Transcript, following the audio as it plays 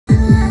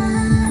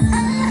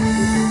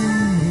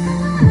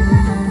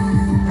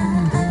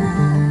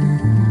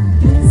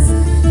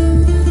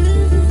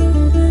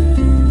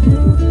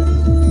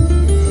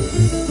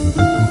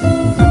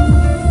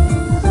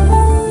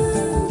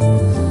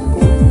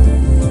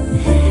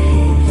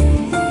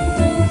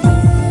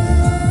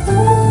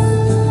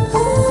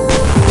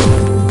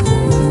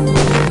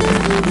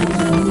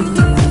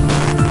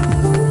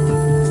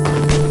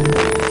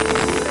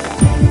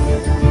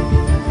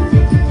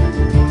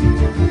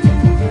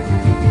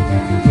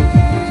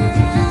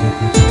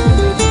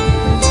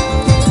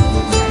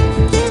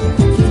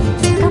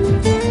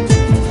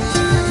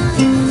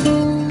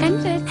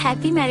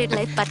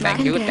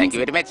Thank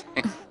you very much.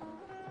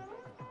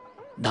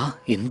 ദാ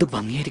എന്ത്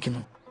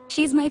ഭംഗിയായിരിക്കുന്നു.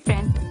 She is my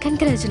friend.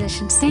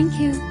 Congratulations. Thank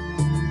you.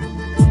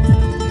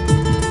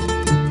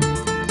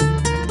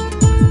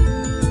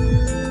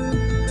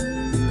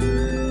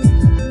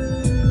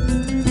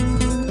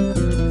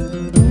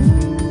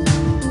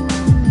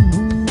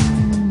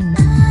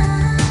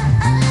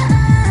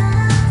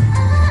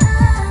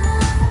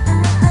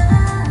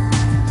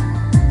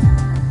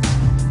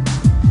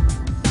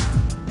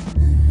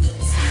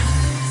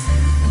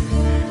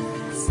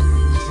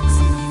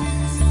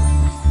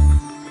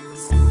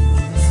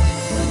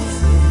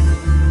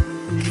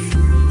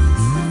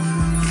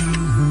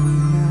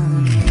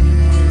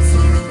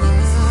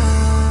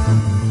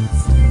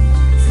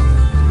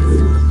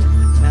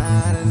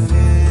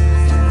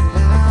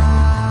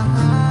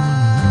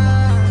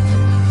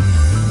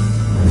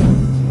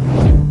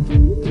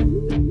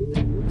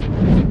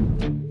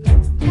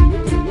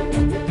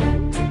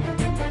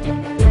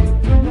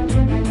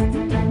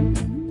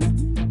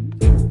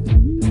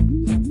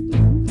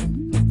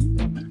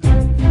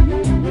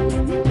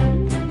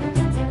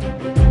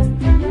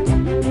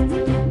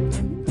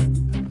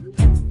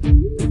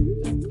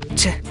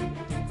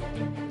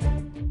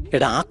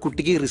 എടാ, ആ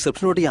കുട്ടിക്ക്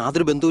റിസപ്ഷനോട്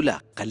യാതൊരു ബന്ധവുമില്ല.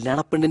 കല്യാണ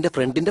പെണ്ണിന്റെ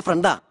ഫ്രണ്ടിന്റെ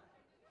ഫ്രണ്ടാ.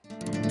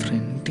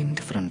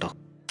 ഫ്രണ്ടിന്റെ ഫ്രണ്ടോ?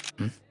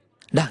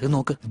 ഇത്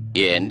നോക്ക്.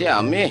 എന്റെ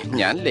അമ്മേ,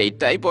 ഞാൻ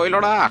ലേറ്റ് ആയി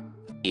പോയല്ലോടാ.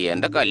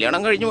 എന്റെ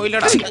കല്യാണം കഴിഞ്ഞു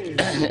പോയില്ലടാ.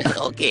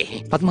 ഓക്കേ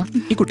പത്മ,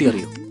 ഈ കുട്ടി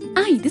അറിയോ?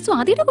 ഇത്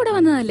സ്വാതിയുടെ കൂടെ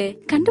വന്നതല്ലേ,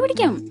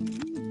 കണ്ടുപിടിക്കാം.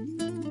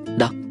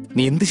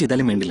 നീ എന്ത്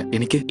ചെയ്താലും വേണ്ടില്ല,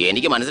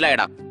 എനിക്ക്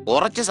മനസ്സിലായടാ.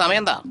 കുറച്ച്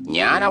സമയം താ,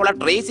 ഞാൻ അവളെ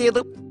ട്രേസ് ചെയ്ത്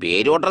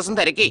പേരും അഡ്രസ്സും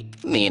തിരക്കി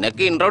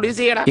നിനക്ക് ഇൻട്രോഡ്യൂസ്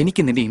ചെയ്യടാ.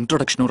 എനിക്ക് നിന്റെ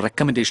ഇൻട്രൊഡക്ഷനോ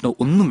റെക്കമെൻഡേഷനോ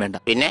ഒന്നും വേണ്ട.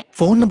 പിന്നെ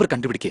phone number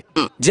കണ്ടുപിടിക്കേ.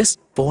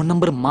 Just phone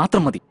number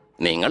മാത്രം മതി.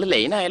 നിങ്ങൾ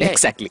ലൈൻ ആയാലേ.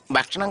 എക്സാക്ട്ലി.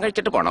 ഭക്ഷണം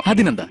കഴിച്ചിട്ട് പോണം.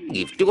 അതിനെന്താ?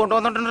 ഗിഫ്റ്റ്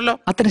കൊണ്ടുവന്നിട്ടുണ്ടല്ലോ.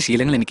 അത്തരം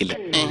ശീലങ്ങൾ എനിക്കില്ല.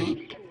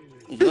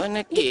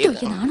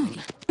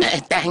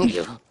 Thank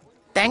you,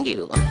 thank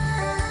you.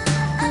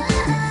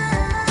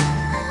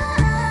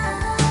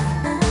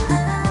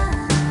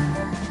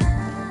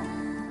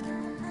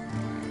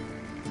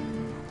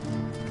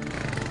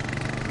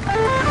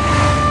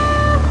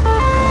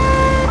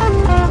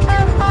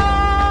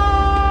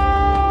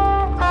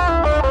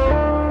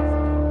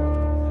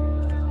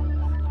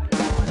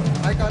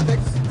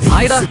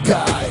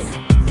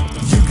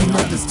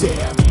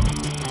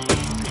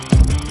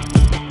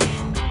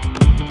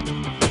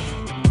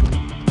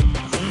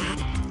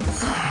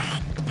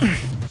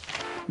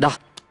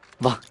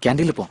 വാ,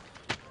 ക്യാൻറ്റീനിൽ പോ.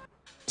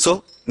 സോ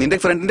നിന്റെ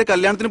ഫ്രണ്ടിന്റെ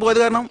കല്യാണത്തിന് പോയത്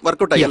കാരണം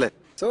വർക്കൗട്ട് ആയി അല്ലേ?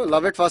 So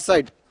love at first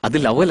sight. അത്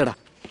ലവ് അല്ലടാ,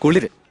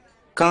 കുളിര്.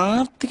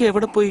 കാർത്തിക്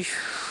എവിടെ പോയി?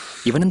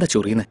 ഇവനെന്താ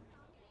ചൊറിയുന്നേ?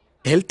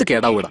 ഹെൽത്ത്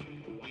കേടാവൂടാ.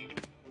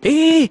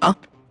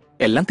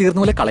 എല്ലാം തീർന്ന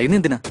പോലെ കളയുന്ന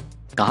എന്തിനാ?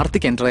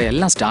 കാർത്തിക് എൻട്ര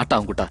എല്ലാം സ്റ്റാർട്ട്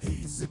ആവും കൂട്ടാ.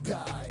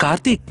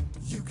 Karthik,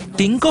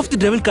 think of the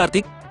devil.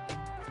 Karthik,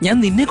 ഞാൻ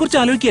നിന്നെ കുറിച്ച്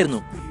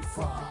ആലോചിക്കായിരുന്നു.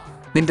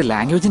 നിന്റെ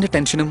ലാംഗ്വേജിന്റെ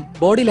ടെൻഷനും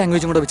ബോഡി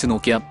ലാംഗ്വേജും കൂടെ വെച്ച്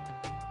നോക്കിയാ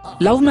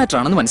ലവ് മാറ്റർ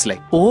ആണെന്ന്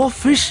മനസ്സിലായി. ഓ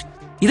ഫിഷ്,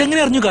 ഇതെങ്ങനെ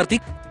അറിഞ്ഞു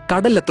കാർത്തിക്?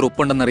 കടലിൽ എത്ര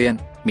ഉപ്പുണ്ടെന്നറിയാൻ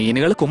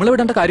മീനുകൾ കുമിള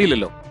വിടേണ്ട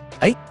കാര്യമില്ലല്ലോ.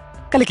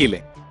 കലക്കിയില്ലേ?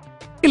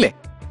 ഇല്ലേ?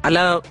 അല്ല,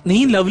 നീ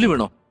ലവ്ലി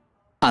വീണോ?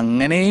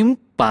 അങ്ങനെയും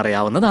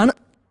പറയാവുന്നതാണ്.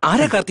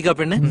 ആരാ കാർത്തിക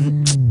പെണ്ണ്?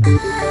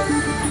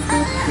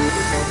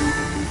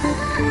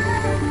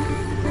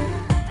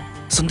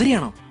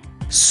 സുന്ദരിയാണോ?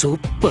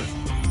 Super.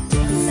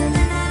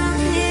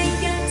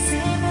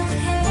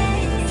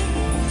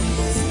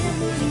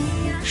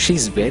 She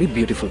is very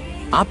beautiful.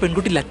 ആ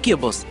പെൺകുട്ടി ലക്കിയ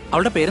ബോസ്.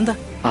 അവളുടെ പേരെന്താ?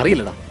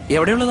 അറിയില്ലടാ.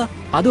 എവിടെയുള്ളതാ?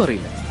 അതും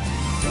അറിയില്ല.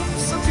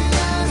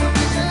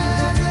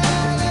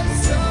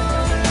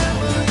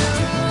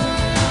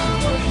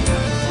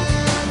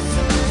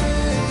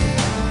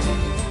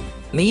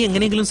 നീ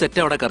എങ്ങനെയെങ്കിലും സെറ്റ്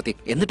ആവടാ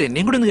കാർത്തിക്, എന്നിട്ട്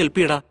എന്നെയും കൂടെ ഒന്ന് ഹെൽപ്പ്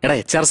ചെയ്യടാ. എടാ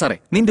HR സാറേ,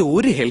 നിന്റെ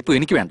ഒരു ഹെൽപ്പും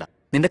എനിക്ക് വേണ്ട.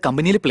 നിന്റെ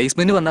കമ്പനിയിൽ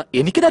പ്ലേസ്മെന്റ് വന്ന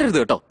എനിക്ക് തരരുത്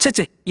കേട്ടോ.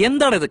 ചേ,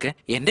 എന്താണ് ഇതൊക്കെ?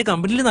 എന്റെ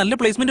കമ്പനിയിൽ നല്ല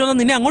പ്ലേസ്മെന്റ് വന്നാൽ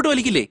നിന്നെ അങ്ങോട്ട്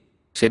വലിക്കില്ലേ?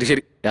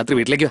 ശരി, രാത്രി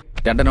വീട്ടിലേക്ക് വാ.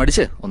 രണ്ടെണ്ണം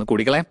അടിച്ച് ഒന്ന്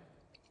കുടിക്കളയാം.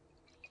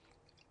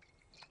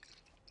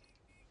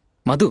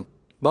 മധു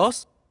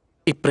ബോസ്,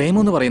 ഈ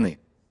പ്രേമം എന്ന് പറയുന്നേ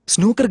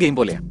സ്നൂക്കർ ഗെയിം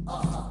പോലെയാ.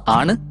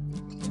 ആണ്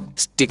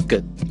സ്റ്റിക്ക്,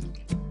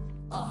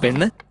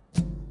 പെണ്ണ്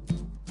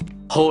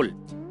ഹോൾ.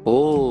 ഓ,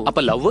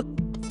 അപ്പൊ ലവ്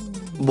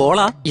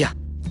ബോളാ?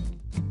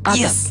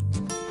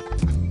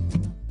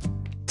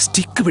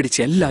 സ്റ്റിക്ക് പിടിച്ച്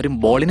എല്ലാരും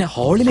ബോളിനെ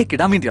ഹോളിലേക്ക്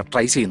ഇടാൻ വേണ്ടിയാ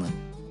ട്രൈ ചെയ്യുന്നത്.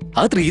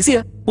 അത്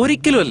ഈസിയാ?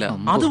 ഒരിക്കലും അല്ല,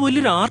 അത്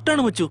വലിയൊരു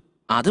ആർട്ടാണ് മച്ചു.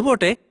 അത്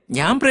പോട്ടെ,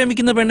 ഞാൻ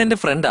പ്രേമിക്കുന്ന പെണ്ണെന്റെ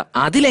ഫ്രണ്ടാ.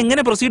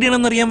 അതിലെങ്ങനെ പ്രൊസീഡ്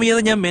ചെയ്യണമെന്ന് അറിയാൻ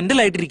വയ്യാതെ ഞാൻ മെന്റൽ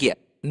ആയിട്ടിരിക്കുക.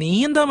 നീ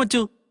എന്താ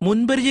മച്ചു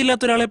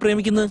മുൻപരിചയമില്ലാത്ത ഒരാളെ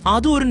പ്രേമിക്കുന്നത്?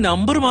 അതും ഒരു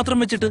നമ്പർ മാത്രം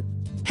വെച്ചിട്ട്.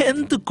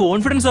 എന്ത്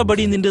കോൺഫിഡൻസ് ആ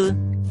ബഡി നിന്റേത്?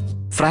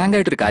 ഫ്രാങ്ക്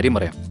ആയിട്ടൊരു കാര്യം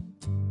പറയാം,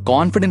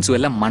 കോൺഫിഡൻസും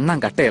എല്ലാം മണ്ണാൻ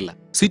കട്ടയല്ല,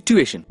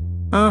 സിറ്റുവേഷൻ.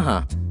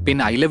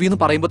 പിന്നെ ഐ ലവ് യു എന്ന്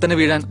പറയുമ്പോ തന്നെ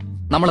വീഴാൻ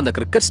നമ്മളെന്താ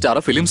ക്രിക്കറ്റ്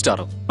സ്റ്റാറോ ഫിലിം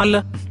സ്റ്റാറോ അല്ല.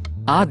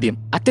 ആദ്യം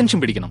അറ്റൻഷൻ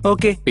പിടിക്കണം,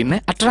 ഓക്കെ, പിന്നെ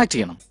അട്രാക്ട്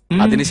ചെയ്യണം,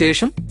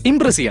 അതിനുശേഷം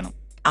ഇംപ്രസ് ചെയ്യണം.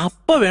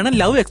 അപ്പൊ വേണം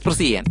ലവ്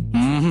എക്സ്പ്രസ് ചെയ്യാൻ.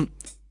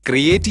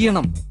 ക്രിയേറ്റ്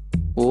ചെയ്യണം.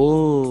 ഓ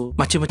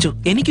മച്ചു,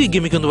 എനിക്ക് ഈ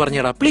ഗിമ്മിക്ക് ഒന്ന്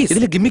പറഞ്ഞാടാ പ്ലീസ്.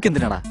 ഇതിലെ ഗിമ്മിക്ക്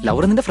എന്തിനാടാ?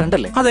 ലവർ നിന്റെ ഫ്രണ്ട്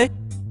അല്ലേ? അതെ.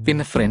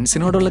 പിന്നെ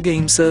ഫ്രണ്ട്സിനോടുള്ള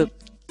ഗെയിംസ്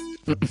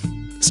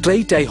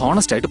സ്ട്രെയിറ്റ് ആയി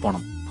ഹോണസ്റ്റ് ആയിട്ട്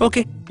പോണം.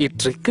 ഓക്കെ. ഈ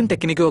ട്രിക്കും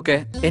ടെക്നിക്കും ഒക്കെ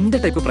എന്റെ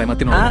ടൈപ്പ്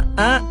പ്രേമത്തിനോട്.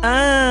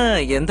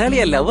 എന്തായാലും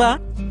ലവാ.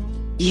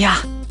 യാ,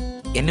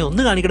 എന്നെ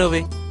ഒന്ന്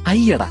കാണിക്കണോവേ.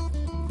 അയ്യടാ,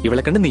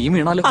 ഇവളെ കണ്ട് നീ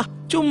വീണാലോ?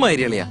 ചുമ്മാ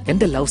ഇരിയളിയാ.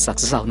 എന്റെ ലവ്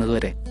സക്സസ് ആവുന്നത്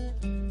വരെ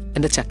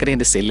എന്റെ ചക്കര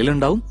എന്റെ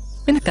സെല്ലിലുണ്ടാവും,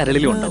 പിന്നെ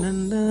കരളിലും ഉണ്ടാവും.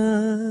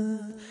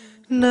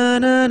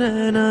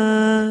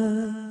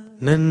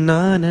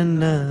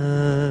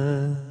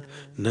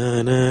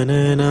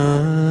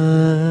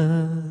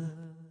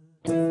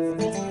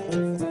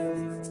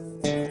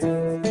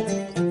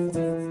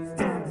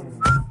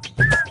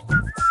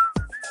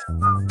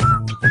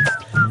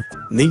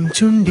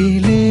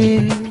 നിൻചുണ്ടിലെ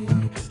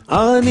ആ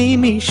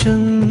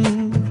നിമിഷം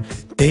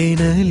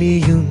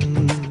തേനലിയും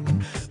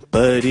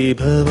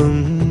പരിഭവം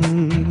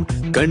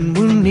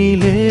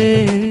കൺമുന്നിലെ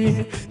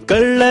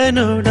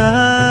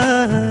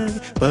കള്ളനോടായി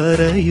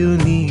പറയൂ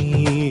നീ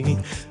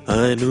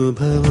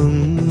അനുഭവം.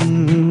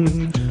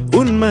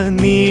 ഉന്മ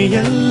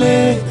നീയല്ലേ,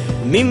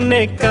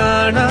 നിന്നെ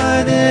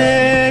കാണാതെ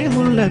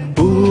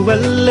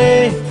മുല്ലപ്പൂവല്ലേ,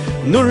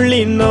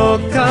 നുള്ളി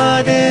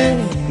നോക്കാതെ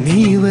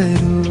നീ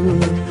വരൂ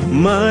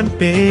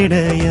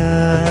മാൻപേടയായി.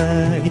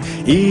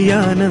 ഈ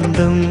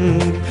ആനന്ദം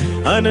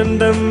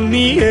ആനന്ദം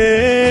നീയേ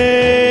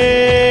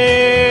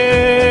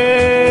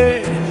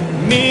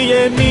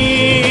നീയേ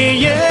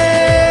നീയേ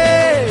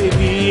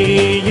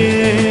നീയേ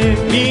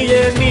നീയേ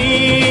നീയേ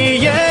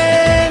നീയേ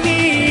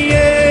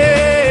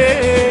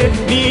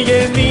നീയേ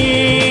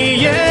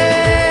നീയേ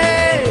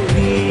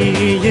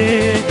നീയേ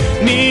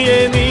നീയേ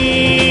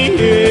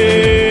നീയേ.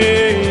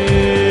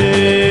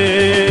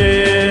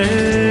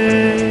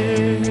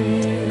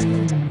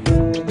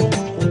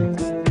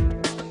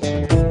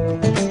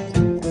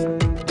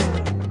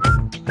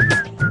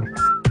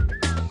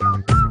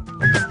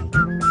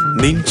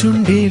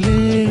 നിൻചുണ്ടിലെ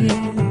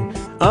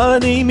ആ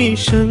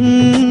നിമിഷം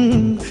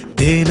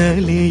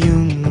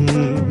തേനലിയും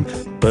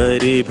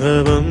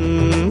പരിഭവം.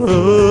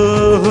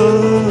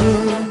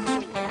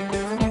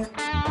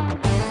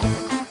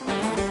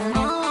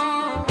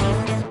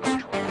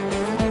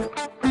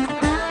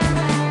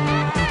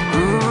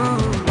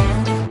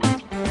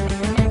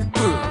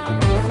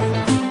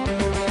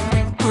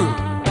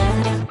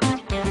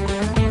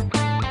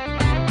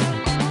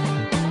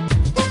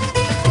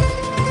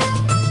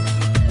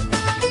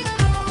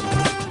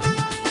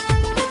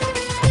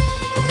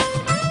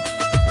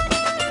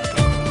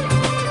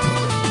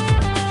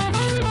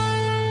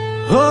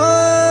 ഓ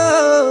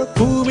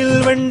പൂവിൽ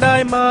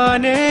വെണ്ടായി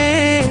മാനേ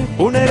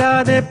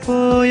ഉണരാതെ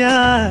പോയാ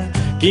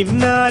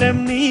കിന്നാരം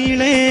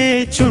നീളെ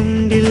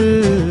ചുണ്ടിൽ.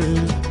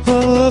 ഓ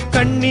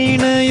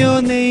കണ്ണീണയോ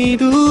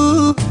നെയ്തു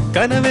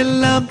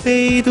കനവെല്ലാം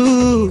പെയ്തു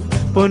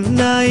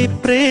പൊന്നായി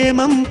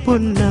പ്രേമം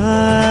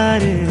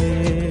പൊന്നാരെ.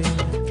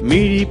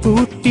 മിഴി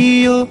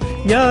പൂട്ടിയോ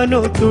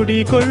ഞാനോ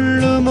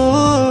തുടികൊള്ളുമോ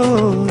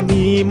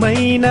നീ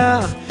മൈന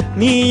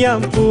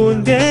നീയാം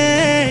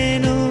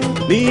പൂന്തേനോ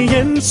നീ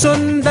എൻ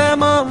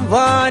സ്വന്തമാം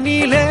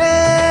വാനിലേ.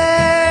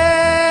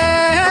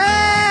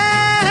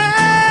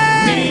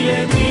 നീയേ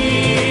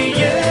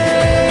നീയേ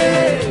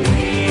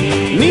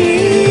നീയേ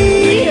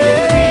നീയേ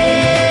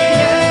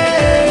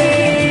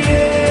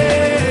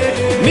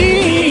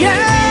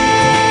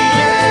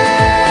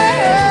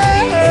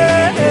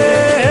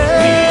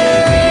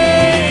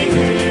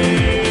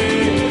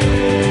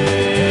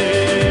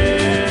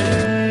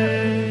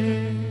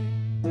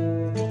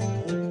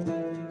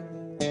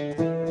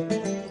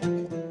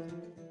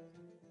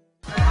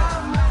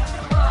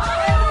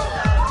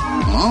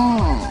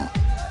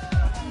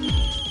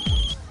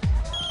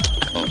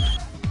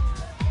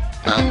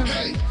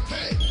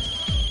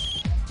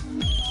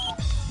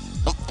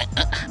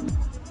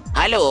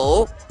ഹലോ,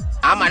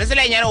 ആ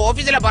മനസ്സിലായി, ഞാൻ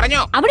ഓഫീസിലെ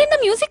പറഞ്ഞോ. അവിടെ എന്താ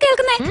മ്യൂസിക്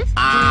കേൾക്കുന്നേ?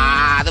 ആ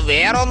അത്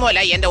വേറെ ഒന്നുമല്ല,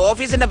 എന്റെ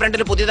ഓഫീസിന്റെ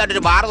ഫ്രണ്ടിൽ പുതിയതായിട്ട്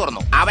ഒരു ബാർ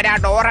തുറന്നു. അവരാ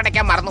ഡോർ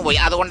അടയ്ക്കാൻ മറന്നുപോയി,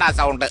 അതുകൊണ്ടാ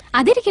സൗണ്ട്.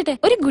 അതിരിക്കട്ടെ,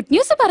 ഒരു ഗുഡ്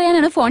ന്യൂസ്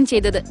പറയാനാണ് ഫോൺ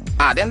ചെയ്തത്.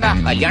 അതെന്താ,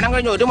 കല്യാണം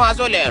കഴിഞ്ഞ് 1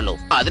 മാസമല്ലേ ഉള്ളൂ,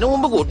 അതിനു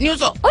മുമ്പ് ഗുഡ്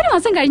ന്യൂസോ? 1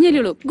 മാസം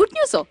കഴിഞ്ഞല്ലേ, ഗുഡ്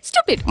ന്യൂസോ?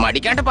 സ്റ്റുപ്പിഡ്.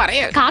 മടിക്കാണ്ട്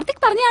പറയേ.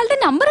 കാർത്തിക് പറഞ്ഞ ആളുടെ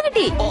നമ്പർ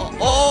കിട്ടി.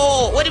 ഓ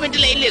 1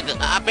 മിനിറ്റ് ലൈനിലേക്ക്.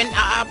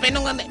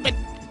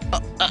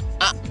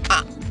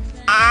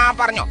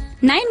 പറഞ്ഞോ.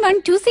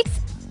 9126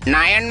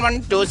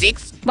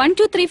 9126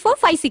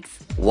 123456.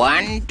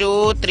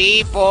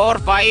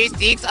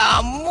 123456.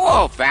 അമ്മോ,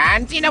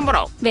 ഫാൻസി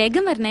നമ്പറോ.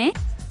 വേഗം വരണേ.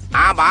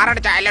 ആ ബാർ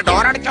അടച്ച അല്ല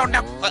ഡോർ അടച്ചോണ്ട്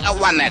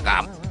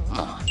വന്നേക്കാം.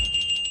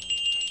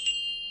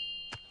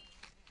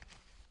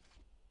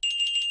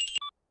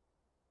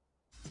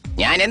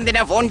 ഞാൻ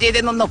എന്തിനാ ഫോൺ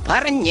ചെയ്തെന്നൊന്ന്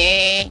പറഞ്ഞേ.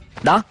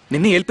 ഡാ,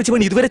 നിന്നെ ഏൽപ്പിച്ച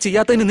പണി ഇതുവരെ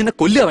ചെയ്യാത്തതിന് നിന്നെ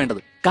കൊല്ലുക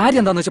വേണ്ടത്.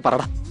 കാര്യം എന്താന്ന് വെച്ചാൽ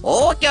പറടാ.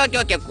 Okay okay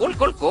okay, cool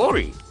cool cool.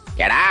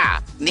 എടാ,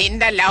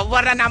 നിന്റെ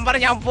ലവറുടെ നമ്പർ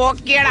ഞാൻ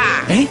പോക്കിയടാ.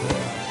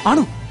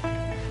 ആണോ?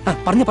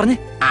 പറഞ്ഞേ.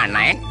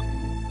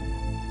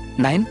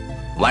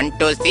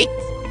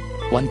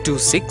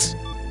 99126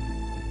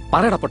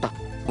 പറയടാ പൊട്ട.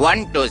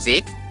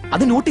 126.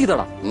 അത് നോട്ട്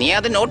ചെയ്തടാ. നീ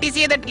അത് നോട്ടീസ്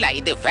ചെയ്തിട്ടില്ല,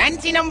 ഇത്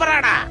ഫാൻസി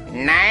നമ്പറാടാ.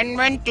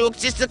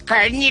 9126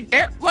 കഴിഞ്ഞിട്ട്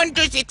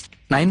 126.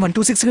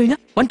 9126 കഴിഞ്ഞ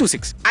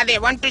 126. അതെ,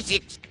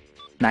 126.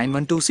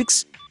 9126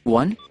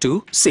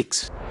 126.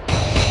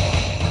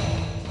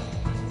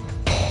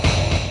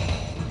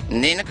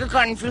 നിനക്ക്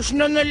കൺഫ്യൂഷൻ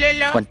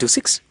ഒന്നുമില്ലല്ലോ.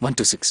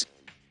 126.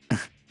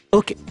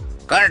 ഓക്കെ.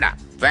 കണ്ടാ,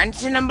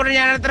 ഫാൻസി നമ്പർ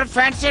ഞാൻ അത്ര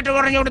ഫാൻസി ആയിട്ട്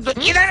പറഞ്ഞു കൊടുത്തു.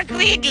 ഇതാണ്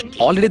ക്രിയേറ്റിവിറ്റി.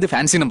 ഓൾറെഡി ഇത്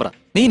ഫാൻസി നമ്പറാ,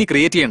 നീ ഇനി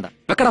ക്രിയേറ്റ് ചെയ്യണ്ട.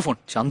 വെക്കടാ ഫോൺ.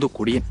 ചന്തു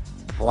കുടിയൻ.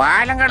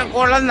 വാലം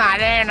കിടക്കുള്ള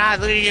നരയാണ്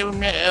അത്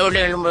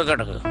എവിടെയെങ്കിലും പോയി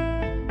കിടക്കുക.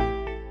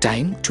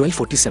 ടൈം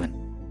 12:47.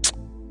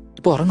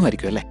 ഇപ്പൊ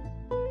ഉറങ്ങുമായിരിക്കും അല്ലേ?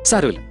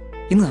 സാരമില്ല,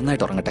 ഇന്ന്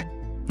നന്നായിട്ട് ഉറങ്ങട്ടെ.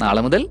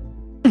 നാളെ മുതൽ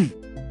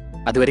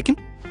അതുവരയ്ക്കും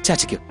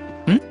ചാച്ചിക്കോ.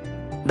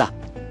 ദാ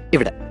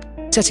ഇവിടെ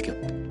ചാച്ചിക്കോ.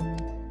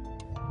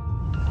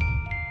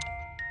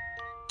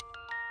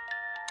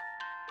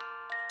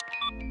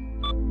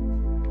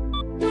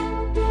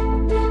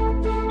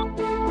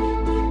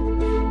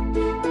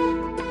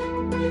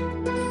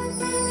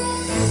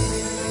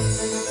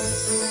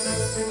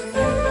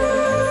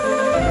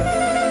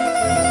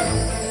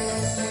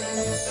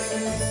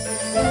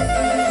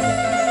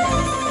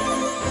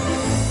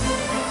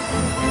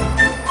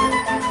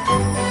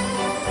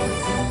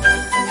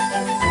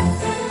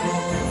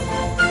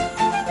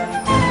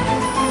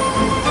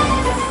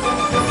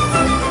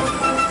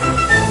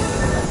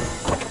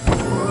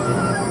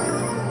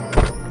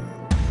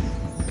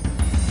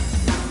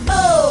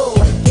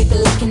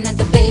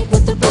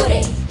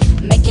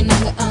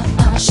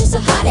 She's a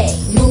hottie,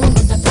 moving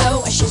with the flow,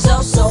 and she's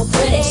oh so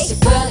pretty. She's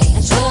curly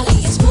and twirly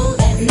and smooth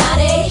and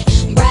naughty,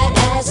 bright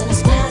eyes and a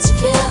smile to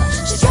kill.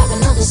 She's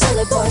driving all the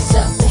silly boys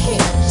up the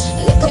hill.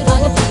 Look at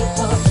all the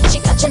people, she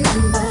got your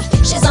number.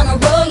 She's on a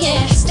roll,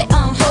 yeah, stay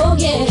on hold,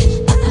 yeah.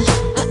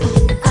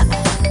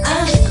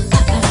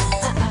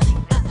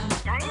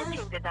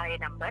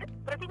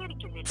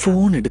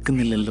 Phone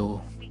എടുക്കുന്നില്ലല്ലോ.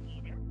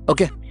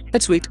 Okay,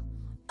 let's wait.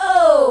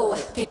 Oh,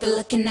 people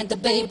looking at the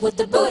babe with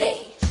the booty,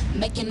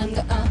 making them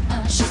go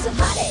she's a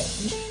hottie.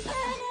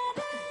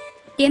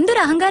 എന്തൊരു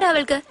അഹങ്കാരം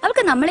അവൾക്ക്.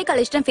 അവൾക്ക് നമ്മളെക്കാൾ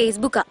ഇഷ്ടം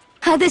ഫേസ്ബുക്കാ.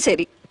 അത്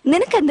ശരി,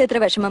 നിനക്ക് എന്താ ഇത്ര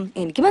വിഷമം?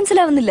 എനിക്ക്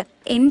മനസ്സിലാവുന്നില്ല.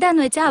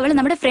 എന്താന്ന് വെച്ചാൽ അവള്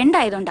നമ്മുടെ ഫ്രണ്ട്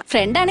ആയതുകൊണ്ടാ.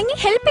 ഫ്രണ്ട് ആണെങ്കിൽ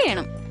ഹെൽപ്പ്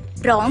ചെയ്യണം.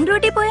 റോങ്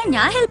റൂട്ടിൽ പോയാൽ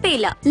ഞാൻ ഹെൽപ്പ്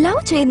ചെയ്യില്ല.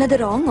 ലവ് ചെയ്യുന്നത്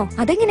റോങ്ങോ?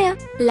 അതെങ്ങനെയാ?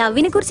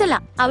 ലവിനെ കുറിച്ചല്ല,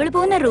 അവള്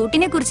പോകുന്ന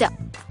റൂട്ടിനെ കുറിച്ചാ.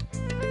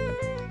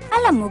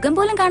 അല്ല, മുഖം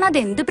പോലും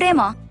കാണാതെ എന്ത്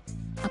പ്രേമാ.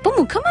 അപ്പൊ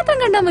മുഖം മാത്രം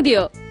കണ്ടാ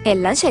മതിയോ?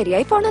 എല്ലാം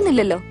ശരിയായി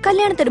പോണമെന്നില്ലല്ലോ.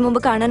 കല്യാണത്തിന്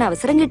മുമ്പ് കാണാൻ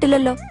അവസരം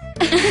കിട്ടില്ലല്ലോ.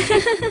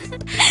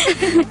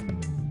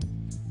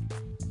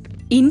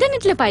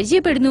 ഇന്റർനെറ്റില്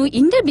പരിചയപ്പെടുന്നു,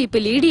 ഇന്റർവ്യൂപ്പ്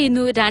ലീഡ്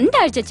ചെയ്യുന്നു, 2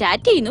 ആഴ്ച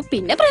ചാറ്റ് ചെയ്യുന്നു,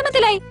 പിന്നെ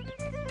പ്രേമത്തിലായി.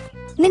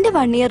 നിന്റെ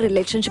 1 ഇയർ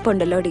റിലേഷൻഷിപ്പ്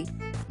ഉണ്ടല്ലോടി.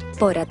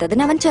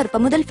 പോരാത്തതിന് അവൻ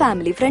ചെറുപ്പം മുതൽ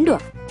ഫാമിലി ഫ്രണ്ടുവാ.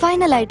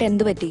 ഫൈനലായിട്ട്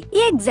എന്തു പറ്റി?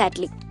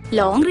 എക്സാക്ട്ലി.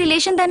 ലോങ്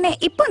റിലേഷൻ തന്നെ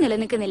ഇപ്പൊ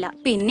നിലനിൽക്കുന്നില്ല,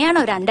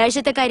 പിന്നെയാണോ 2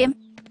 ആഴ്ചത്തെ കാര്യം?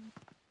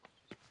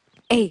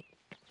 ഏയ്,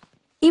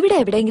 ഇവിടെ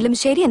എവിടെയെങ്കിലും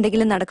ശരി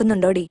എന്തെങ്കിലും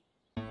നടക്കുന്നുണ്ടോടി?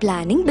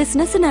 പ്ലാനിങ്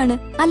ബിസിനസ്സിനാണ്,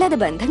 അല്ലാതെ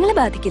ബന്ധങ്ങളെ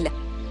ബാധിക്കില്ല.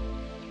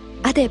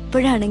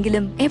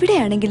 അതെപ്പോഴാണെങ്കിലും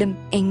എവിടെയാണെങ്കിലും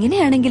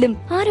എങ്ങനെയാണെങ്കിലും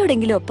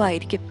ആരോടെങ്കിലും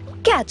ഒപ്പമായിരിക്കും.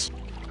 ക്യാച്ച്.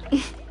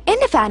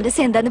 എന്റെ ഫാന്റസി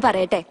എന്താന്ന്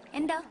പറയട്ടെ.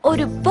 എന്താ?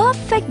 ഒരു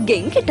പെർഫെക്റ്റ്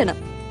ഗെയിം കിട്ടണം.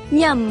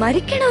 ഞാൻ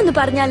മരിക്കണമെന്ന്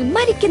പറഞ്ഞാൽ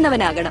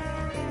മരിക്കുന്നവനാകണം.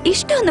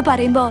 ഇഷ്ടമെന്ന്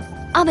പറയുമ്പോ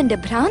അവന്റെ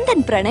ഭ്രാന്തൻ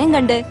പ്രണയം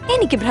കണ്ട്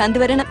എനിക്ക് ഭ്രാന്ത്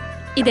വരണം.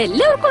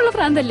 ഇതെല്ലാവർക്കും ഉള്ള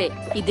ഭ്രാന്തല്ലേ?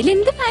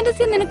 ഇതിലെന്ത്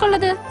ഫാന്റസി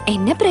നിനക്കുള്ളത്?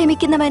 എന്നെ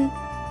പ്രേമിക്കുന്നവൻ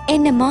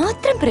എന്നെ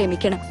മാത്രം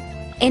പ്രേമിക്കണം.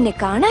 എന്നെ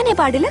കാണാനേ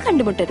പാടില്ല,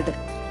 കണ്ടുമുട്ടരുത്.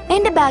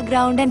 എന്റെ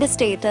ബാക്ക്ഗ്രൗണ്ട്, എന്റെ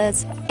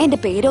സ്റ്റേറ്റസ്, എന്റെ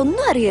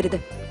പേരൊന്നും അറിയരുത്.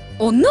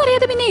 ഒന്നും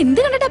അറിയാതെ പിന്നെ എന്ത്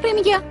കണ്ടിട്ടാ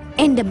പ്രേമിക്കുക?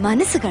 എന്റെ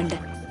മനസ്സ് കണ്ട്.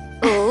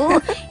 ഓ,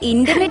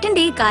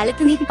 ഇന്റർനെറ്റിന്റെ ഈ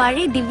കാലത്ത് നീ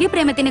പഴയ ദിവ്യ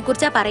പ്രേമത്തിനെ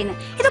കുറിച്ചാ പറയുന്നത്.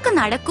 ഇതൊക്കെ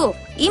നടക്കോ?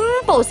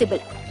 ഇംപോസിബിൾ.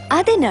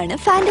 അതിനാണ്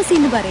ഫാന്റസി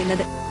എന്ന്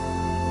പറയുന്നത്.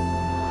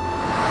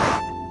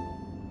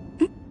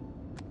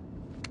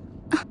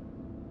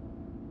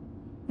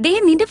 ദേ,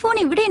 നിന്റെ ഫോൺ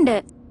ഇവിടെയുണ്ട്.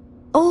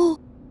 ഓ,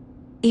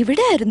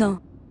 ഇവിടെ ആയിരുന്നോ?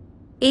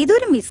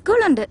 ഏതൊരു മിസ്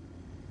കോൾ ഉണ്ട്.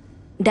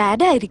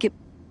 ഡാഡ് ആയിരിക്കും.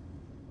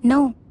 No,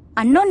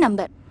 unknown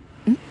number.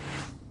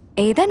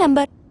 ഏതാ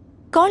നമ്പർ?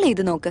 കോൾ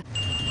ചെയ്ത് നോക്ക്.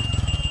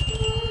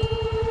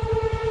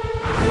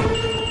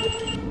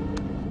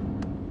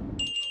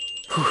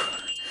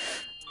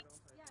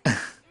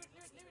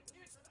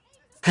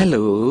 Hello.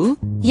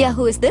 Yeah,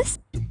 who is this?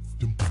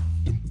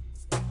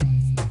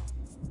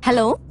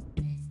 Hello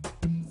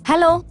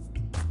hello,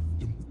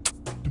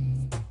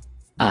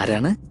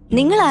 ആരാണ്?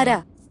 നിങ്ങൾ ആരാ?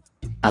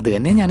 അത്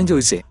തന്നെ ഞാനും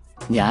ചോദിച്ചേ,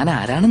 ഞാൻ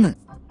ആരാണെന്ന്.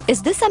 Is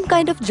this some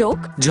kind of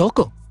joke?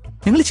 Joko?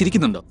 നിങ്ങൾ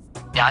ചിരിക്കുന്നുണ്ടോ?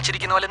 ഞാൻ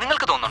ചിരിക്കുന്ന പോലെ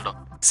നിങ്ങൾക്ക് തോന്നുന്നുണ്ടോ?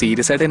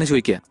 സീരിയസ് ആയിട്ട് തന്നെ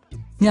ചോദിക്കുക,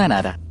 ഞാൻ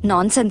ആരാ?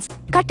 നോൺസെൻസ്.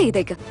 കട്ട്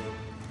ചെയ്തേക്ക്.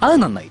 അത്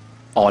നന്നായി,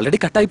 ഓൾറെഡി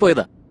കട്ടായി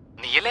പോയതാ.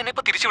 നീയല്ലേ എന്നെ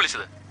ഇപ്പൊ തിരിച്ചു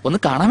വിളിച്ചത്? ഒന്ന്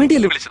കാണാൻ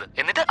വേണ്ടിയല്ലേ വിളിച്ചത്,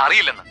 എന്നിട്ട്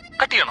അറിയില്ലെന്ന്.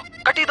 കട്ട് ചെയ്യണോ?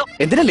 കട്ട് ചെയ്തോ.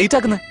 എന്തിനാ ലേറ്റ്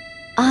ആക്കുന്നത്?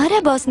 ആരാ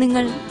ബോസ്?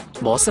 നിങ്ങൾ?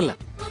 ബോസ് അല്ല,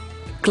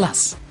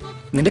 ക്ലാസ്.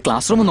 നിന്റെ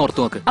ക്ലാസ് റൂം ഒന്ന്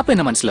ഓർത്തു നോക്ക്, അപ്പൊ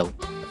എന്നെ മനസ്സിലാവും.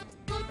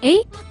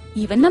 ഏയ്,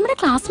 ഇവൻ നമ്മുടെ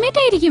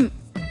ക്ലാസ്മേറ്റ് ആയിരിക്കും.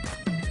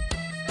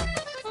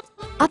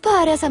 അപ്പൊ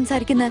ആരാ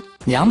സംസാരിക്കുന്നത്?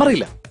 ഞാൻ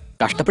പറയില്ല,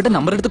 കഷ്ടപ്പെട്ട്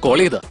നമ്പർ എടുത്ത് കോൾ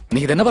ചെയ്താ.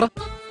 നീ തന്നെ പറ.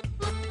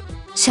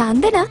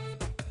 ശാന്തന?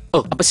 ഓ,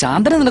 അപ്പൊ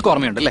ശാന്തന നിനക്ക്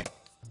ഓർമ്മയുണ്ടല്ലേ?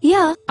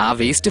 യാ. ആ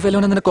വേസ്റ്റ്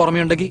ഫെലോനെ നിനക്ക്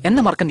ഓർമ്മയുണ്ടെങ്കിൽ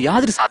എന്നെ മറക്കാൻ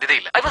യാതൊരു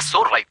സാധ്യതയില്ല. I was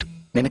so right.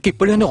 നിനക്ക്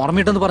ഇപ്പോഴും എന്നെ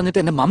ഓർമ്മയുണ്ടെന്ന് പറഞ്ഞിട്ട്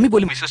എന്റെ മമ്മി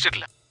പോലും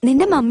വിശ്വസിച്ചിട്ടില്ല.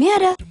 നിന്റെ മമ്മി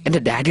ആരാ? എന്റെ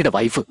ഡാഡിയുടെ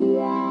വൈഫ്.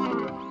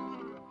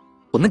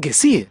 ഒന്ന്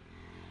ഗസ് ചെയ്യേ.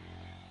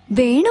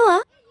 വേണുവാ?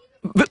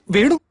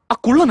 വേണു? ആ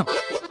കുള്ളനോ?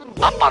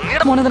 ആ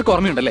പന്നിയുടെ മോനെ നിനക്ക്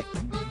ഓർമ്മയുണ്ടല്ലേ?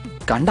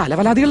 കണ്ട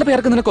അലവലാദികളുടെ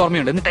പേരൊക്കെ നിനക്ക്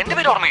ഓർമ്മയുണ്ട്, എന്നിട്ട് എന്റെ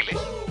പേര് ഓർമ്മയില്ലേ?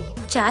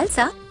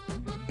 ചാൾസാ?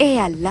 ഏ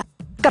അല്ല.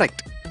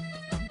 കറക്റ്റ്.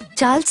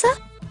 ചാൾസ?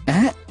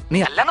 നീ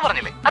അല്ലെന്ന്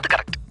പറഞ്ഞില്ലേ, അത്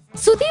കറക്റ്റ്.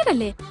 സുധീർ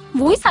അല്ലേ?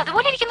 വോയിസ്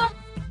അതുപോലെ ഇരിക്കുന്നു.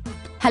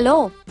 ഹലോ,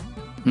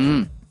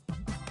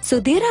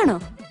 സുധീറാണോ?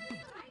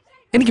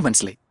 എനിക്ക്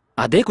മനസ്സിലായി.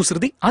 അതേ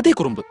കുസൃതി, അതേ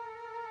കുറുമ്പ്.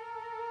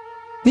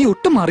 നീ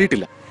ഒട്ടും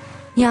മാറിയിട്ടില്ല.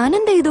 ഞാൻ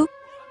എന്ത് ചെയ്തു?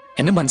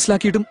 എന്നെ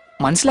മനസ്സിലാക്കിയിട്ടും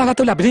മനസ്സിലാകാത്ത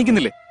പോലെ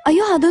അഭിനയിക്കുന്നില്ലേ?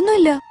 അയ്യോ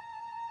അതൊന്നുമില്ല.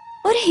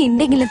 ഒരു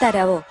ഹിന്റെങ്കിലും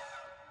തരാവോ?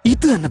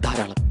 ഇത് തന്നെ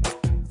ധാരാളം.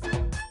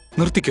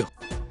 നിർത്തിക്കോ,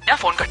 ഞാൻ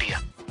ഫോൺ കട്ട്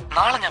ചെയ്യാം.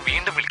 നാളെ ഞാൻ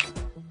വീണ്ടും വിളിക്കും.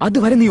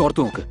 അതുവരെ നീ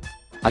ഓർത്തു നോക്ക്.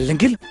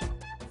 അല്ലെങ്കിൽ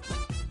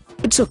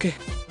ഇറ്റ്സ് ഓക്കെ.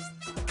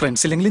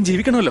 ഫ്രണ്ട്സ് ഇല്ലെങ്കിലും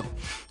ജീവിക്കണമല്ലോ.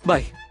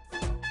 ബൈ.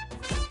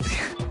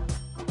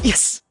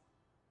 യെസ്.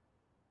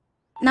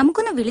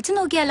 നമുക്കൊന്ന് വിളിച്ചു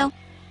നോക്കിയാലോ?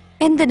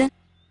 എന്തിന്?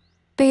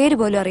 പേര്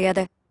പോലും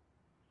അറിയാതെ.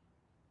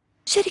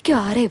 ശരിക്കും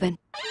ആരാ ഇവൻ?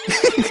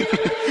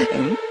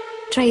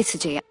 ട്രേസ്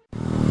ചെയ്യാം.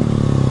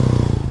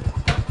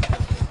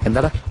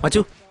 എന്താടാ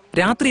മച്ചു,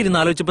 രാത്രി ഇരുന്ന്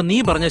ആലോചിച്ചപ്പോ നീ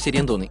പറഞ്ഞ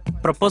ശരിയെന്ന് തോന്നി.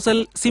 പ്രപ്പോസൽ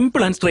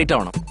സിമ്പിൾ ആൻഡ് സ്ട്രേറ്റ്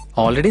ആവണം.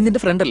 ഓൾറെഡി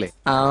നിന്റെ ഫ്രണ്ട് അല്ലേ?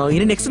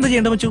 ഇനി നെക്സ്റ്റ് എന്താ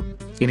ചെയ്യേണ്ട മച്ചു?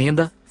 ഇനി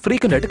എന്താ,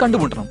 ഫ്രീക്വന്റ് ആയിട്ട്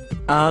കണ്ടുമുട്ടണം.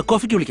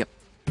 കോഫിക്ക് വിളിക്കാം.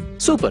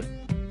 സൂപ്പർ.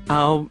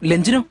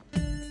 ലഞ്ചിനോ?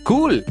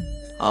 കൂൾ.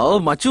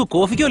 മച്ചു,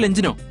 കോഫിക്കോ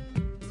ലഞ്ചിനോ?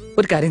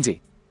 ഒരു കാര്യം ചെയ്,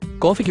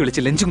 കോഫിക്ക്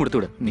വിളിച്ച് ലഞ്ചും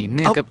കൊടുത്തുവിട്.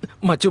 നിന്നെയൊക്കെ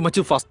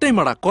മച്ചു ഫസ്റ്റ് ടൈം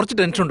ആടാ, കുറച്ച്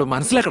ടെൻഷൻ ഉണ്ട്,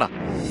 മനസ്സിലാക്കടാ.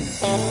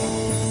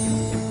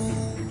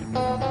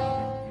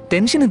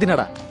 ടെൻഷൻ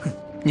എന്തിനാടാ?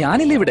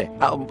 ഞാനില്ലേ ഇവിടെ.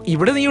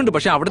 ഇവിടെ നീ ഉണ്ട്,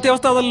 പക്ഷെ അവിടുത്തെ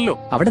അവസ്ഥ അതല്ലല്ലോ.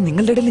 അവിടെ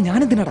നിങ്ങളുടെ ഇടയിൽ ഞാൻ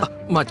എന്തിനാടാ?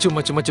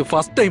 മച്ചു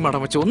ഫസ്റ്റ് ടൈം ആടാ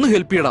മച്ചു, ഒന്ന്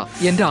ഹെൽപ്പ് ചെയ്യടാ.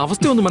 എന്റെ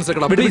അവസ്ഥ ഒന്ന്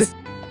മനസ്സിലാക്കടാ പ്ലീസ്.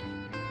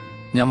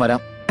 ഞാൻ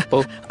വരാം.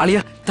 അളിയ,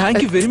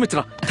 താങ്ക് യു വെരി മച്ച്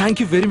ടാ,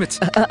 താങ്ക് യു വെരി മച്ച്.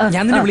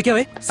 ഞാൻ നിന്നെ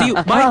വിളിക്കാവേ. See you.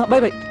 Bye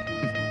bye bye.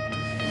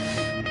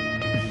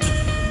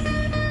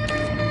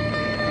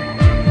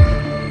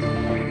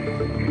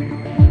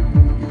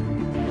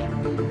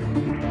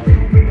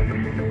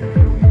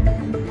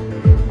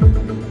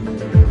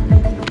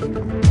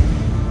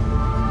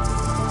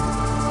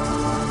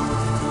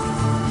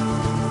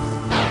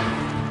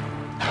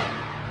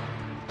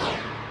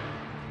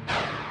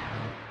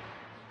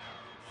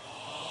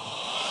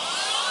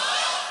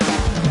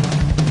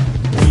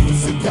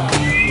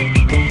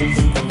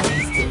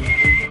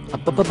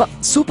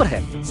 Super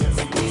hair.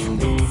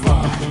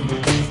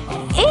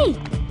 ഏയ്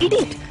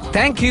idiot.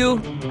 Thank you.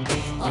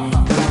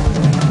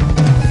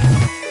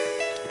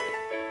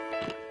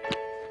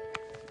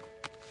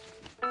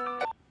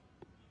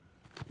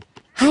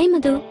 Hi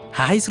Madhu.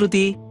 Hi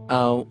ശ്രുതി.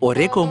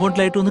 ഒരേ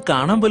കോമ്പൗണ്ടിലായിട്ട് ഒന്ന്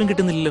കാണാൻ പോലും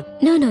കിട്ടുന്നില്ലല്ലോ.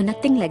 No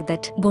nothing like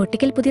that.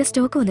 ബോട്ടിക്കൽ പുതിയ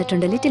സ്റ്റോക്ക്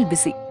വന്നിട്ടുണ്ട്, ലിറ്റിൽ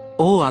ബിസി.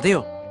 ഓ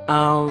അതെയോ?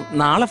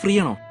 നാളെ ഫ്രീ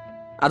ആണോ?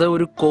 അത്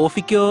ഒരു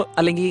കോഫിക്കോ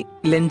അല്ലെങ്കിൽ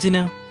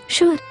ലഞ്ചിനോ?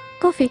 Sure,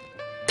 coffee.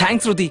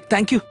 Thanks Shruti,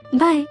 thank you.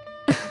 By.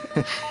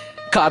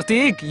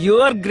 Karthik, you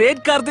are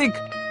great Karthik.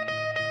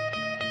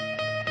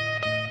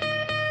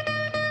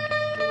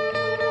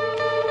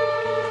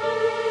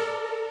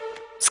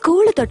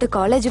 School തൊട്ട്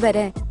കോളേജ്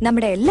വരെ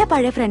നമ്മുടെ എല്ലാ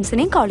പഴയ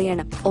ഫ്രണ്ട്സിനെയും കോൾ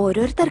ചെയ്യണം.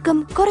 ഓരോരുത്തർക്കും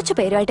കുറച്ചു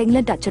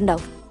പേരുമായിട്ടെങ്കിലും ടച്ച്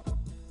ഉണ്ടാവും.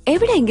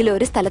 എവിടെയെങ്കിലും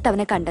ഒരു സ്ഥലത്ത്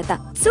അവനെ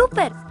കണ്ടെത്താം.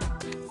 സൂപ്പർ.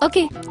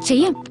 ഓക്കെ,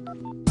 ചെയ്യാം.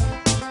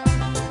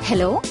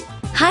 Hello.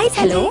 Hi.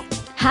 Hello.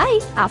 Hi,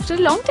 after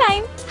long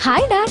time.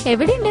 Hi ഡാ,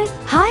 എവിടെയുണ്ട്?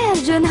 Hi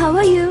Arjun, how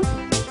are you?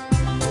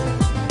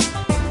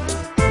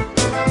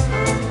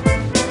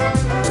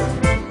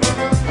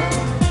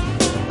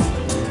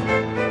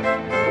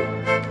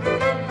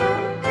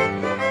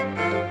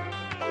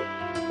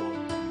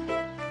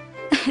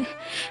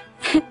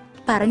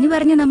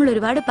 പറഞ്ഞു നമ്മൾ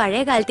ഒരുപാട്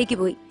പഴയ കാലത്തേക്ക്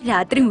പോയി,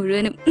 രാത്രി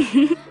മുഴുവനും.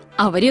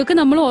 അവരെയൊക്കെ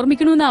നമ്മൾ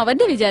ഓർമ്മിക്കണമെന്ന്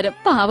അവന്റെ വിചാരം.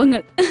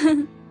 പാവങ്ങൾ.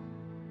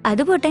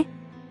 അതുപോട്ടെ,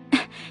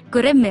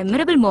 കുറെ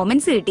മെമ്മറബിൾ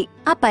മൊമെന്റ്സ് കിട്ടി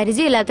ആ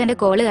പരിചയമില്ലാത്തവന്റെ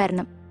കോള്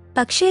കാരണം.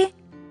 പക്ഷേ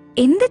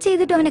എന്ത്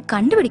ചെയ്തിട്ടും അവനെ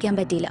കണ്ടുപിടിക്കാൻ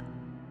പറ്റിയില്ല.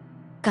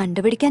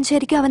 കണ്ടുപിടിക്കാൻ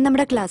ശരിക്കും അവൻ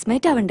നമ്മുടെ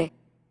ക്ലാസ്മേറ്റ് ആവണ്ടേ?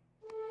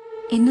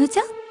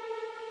 എന്നുവെച്ചാ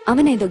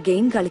അവൻ ഏതോ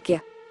ഗെയിം കളിക്കുക.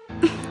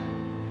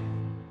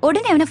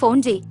 ഉടനെ അവനെ ഫോൺ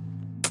ചെയ്.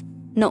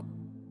 നോ,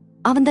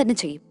 അവൻ തന്നെ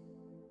ചെയ്യും.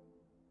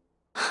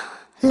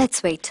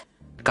 Let's wait.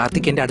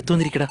 കാർത്തിക്, എന്റെ അടുത്ത്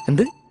വന്നിരിക്കടാ.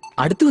 എന്ത്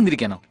അടുത്ത്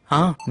വന്നിരിക്കാനോ?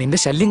 നിന്റെ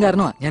ശല്യം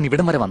കാരണമാ ഞാൻ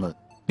ഇവിടം വരെ വന്നത്.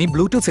 നീ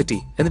ബ്ലൂടൂത്ത് സെറ്റ്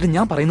ചെയ്യ്, എന്നിട്ട്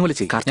ഞാൻ പറയുന്ന പോലെ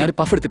ചെയ്യും. ഞാൻ ഒരു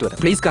പഫ് എടുത്തിട്ട് വരാം.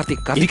 പ്ലീസ്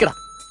കാർത്തിക്. ഇരിക്കടാ.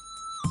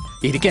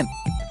 ഇരിക്കാൻ.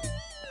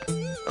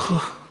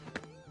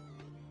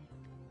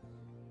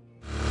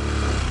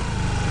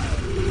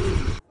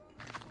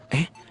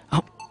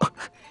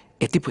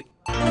 എത്തിപ്പോയി.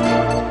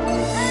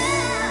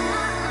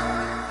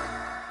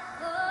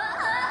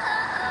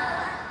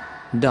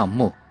 എന്റെ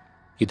അമ്മോ,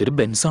 ഇതൊരു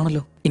ബെൻസ്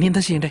ആണല്ലോ. ഇനി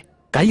എന്താ ചെയ്യണ്ടേ?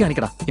 കൈ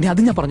കാണിക്കടാ. ഇനി അത്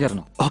ഞാൻ പറഞ്ഞു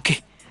തരണോ? ഓക്കെ.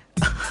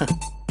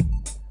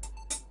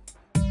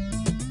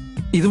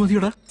 ഇത്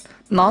മതിയോടാ.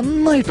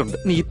 നന്നായിട്ടുണ്ട്.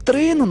 നീ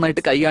ഇത്രയും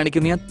നന്നായിട്ട് കൈ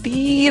കാണിക്കുന്ന ഞാൻ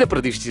തീരെ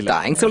പ്രതീക്ഷിച്ചില്ല.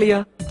 താങ്ക്സ് അളിയാ.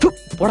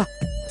 പോടാ.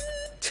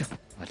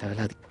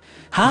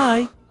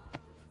 ഹായ്.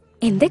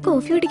 എന്തേ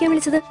കോഫി കുടിക്കാൻ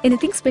വിളിച്ചത്?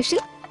 Anything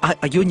special?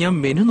 അയ്യോ, ഞാൻ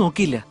മെനു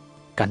നോക്കിയില്ല.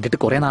 കണ്ടിട്ട്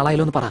കുറെ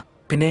നാളായല്ലോ എന്ന് പറ.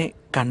 പിന്നെ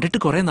കണ്ടിട്ട്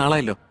കുറെ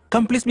നാളായല്ലോ.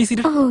 Come please be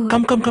seated.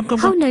 Come come come come.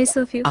 How nice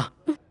of U.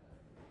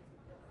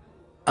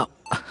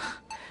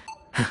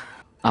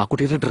 ആ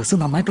കുട്ടിയുടെ ഡ്രസ്സ്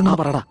നന്നായിട്ടുണ്ടെന്ന്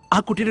പറടാ. ആ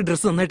കുട്ടിയുടെ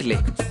ഡ്രസ്സ് നന്നായിട്ടില്ലേ?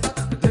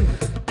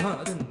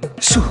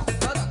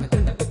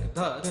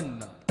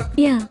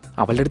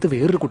 അവളുടെ അടുത്ത്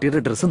വേറൊരു കുട്ടിയുടെ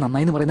ഡ്രസ്സ്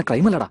നന്നായി എന്ന് പറയുന്ന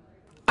ക്രൈം അല്ലടാ.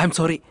 I am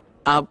sorry.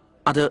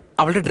 അത്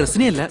അവളുടെ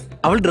ഡ്രസ്സിനെ അല്ല,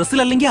 അവൾ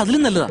ഡ്രസ്സിലല്ലെങ്കിൽ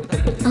അതിലും നല്ലതാ.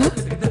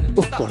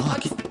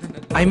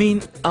 ഐ മീൻ,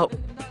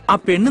 ആ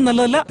പെണ്ണ്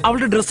നല്ലതല്ല,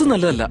 അവളുടെ ഡ്രസ്സ്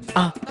നല്ലതല്ല.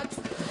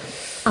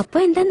 അപ്പൊ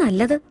എന്താ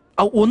നല്ലത്?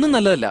 ഒന്നും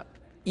നല്ലതല്ല.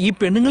 ഈ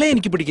പെണ്ണുങ്ങളെ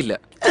എനിക്ക് പിടിക്കില്ല.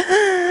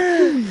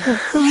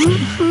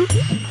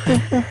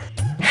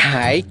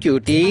 Hi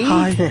cutie.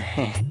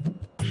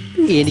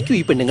 എനിക്കും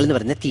ഈ പെണ്ണുങ്ങൾ എന്ന്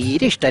പറഞ്ഞ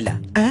തീരെ ഇഷ്ടല്ല.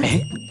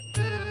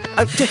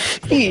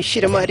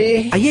 ഈശ്വരന്മാരെ,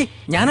 അയ്യേ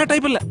ഞാനാ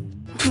ടൈപ്പല്ല.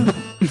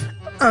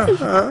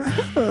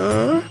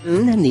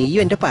 നീയും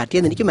എന്റെ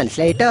പാർട്ടിയെന്ന് എനിക്ക്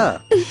മനസ്സിലായിട്ടോ.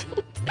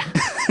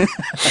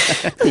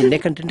 നിന്നെ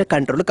കണ്ടിട്ട്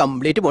കൺട്രോൾ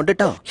കംപ്ലീറ്റ്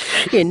പോണ്ടോ.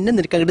 എന്നെ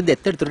നിനക്ക് അങ്ങോട്ട്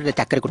ദത്തെടുത്തിട്ടുണ്ട്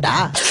ചക്കരക്കുട്ടാ.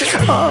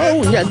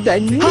 ഞാൻ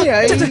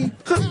തന്നെയായി.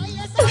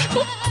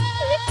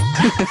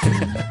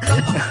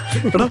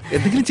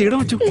 എന്തെങ്കിലും ചെയ്യണം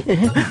വെച്ചു.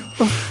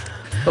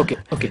 ഓക്കെ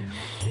ഓക്കെ,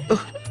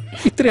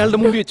 ഇത്രയാളുടെ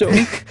മുമ്പിൽ വെച്ചോ.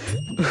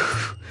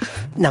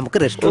 നമുക്ക്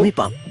റെസ്റ്റ് റൂമിൽ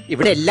പോവാം.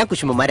 ഇവിടെ എല്ലാം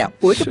കുശുമന്മാരാ,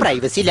 ഒരു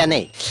പ്രൈവസി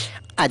ഇല്ലാന്നേ.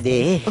 അതെ,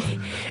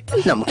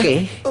 നമുക്ക്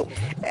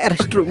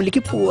റെസ്റ്റ്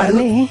റൂമിലേക്ക്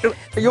പോവാന്നേ.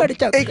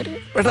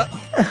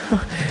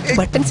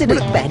 ബട്ടൺസ്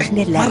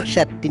പാന്റിന്റെ അല്ല,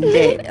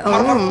 ഷർട്ടിന്റെ.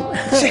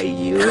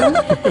 അയ്യോ,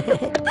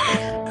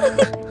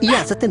 ഈ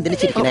അസത്ത് എന്തിനു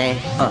ചിരിക്കണേ?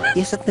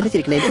 ഈ അസത്തിന്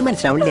ചിരിക്കണേ എനിക്ക്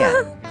മനസ്സിലാവില്ല.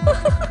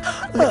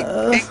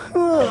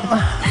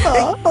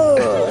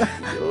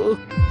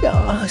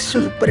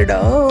 സൂപ്പർഡോ.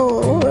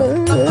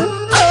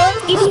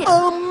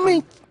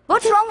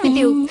 What's wrong with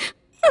you?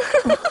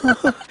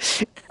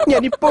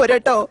 ഞാനിപ്പോ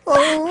വരാട്ടോ.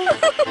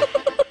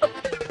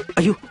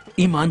 അയ്യോ,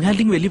 ഈ മാൻ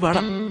ഹാൻഡിങ് വലിയ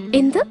പാടാ.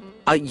 എന്ത്?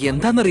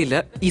 എന്താന്നറിയില്ല,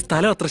 ഈ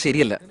സ്ഥലം അത്ര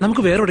ശരിയല്ല.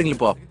 നമുക്ക് വേറെ എവിടെയെങ്കിലും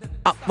പോവാം.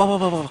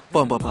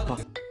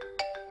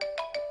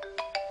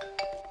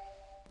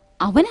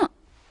 അവനാ?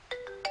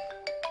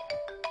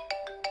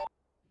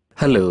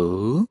 ഹലോ,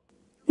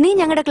 നീ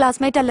ഞങ്ങളുടെ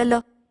ക്ലാസ്മേറ്റ് അല്ലല്ലോ.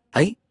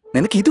 ഐ,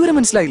 നിനക്ക് ഇതുവരെ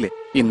മനസ്സിലായില്ലേ?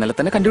 ഇന്നലെ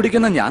തന്നെ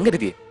കണ്ടുപിടിക്കുന്ന ഞാൻ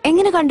കരുതിയേ.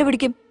 എങ്ങനെ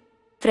കണ്ടുപിടിക്കും?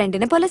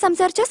 ഫ്രണ്ടിനെ പോലെ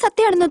സംസാരിച്ചാൽ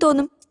സത്യമാണെന്ന്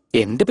തോന്നും.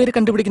 എന്റെ പേര്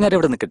കണ്ടുപിടിക്കുന്നവരെ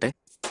എവിടെ നിൽക്കട്ടെ,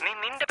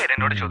 നിന്റെ പേര്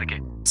എന്നോട് ചോദിക്കേ.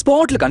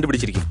 സ്പോട്ടിൽ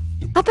കണ്ടുപിടിച്ചിരിക്കും.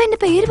 അപ്പൊ എന്റെ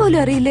പേര് പോലും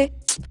അറിയില്ലേ?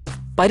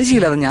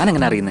 പരിചയമില്ലാതെ ഞാൻ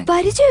എങ്ങനെ അറിയുന്നേ?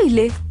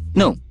 പരിചയമില്ലേ?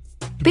 നോ.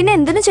 പിന്നെ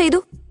എന്തിനു ചെയ്തു?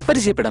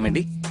 പരിചയപ്പെടാൻ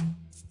വേണ്ടി.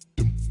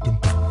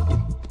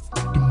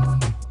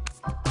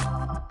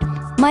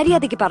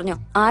 മര്യാദയ്ക്ക് പറഞ്ഞോ,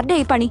 ആരുടെ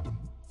ഈ പണി?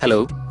 ഹലോ,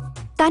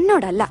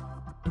 തന്നോടല്ല.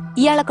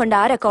 ഇയാളെ കൊണ്ട്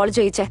ആരാ കോൾ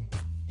ചെയ്യിച്ചേ?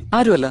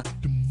 ആരുമല്ല.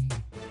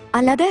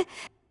 അല്ലാതെ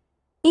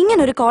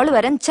ഇങ്ങനൊരു കോൾ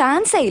വരാൻ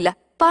ചാൻസേ ഇല്ല.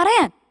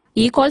 പറയാൻ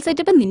ഈ കോൾ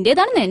സെറ്റപ്പ്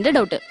നിന്റേതാണെന്ന് എന്റെ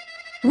ഡൗട്ട്.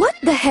 What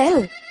the hell?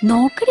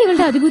 നോക്കടി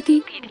ഇവളുടെ അതിബുദ്ധി.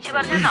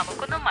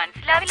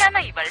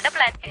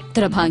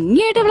 എത്ര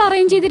ഭംഗിയായിട്ട് ഇവൾ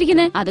അറേഞ്ച്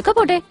ചെയ്തിരിക്കുന്നേ. അതൊക്കെ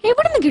പോട്ടെ,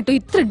 എവിടുന്ന് കിട്ടും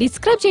ഇത്ര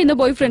ഡിസ്ക്രൈബ് ചെയ്യുന്ന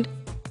ബോയ് ഫ്രണ്ട്?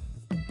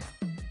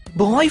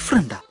 ബോയ്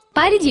ഫ്രണ്ടാ?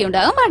 പരിചയം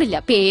ഉണ്ടാകാൻ പാടില്ല,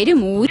 പേരും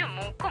ഊരും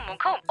മൂക്കും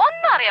മുഖവും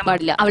ഒന്നും അറിയാൻ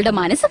പാടില്ല. അവളുടെ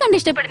മനസ്സ് കണ്ട്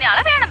ഇഷ്ടപ്പെടുന്ന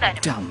ആളെ വേണം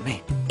താനും.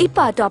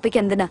 ഇപ്പൊ ആ ടോപ്പിക്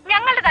എന്തിനാ?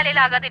 ഞങ്ങളുടെ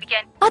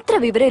തലയിലാകാതിരിക്കാൻ. അത്ര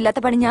വിവരം ഇല്ലാത്ത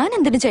പണി ഞാൻ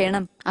എന്തിനു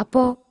ചെയ്യണം?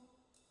 അപ്പോ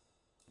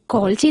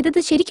കോൾ ചെയ്തത്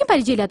ശരിക്കും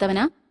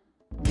പരിചയമില്ലാത്തവനാ?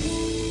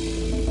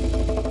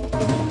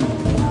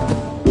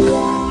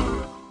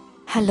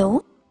 ഹലോ.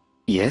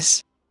 യെസ്.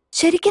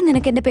 ശരിക്കും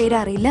നിനക്ക് എന്റെ പേര്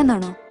അറിയില്ല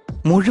എന്നാണോ?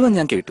 മുഴുവൻ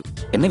ഞാൻ കേട്ടു,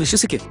 എന്നെ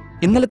വിശ്വസിക്ക്.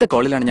 ഇന്നലത്തെ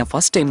കോളിലാണ് ഞാൻ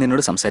ഫസ്റ്റ് ടൈം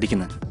നിന്നോട്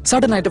സംസാരിക്കുന്നത്.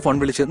 സഡൻ ആയിട്ട് ഫോൺ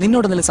വിളിച്ച്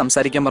നിന്നോട് എന്തെങ്കിലും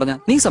സംസാരിക്കാൻ പറഞ്ഞാ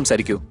നീ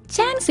സംസാരിക്കൂ?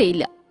 ചാൻസേ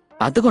ഇല്ല.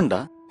 അതുകൊണ്ടാ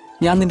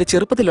ഞാൻ നിന്റെ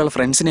ചെറുപ്പത്തിലുള്ള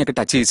ഫ്രണ്ട്സിനെയൊക്കെ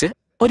ടച്ച് ചെയ്യിച്ച്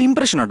ഒരു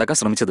ഇംപ്രഷൻ ഉണ്ടാക്കാൻ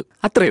ശ്രമിച്ചത്.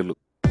 അത്രേ ഉള്ളൂ.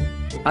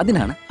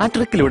 അതിനാണ് ആ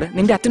ട്രിക്കിലൂടെ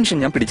നിന്റെ അറ്റൻഷൻ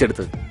ഞാൻ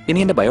പിടിച്ചെടുത്തത്. ഇനി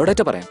എന്റെ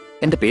ബയോഡാറ്റ പറയാം.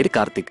 എന്റെ പേര്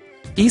കാർത്തിക്,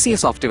 ECA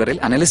സോഫ്റ്റ്വെയറിൽ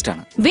അനലിസ്റ്റ്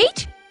ആണ്.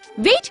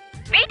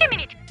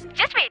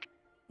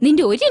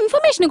 നിന്റെ ഒരു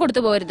ഇൻഫർമേഷനും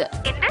കൊടുത്തു പോരുത്.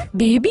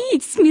 Baby,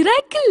 it's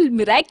miracle,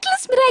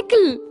 miracles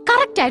miracle.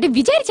 Correct ആയിട്ട്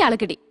വിചാരിച്ച ആളെ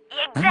കിട്ടി.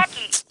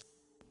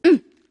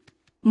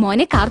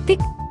 മോനെ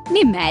കാർത്തിക്,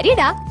 നീ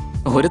മാരീഡാ?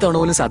 ഒരു തവണ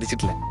പോലും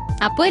സാധിച്ചിട്ടില്ല.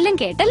 അപ്പൊ എല്ലാം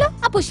കേട്ടല്ലോ.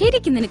 അപ്പൊ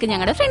ശരിക്കും നിനക്ക്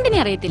ഞങ്ങളുടെ ഫ്രണ്ടിനെ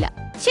അറിയത്തില്ല,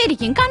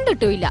 ശരിക്കും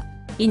കണ്ടിട്ടുമില്ല.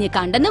 ഇനി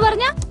കണ്ടെന്ന്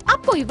പറഞ്ഞാ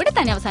അപ്പൊ ഇവിടെ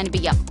തന്നെ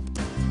അവസാനിപ്പിക്കാം.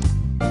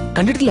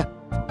 കണ്ടിട്ടില്ല.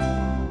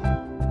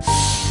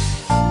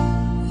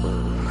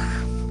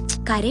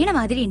 കരയണ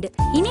മാതിരി ഉണ്ട്.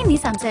 ഇനി നീ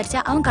സംസാരിച്ച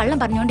അവൻ കള്ളം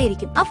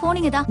പറഞ്ഞോണ്ടേയിരിക്കും. ആ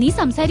ഫോണിങ് ഇതാ. നീ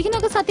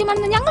സംസാരിക്കുന്നൊക്കെ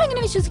സത്യമാണെന്ന് ഞങ്ങൾ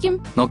എങ്ങനെ വിശ്വസിക്കും?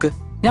 നോക്ക്,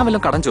 ഞാൻ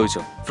വല്ലതും കടം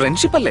ചോദിച്ചോ?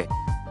 ഫ്രണ്ട്ഷിപ്പ് അല്ലേ?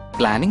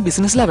 പ്ലാനിങ്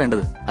ബിസിനസ്സിലാ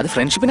വേണ്ടത്. അത്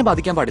ഫ്രണ്ട്ഷിപ്പിനെ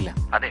ബാധിക്കാൻ പാടില്ല.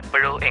 അത്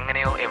എപ്പോഴോ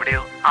എങ്ങനെയോ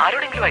എവിടെയോ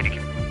ആരോടെങ്കിലും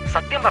ആയിരിക്കും.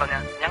 സത്യം പറഞ്ഞ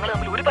ഞങ്ങൾ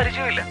തമ്മിൽ ഒരു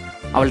പരിചയമില്ല.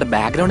 അവളുടെ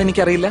ബാക്ക്ഗ്രൗണ്ട്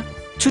എനിക്കറിയില്ല,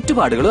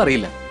 ചുറ്റുപാടുകളും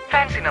അറിയില്ല.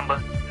 ഫാൻസി നമ്പർ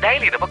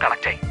ഡയൽ ചെയ്തപ്പോ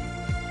കണക്ട് ആയി.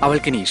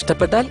 അവൾക്കിനി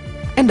ഇഷ്ടപ്പെട്ടാൽ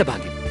എന്റെ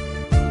ഭാഗ്യം.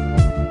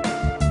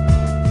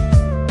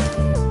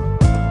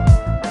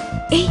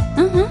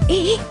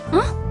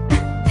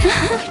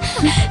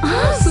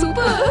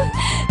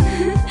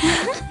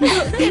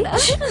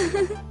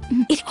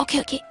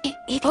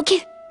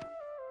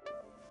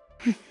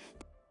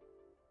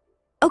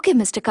 Okay,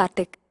 Mr.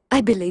 Karthik,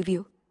 I believe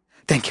you.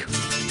 Thank you.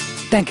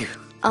 Thank you.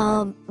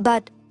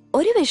 But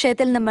ഒരു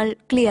വിഷയത്തിൽ നമ്മൾ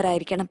ക്ലിയർ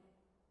ആയിരിക്കണം.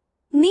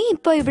 നീ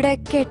ഇപ്പൊ ഇവിടെ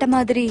കേട്ട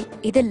മാതിരി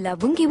ഇത്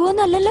ലവും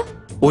ഗിവൊന്നും അല്ലല്ലോ?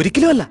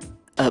 ഒരിക്കലും അല്ല.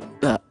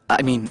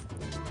 ഐ മീൻ,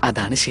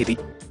 അതാണ് ശരി.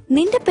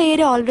 നിന്റെ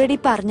പേര് ഓൾറെഡി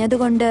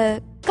പറഞ്ഞതുകൊണ്ട്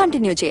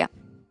കണ്ടിന്യൂ ചെയ്യാം.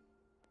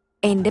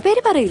 എന്റെ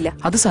പേര് പറയില്ല.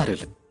 അത്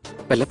സാരമില്ല.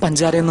 വല്ല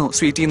പഞ്ചാരയെന്നോ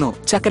സ്വീറ്റിന്നോ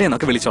ചക്കരയെന്നോ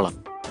ഒക്കെ വിളിച്ചോളാം.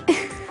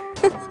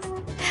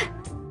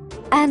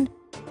 ആൻഡ്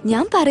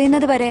ഞാൻ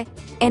പറയുന്നത് വരെ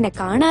എന്നെ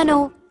കാണാനോ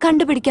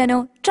കണ്ടുപിടിക്കാനോ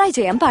ട്രൈ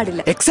ചെയ്യാൻ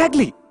പാടില്ല.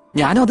 എക്സാക്ട്ലി,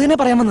 ഞാനും അത് തന്നെ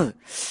പറയാൻ വന്നത്.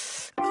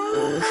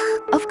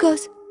 ഓഫ്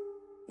കോഴ്സ്,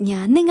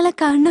 ഞാൻ നിങ്ങളെ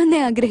കാണണമെന്നേ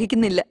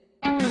ആഗ്രഹിക്കുന്നില്ല.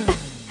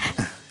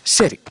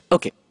 ശരി,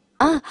 ഓക്കെ.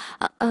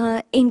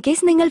 ഇൻ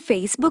കേസ് നിങ്ങൾ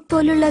ഫേസ്ബുക്ക്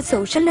പോലുള്ള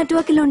സോഷ്യൽ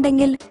നെറ്റ്വർക്കിൽ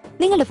ഉണ്ടെങ്കിൽ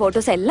നിങ്ങളുടെ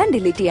ഫോട്ടോസ് എല്ലാം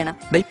ഡിലീറ്റ് ചെയ്യണം.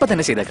 ഇപ്പൊ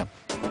തന്നെ ചെയ്തേക്കാം.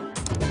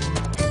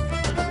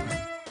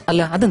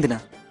 അല്ല, അതെന്തിനാ?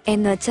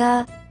 എന്നുവെച്ചാ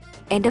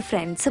എന്റെ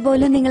ഫ്രണ്ട്സ്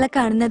പോലും നിങ്ങളെ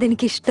കാണുന്നത്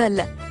എനിക്ക്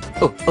ഇഷ്ടമല്ല.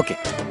 ഓ okay.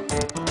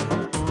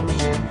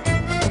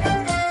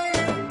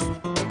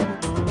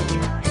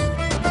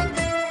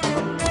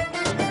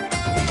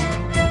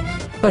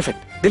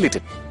 Perfect. Delete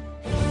it.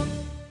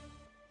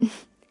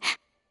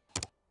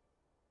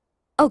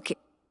 Okay.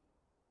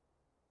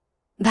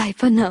 Bye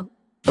for now.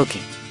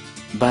 Okay.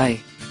 Bye.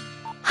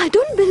 I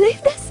don't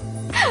believe this.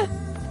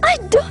 I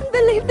don't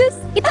believe this.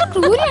 ഇത്ര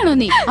ക്രൂരിയാണോ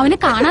നീ? അവനെ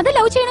കാണാതെ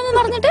ലവ് ചെയ്യണമെന്ന്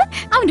പറഞ്ഞിട്ട്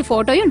അവന്റെ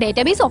ഫോട്ടോയും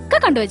ഡേറ്റാബേസും ഒക്കെ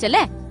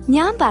കണ്ടുവച്ചല്ലേ?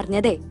 ഞാൻ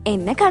പറഞ്ഞതേ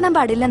എന്നെ കാണാൻ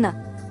പാടില്ലെന്നാ,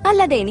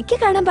 അല്ലാതെ എനിക്ക്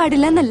കാണാൻ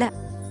പാടില്ലെന്നല്ല.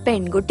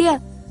 പെൺകുട്ടിയാ,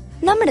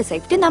 നമ്മുടെ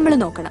സേഫ്റ്റി നമ്മൾ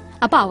നോക്കണം.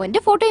 അപ്പൊ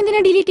അവന്റെ ഫോട്ടോ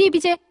എന്തിനാ ഡിലീറ്റ്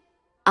ചെയ്യിപ്പിച്ചേ?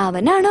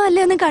 അവനാണോ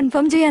അല്ലേ ഒന്ന്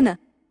കൺഫേം ചെയ്യാന്.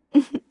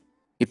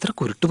 ഇത്ര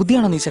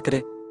കുരുട്ടുബുദ്ധിയാണോ നീ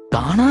ചക്കരെ?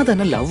 കാണാതെ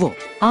തന്നെ ലവോ?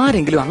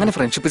 ആരെങ്കിലും അങ്ങനെ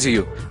ഫ്രണ്ട്ഷിപ്പ്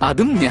ചെയ്യൂ?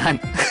 അതും ഞാൻ.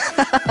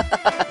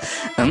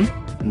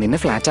 നിന്നെ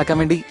ഫ്ലാറ്റ് ആക്കാൻ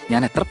വേണ്ടി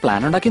ഞാൻ എത്ര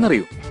പ്ലാൻ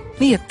ഉണ്ടാക്കിയെന്നറിയൂ?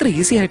 നീ എത്ര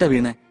ഈസി ആയിട്ടാ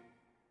വീണേ.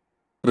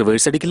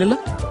 റിവേഴ്സ് അടിക്കില്ലല്ലോ.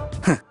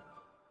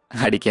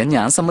 അടിക്കാൻ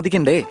ഞാൻ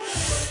സമ്മതിക്കണ്ടേ?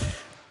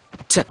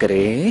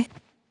 ചക്കരേ,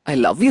 ഐ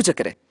ലവ് യു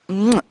ചക്കരെ.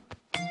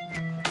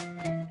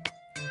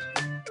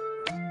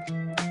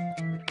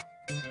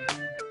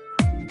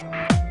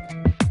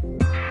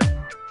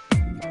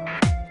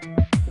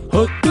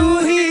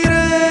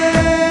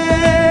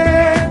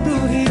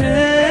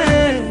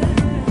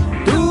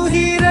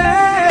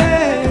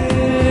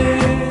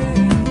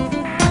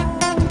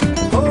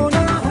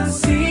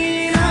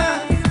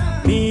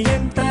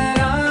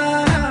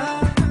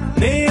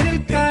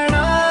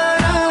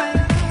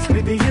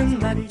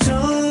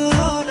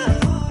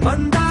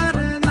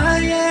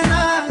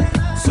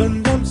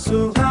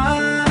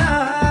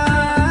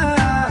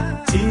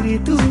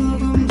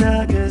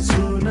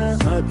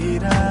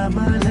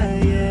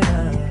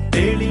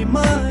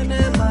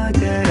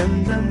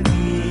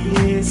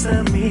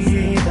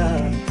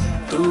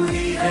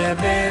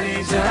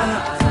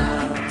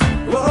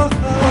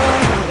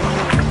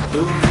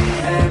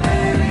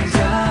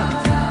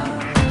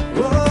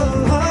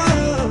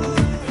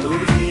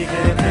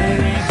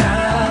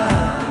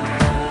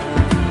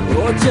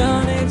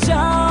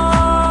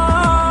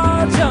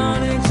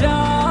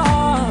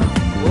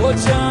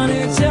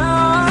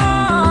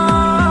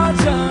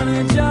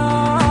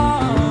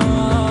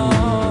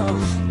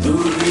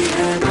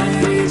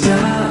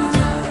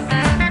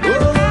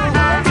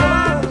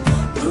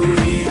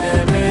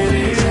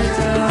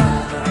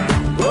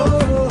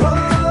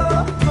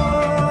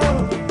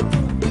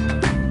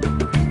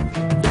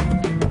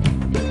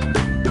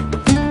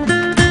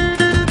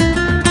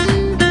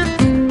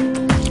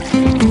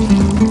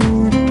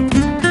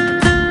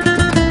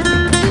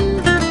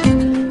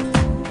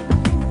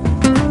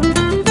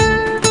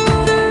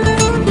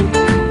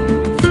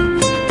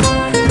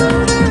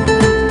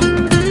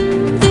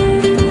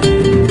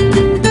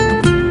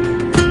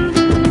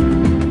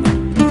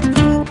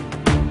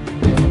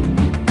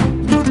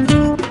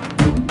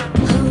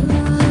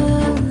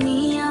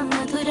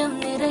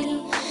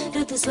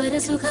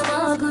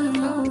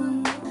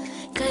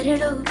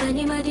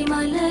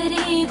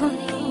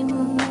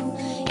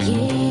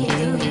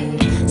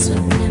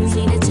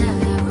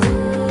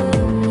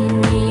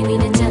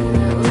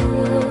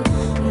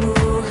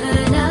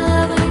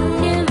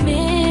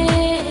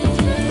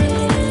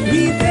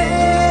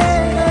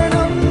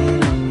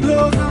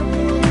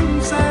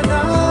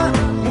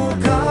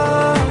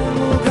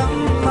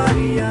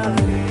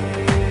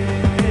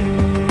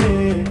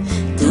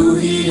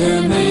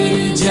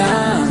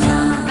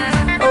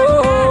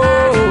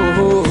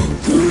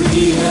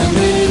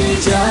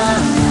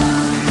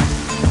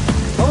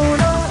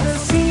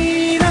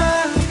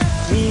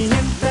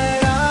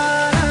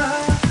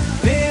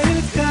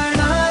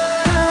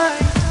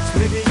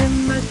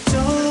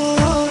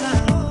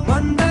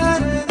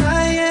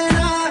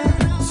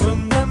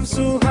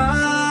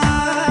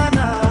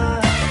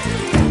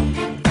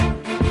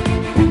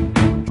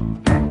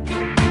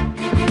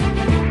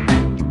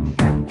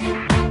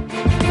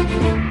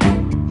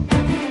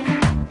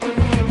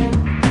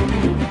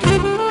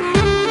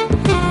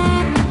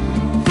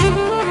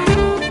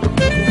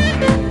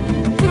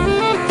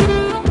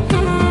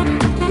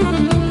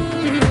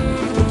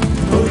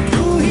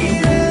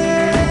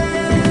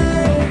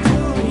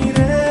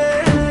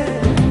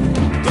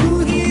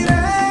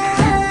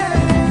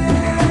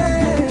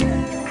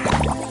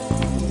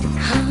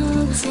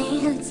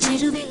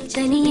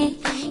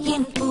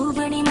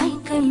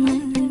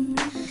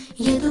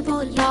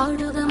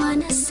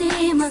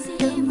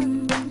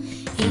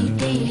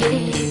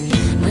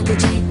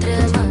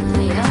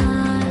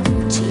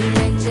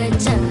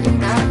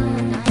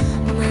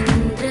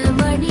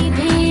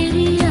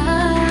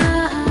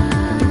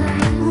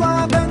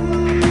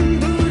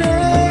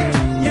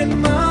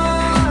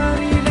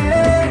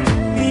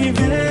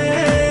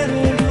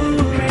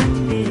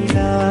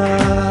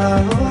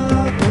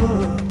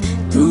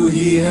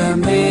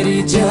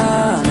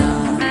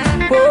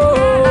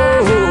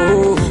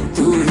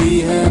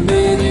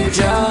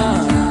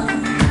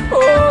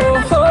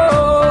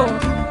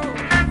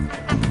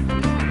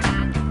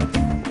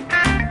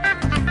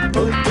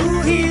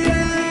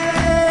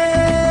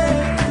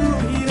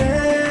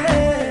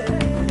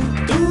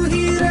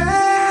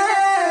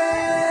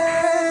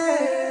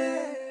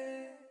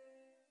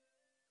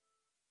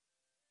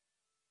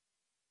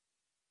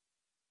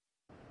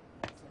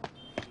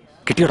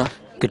 കിട്ടിയോടാ?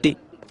 കിട്ടി.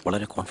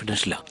 വളരെ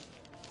കോൺഫിഡൻഷ്യലാ.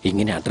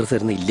 ഇങ്ങനെ അഡ്രസ്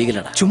തരുന്ന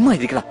ഇല്ലീഗലാടാ. ചുമ്മാ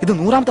ഇരിക്കടാ, ഇത്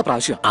 100ാമത്തെ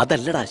പ്രാവശ്യം.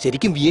 അതല്ലടാ,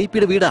 ശരിക്കും VIP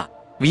യുടെ വീടാ.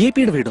 VIP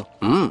യുടെ വീടോ?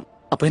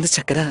 അപ്പൊ എന്റെ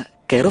ചക്കര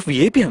കെയർ ഓഫ്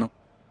VIP ആണോ?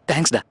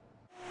 താങ്ക്സ് ഡാ.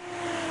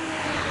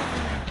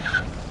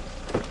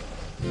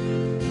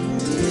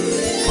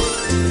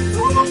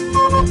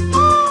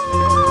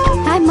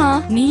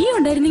 നീ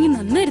ഉണ്ടായിരുന്നെങ്കിൽ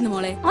നന്നായിരുന്നു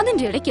മോളെ.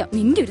 അതിന്റെ ഇടയ്ക്കാ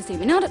നിന്റെ ഒരു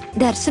സെമിനാർ.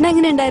 ദർശനം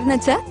എങ്ങനെ ഉണ്ടായിരുന്നു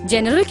അച്ഛാ?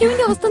 ജനറൽ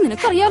ക്യൂവിന്റെ അവസ്ഥ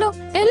നിനക്കറിയാലോ.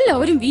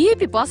 എല്ലാവരും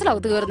VIP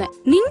പാസിലകത്ത് കയറുന്നേ.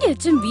 നിന്റെ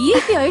അച്ഛൻ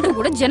VIP ആയിട്ട്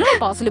കൂടെ ജനറൽ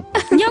പാസിലും.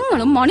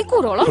 ഞങ്ങളും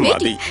മണിക്കൂറോളം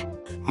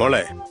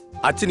മോളെ,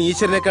 അച്ഛൻ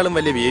ഈശ്വരനേക്കാളും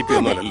വലിയ VIP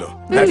ഒന്നുമല്ലല്ലോ.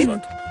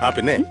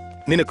 പിന്നെ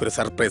നിനക്കൊരു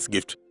സർപ്രൈസ്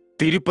ഗിഫ്റ്റ്.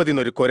 തിരുപ്പതി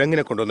ഒരു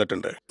കൊരങ്ങിനെ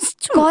കൊണ്ടുവന്നിട്ടുണ്ട്.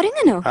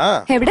 കൊരങ്ങനോ?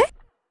 എവിടെ?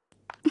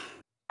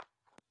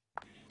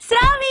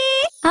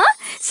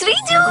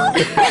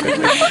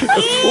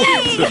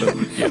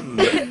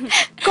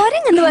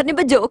 കൊരങ്ങെന്ന്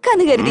പറഞ്ഞപ്പോ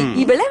ജോക്കാന്ന് കരുതി.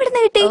 ഇവളെ എവിടെ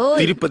കിട്ടി?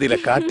 തിരുപ്പതിയിലെ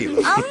കാട്ടി.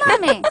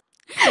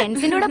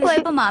 ഫ്രണ്ട്സിന്റെ കൂടെ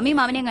പോയപ്പോ മാമിയും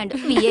മാമനെയും കണ്ടു.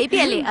 VIP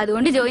അല്ലേ,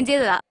 അതുകൊണ്ട് ജോയിൻ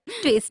ചെയ്തതാ.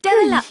 ട്വിസ്റ്റ്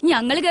അതല്ല,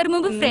 ഞങ്ങൾ കയറും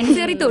മുമ്പ് ഫ്രണ്ട്സ്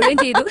കയറി തൊഴുകയും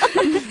ചെയ്തു.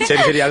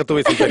 ശരി ശരി, അകത്ത്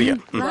പോയി സംസാരിക്കാം.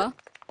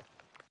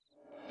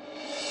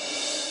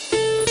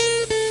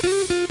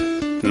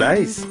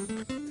 നൈസ്.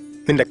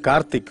 നിന്റെ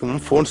കാർത്തിക്കും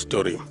ഫോൺ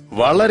സ്റ്റോറിയും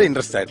വളരെ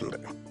ഇൻട്രസ്റ്റ് ആയിട്ടുണ്ട്.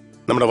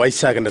 നമ്മുടെ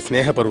വൈശാഖന്റെ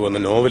സ്നേഹപർവ്വം എന്ന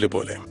നോവല്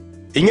പോലെ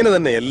ഇങ്ങനെ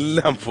തന്നെ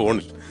എല്ലാം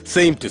ഫോണിൽ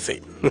സെയിം ടു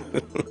സെയിം.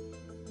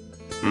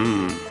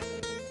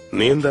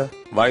 നീ എന്താ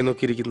വായി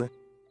നോക്കിയിരിക്കുന്നത്?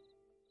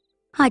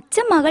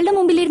 അച്ഛൻ മകളുടെ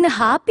മുമ്പിലിരുന്ന്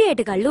ഹാപ്പി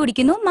ആയിട്ട് കള്ളു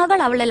കുടിക്കുന്നു. മകൾ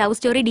അവളുടെ ലവ്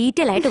സ്റ്റോറി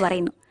ഡീറ്റെയിൽ ആയിട്ട്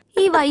പറയുന്നു.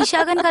 ഈ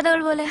വൈശാഖൻ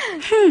കഥകൾ പോലെ.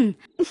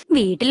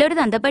 വീട്ടിലൊരു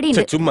തന്തപ്പടി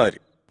ഉണ്ട്. ചുമ്മാ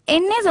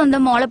എന്നെ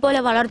സ്വന്തം മോളെ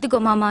പോലെ വളർത്തിക്കോ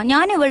മാമ,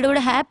 ഞാൻ ഇവളുടെ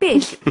കൂടെ ഹാപ്പി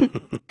ആയിരിക്കും.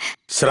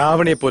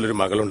 ശ്രാവണിയെ പോലൊരു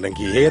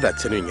മകളുണ്ടെങ്കിൽ ഏത്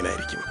അച്ഛനും ഇങ്ങനെ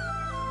ആയിരിക്കും.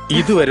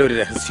 ഇതുവരെ ഒരു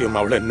രഹസ്യവും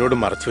അവൾ എന്നോട്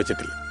മറച്ചു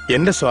വെച്ചിട്ടില്ല.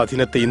 എന്റെ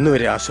സ്വാധീനത്തെ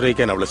ഇന്നുവരെ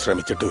ആശ്രയിക്കാൻ അവൾ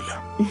ശ്രമിച്ചിട്ടുമില്ല.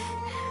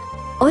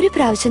 ഒരു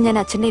പ്രാവശ്യം ഞാൻ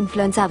അച്ഛന്റെ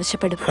ഇൻഫ്ലുവൻസ്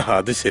ആവശ്യപ്പെടും.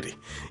 അത് ശരി.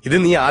 ഇത്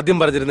നീ ആദ്യം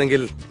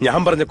പറഞ്ഞിരുന്നെങ്കിൽ ഞാൻ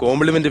പറഞ്ഞ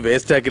കോംപ്ലിമെന്റ്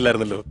വേസ്റ്റ്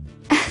ആക്കില്ലായിരുന്നല്ലോ.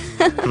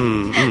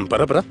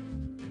 പറ.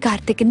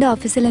 കാർത്തിക്കിന്റെ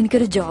ഓഫീസിൽ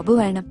എനിക്കൊരു ജോബ്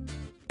വേണം.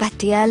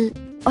 പറ്റിയാൽ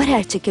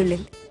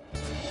ഒരാഴ്ചക്കുള്ളിൽ.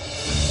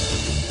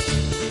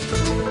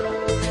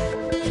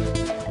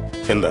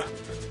 എന്താ,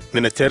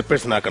 നിന്നെ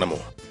ചെയർപേഴ്സൺ ആക്കണമോ?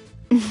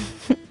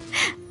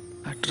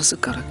 Address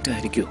correct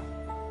ആയിരിക്കോ?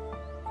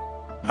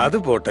 അത്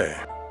പോട്ടെ,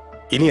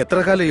 ഇനി എത്ര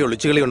കാലം ഈ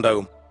ഒളിച്ചുകളി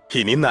ഉണ്ടാകും?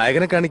 ഇനി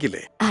നായകനെ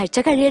കാണിക്കില്ലേ? ആഴ്ച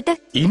കഴിയട്ടെ.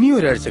 ഇനി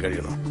ഒരാഴ്ച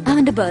കഴിയണോ?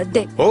 അവന്റെ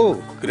ബർത്ത്ഡേ. ഓ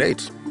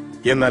ഗ്രേറ്റ്.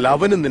 എന്നാൽ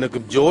അവനും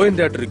നിനക്കും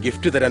ജോയിന്റ് ആയിട്ടൊരു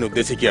ഗിഫ്റ്റ് തരാൻ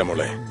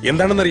ഉദ്ദേശിക്കാമോളെ.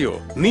 എന്താണെന്നറിയോ?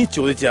 നീ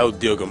ചോദിച്ച ആ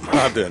ഉദ്യോഗം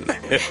അത് തന്നെ.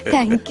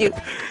 Thank you.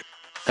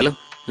 ഹലോ,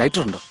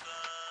 ലൈറ്റർ ഉണ്ടോ?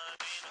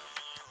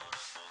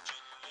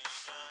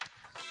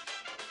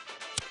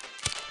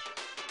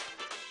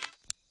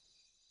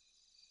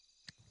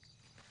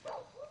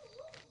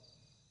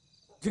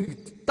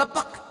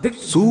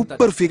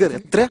 Super figure.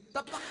 എത്ര?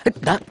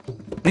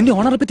 നിന്റെ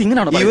ഓണർ പറ്റി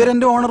ഇങ്ങനെയാണോ?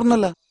 ഇവരെന്റെ ഓണർ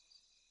ഒന്നല്ല.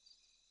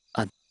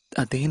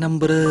 അതേ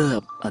നമ്പർ,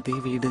 അതേ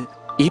വീട്.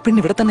 ഈ പെണ്ണ്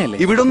ഇവിടെ തന്നെയല്ലേ?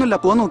 ഇവിടെ ഒന്നുമില്ല,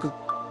 പോ നോക്ക്.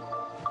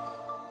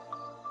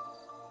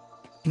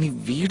 ഇനി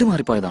വീട്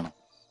മാറിപ്പോയതാണോ?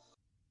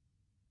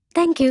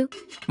 Thank you.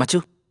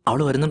 മച്ചു,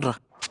 അവള് വരുന്നുണ്ടാ.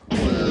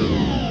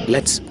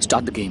 Let's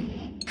start the game.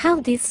 How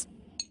this?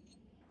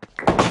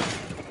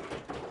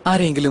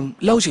 ആരെങ്കിലും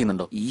ലവ്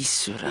ചെയ്യുന്നുണ്ടോ?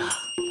 ഈശ്വര,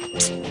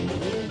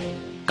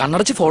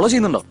 കണ്ണടച്ച് ഫോളോ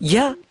ചെയ്യുന്നുണ്ടോ?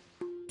 യാ,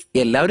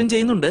 എല്ലാവരും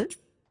ചെയ്യുന്നുണ്ട്.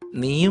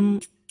 നീയും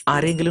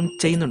ആരെങ്കിലും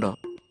ചെയ്യുന്നുണ്ടോ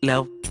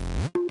ലവ്?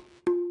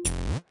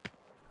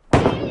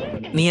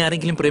 നീ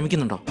ആരെങ്കിലും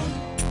പ്രേമിക്കുന്നുണ്ടോ?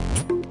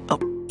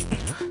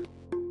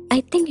 I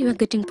think you are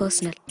getting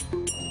personal.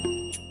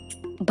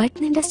 But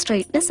നിന്റെ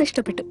സ്ട്രൈറ്റ്നെസ്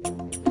ഇഷ്ടപ്പെട്ടു.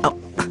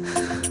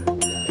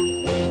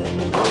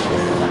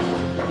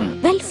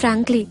 വെൽ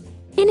ഫ്രാങ്ക്ലി,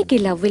 എനിക്ക്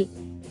ലവിൽ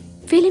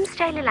ഫിലിം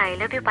സ്റ്റൈലിൽ ഐ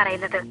ലവ് യു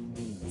പറയുന്നത്,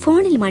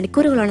 ഫോണിൽ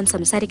മണിക്കൂറുകളോളം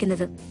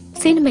സംസാരിക്കുന്നത്,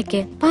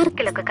 സിനിമയ്ക്ക്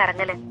പാർക്കിലൊക്കെ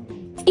കറങ്ങല്,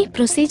 ഈ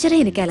പ്രൊസീജിയറെ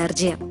എനിക്ക്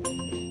അലർജിയാ.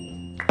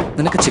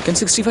 നിനക്ക് ചിക്കൻ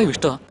 65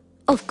 ഇഷ്ടമാ?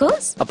 Of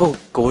course. അപ്പോ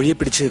കോഴിയെ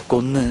പിടിച്ച്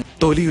കൊന്ന്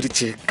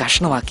തൊലിയുരിച്ച്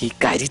കഷ്ണമാക്കി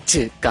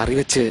കരിച്ച് കറി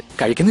വെച്ച്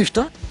കഴിക്കുന്ന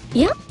ഇഷ്ടമാ?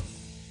 യാ.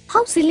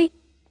 How silly.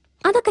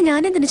 അതൊക്കെ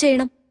ഞാൻ എന്തിനു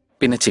ചെയ്യണം?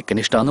 പിന്നെ ചിക്കൻ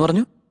ഇഷ്ടാന്ന്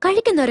പറഞ്ഞു.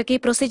 കഴിക്കുന്നവരൊക്കെ ഈ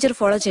പ്രൊസീജിയർ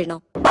ഫോളോ ചെയ്യണോ?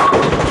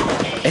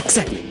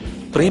 എക്സാക്ട്ലി.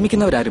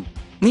 പ്രേമിക്കുന്നവരാരും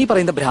നീ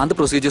പറയുന്ന ഭ്രാന്ത്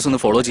പ്രൊസീജിയേഴ്സ്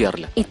ഒന്നും ഫോളോ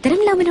ചെയ്യാറില്ല.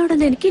 ഇത്തരം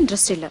ലവിനോടൊന്നും എനിക്ക്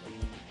ഇൻട്രസ്റ്റ് ഇല്ല.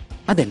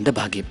 അതെന്റെ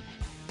ഭാഗ്യം.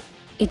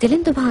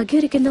 ഇതിലെന്തോ ഭാഗ്യം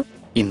ഇരിക്കുന്നു.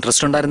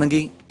 ഇൻട്രസ്റ്റ്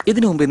ഉണ്ടായിരുന്നെങ്കിൽ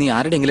ഇതിനു മുമ്പ് നീ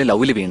ആരുടെയെങ്കിലും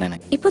ലവില് വീണേനെ.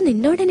 ഇപ്പൊ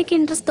നിന്നോട് എനിക്ക്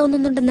ഇൻട്രസ്റ്റ്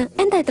തോന്നുന്നുണ്ടെന്ന്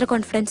എന്താ ഇത്ര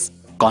കോൺഫിഡൻസ്?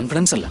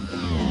 കോൺഫിഡൻസ് അല്ല,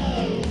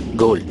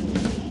 ഗോൾ.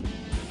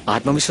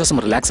 ആത്മവിശ്വാസം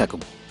റിലാക്സ്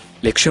ആക്കും.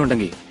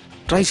 ലക്ഷ്യമുണ്ടെങ്കിൽ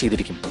ട്രൈ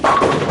ചെയ്തിരിക്കും.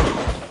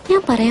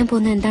 ഞാൻ പറയാൻ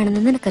പോകുന്നത്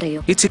എന്താണെന്ന്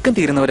നിനക്കറിയോ? ഈ ചിക്കൻ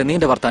തീരുന്നവരെ നീ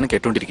എന്റെ വർത്താനം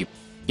കേട്ടോണ്ടിരിക്കും.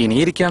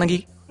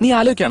 ഇനിയിരിക്കുകയാണെങ്കിൽ നീ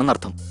ആലോചിക്കുകയാണെന്ന്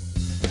അർത്ഥം.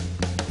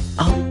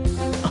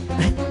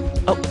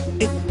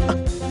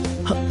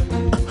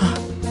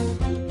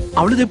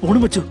 അവളിതേ പോണു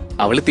വെച്ചു.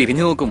 അവള്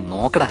തിരിഞ്ഞു നോക്കും.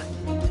 നോക്കടാ.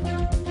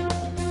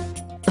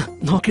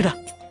 നോക്കിടാ.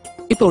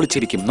 ഇപ്പൊ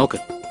വിളിച്ചിരിക്കും. നോക്ക്.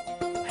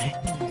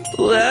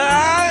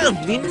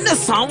 നിന്നെ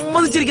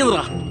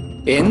സമ്മതിച്ചിരിക്കുന്നതാ.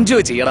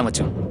 എൻജോയ് ചെയ്യടാ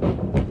മച്ചു.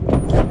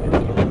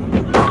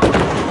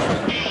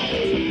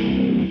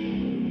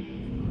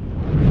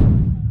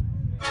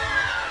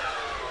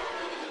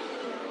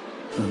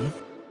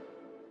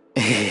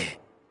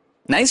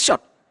 Nice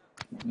shot.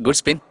 Good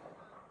spin.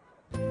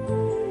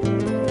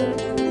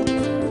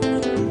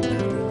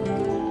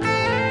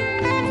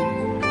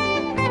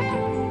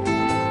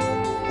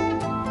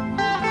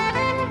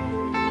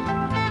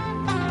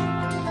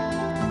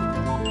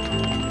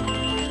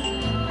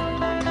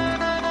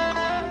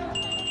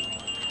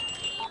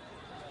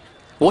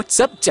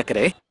 WhatsApp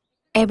ചക്കരെ.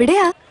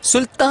 എവിടെയാ?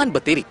 സുൽത്താൻ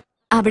ബത്തേരി.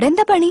 അവിടെ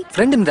എന്താ പണി?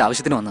 ഫ്രണ്ടിന്റെ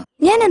ആവശ്യത്തിന് വന്ന്.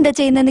 ഞാൻ എന്താ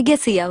ചെയ്യുന്നെന്ന്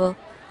ഗസ് ചെയ്യാവോ?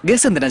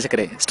 ഗസ് എന്തിനാ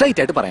ചക്കരെ?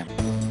 സ്ട്രൈറ്റ് ആയിട്ട് പറയാം.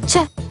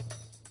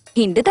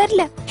 ഹിന്റ്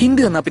തരില്ല.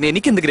 ഹിന്റ് തന്നാ പിന്നെ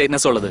എനിക്ക് എന്ത്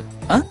ഗ്രേറ്റ്നെസ് ഉള്ളത്?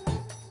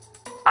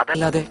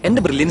 അതല്ലാതെ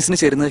എന്റെ ബ്രില്യൻസിന്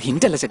ചേരുന്നത്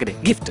ഹിന്റ് അല്ല ചക്കരെ,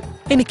 ഗിഫ്റ്റ്.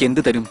 എനിക്ക്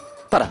എന്ത് തരും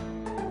പറ.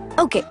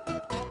 ഓക്കെ,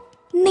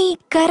 നീ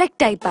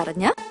കറക്റ്റ് ആയി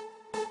പറഞ്ഞ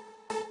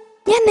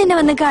ഞാൻ നിന്നെ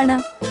വന്ന്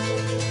കാണാം.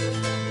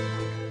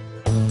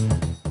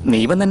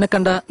 നീ വന്ന് എന്നെ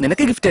കണ്ട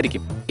നിനക്ക് ഗിഫ്റ്റ്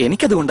ആയിരിക്കും,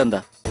 എനിക്കതുകൊണ്ട്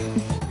എന്താ?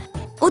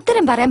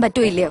 ഉത്തരം പറയാൻ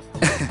പറ്റൂ ഇല്ലയോ?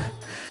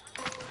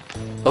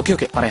 ഓക്കെ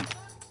ഓക്കെ പറയാം.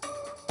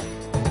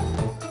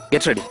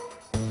 Get ready.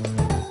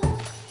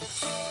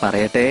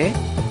 പറയട്ടെ.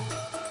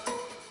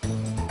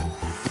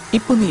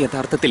 ഇപ്പൊ നീ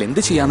യഥാർത്ഥത്തിൽ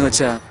എന്ത് ചെയ്യാന്ന്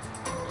വെച്ചാ,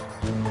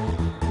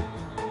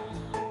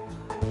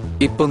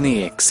 ഇപ്പൊ നീ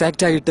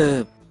എക്സാക്റ്റ് ആയിട്ട്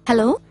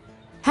hello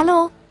hello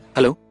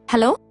hello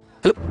hello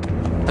hello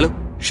hello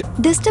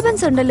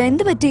disturbance ഉണ്ടല്ലോ,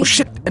 എന്ത് പറ്റി?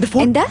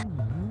 എന്താ?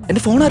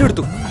 എന്റെ ഫോൺ ആരും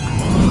എടുത്തു.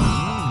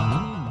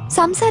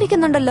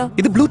 സംസാരിക്കുന്നുണ്ടല്ലോ.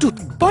 ഇത്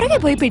ബ്ലൂടൂത്ത്. പുറകെ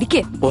പോയി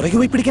പിടിക്കേ. പുറകെ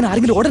പോയി പിടിക്കാൻ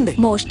ആരെങ്കിലും ഓടണ്ടേ?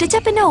 മോഷ്ടിച്ച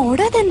പിന്നെ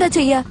ഓടാതെ എന്താ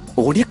ചെയ്യാ?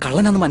 ഓടിയ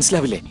കള്ളനാന്ന്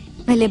മനസ്സിലാവില്ലേ?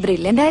 വലിയ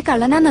ബ്രില്യന്റ് ആയ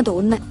കള്ളനാന്നാ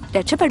തോന്നുന്നത്.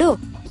 രക്ഷപ്പെടുവോ?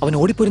 അവൻ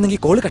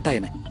ഓടിപ്പോയിരുന്നെങ്കിൽ കോള്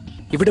കട്ടായനെ.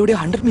 ഇവിടെ എവിടെ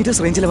 100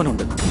 മീറ്റേഴ്സ് റേഞ്ചിൽ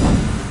അവനുണ്ട്.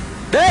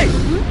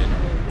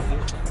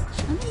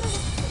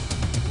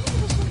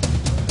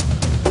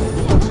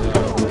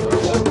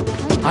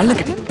 ആളിനെ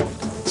കിട്ടി.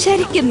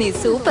 ശരിക്കും നീ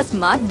സൂപ്പർ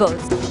സ്മാർട്ട്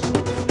ബോസ്.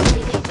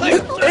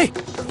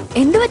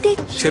 എന്ത് പറ്റി?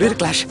 ചെറിയൊരു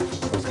ക്ലാഷ്.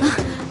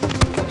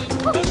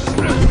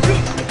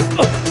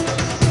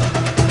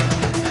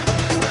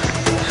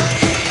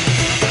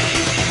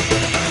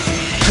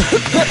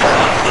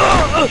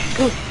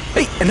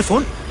 എന്റെ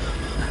ഫോൺ.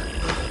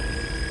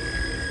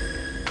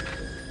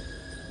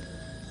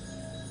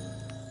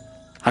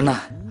 അണ്ണാ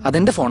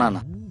അതെന്റെ ഫോണാണ്.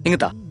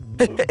 ഇങ്ങത്താ.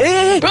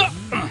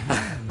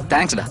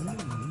 താങ്ക്സ് ഡാ.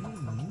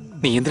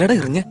 നീ എന്തിനാടാ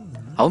എറിഞ്ഞ്?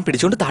 അവൻ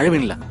പിടിച്ചോണ്ട് താഴെ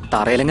വീണില്ല.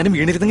 തറയിലെങ്ങനെ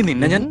വീണിരുന്നെങ്കിൽ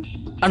നിന്നെ ഞാൻ.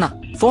 അണ്ണാ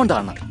ഫോൺ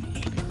താണ.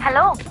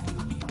 ഹലോ.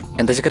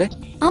 എന്താ ചക്കരെ?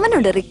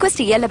 അവനോട്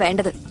റിക്വസ്റ്റ് ചെയ്യല്ല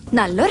വേണ്ടത്,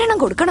 നല്ലൊരെണ്ണം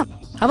കൊടുക്കണം.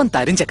 അവൻ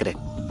തരും ചക്കരെ.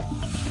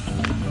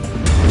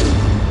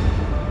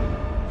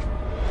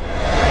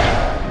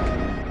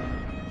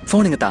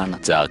 ഫോൺ ഇങ്ങ താണ.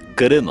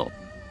 ചക്കരെന്നോ?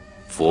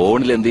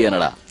 ഫോണിൽ എന്ത്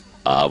ചെയ്യാനടാ?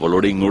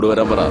 അവളോട് ഇങ്ങോട്ട്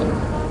വരാൻ പറ.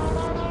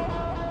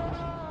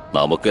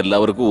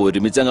 നമുക്കെല്ലാവർക്കും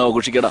ഒരുമിച്ച് അങ്ങ്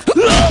ആഘോഷിക്കടാ.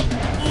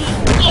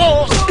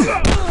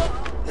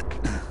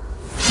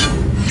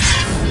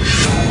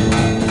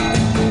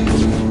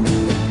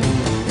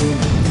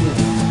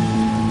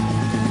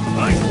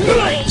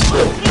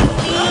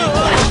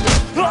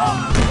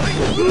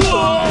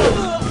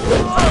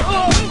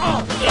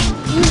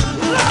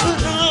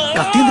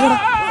 കത്തിയെന്തിനാടാ?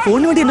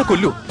 ഫോണിന് വേണ്ടി എന്നെ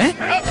കൊല്ലൂ?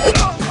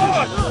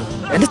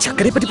 എന്റെ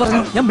ചക്കരയെ പറ്റി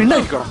പറഞ്ഞു ഞാൻ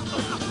മിണ്ടായിരിക്കോടാ.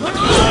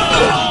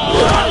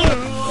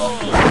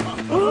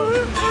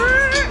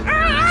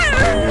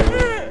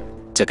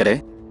 ചക്കരെ,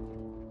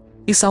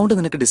 ഈ സൗണ്ട്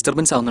നിനക്ക്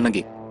ഡിസ്റ്റർബൻസ്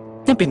ആവുന്നുണ്ടെങ്കിൽ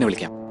ഞാൻ പിന്നെ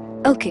വിളിക്കാം.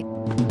 ഓക്കെ.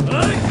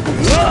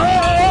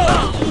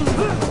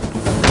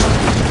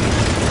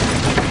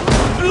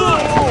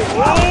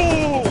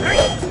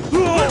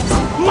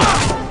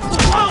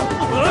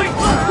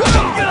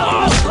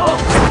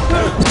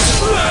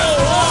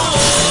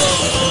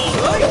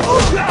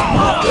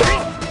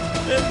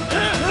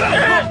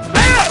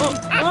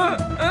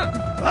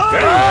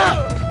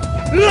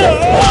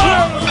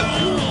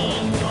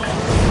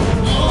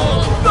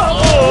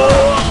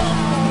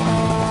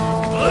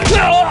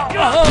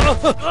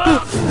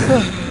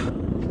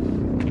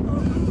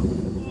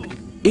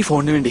 ഈ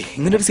ഫോണിന് വേണ്ടി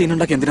ഇങ്ങനെ ഒരു സീൻ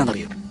ഉണ്ടാക്കി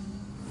എന്തിനാണെന്നറിയോ?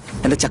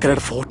 എന്റെ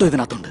ചക്കരയുടെ ഫോട്ടോ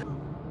ഇതിനകത്തുണ്ട്.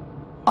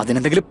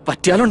 അതിനെന്തെങ്കിലും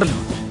പറ്റിയാലുണ്ടല്ലോ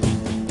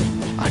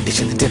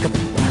അടിച്ചു നിന്റെയൊക്കെ.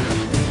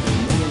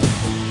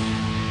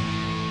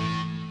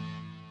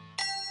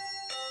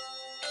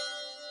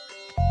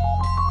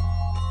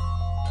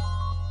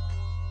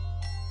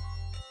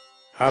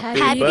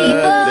 Happy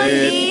birthday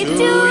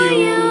to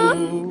you.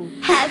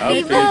 Happy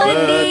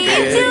birthday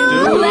to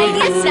my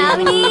dear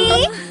Shravani.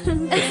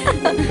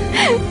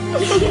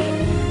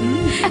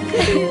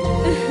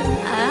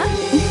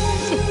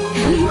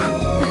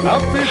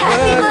 Happy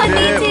birthday,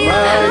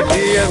 my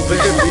dear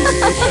baby.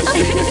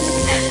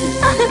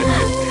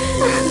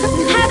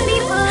 Happy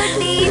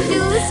birthday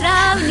to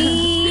Shravani.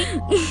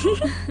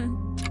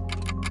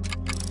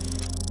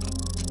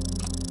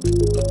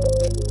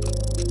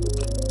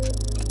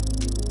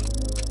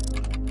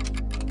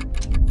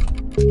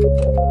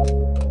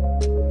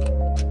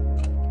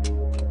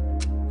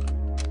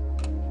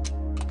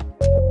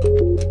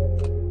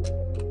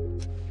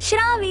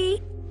 ശ്രാവി,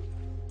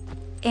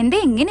 എന്താ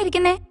എങ്ങനെ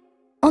ഇരിക്കുന്നേ?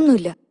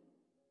 ഒന്നുമില്ല.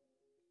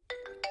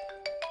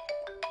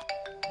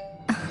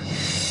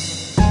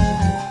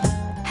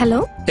 ഹലോ.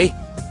 ഏയ്,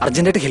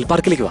 അർജന്റായിട്ട് ഹിൽ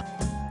പാർക്കിലേക്ക് വാ.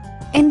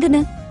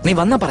 എന്തിന്? നീ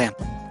വന്നാ പറയാം.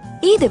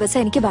 ഈ ദിവസം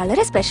എനിക്ക്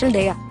വളരെ സ്പെഷ്യൽ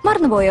ഡേയാ,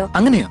 മറന്നുപോയോ?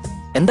 അങ്ങനെയോ?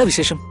 എന്താ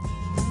വിശേഷം?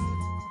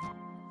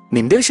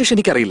 നിന്റെ വിശേഷം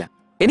എനിക്കറിയില്ല.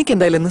 എനിക്ക്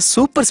എന്തായാലും ഇന്ന്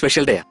സൂപ്പർ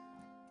സ്പെഷ്യൽ ഡേയാ.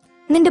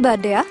 നിന്റെ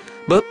ബർത്ത്ഡേയാ?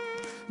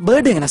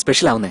 ബർത്ത്ഡേ എങ്ങനെ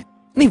സ്പെഷ്യൽ ആവുന്നേ?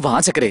 നീ വാ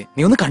ചക്കരെ,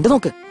 നീ ഒന്ന് കണ്ടു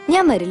നോക്ക്.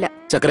 ഞാൻ വരില്ല.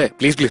 ചക്കരെ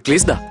പ്ലീസ് പ്ലീസ്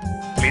പ്ലീസ് ദാ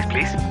പ്ലീസ്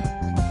പ്ലീസ്.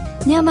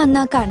 ഞാൻ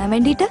വന്നാ കാണാൻ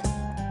വേണ്ടിട്ട്.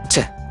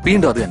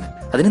 വീണ്ടും അത് തന്നെ.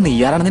 അതിന് നീ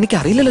ആരാണെന്ന് എനിക്ക്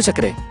അറിയില്ലല്ലോ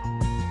ചക്കരെ.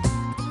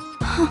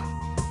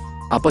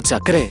 അപ്പൊ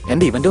ചക്കരെ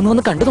എന്റെ ഇവന്റ് ഒന്ന്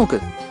വന്ന് കണ്ടു നോക്ക്.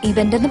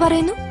 ഇവന്റ് എന്ന്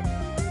പറയുന്നു,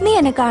 നീ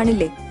എന്നെ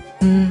കാണില്ലേ?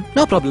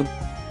 No problem.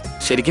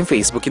 ശരിക്കും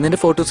ഫേസ്ബുക്കിൽ നിന്ന് എന്റെ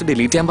ഫോട്ടോസ്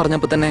ഡിലീറ്റ് ചെയ്യാൻ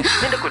പറഞ്ഞപ്പോ തന്നെ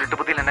എന്റെ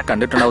കുരുട്ടുബുദ്ധിയിൽ എന്നെ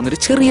കണ്ടിട്ടുണ്ടാവുന്ന ഒരു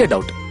ചെറിയ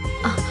ഡൗട്ട്.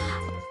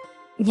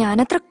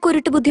 ഞാനത്ര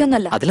കുരുട്ട്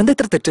ബുദ്ധിയൊന്നല്ല. അതിലെന്താ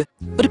ഇത്ര തെറ്റ്?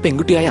 ഒരു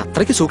പെൺകുട്ടിയായ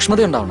അത്രയ്ക്ക്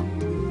സൂക്ഷ്മത ഉണ്ടാവണം.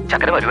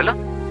 ചക്കര വരുമല്ലോ.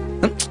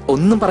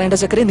 ഒന്നും പറയേണ്ട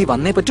ചക്കരെ, നീ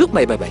വന്നേ പറ്റൂ.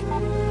 Bye bye bye.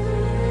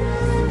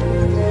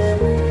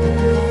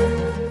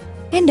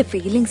 എന്റെ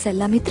ഫീലിങ്സ്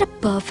എല്ലാം ഇത്ര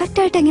പെർഫെക്റ്റ്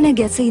ആയിട്ട് എങ്ങനെയാ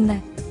ഗസ് ചെയ്യുന്നത്?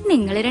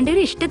 നിങ്ങൾ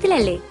രണ്ടുപേരും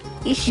ഇഷ്ടത്തിലല്ലേ?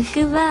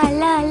 ഇഷ്ക്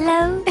വാല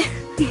ലവ്.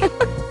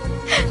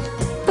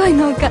 പോയി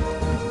നോക്കാം.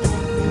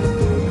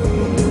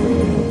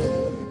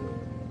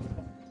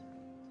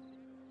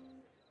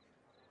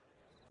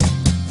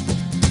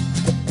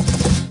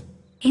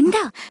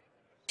 എന്താ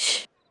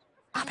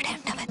അവിടെ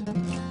ഉണ്ടവൻ.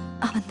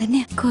 അവൻ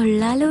തന്നെയാ.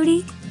 കൊള്ളാലോടി.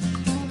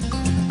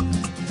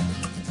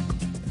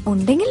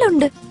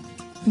 ഉണ്ടെങ്കിലുണ്ട്,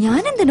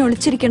 ഞാൻ എന്തിനാ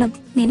ഒളിച്ചിരിക്കണം?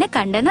 നിന്നെ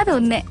കണ്ടെന്നാ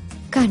തോന്നുന്നേ.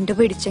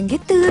 കണ്ടുപിടിച്ചെങ്കിൽ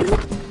തീർന്നു.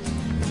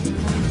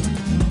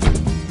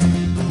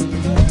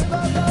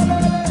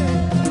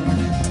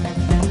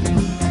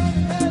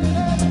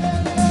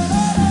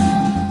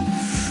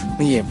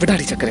 നീ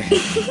എവിടാടി ചക്കരെ?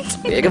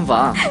 വേഗം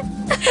വാ.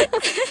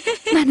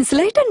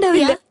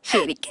 മനസ്സിലായിട്ടുണ്ടാവില്ല.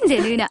 ശരിക്കും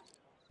ജനുവിനാ.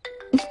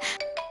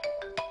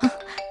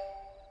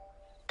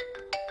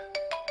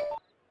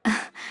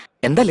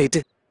 എന്താ ലേറ്റ്?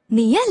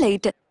 നീയാ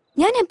ലൈറ്റ്.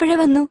 ഞാൻ എപ്പോഴേ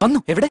വന്നു.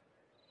 എവിടെ?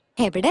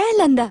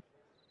 എവിടെയല്ല, എന്താ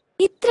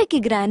ഇത്രക്ക്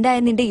ഗ്രാൻഡ് ആയ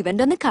നിന്റെ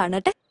ഇവന്റ് ഒന്ന്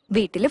കാണട്ടെ.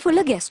 വീട്ടില്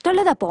ഫുള്ള് ഗസ്റ്റ്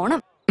ഉള്ളതാ,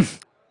 പോണം.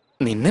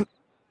 നിന്നെ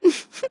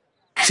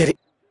ശരി,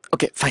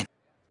 ഓക്കെ ഫൈൻ.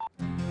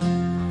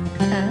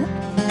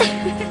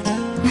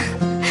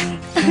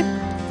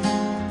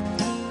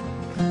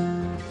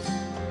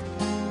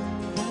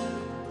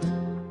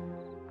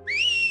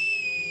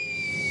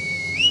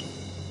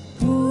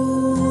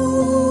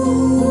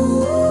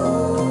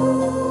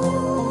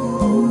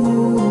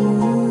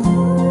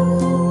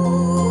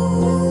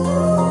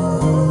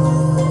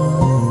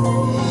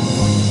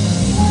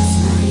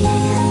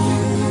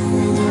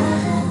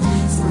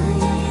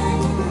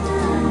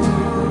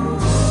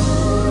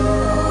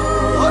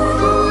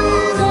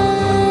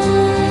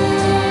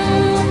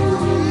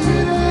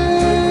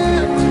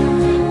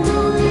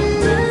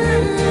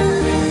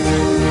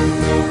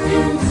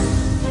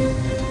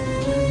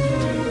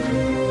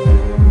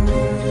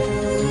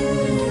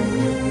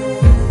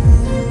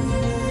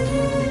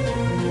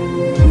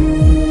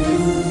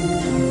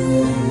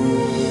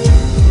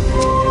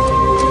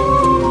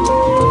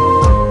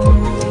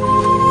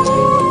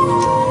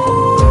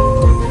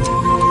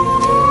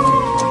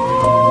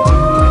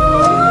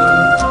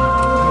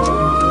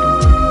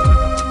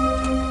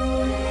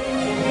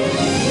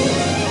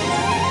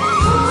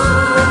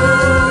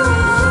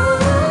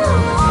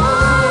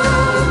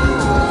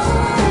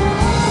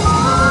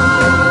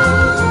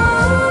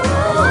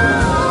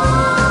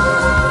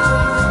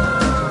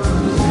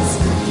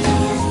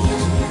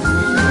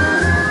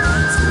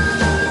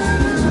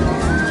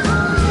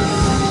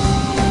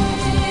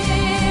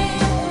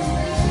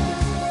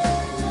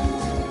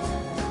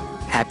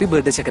 ഹാപ്പി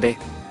ബർത്ത്ഡേ ചക്കരെ.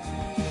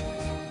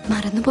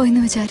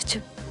 മറന്നുപോയെന്ന് വിചാരിച്ചു.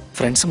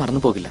 ഫ്രണ്ട്സ്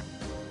മറന്നു പോകില്ല.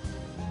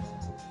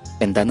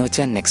 എന്താന്ന്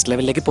വെച്ചാൽ നെക്സ്റ്റ്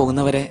ലെവലിലേക്ക്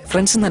പോകുന്നവരെ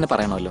ഫ്രണ്ട്സ് തന്നെ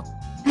പറയണമല്ലോ.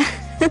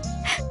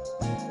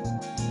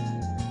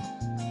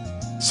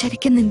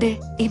 ശരിക്കും നിന്റെ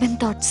ഇവൻ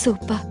തോട്ട്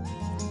സൂപ്പർ.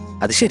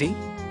 അത് ശരി,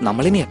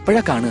 നമ്മളിനി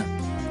എപ്പോഴാ കാണുക?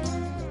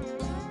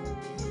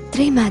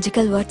 3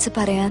 മാജിക്കൽ വേർഡ്സ്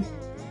പറയാൻ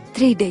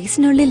 3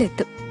 ഡേയ്സിനുള്ളിൽ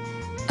എത്തും.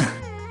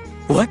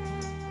 What?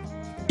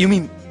 You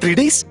mean 3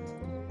 days?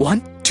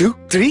 1, 2,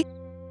 3.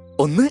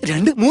 1,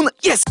 2, 3.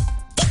 Yes.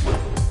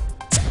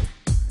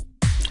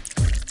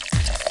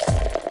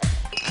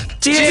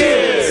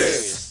 Cheers.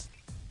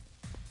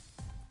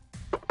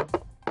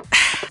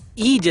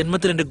 ഈ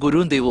ജന്മത്തിൽ എന്റെ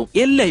ഗുരുവും ദൈവവും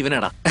എല്ലാം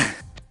ഇവനാടാ.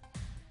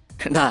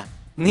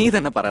 നീ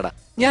തന്നെ പറയടാ,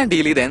 ഞാൻ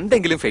ഡീൽ ചെയ്ത്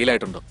എന്തെങ്കിലും ഫെയിൽ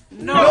ആയിട്ടുണ്ടോ?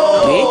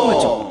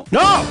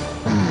 നോ,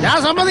 ഞാൻ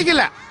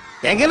സമ്മതിക്കില്ല.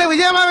 എങ്ങനെ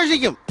വിജയം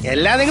ആവേശിക്കും?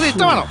 എല്ലാം നിങ്ങൾ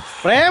ഇഷ്ടമാണോ?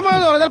 പ്രേമം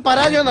എന്ന് പറഞ്ഞാൽ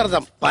പരാജയം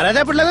നടത്താം.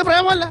 പരാജയപ്പെട്ടത്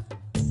പ്രേമല്ല.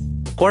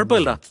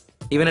 കുഴപ്പമില്ല,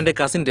 ഇവൻ എന്റെ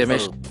കസിൻ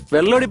രമേശ്.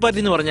 വെള്ളോടി പാർട്ടി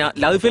എന്ന് പറഞ്ഞാൽ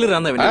ലവ് ഫെയിലിയർ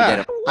ആണെന്ന് ഇവന്റെ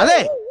വിചാരം. അതെ,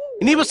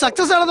 ഇനിയിപ്പോ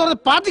സക്സസ് ആണെന്ന് പറഞ്ഞ്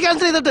പാർട്ടി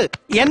ക്യാൻസൽ ചെയ്തിട്ട്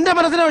എന്റെ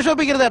മനസ്സിനെ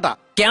വിഷമിപ്പിക്കരുത് കേട്ടാ.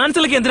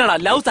 ക്യാൻസൽ ഒക്കെ എന്തിനാടാ?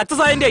 ലവ്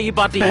സക്സസ് ആയതിന്റെ ഈ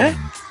പാർട്ടി.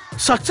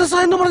 സക്സസ്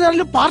ആയെന്ന്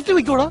പറഞ്ഞാലും പാർട്ടി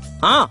വെക്കൂടാ?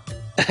 ആ,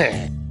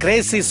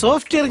 ക്രേസി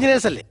സോഫ്റ്റ്വെയർ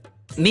എഞ്ചിനീയേഴ്സ് അല്ലേ?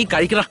 നീ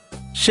കഴിക്കടാ.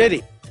 ശരി,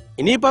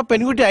 ഇനിയിപ്പോ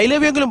പെൺകുട്ടി ഐ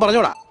ലവ് യു എങ്കിലും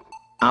പറഞ്ഞോടാ.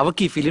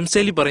 അവക്ക് ഈ ഫിലിം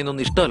സ്റ്റൈലിൽ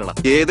പറയുന്നൊന്നും ഇഷ്ടമല്ലടാ.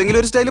 ഏതെങ്കിലും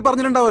ഒരു സ്റ്റൈലിൽ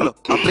പറഞ്ഞിട്ടുണ്ടാവല്ലോ,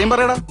 അത്രയും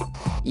പറയടാ.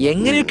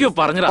 എങ്ങനെയൊക്കെയോ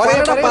പറഞ്ഞടാ.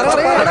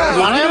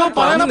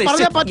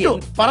 പറ്റൂ,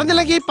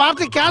 പറഞ്ഞില്ലെങ്കിൽ ഈ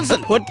പാർട്ടി ക്യാൻസൽ.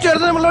 ഒറ്റ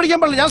വെള്ളം ഓടിക്കാൻ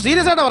പാടില്ല. ഞാൻ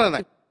സീരിയസ് ആയിട്ടാ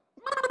പറയുന്നത്.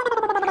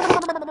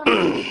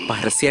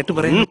 പരസ്യമായിട്ട്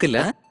പറയാൻ നിൽക്കില്ല,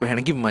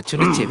 വേണമെങ്കിൽ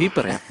മച്ചുന്റെ ചെവി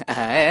പറയാം.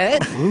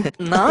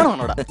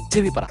 നാണോടാ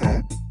ചെവി പറ.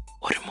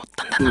 ഒരു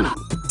മുത്തം തന്നടാ.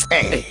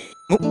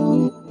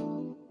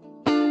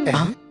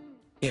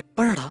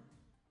 എപ്പോഴാടാ?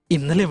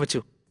 ഇന്നലെ മച്ചു.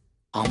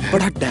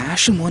 അമ്പടാ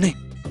ഡാഷ് മോനെ,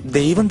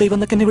 ദൈവം ദൈവം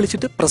എന്നൊക്കെ എന്നെ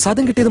വിളിച്ചിട്ട്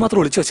പ്രസാദം കിട്ടിയത് മാത്രം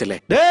ഒളിച്ചു വെച്ചല്ലേ?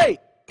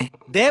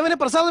 ദേവന്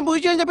പ്രസാദം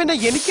പൂജിച്ചു കഴിഞ്ഞാ പിന്നെ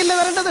എനിക്കല്ലേ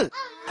വരേണ്ടത്?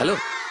 ഹലോ,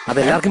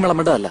 അതെല്ലാവർക്കും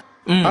വിളമ്പേണ്ടതല്ല.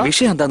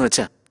 വിഷയം എന്താന്ന്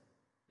വെച്ചാ,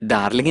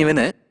 ഡാർലിംഗ്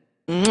ഇവന്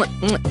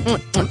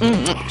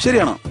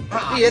ശരിയാണോ?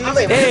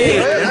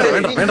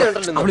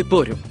 അവളിപ്പോ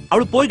വരും.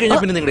 അവള് പോയി കഴിഞ്ഞാൽ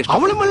പിന്നെ നിങ്ങളുടെ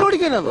അവളും വെള്ളം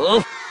ഓടിക്കാനാണ്.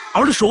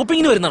 അവള്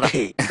ഷോപ്പിങ്ങിന് വരുന്നതാ.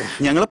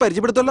 ഞങ്ങളെ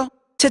പരിചയപ്പെടുത്തല്ലോ.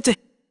 ചേച്ചേ,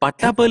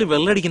 പട്ടാപ്പകല്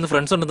വെള്ളടിക്കുന്ന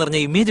ഫ്രണ്ട്സ് ഉണ്ടെന്ന് പറഞ്ഞ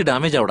ഇമേജ്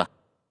ഡാമേജ് ആവടാ.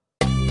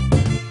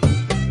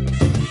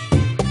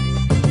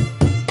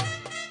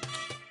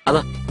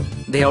 അതാ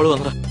ദേ അവള്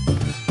വന്നടാ.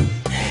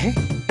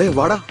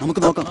 വാടാ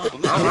നമുക്ക് നോക്കാം.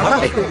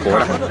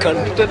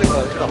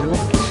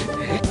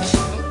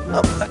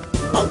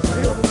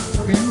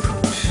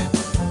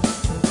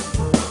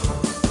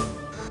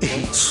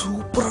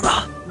 സൂപ്പർടാ.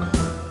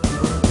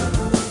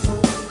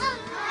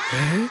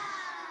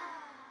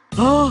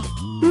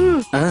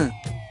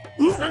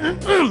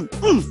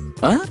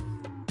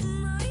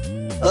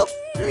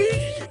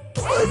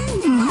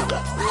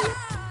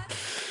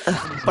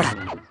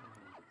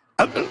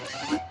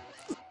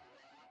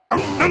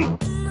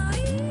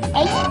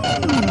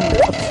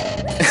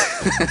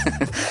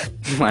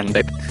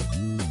 മണ്ടൻ.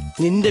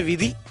 നിന്റെ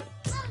വിധി.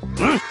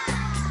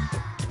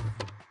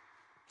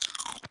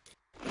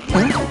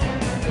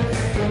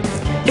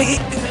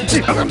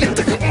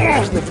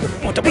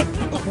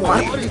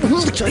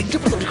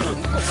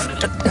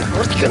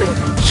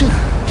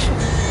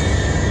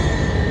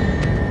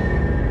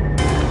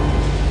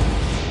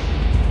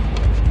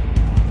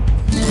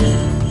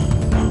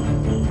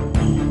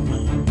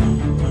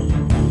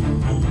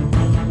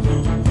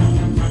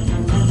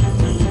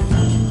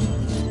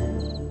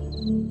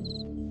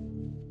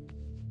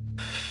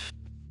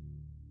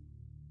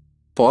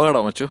 പോകടാ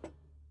മച്ചു.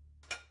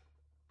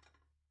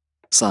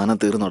 സാധനം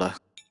തീർന്നോടാ.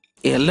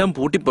 എല്ലാം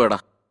പൂട്ടിപ്പോയടാ.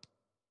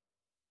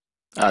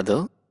 അതോ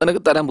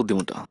നിനക്ക് തരാൻ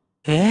ബുദ്ധിമുട്ടാ?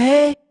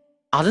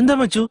 അതെന്താ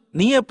മച്ചു,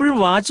 നീ എപ്പോഴും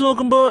വാച്ച്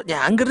നോക്കുമ്പോ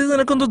ഞാൻ കരുതി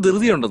നിനക്കെന്തോ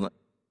ധൃതിയുണ്ടെന്ന്.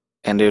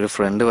 എന്റെ ഒരു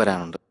ഫ്രണ്ട്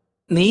വരാനുണ്ട്.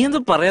 നീ എന്ത്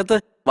പറയാത്ത?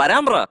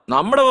 വരാൻ പറ,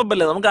 നമ്മുടെ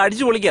പബ്ബല്ലേ, നമുക്ക്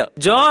അടിച്ചു പൊളിക്കാം.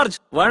 George,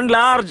 1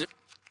 large.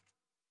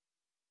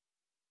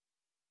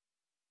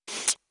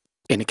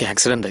 എനിക്ക്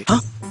ആക്സിഡന്റ് ആയി.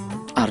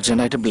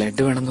 അർജന്റായിട്ട്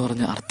ബ്ലഡ് വേണമെന്ന്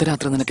പറഞ്ഞ്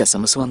അർദ്ധരാത്രി നിനക്ക്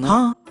SMS വന്ന.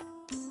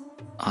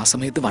 ആ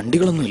സമയത്ത്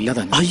വണ്ടികളൊന്നും ഇല്ല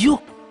തന്നെ. അയ്യോ,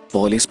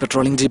 പോലീസ്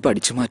പെട്രോളിംഗ് ജീപ്പ്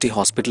അടിച്ചു മാറ്റി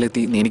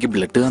ഹോസ്പിറ്റലിലെത്തി. നീ എനിക്ക്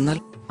ബ്ലഡ് തന്നാൽ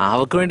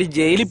അവക്ക് വേണ്ടി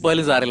ജയിലിൽ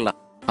പോയാലും സാരമില്ല.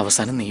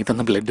 അവസാനം നീ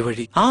തന്ന ബ്ലഡ്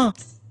വഴി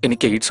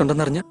എനിക്ക് എയ്ഡ്സ്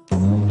ഉണ്ടെന്നറിഞ്ഞ.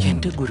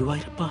 എന്റെ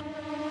ഗുരുവായൂരപ്പ,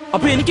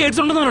 അപ്പൊ എനിക്ക്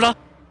എയ്ഡ്സ് ഉണ്ടെന്നാണോടാ?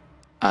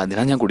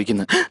 അതിനാ ഞാൻ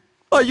കുടിക്കുന്നത്.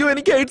 അയ്യോ,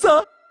 എനിക്ക് എയ്ഡ്സാ.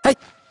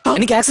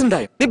 എനിക്ക് ആക്സിഡന്റ്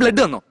ആയോ? നീ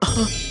ബ്ലഡ് തന്നോ?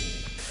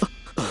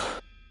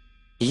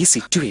 ഈ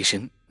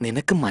സിറ്റുവേഷൻ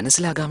നിനക്ക്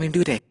മനസ്സിലാകാൻ വേണ്ടി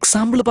ഒരു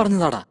എക്സാമ്പിൾ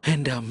പറഞ്ഞതാടാ.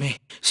 എന്റെ അമ്മേ,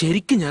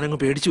 ശരിക്കും ഞാനങ്ങ്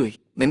പേടിച്ചു പോയി.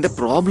 നിന്റെ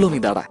പ്രോബ്ലം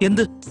ഇതാടാ.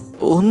 എന്ത്?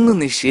 ഒന്നും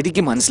നീ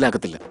ശരിക്കും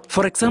മനസ്സിലാക്കത്തില്ല.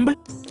 ഫോർ എക്സാമ്പിൾ,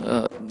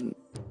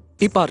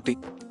 ഈ പാർട്ടി.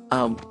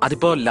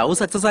 അതിപ്പോ ലവ്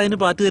സക്സസ് ആയതിന്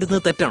പാർട്ടി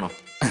തരുന്നത് തെറ്റാണോ?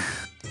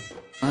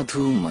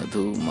 മധു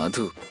മധു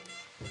മധു,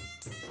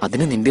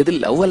 അതിന് നിന്റേത്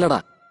ലവ് അല്ലടാ.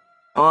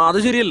 അത്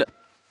ശരിയല്ല.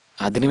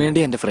 അതിനുവേണ്ടി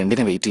എന്റെ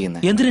ഫ്രണ്ടിനെ വെയിറ്റ്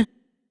ചെയ്യുന്നത്. എന്തിന്?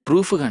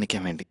 പ്രൂഫ്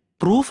കാണിക്കാൻ വേണ്ടി.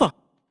 പ്രൂഫാ?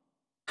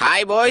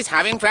 Hi boys,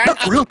 having fun.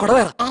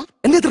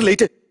 എന്താ ഇത്ര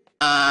ലേറ്റ്?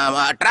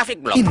 ട്രാഫിക്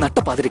ഈ ബ്ലോക്ക്.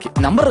 നട്ടപ്പാതിരിക്ക്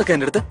നമ്പർ ഒക്കെ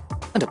എന്റെ അടുത്ത്.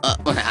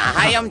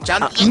 Hi, I am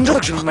Chand.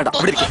 Introduction വേണ്ട,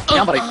 അവിടെ ഇരിക്ക്.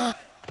 ഞാൻ പറയും.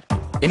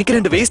 എനിക്ക്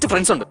 2 വേസ്റ്റ്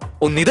ഫ്രണ്ട്സ് ഉണ്ട്.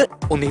 ഒന്നിത്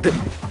ഒന്നിത്.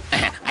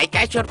 I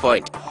catch your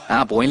point. ആ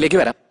പോയിന്റിലേക്ക്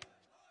വരാം.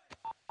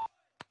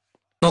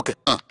 നോക്ക്.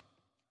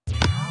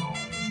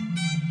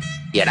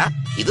 എടാ,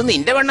 ഇത്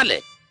നിന്റെ പെണ്ണല്ലേ?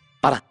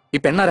 പറ, ഈ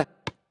പെണ്ണാരാ?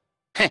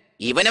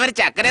 ഇവനവരെ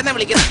ചക്കരയെന്നാ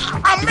വിളിക്കുന്നത്.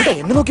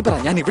 എന്നെ നോക്കി പറ,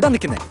 ഞാൻ ഇവിടെ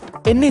നിൽക്കുന്നത്.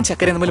 എന്നെയും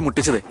ചക്കരയും തമ്മിൽ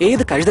മുട്ടിച്ചത്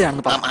ഏത്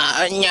കഴുതയാണെന്ന് പറ.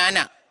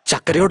 ഞാനാ.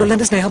 ചക്കരയോടുള്ള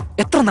എന്റെ സ്നേഹം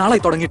എത്ര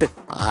നാളായി തുടങ്ങിയിട്ട്?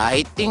 ഐ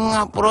തിങ്ക്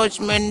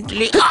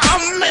അപ്രോക്സിമേറ്റ്ലി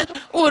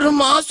 1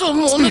 മാസം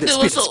 3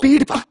 ദിവസം.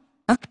 സ്പീഡ് പറ.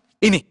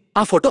 ഇനി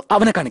ആ ഫോട്ടോ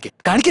അവനെ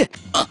കാണിക്ക്.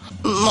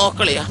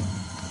 നോക്കളിയാ.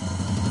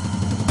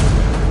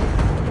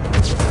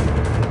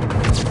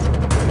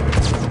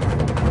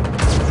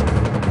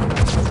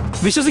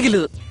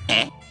 വിശ്വസിക്കില്ലത്.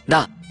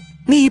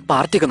 നീ ഈ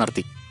പാർട്ടിയൊക്കെ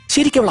നടത്തി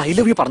ശരിക്കും അവൾ ഐ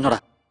ലവ് യു പറഞ്ഞോടാ?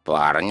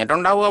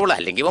 പറഞ്ഞിട്ടുണ്ടാവും അവള്,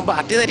 അല്ലെങ്കിൽ ഇവൻ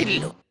പാർട്ടി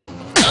തരില്ലല്ലോ.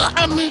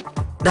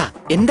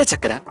 എന്റെ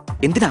ചക്കര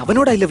എന്തിനാ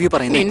അവനോട് ഐ ലവ് യു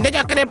പറയുന്നത്? നിന്റെ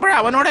ചക്കര എപ്പോഴും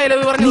അവനോട് ഐ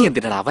ലവ് യു പറഞ്ഞു. നീ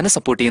എന്തിനാ അവനെ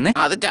സപ്പോർട്ട് ചെയ്യുന്നേ?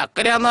 അത്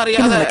ചക്കരയാന്ന്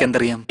അറിയാതെ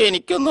എന്തറിയാം?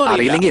 എനിക്കൊന്നും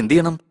അറിയില്ലെങ്കിൽ എന്ത്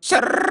ചെയ്യണം?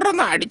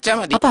 ചെറുന്ന് അടിച്ചാ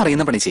മതി. അപ്പൊ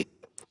അറിയുന്ന പണി ചെയ്.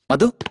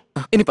 മധു,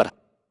 ഇനി പറ,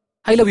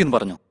 ഐ ലവ് യു എന്ന്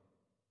പറഞ്ഞു.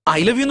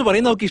 ഐ ലവ് യു എന്ന്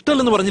പറയുന്ന അവർക്ക്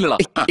ഇഷ്ടമല്ലെന്ന് പറഞ്ഞില്ലടാ.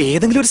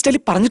 ഏതെങ്കിലും ഒരു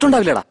സ്റ്റൈലിൽ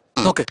പറഞ്ഞിട്ടുണ്ടാവില്ലടാ.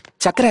 നോക്ക്,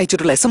 ചക്കര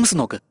അയച്ചിട്ടുള്ള SMS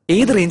നോക്ക്.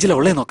 ഏത് റേഞ്ചിലാ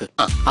ഉള്ളേ നോക്ക്.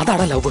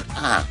 അതാടാ ലവ്.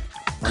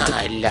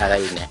 അല്ലാതെ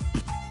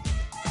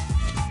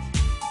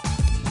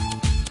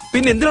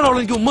പിന്നെ എന്തിനാണ് അവൾ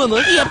എനിക്ക് ഉമ്മ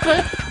തന്നത്?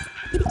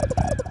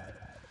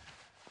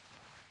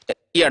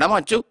 എടാ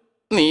മച്ചു,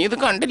 നീ ഇത്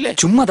കണ്ടില്ലേ?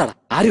 ചുമ്മാതാടാ.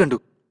 ആര് കണ്ടു?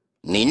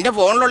 നിന്റെ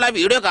ഫോണിലുള്ള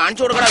വീഡിയോ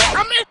കാണിച്ചു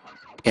കൊടുക്കണം.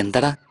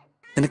 എന്താടാ,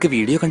 നിനക്ക്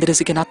വീഡിയോ കണ്ട്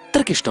രസിക്കാൻ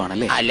അത്രക്ക്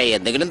ഇഷ്ടമാണല്ലേ? അല്ല,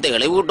 എന്തെങ്കിലും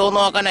തെളിവ് കിട്ടുമോ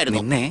നോക്കാനായിരുന്നു.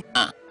 നിന്നെ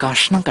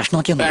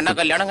കഷ്ണമാക്കിയാ വേണ്ട,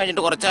 കല്യാണം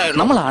കഴിഞ്ഞിട്ട് കുറച്ചായുള്ളൂ.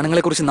 നമ്മൾ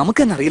ആണുങ്ങളെ കുറിച്ച്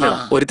നമുക്ക് തന്നെ അറിയില്ല.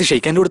 ഒരുത്തി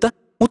ഷെയ്ക്കാൻ കൊടുത്ത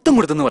മുത്തം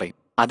കൊടുത്തെന്ന് പറയും.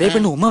 അതേ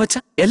പെണ്ണ് ഉമ്മ വെച്ച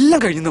എല്ലാം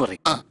കഴിഞ്ഞെന്ന്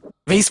പറയും.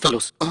 Waste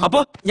fellows. അപ്പൊ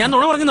ഞാൻ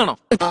നുണ പറഞ്ഞതാണോ?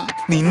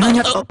 നിന്നെ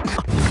ഞാൻ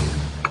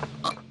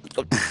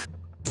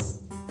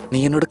നീ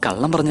എന്നോട്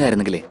കള്ളം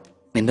പറഞ്ഞതായിരുന്നെങ്കിലേ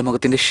നിന്റെ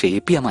മുഖത്തിന്റെ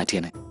ഷേപ്പ് ഞാൻ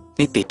മാറ്റിയേനെ.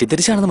 നീ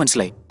തെറ്റിദ്ധരിച്ചാണെന്ന്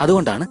മനസ്സിലായി.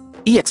 അതുകൊണ്ടാണ്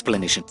ഈ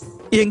എക്സ്പ്ലനേഷൻ.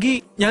 എങ്കിൽ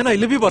ഞാൻ ഐ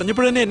ലവ് യു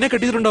പറഞ്ഞപ്പോഴെന്നെ എന്നെ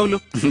കട്ടിയിട്ടുണ്ടാവല്ലോ.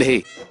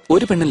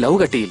 ഒരു പെണ്ണ് ലവ്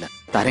കട്ട് ചെയ്യില്ല.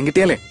 തരം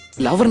കിട്ടിയാലേ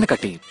ലവറിനെ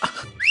കട്ട് ചെയ്യും.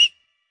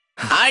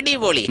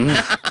 അടിപൊളി.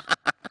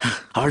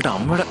 അവളുടെ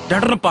അമ്മയുടെ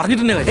രണ്ടെണ്ണം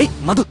പറഞ്ഞിട്ടുണ്ടെങ്കിൽ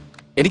മധു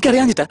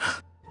എനിക്കറിയാഞ്ഞിട്ടാ.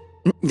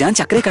 ഞാൻ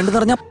ചക്കരെ കണ്ടു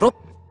പറഞ്ഞ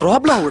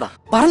പ്രോബ്ലം ആവൂടാ.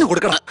 പറഞ്ഞു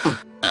കൊടുക്കണം.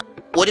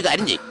 ഒരു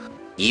കാര്യം ചെയ്യും,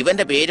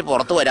 ഇവന്റെ പേര്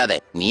പുറത്തു വരാതെ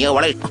നീ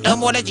അവളെ ഇഷ്ടം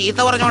പോലെ ചീത്ത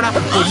പറഞ്ഞോടാ.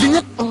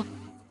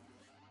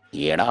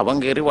 ഈടാ അവൻ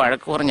കയറി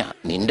വഴക്ക് പറഞ്ഞ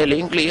നിന്റെ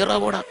ലൈൻ ക്ലിയർ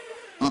ആവൂടാ.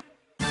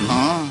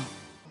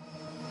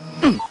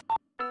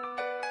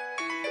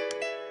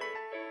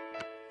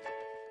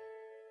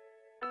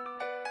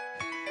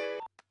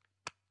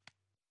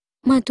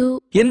 മധു,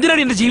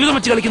 എന്തിനാണ് എന്റെ ജീവിതം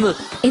വെച്ച് കളിക്കുന്നത്?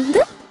 എന്ത്?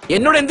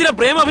 എന്നോട് എന്തിനാ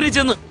പ്രേമ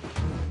അഭിനയിച്ചെന്ന്?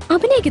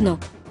 അഭിനയിക്കുന്നോ?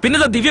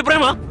 പിന്നെ ദിവ്യ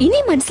പ്രേമ? ഇനി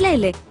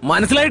മനസ്സിലായില്ലേ?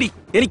 മനസ്സിലായിടി,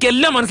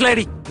 എനിക്കെല്ലാം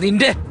മനസ്സിലായിടി.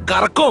 നിന്റെ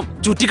കറക്കവും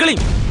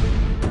ചുറ്റിക്കളിയും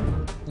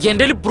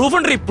എന്റെ പ്രൂഫ്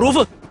ഉണ്ട്.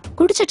 പ്രൂഫ്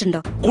കുടിച്ചിട്ടുണ്ടോ?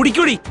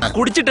 കുടിക്കൂടി.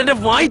 കുടിച്ചിട്ട് എന്റെ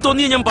വായി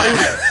തോന്നിയ ഞാൻ പറയൂ.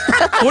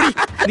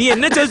 നീ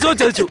എന്നെ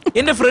ചതിച്ചു.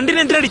 എന്റെ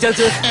ഫ്രണ്ടിനെ എന്തിനാടി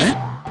ചതിച്ചത്?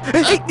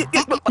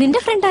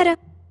 നിന്റെ ഫ്രണ്ട് ആരാ?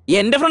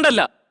 എന്റെ ഫ്രണ്ട്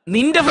അല്ല,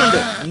 നിന്റെ ഫ്രണ്ട്,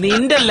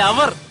 നിന്റെ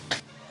ലവർ.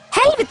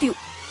 Hell with you.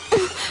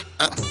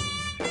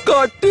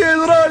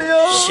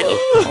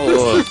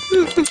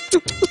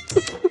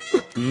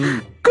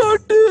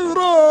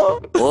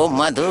 ഓ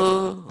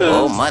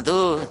മധു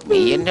നീ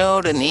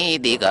എന്നോട്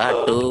നീതി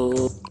കാട്ടു,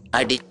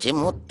 അടിച്ച്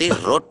മുത്തി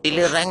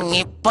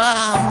റോട്ടിലിറങ്ങി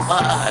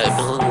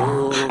പാമ്പാടു.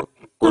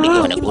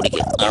 കുടിക്കവനെ കുടിക്ക.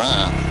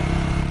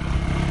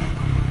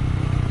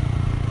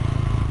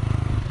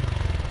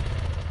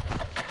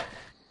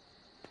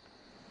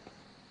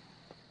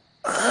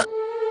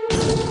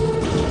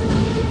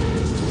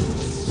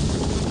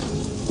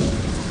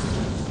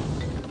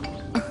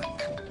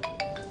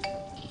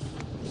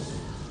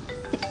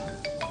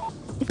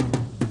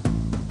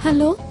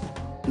 ഹലോ,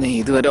 നീ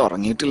ഇതുവരെ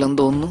ഉറങ്ങിയിട്ടില്ലെന്ന്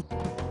തോന്നുന്നു.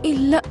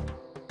 ഇല്ല.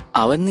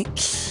 അവൻ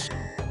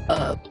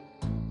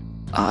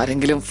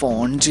ആരെങ്കിലും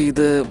ഫോൺ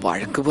ചെയ്ത്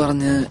വഴക്ക്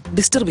പറഞ്ഞ്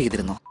ഡിസ്റ്റർബ്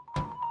ചെയ്തിരുന്നോ?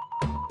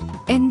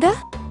 എന്താ?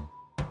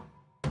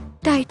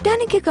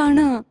 ടൈറ്റാനിക്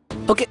കാണാ.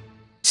 ഓക്കെ,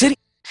 ശരി.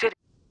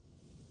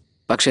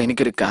 പക്ഷെ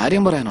എനിക്കൊരു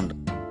കാര്യം പറയാനുണ്ട്.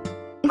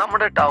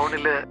 നമ്മുടെ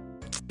ടൗണില്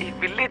ഈ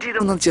വില്ലേജിൽ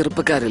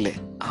ചെറുപ്പക്കാരില്ലേ,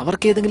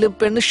 അവർക്ക് ഏതെങ്കിലും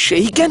പെണ്ണ്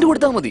ഷെയ്ക്കാൻഡ്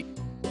കൊടുത്താൽ മതി,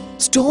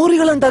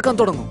 സ്റ്റോറികൾ ഉണ്ടാക്കാൻ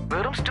തുടങ്ങും.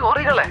 വെറും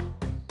സ്റ്റോറികളെ.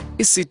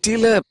 ഈ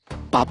സിറ്റിയിലെ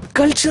പബ്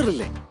കൾച്ചർ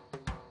ഇല്ലേ,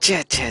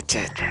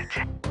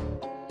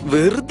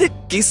 വെറുതെ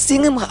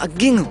കിസ്സിങ്ങും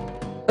ഹഗ്ഗിങ്ങും.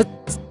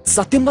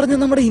 സത്യം പറഞ്ഞ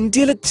നമ്മുടെ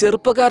ഇന്ത്യയിലെ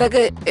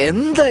ചെറുപ്പക്കാരൊക്കെ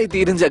എന്തായി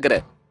തീരും ചക്കരെ.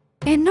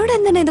 എന്നോട്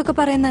എന്തിനാ ഇതൊക്കെ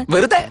പറയുന്നത്?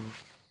 വെറുതെ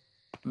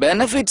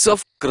ബെനഫിറ്റ്സ്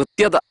ഓഫ്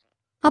കൃത്യത.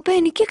 അപ്പൊ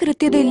എനിക്ക്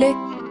കൃത്യത ഇല്ലേ?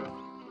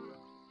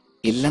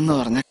 ഇല്ലെന്ന്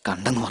പറഞ്ഞ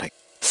കണ്ടെന്ന് പറയും.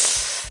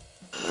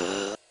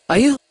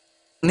 അയ്യോ,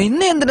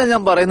 നിന്നെ എന്തിനാ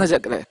ഞാൻ പറയുന്ന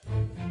ചക്കരെ?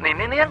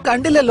 നിന്നെ ഞാൻ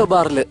കണ്ടില്ലല്ലോ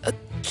ബാറില്.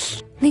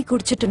 നീ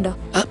കുടിച്ചിട്ടുണ്ടോ?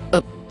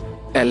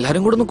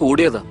 എല്ലാരും കൂടെ ഒന്ന്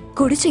കൂടിയതാ.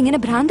 കുടിച്ച് ഇങ്ങനെ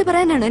ഭ്രാന്ത്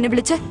പറയാനാണ് എന്നെ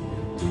വിളിച്ച?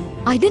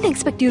 I didn't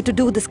expect U to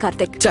do this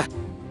Karthik.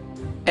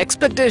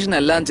 Expectation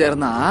എല്ലാം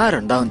ചേർന്ന്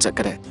ആരുണ്ടാവും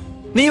ചക്കരെ?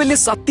 നീ വലിയ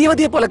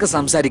സത്യവതിയെ പോലൊക്കെ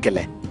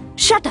സംസാരിക്കല്ലേ.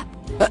 Shut up.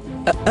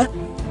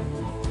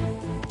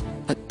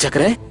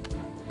 ചക്കരെ,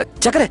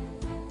 ചക്കരെ.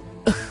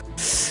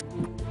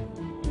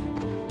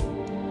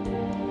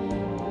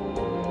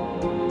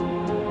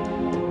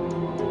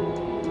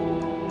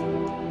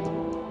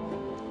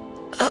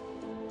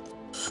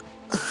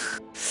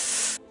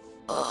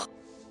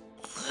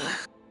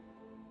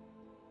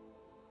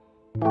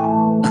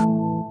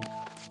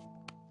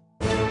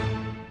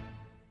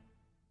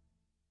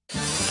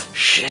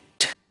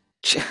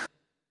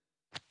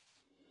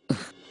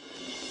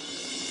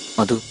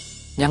 മധു,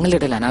 ഞങ്ങളുടെ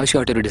ഇടയിൽ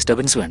അനാവശ്യമായിട്ടൊരു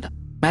ഡിസ്റ്റർബൻസ് വേണ്ട.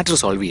 മാറ്റർ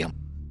സോൾവ് ചെയ്യാം.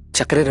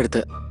 ചക്കരയുടെ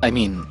അടുത്ത്, ഐ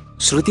മീൻ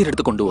ശ്രുതിയുടെ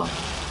അടുത്ത് കൊണ്ടുപോവാം.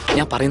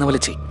 ഞാൻ പറയുന്ന പോലെ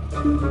ചെയ്.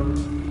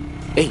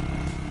 ഏയ്,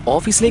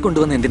 ഓഫീസിലേക്ക്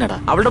കൊണ്ടുവന്ന് എന്തിനാടാ?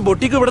 അവളുടെ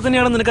ബൊട്ടിക്ക് ഇവിടെ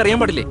തന്നെയാണെന്ന് നിനക്ക് അറിയാൻ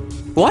പാടില്ലേ?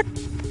 വാട്ട്?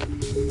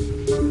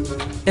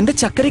 എന്റെ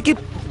ചക്കരയ്ക്ക്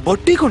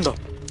ബൊട്ടിക്കുണ്ടോ?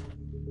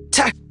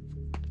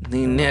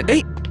 നിന്നെ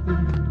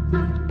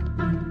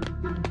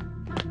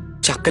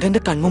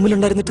ചക്കരന്റെ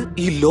കൺമുമ്പിലുണ്ടായിരുന്നിട്ട്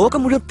ഈ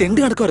ലോകം മുഴുവൻ തെണ്ടി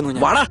നടക്കുമായിരുന്നു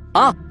ഞാൻ. വാടാ.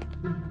 ആ,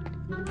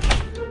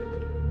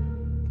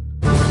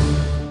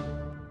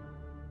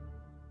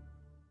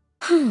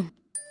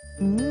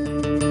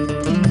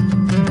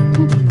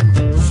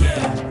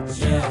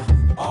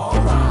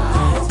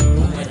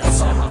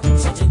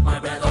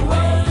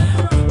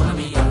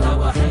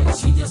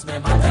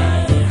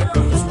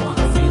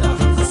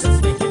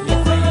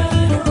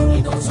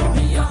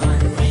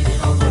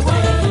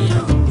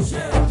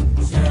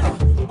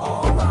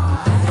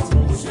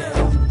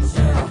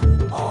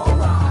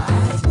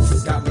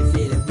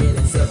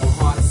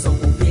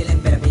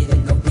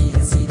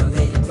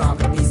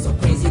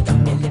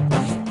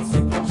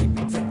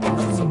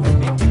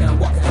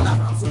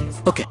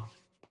 ഓക്കെ,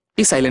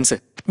 ഈ സൈലൻസ്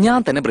ഞാൻ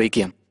തന്നെ ബ്രേക്ക്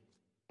ചെയ്യാം.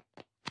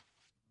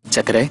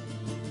 ചക്കരെ,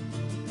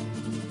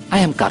 ഐ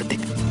ആം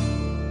കാർത്തിക്.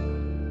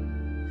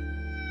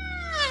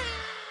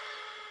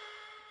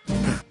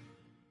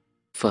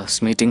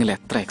 ഫസ്റ്റ് മീറ്റിംഗിൽ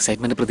എത്ര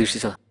എക്സൈറ്റ്മെന്റ്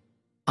പ്രതീക്ഷിച്ചതാ,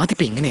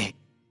 അതിപ്പോ ഇങ്ങനെയായി.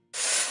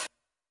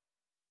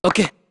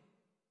 ഓക്കെ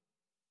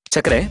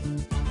ചക്കരെ,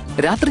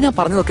 രാത്രി ഞാൻ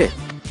പറഞ്ഞതൊക്കെ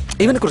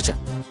ഇവനെ കുറിച്ചാ.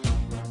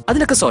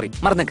 അതിനൊക്കെ സോറി,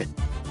 മറന്നേക്ക്.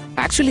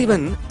 ആക്ച്വലി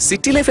ഇവൻ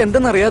സിറ്റി ലൈഫ്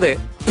എന്തെന്നറിയാതെ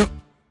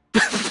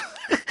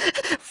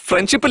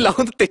ഫ്രണ്ട്ഷിപ്പ്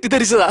ലവ്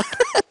തെറ്റിദ്ധരിച്ചതാ.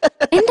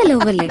 എന്റെ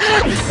ലവ് അല്ലേ?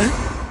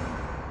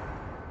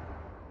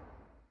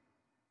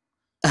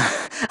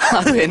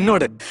 അത്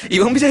എന്നോട്.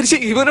 ഇവൻ വിചാരിച്ച്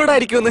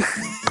ഇവനോടായിരിക്കുമെന്ന്.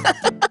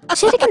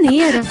 ശരിക്കും നീ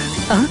ആരാ?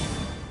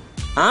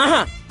 ആഹാ,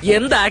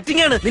 എന്ത്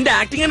ആക്ടിംഗ് ആണ് നിന്റെ.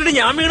 ആക്ടിംഗ് കണ്ടിട്ട്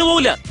ഞാൻ വീണ്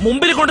പോകില്ല.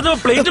 മുമ്പിൽ കൊണ്ടുവന്ന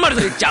പ്ലേറ്റ്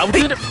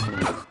മടുത്തു.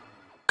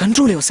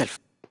 Control your self.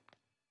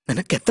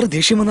 നിനക്ക് എത്ര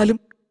ദേഷ്യം വന്നാലും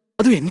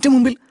അത് എന്റെ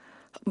മുമ്പിൽ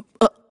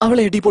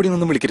അവളെ എടിപൊടി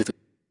ഒന്നും വിളിക്കരുത്.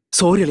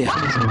 സോറി അളിയാ.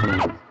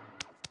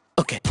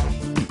 ഓക്കെ.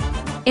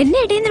 എന്നെ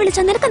ഇടയിന്ന്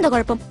വിളിച്ചാൽ നിനക്കെന്താ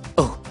കുഴപ്പം?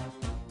 ഓ,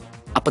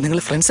 അപ്പൊ നിങ്ങൾ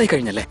ഫ്രണ്ട്സ് ആയി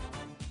കഴിഞ്ഞല്ലേ?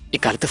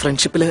 ഇക്കാലത്ത്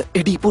ഫ്രണ്ട്ഷിപ്പില്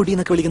എടി പൊടി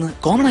എന്നൊക്കെ വിളിക്കുന്നത്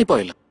കോമൺ ആയി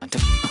പോയല്ലോ.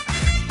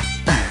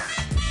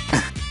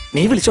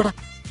 നീ വിളിച്ചോടാ.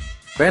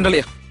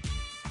 വേണ്ടളിയാ.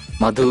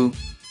 മധു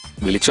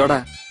വിളിച്ചോടാ.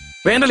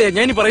 വേണ്ടളിയാ,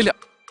 ഞാൻ ഇനി പറയില്ല.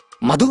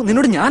 മധു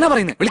നിന്നോട് ഞാനാ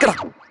പറയുന്നത്, വിളിക്കടാ.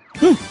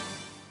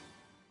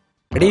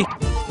 എടി,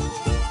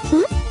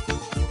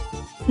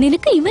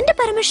 നിനക്ക് ഇവന്റെ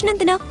പെർമിഷൻ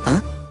എന്തിനാ?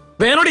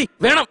 വേണോടി,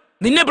 വേണം.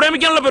 നിന്നെ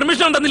പ്രേമിക്കാനുള്ള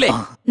പെർമിഷൻ ഉണ്ടെന്നില്ലേ?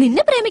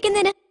 നിന്നെ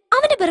പ്രേമിക്കുന്നതിന്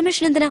അവന്റെ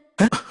പെർമിഷൻ എന്തിനാ?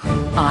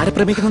 ആരെ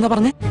പ്രേമിക്കുന്ന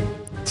പറഞ്ഞേ?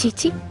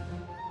 ചേച്ചി,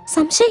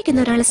 സംശയിക്കുന്ന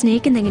ഒരാളെ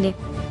സ്നേഹിക്കുന്ന എങ്ങനെയാ?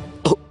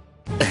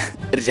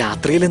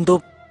 രാത്രിയിൽ എന്തോ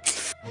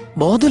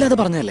ബോധമില്ലാതെ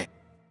പറഞ്ഞല്ലേ?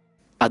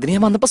 അതിന്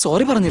ഞാൻ വന്നപ്പോ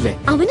സോറി പറഞ്ഞില്ലേ?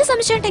 അവന്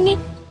സംശയമുണ്ടെങ്കിൽ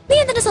നീ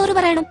എന്തിനാ സോറി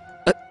പറയണം?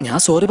 ഞാൻ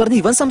സോറി പറഞ്ഞ്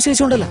ഇവൻ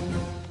സംശയിച്ചോണ്ടല്ല,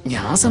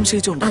 ഞാൻ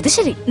സംശയിച്ചോണ്ട്. അത്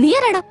ശരി, നീ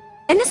ആരാടാ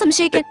എന്നെ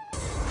സംശയിക്കാൻ?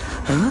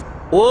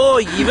 ഓ,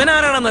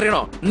 ഇവനാരാണെന്ന്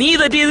അറിയണോ? നീ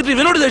തെറ്റ് ചെയ്തിട്ട്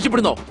ഇവനോട്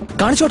ദേഷ്യപ്പെടുന്നോ?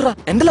 കാണിച്ചോട്രാ,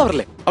 എന്റെ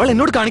ലവറല്ലേ, അവൾ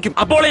എന്നോട് കാണിക്കും.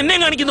 അപ്പോൾ എന്നെ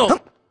കാണിക്കുന്നോ?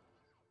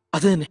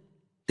 അത് തന്നെ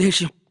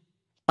ദേഷ്യം.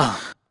 ആ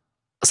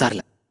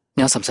സാരില്ല,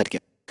 ഞാൻ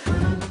സംസാരിക്കാം.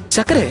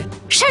 ചക്കരെ,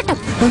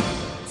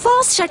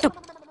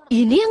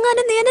 ഇനി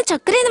എങ്ങാനും നീ എന്നെ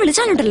ചക്കരയെന്ന്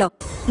വിളിച്ചാലുണ്ടല്ലോ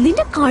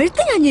നിന്റെ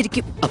കഴുത്ത് ഞാൻ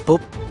ഞെരിക്കും. അപ്പോ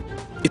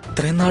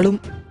ഇത്രയും നാളും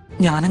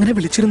ഞാനങ്ങനെ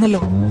വിളിച്ചിരുന്നല്ലോ.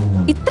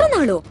 ഇത്ര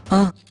നാളോ?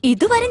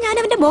 ഇതുവരെ ഞാൻ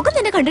അവന്റെ മുഖം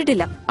തന്നെ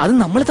കണ്ടിട്ടില്ല. അത്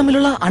നമ്മൾ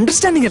തമ്മിലുള്ള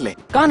അണ്ടർസ്റ്റാൻഡിംഗ് അല്ലേ?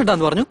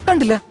 കാണട്ടാന്ന് പറഞ്ഞു,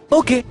 കണ്ടില്ല.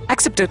 Okay,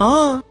 accepted.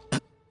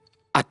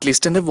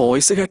 അറ്റ്ലീസ്റ്റ് എന്റെ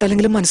വോയിസ്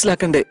കേട്ടാലെങ്കിലും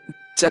മനസ്സിലാക്കണ്ടേ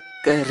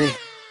ചക്കരെ?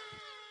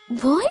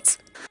 Voice?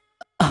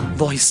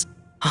 Voice.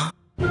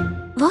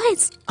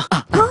 Voice.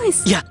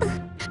 Voice.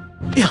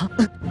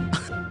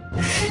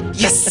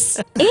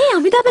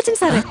 Amitabh Bachchan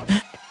സാറേ,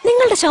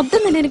 നിങ്ങളുടെ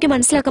ശബ്ദം തന്നെ എനിക്ക്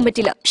മനസ്സിലാക്കാൻ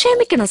പറ്റില്ല.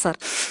 ക്ഷമിക്കണം സാർ.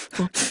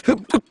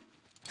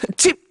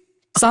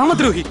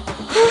 സാമദ്രോഹി,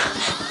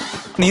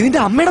 നീ നിന്റെ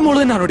അമ്മയുടെ മോള്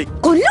തന്നെയാണോടി?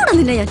 കൊല്ലണം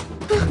നിന്നെ ഞാൻ.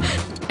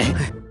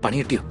 പണി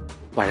കിട്ടിയോ?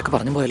 വഴക്ക്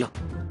പറഞ്ഞു പോയല്ലോ.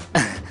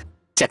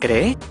 ചക്കരെ,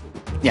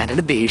 ഞാൻ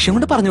എന്റെ ദേഷ്യം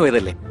കൊണ്ട് പറഞ്ഞു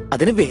പോയതല്ലേ,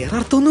 അതിന് വേറെ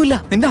അർത്ഥമൊന്നുമില്ല.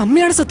 നിന്റെ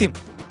അമ്മയാണ് സത്യം.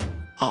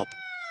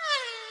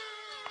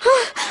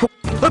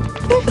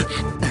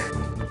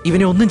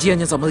 ഇവനെ ഒന്നും ചെയ്യാൻ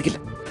ഞാൻ സമ്മതിക്കില്ല.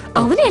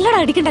 അവനെ എല്ലാടാ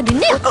അടിക്കണ്ട,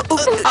 നിന്നെ.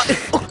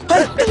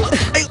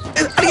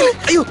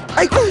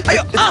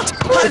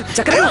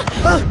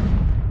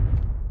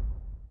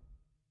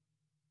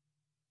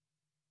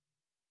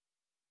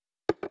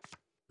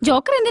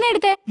 ജോക്കർ എന്തിനാ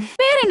എടുത്തേ?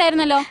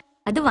 പേരുണ്ടായിരുന്നല്ലോ.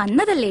 അത്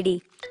വന്നതല്ലേടി.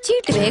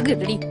 ചീട്ട് വേഗം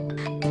ഇടടി.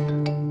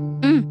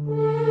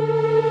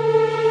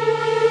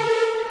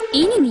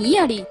 ഇനി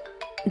നീയാടി.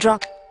 ഡ്രോ.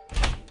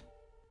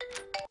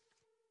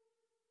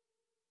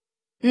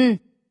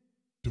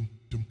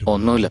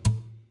 ഒന്നുമില്ല,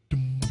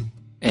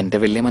 എന്റെ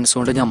വലിയ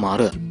മനസ്സുകൊണ്ട് ഞാൻ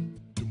മാറുക.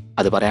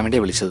 അത് പറയാൻ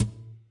വേണ്ടിയാ വിളിച്ചത്.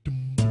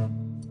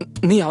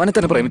 നീ അവനെ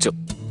തന്നെ പ്രേമിച്ചോ?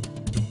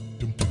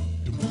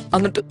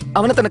 എന്നിട്ട്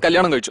അവനെ തന്നെ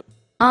കല്യാണം കഴിച്ചു?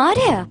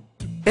 ആരെയാ?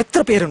 എത്ര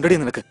പേരുണ്ടടി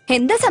നിനക്ക്?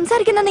 എന്താ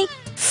സംസാരിക്കുന്ന നീ?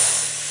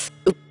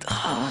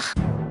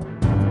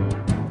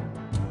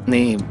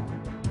 നീ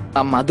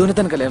ആ മധുവിനെ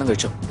തന്നെ കല്യാണം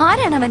കഴിച്ചോ?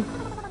 ആരാണ് അവൻ?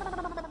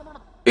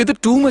 ഇത്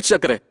ടൂ മച്ച്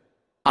ചക്കരെ.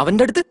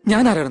 അവന്റെ അടുത്ത്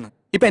ഞാൻ ആരാണെന്ന്,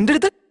 ഇപ്പൊ എന്റെ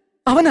അടുത്ത്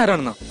അവൻ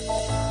ആരാണെന്ന്.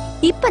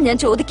 ഇപ്പൊ ഞാൻ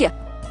ചോദിക്ക,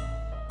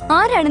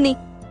 ആരാണ് നീ?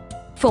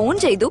 ഫോൺ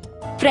ചെയ്തു,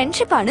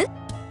 ഫ്രണ്ട്ഷിപ്പ് ആണ്,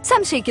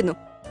 സംശയിക്കുന്നു.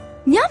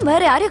 ഞാൻ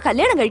വേറെ ആരോ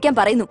കല്യാണം കഴിക്കാൻ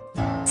പറയുന്നു.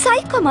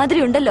 സൈക്കോ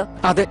മാതിരി ഉണ്ടല്ലോ.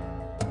 അതെ,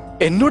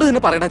 എന്നോട്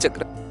തന്നെ പറയണ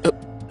ചക്ര.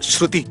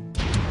 ശ്രുതി.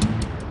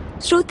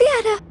 ശ്രുതി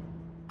ആരാ?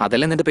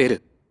 അതല്ലേ നിന്റെ പേര്?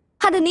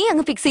 അത് നീ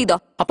അങ്ങ് ഫിക്സ് ചെയ്തോ?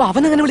 അപ്പൊ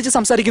അവൻ അങ്ങനെ വിളിച്ച്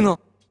സംസാരിക്കുന്നോ?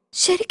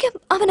 ശരിക്കും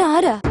അവൻ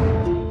ആരാ?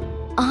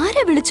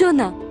 ആരാ വിളിച്ചു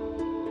എന്നാ?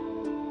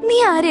 നീ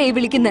ആരെയായി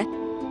വിളിക്കുന്നേ?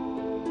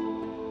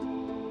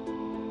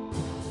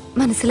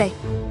 മനസ്സിലായി.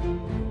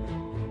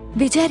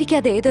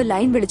 വിചാരിക്കാതെ ഏതോ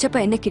ലൈൻ വിളിച്ചപ്പോ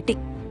എന്നെ കിട്ടി.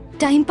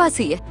 ടൈം പാസ്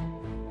ചെയ്യേ.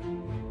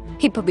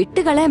 ഇപ്പൊ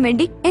വിട്ടുകളയാൻ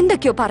വേണ്ടി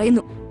എന്തൊക്കെയോ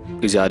പറയുന്നു.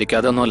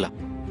 വിചാരിക്കാതെ ഒന്നുമല്ല,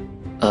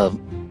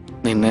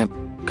 നിന്നെ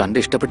കണ്ട്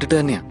ഇഷ്ടപ്പെട്ടിട്ട്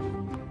തന്നെയാ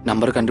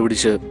നമ്പർ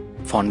കണ്ടുപിടിച്ച്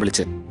ഫോൺ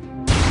വിളിച്ച്.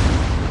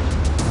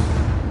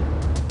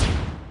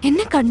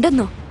 എന്നെ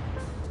കണ്ടെന്നോ?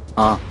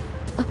 ആ.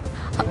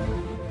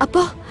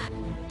 അപ്പോ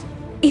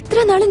ഇത്ര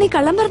നാള് നീ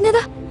കള്ളം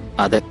പറഞ്ഞതാ?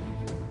 അതെ,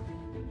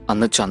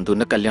 അന്ന്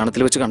ചന്തുവിന്റെ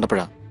കല്യാണത്തിൽ വെച്ച്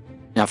കണ്ടപ്പോഴാ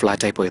ഞാൻ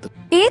ഫ്ലാറ്റ് ആയി പോയത്.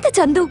 ഏത്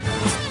ചന്തു?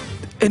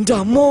 എന്റെ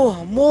അമ്മോ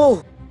അമ്മോ,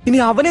 ഇനി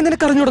അവനെ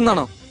നിനക്ക്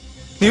അറിഞ്ഞൂടെന്നാണോ?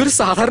 നീ ഒരു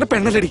സാധാരണ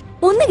പെണ്ണല്ലടി.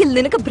 ഒന്നുകിൽ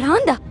നിനക്ക്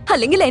ഭ്രാന്താ,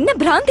 അല്ലെങ്കിൽ എന്നെ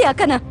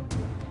ഭ്രാന്തിയാക്കാനാ.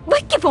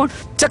 വയ്ക്ക് ഫോൺ.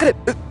 ചക്കര,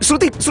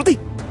 ശ്രുതി ശ്രുതി.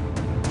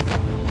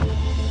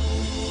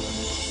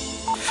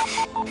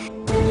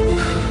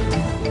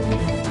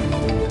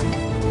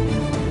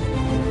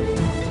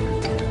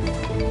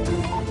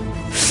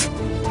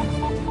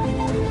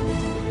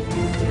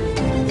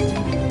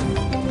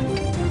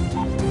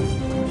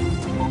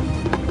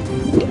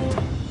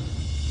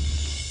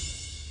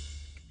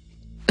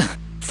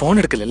 ഫോൺ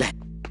എടുക്കില്ലല്ലേ?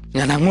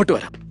 ഞാൻ അങ്ങോട്ട്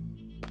വരാം.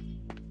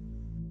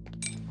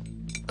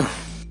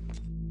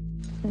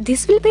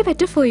 This will be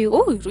better for you.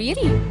 Oh,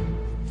 really?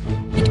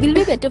 It will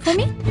be better for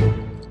me?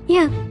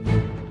 Yeah.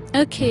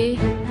 Okay.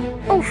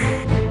 Oh.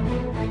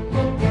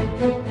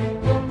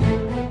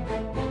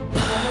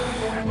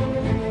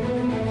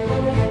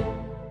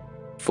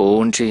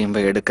 Phone ചെയ്യുമ്പോ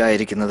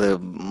എടുക്കാതിരിക്കുന്നത്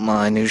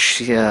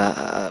മനുഷ്യ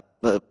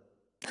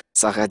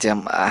സഹജം.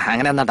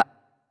 അങ്ങനെ എന്നാട്ടാ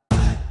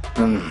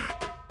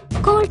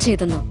കോൾ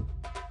ചെയ്തെന്നോ?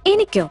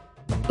 എനിക്കോ?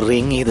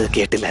 റിങ് ചെയ്ത്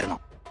കേട്ടില്ലായിരുന്നോ?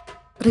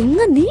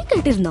 റിങ് നീ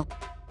കേട്ടിരുന്നോ?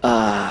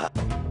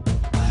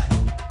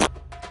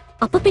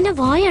 അപ്പൊ പിന്നെ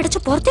വായ അടച്ച്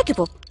പുറത്തേക്ക്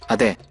പോ.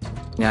 അതെ,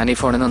 ഞാൻ ഈ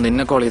ഫോണിൽ നിന്ന്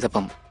നിന്നെ കോൾ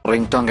ചെയ്തപ്പം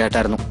റിംഗ് ടോൺ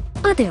കേട്ടായിരുന്നു.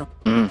 അതെയോ?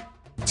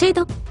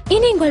 ചെയ്തോ?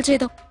 ഇനിയും കോൾ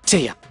ചെയ്തോ?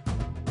 ചെയ്യാം,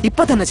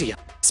 ഇപ്പൊ തന്നെ ചെയ്യാം.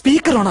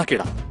 Speaker on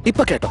ആക്കിയിടാം.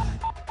 ഇപ്പൊ കേട്ടോ?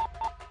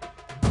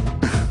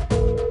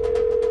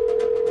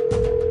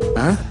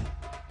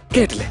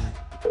 കേട്ടില്ലേ?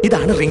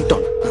 ഇതാണ് റിംഗ്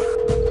ടോൺ.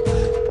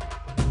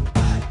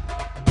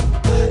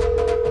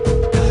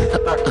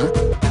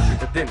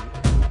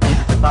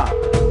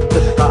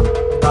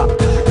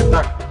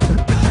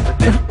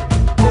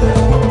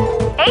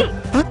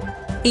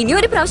 ഇനി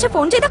ഒരു പ്രാവശ്യം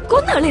ഫോൺ ചെയ്ത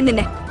കൊന്നുകളി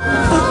നിന്നെ.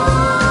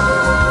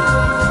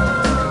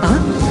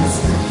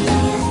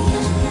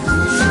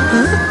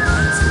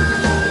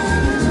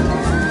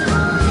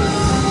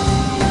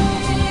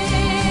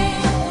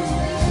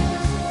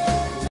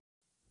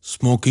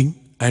 Smoking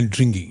and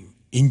drinking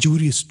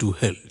injurious to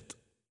health.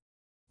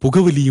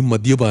 പുകവലിയും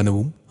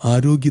മദ്യപാനവും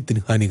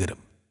ആരോഗ്യത്തിന് ഹാനികരം.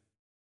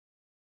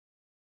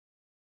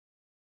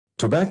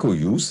 Tobacco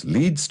use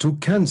leads to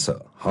cancer,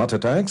 heart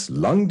attacks,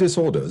 lung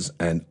disorders,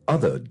 and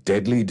other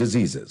deadly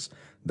diseases.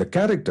 The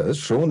characters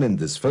shown in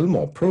this film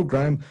or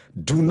program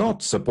do not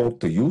support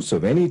the use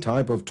of any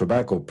type of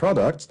tobacco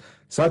products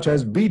such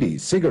as bidi,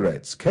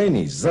 cigarettes,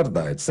 keni,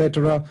 zarda,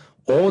 etc.,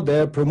 or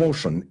their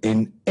promotion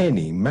in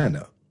any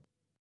manner.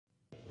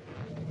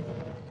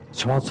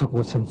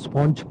 ശ്വാസകോശം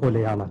sponge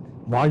പോലെയാണ്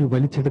വായു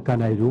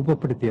വലിച്ചെടുക്കാനായി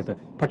രൂപപ്പെടുത്തിയത്.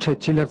 പക്ഷേ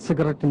ചിലർ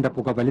സിഗരറ്റിന്റെ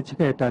പുക വലിച്ചു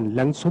കയറ്റാൻ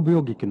lungs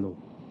ഉപയോഗിക്കുന്നു.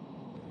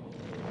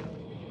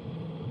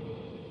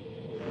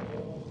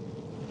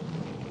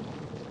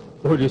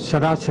 ഒരു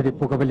ശരാശരി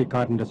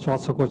പുകവലിക്കാരന്റെ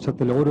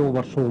ശ്വാസകോശത്തിൽ ഓരോ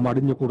വർഷവും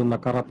അടിഞ്ഞുകൂടുന്ന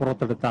കറ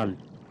പുറത്തെടുത്താൽ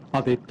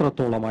അത്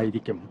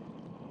എത്രത്തോളമായിരിക്കും?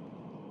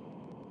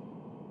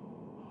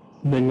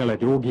 നിങ്ങളെ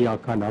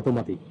രോഗിയാക്കാൻ അത്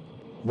മതി.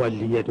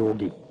 വലിയ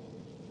രോഗി.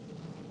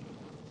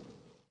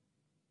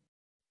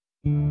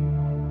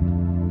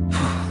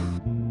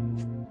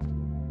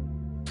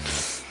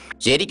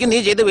 ശരിക്കും നീ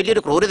ചെയ്ത്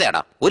വലിയൊരു ക്രൂരതയാടാ.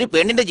 ഒരു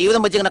പെണ്ണിന്റെ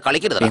ജീവിതം വെച്ച് ഇങ്ങനെ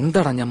കളിക്കരുത്.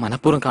 എന്താടാ ഞാൻ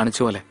മനഃപൂർവ്വം കാണിച്ച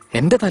പോലെ?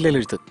 എന്റെ തലയിൽ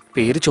എഴുത്ത്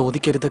പേര്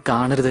ചോദിക്കരുത്,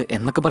 കാണരുത്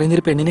എന്നൊക്കെ പറയുന്ന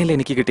ഒരു പെണ്ണിനെയല്ലേ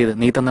എനിക്ക് കിട്ടിയത്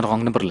നീ തന്ന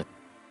റോങ് നമ്പറിൽ.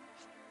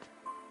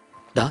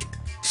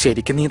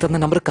 ശരിക്കും നീ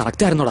തന്ന നമ്പർ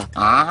കറക്റ്റ് ആയിരുന്നോടാ?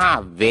 ആഹാ,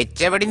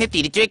 വെച്ചവടിനെ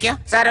തിരിച്ചു വെക്കാ.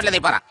 സാരല്ല,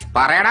 നീ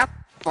പറയടാ.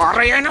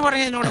 പറയാനാ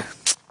പറഞ്ഞതിനോട്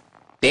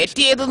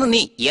തെറ്റ് ചെയ്തെന്ന്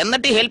നീ,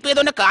 എന്നിട്ട് ഹെൽപ്പ്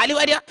ചെയ്തോന്റെ കാല്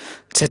വാര്യ.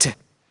 ചേച്ചേ,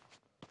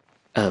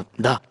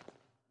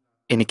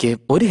 എനിക്ക്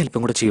ഒരു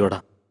ഹെൽപ്പും കൂടെ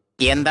ചെയ്യോടാ.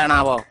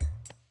 എന്താണാവോ?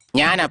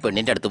 ഞാൻ ആ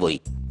പെണ്ണിന്റെ അടുത്ത് പോയി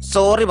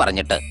സോറി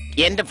പറഞ്ഞിട്ട്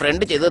എന്റെ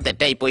ഫ്രണ്ട് ചെയ്തത്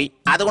തെറ്റായി പോയി,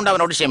 അതുകൊണ്ട്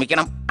അവനോട്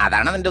ക്ഷമിക്കണം.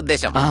 അതാണ് നിന്റെ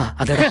ഉദ്ദേശം?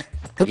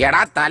 എടാ,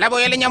 തല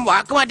പോയാലും ഞാൻ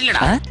വാക്ക്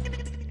മാറ്റില്ലടാ.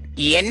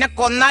 എന്നെ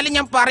കൊന്നാലും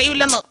ഞാൻ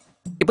പറയൂലെന്ന്.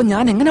 ഇപ്പൊ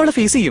ഞാൻ എങ്ങനെ അവളെ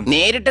ഫേസ് ചെയ്യും?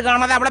 നേരിട്ട്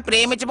കാണാതെ അവളെ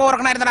പ്രേമിച്ചപ്പോ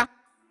ഓർക്കണായിരുന്നടാ.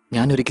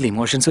 ഞാൻ ഒരിക്കലും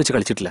ഇമോഷൻസ് വെച്ച്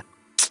കളിച്ചിട്ടില്ല.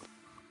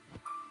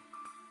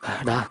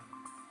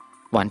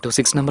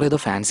 126 നമ്പർ ഏതോ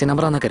ഫാൻസി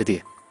നമ്പറാന്നാ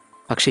കരുതിയേ.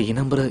 പക്ഷെ ഈ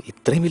നമ്പർ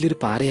ഇത്രയും വലിയൊരു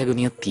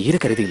പാരയാകും ഞാൻ തീരെ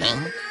കരുതിയില്ല.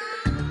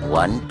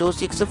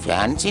 126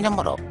 ഫാൻസി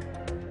നമ്പറോ?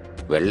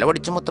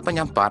 വെള്ളമടിച്ചു മുത്തപ്പ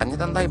ഞാൻ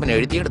പറഞ്ഞതെന്താ, ഇവൻ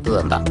എഴുതിയെടുത്തത്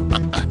എന്താ?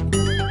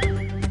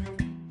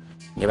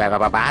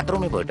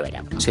 ബാത്റൂമിൽ പോയിട്ട്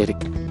വരാം. ശരി.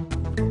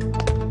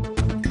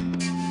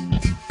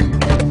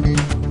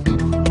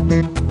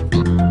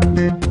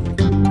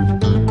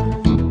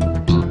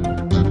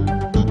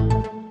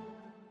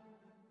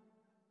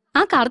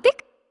 ആ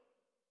കാർത്തിക്,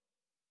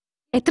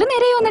 എത്ര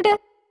നേരമായി വന്നിട്ട്?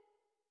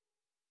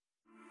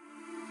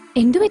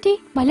 എന്തു പറ്റി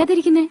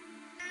വല്ലാതിരിക്കുന്നേ?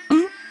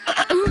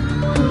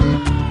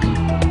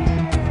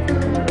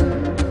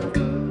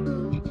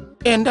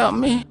 എന്റെ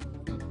അമ്മേ,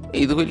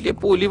 ഇത് വലിയ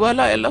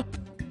പുലിവാലായല്ലോ.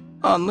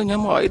 അന്ന് ഞാൻ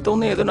വായി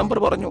തോന്നുന്ന ഏത് നമ്പർ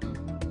പറഞ്ഞു.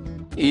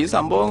 ഈ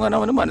സംഭവം കാരണം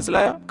അവന്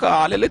മനസ്സിലായ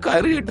കാലില്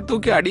കയറി ഇട്ട്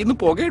തൂക്കി അടിയിന്ന്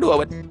പുകയിടും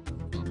അവൻ.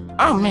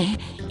 അമ്മേ,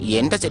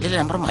 എന്റെ ചെല്ലിലെ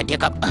നമ്പർ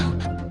മാറ്റിയേക്കാം.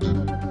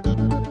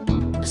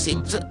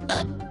 6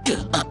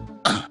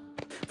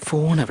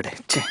 ഫോൺ എവിടെ?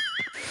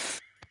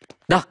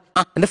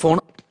 എന്റെ ഫോൺ.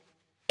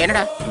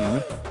 എന്നടാ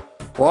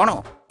ഫോണോ?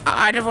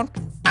 ആരുടെ ഫോൺ?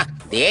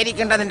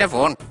 ദേരിക്കണ്ട നിന്റെ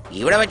ഫോൺ.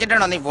 ഇവിടെ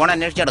വെച്ചിട്ടാണോ നീ ഫോൺ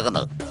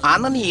അന്വേഷിച്ചെടുക്കുന്നത്?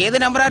 അന്ന് നീ ഏത്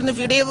നമ്പറായിരുന്നു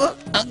ഫീഡ് ചെയ്തത്?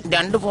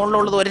 2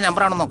 ഫോണിലുള്ളത് ഒരു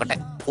നമ്പറാണോ നോക്കട്ടെ,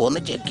 ഒന്ന്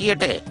ചെക്ക്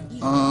ചെയ്യട്ടെ.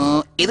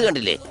 ഇത്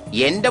കണ്ടില്ലേ,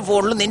 എന്റെ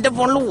ഫോണിലും നിന്റെ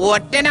ഫോണിലും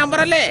ഒറ്റ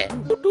നമ്പറല്ലേ?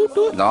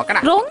 നോക്കടാ.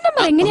 Wrong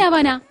number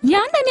എങ്ങനെയാവാനാ?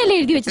 ഞാൻ തന്നെയല്ലേ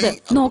എഴുതി വെച്ചത്.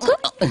 നോക്ക്,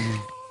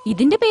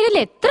 ഇതിന്റെ പേരിൽ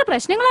എത്ര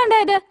പ്രശ്നങ്ങളാ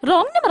ഉണ്ടായത്.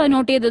 റോങ് നമ്പറാ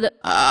നോട്ട് ചെയ്തത്.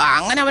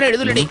 അങ്ങനെ അവൻ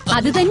എഴുതലടി.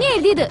 അത് തന്നെയാ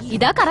എഴുതിയത്.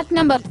 ഇതാ കറക്റ്റ്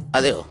നമ്പർ.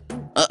 അതെയോ?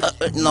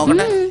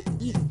 നോക്കട്ടെ.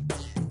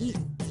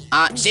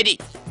 ശരി,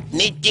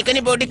 നീ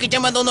ചിക്കനിൽ പോയിട്ട്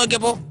കിച്ചൻ വന്നോ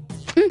നോക്കിയപ്പോ?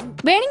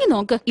 വേണമെങ്കിൽ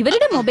നോക്ക്,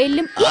 ഇവരുടെ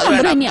മൊബൈലിലും ഈ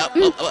നമ്പർ തന്നെയാ.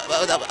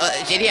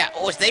 ശരിയാ,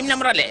 സെയിം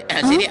നമ്പർ അല്ലേ?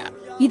 ശരിയാ.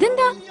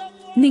 ഇതെന്താ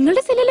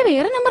നിങ്ങളുടെ സെല്ലിലെ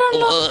വേറെ നമ്പർ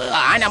ആണല്ലോ?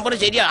 ആ നമ്പർ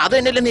ശരിയാ, അത്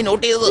തന്നെയല്ലേ നീ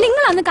നോട്ട് ചെയ്തത്?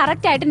 നിങ്ങൾ അന്ന്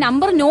കറക്റ്റ് ആയിട്ട്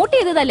നമ്പർ നോട്ട്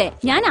ചെയ്തതല്ലേ?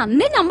 ഞാൻ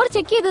അന്നേ നമ്പർ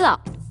ചെക്ക് ചെയ്തതാ.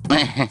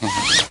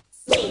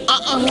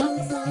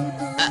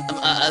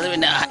 അത്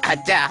പിന്നെ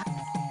അച്ഛാ.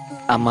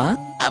 അമ്മ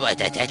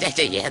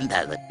എന്താ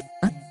അത്?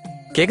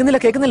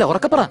 കേക്കുന്നില്ല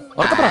ഉറക്കപ്പറ.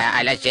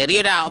 അല്ല,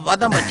 ചെറിയൊരു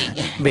അബദ്ധം പറ്റി.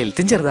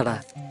 ബെൽറ്റും ചെറുതാടാ.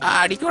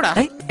 അടിക്കൂടാ.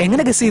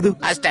 എങ്ങനെ ഗസ് ചെയ്തു?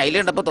 ആ സ്റ്റൈൽ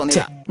കണ്ടപ്പോ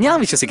തോന്നിയ. ഞാൻ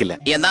വിശ്വസിക്കില്ല.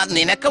 എന്നാ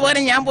നിനക്ക്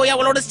പകരം ഞാൻ പോയി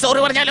അവളോട് സോറി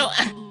പറഞ്ഞാലോ?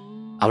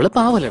 അവള്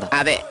പാവല്ലടാ.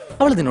 അതെ,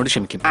 അവള് നിന്നോട്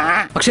ക്ഷമിക്കും.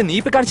 പക്ഷെ നീ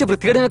ഇപ്പൊ കാണിച്ച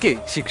വൃത്തികേടിനൊക്കെ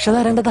ശിക്ഷ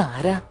തരേണ്ടത്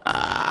ആരാ?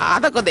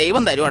 അതൊക്കെ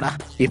ദൈവം തരുവാടാ.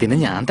 ഇതിന്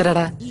ഞാൻ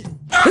തരാടാ.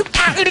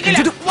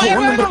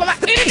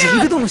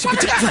 ജീവിതം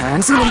നശിപ്പിച്ച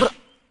ഫാൻസി നമ്പർ.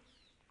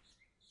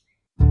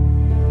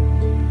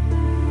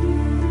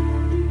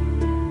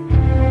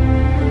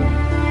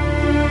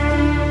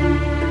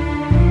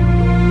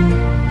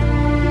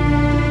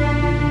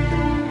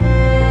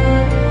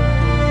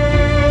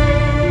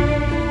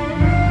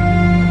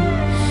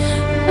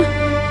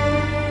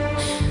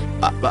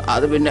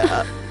 അത് പിന്നെ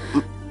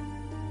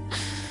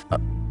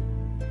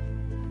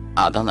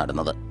അതാ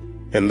നടന്നത്.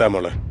 എന്താ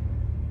മോളെ,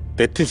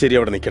 തെറ്റും ശരി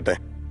അവിടെ നിൽക്കട്ടെ.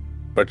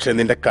 പക്ഷെ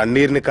നിന്റെ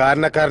കണ്ണീരിന്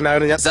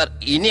കാരണക്കാരനാകുന്ന ഞാൻ. സർ,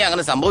 ഇനി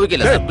അങ്ങനെ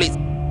സംഭവിക്കില്ല സർ, പ്ലീസ്.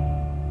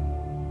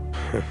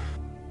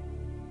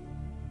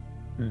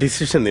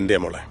 ഡിസിഷൻ നിന്റെ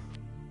മോളെ,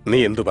 നീ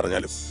എന്തു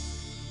പറഞ്ഞാലും.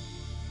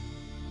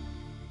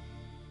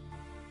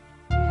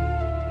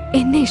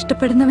 എന്നെ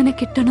ഇഷ്ടപ്പെടുന്നവനെ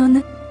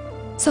കിട്ടണമെന്ന്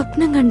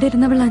സ്വപ്നം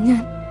കണ്ടിരുന്നവളാ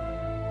ഞാൻ.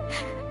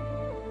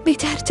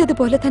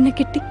 വിചാരിച്ചതുപോലെ തന്നെ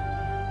കിട്ടി.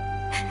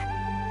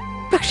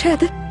 പക്ഷെ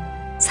അത്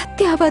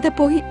സത്യാവാതെ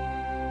പോയി.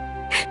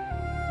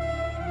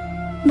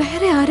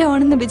 വേറെ ആരോ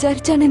ആണെന്ന്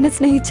വിചാരിച്ചാണ് എന്നെ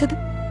സ്നേഹിച്ചത്.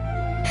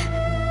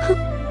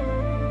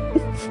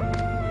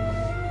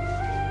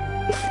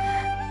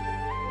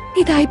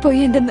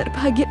 ഇതായിപ്പോയി എന്റെ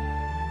നിർഭാഗ്യം.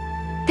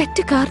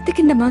 തെറ്റ്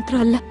കാർത്തിക്കിന്റെ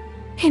മാത്രമല്ല,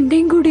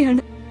 എന്റെയും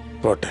കൂടിയാണ്.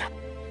 പോട്ടെ,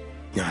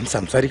 ഞാൻ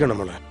സംസാരിക്കണം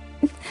മോളെ.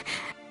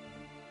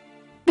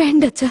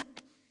 വേണ്ടച്ച,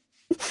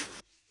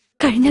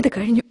 കഴിഞ്ഞത്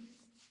കഴിഞ്ഞു.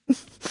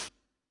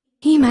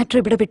 ഈ മാറ്റർ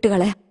ഇവിടെ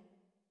വിട്ടുകളയാ.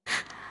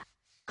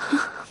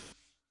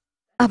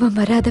 അവൻ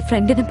വരാതെ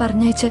ഫ്രണ്ടിനെ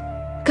പറഞ്ഞയച്ച്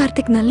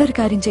കാർത്തിക് നല്ലൊരു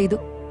കാര്യം ചെയ്തു.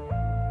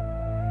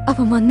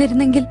 അവൻ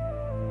വന്നിരുന്നെങ്കിൽ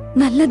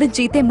നല്ലതും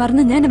ചീത്തയും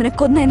മറന്ന് ഞാൻ അവനെ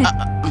കൊന്നേനെ.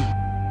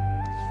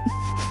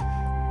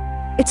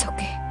 It's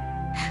okay.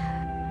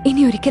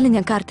 ഇനി ഒരിക്കലും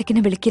ഞാൻ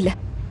കാർത്തിക്കിനെ വിളിക്കില്ല.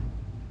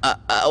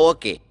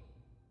 ഓക്കെ.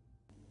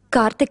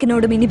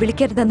 കാർത്തിക്കിനോടും ഇനി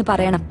വിളിക്കരുതെന്ന്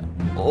പറയണം.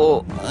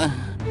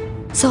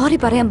 സോറി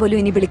പറയാൻ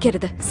പോലും ഇനി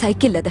വിളിക്കരുത്.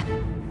 സഹിക്കില്ലത്.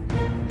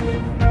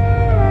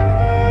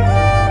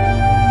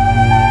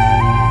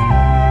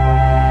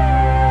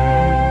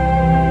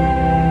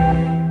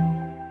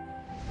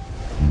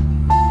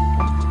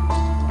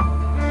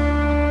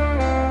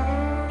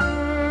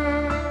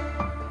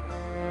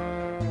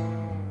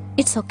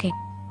 It's okay.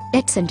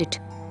 Let's send it.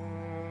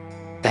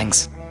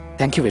 Thanks.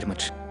 Thank you very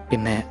much.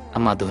 പിന്നെ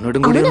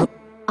മധുവിനോടും കൂടി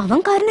അവൻ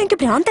കാരണം എനിക്ക്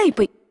ഭ്രാന്തായി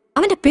പോയി.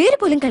 അവന്റെ പേര്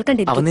പോലും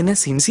കേൾക്കണ്ടില്ല. അവൻ നിന്നെ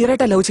സിൻസിയർ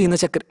ആയിട്ട് ലവ് ചെയ്യുന്ന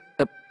ചക്ര.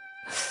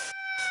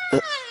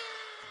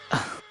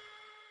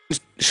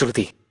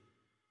 ശ്രുതി,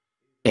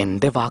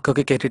 എന്റെ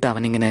വാക്കൊക്കെ കേട്ടിട്ട്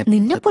അവനിങ്ങനെ.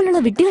 നിന്നെ പോലുള്ള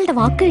വിഡ്ഢികളുടെ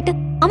വാക്ക് കേട്ട്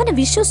അവനെ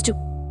വിശ്വസിച്ചു.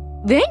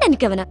 വേണ്ട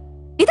എനിക്ക് അവന്.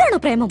 ഇതാണോ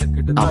പ്രേമം?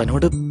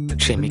 അവനോട്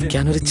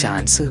ക്ഷമിക്കാൻ ഒരു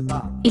ചാൻസ്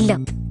ഇല്ല.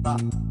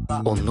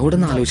 ഒന്നുകൂടെ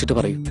ആലോചിച്ചിട്ട്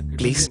പറയൂ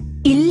പ്ലീസ്.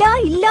 ഇല്ല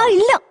ഇല്ല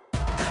ഇല്ല.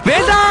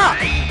 വേണ്ട.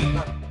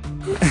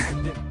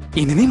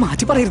 ഇനി നീ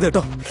മാറ്റി പറയരുത്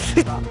കേട്ടോ.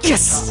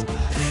 യെസ്,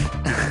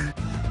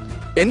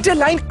 എന്റെ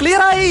ലൈൻ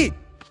ക്ലിയർ ആയി.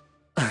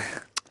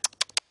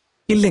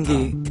 ഇല്ലെങ്കിൽ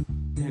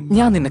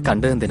ഞാൻ നിന്നെ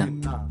കണ്ടതെന്തിനാ?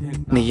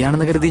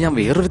 നീയാണെന്ന് കരുതി ഞാൻ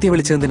വേറൊരുത്തിയെ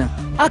വിളിച്ചതെന്തിനാ?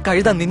 ആ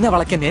കഴുത നിന്നെ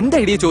വളയ്ക്കാൻ എന്റെ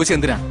ഐഡിയ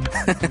ചോദിച്ചെന്തിനാ?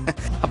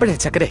 അപ്പോഴേ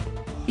ചക്കരെ,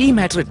 ഈ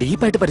മാറ്റർ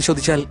ഡീപ്പായിട്ട്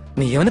പരിശോധിച്ചാൽ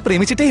നീ അവനെ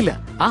പ്രേമിച്ചിട്ടേ ഇല്ല.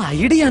 ആ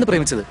ഐഡിയ ആണ്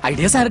പ്രേമിച്ചത്.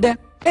 ഐഡിയാസ് ആരുടെ?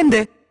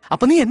 എന്റെ.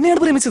 അപ്പൊ നീ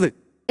എന്നെയാണ് പ്രേമിച്ചത്.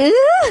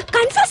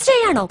 കൺഫ്യൂസ്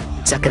ചെയ്യാണോ?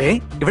 ചക്കരെ,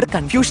 ഇവിടെ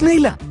കൺഫ്യൂഷനേ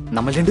ഇല്ല.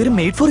 നമ്മൾ രണ്ടുപേരും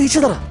മെയ്ഡ് ഫോർ ഈച്ച്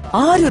അതറാ.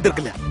 ആരും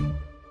എതിർക്കില്ല.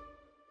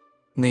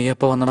 നീ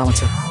എപ്പോ വന്നടാ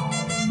മച്ച?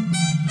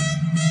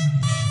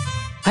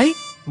 High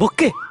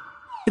bouquet.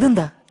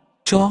 ഇതെന്താ?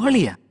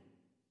 ചോളിയാ?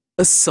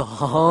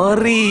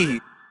 സോറി,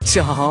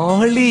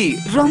 ചോളി.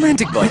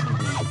 Romantic boy.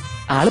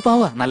 ആള്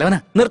പാവാ, നല്ലവനാ.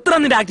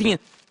 നിർത്തണം നിന്റെ ആക്ടിങ്.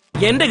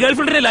 എന്റെ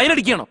ഗേൾഫ്രണ്ടിനെ ലൈൻ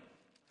അടിക്കണോ?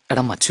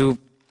 എടാ മച്ചു,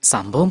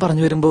 സംഭവം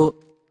പറഞ്ഞു വരുമ്പോ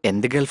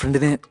എന്റെ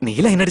ഗേൾഫ്രണ്ടിന് നീ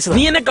ലൈൻ അടിച്ചത്.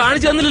 നീ എന്നെ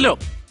കാണിച്ചു തന്നില്ലല്ലോ.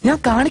 ഞാൻ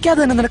കാണിക്കാതെ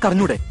തന്നെ നിനക്ക്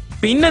അറിഞ്ഞൂടെ?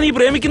 പിന്നെ നീ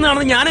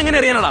പ്രേമിക്കുന്നതാണെന്ന് ഞാൻ എങ്ങനെ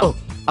അറിയാനാടാ?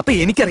 അപ്പൊ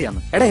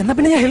എനിക്കറിയാന്ന്. എടാ എന്നാ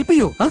പിന്നെ ഞാൻ ഹെൽപ്പ്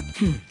ചെയ്യൂ.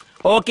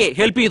 ഓക്കെ,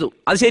 ഹെൽപ്പ് ചെയ്തു.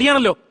 അത്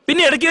ശരിയാണല്ലോ.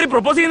 പിന്നെ ഇടയ്ക്ക് ഒരു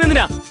പ്രൊപ്പോസ്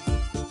ചെയ്യുന്നതിനാ?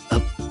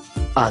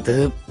 അത്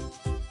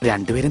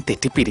രണ്ടുപേരും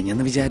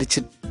തെറ്റിപ്പിരിഞ്ഞെന്ന്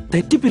വിചാരിച്ച്.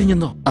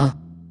 തെറ്റിപ്പിരിഞ്ഞെന്നോ?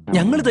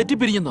 ഞങ്ങള്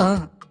തെറ്റിപ്പിരിഞ്ഞെന്നോ?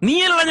 നീ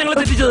അല്ലടാ ഞങ്ങളെ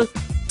തെറ്റിച്ചത്.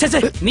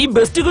 നീ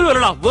ബെസ്റ്റ് ഗുരു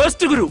അല്ലടാ,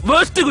 വേസ്റ്റ് ഗുരു.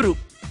 വേസ്റ്റ് ഗുരു.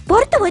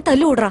 പുറത്ത് പോയി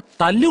തല്ലുകൂടറാ.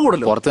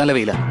 തല്ലുകൂടല്ലോ? പുറത്ത് നല്ല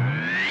വെയിലാ.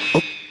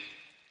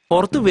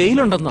 പുറത്ത്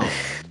വെയിലുണ്ടെന്നോ?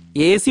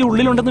 AC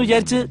ഉള്ളിലുണ്ടെന്ന്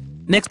വിചാരിച്ച്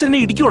നെക്സ്റ്റ് എന്നെ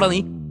ഇടിക്കൂടാ നീ?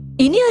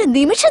 ഇനി ഒരു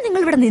നിമിഷം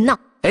നിങ്ങൾ ഇവിടെ നിന്നാ.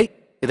 ഏയ്,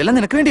 ഇതെല്ലാം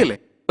നിനക്ക് വേണ്ടിയല്ലേ?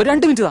 ഒരു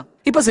 2 മിനിറ്റ് താ,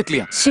 ഇപ്പൊ സെറ്റിൽ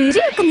ചെയ്യാം.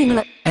 ശരിയാക്കും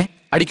നിങ്ങള്.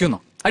 അടിക്കുന്നോ?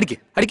 അടിക്ക്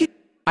അടിക്ക്.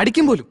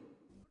 അടിക്കും പോലും.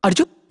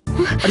 അടിച്ചോ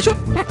അടിച്ചോ.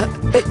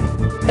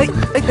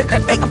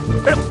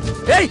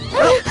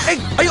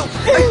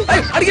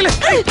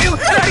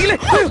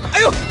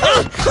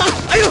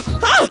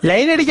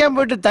 ലൈൻ അടിക്കാൻ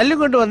പോയിട്ട്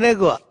തല്ലുകൊണ്ട്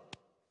വന്നേക്കുവാ.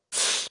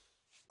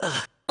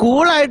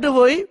 കൂളായിട്ട്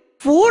പോയി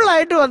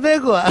ഫൂളായിട്ട്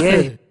വന്നേക്കുവാ.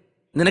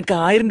 നിനക്ക്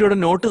 1000 രൂപയുടെ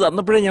നോട്ട്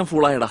തന്നപ്പോഴേ ഞാൻ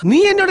ഫുള്ളായടാ. നീ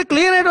എന്നോട്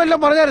ക്ലിയർ ആയിട്ട്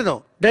വല്ലതും പറഞ്ഞായിരുന്നോ?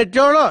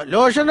 ഡെറ്റോളോ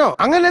ലോഷനോ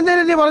അങ്ങനെ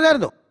എന്തെങ്കിലും നീ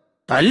പറഞ്ഞായിരുന്നോ?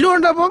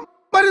 തല്ലുകൊണ്ടപ്പം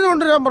മരുന്ന്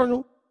കൊണ്ടുവരാൻ പറഞ്ഞു.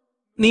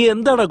 നീ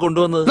എന്താടാ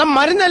കൊണ്ടുവന്നത്?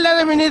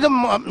 മരുന്നല്ലാതെ പിന്നെ ഇത്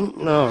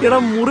എടാ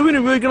മുറിവിന്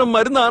ഉപയോഗിക്കണം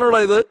മരുന്നാണോടാ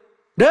ഇത്?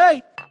 ഡേയ്,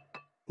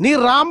 നീ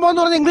റാംബോ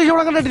എന്ന് പറഞ്ഞ ഇംഗ്ലീഷ്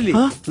പടം കണ്ടിട്ടില്ലേ?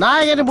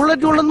 നായകന്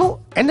ബുള്ളറ്റ് കൊള്ളുന്നു,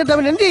 എന്നിട്ട്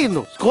അവൻ എന്ത്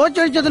ചെയ്യുന്നു? സ്കോച്ച്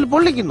ഒഴിച്ചതിൽ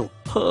പൊള്ളിക്കുന്നു,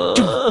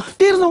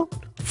 തീർന്നു.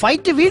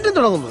 ഫൈറ്റ് വീണ്ടും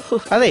തുടങ്ങുന്നു.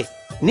 അതെ,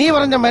 നീ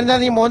പറഞ്ഞ മരുന്നാ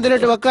നീ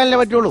മോന്തലോട്ട് വെക്കാനല്ലേ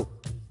പറ്റുള്ളൂ.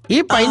 ഈ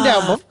പൈൻ്റ്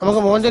ആകുമ്പോൾ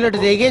നമുക്ക് മോന്തലോട്ട്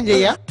തേക്കുകയും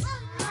ചെയ്യാം,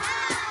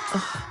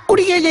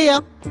 കുടിക്കുകയും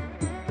ചെയ്യാം.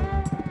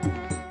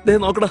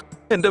 നോക്കടാ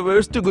എന്റെ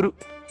വേഴ്സ്റ്റ് ഗുരു.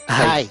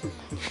 ഹായ്.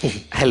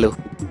 ഹലോ.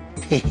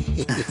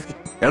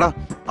 എടാ,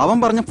 അവൻ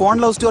പറഞ്ഞ ഫോൺ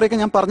ലവ് സ്റ്റോറി ഒക്കെ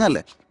ഞാൻ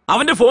പറഞ്ഞല്ലേ.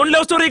 അവന്റെ ഫോൺ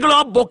ലവ് സ്റ്റോറിയൊക്കെ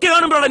ആ ബൊക്കെ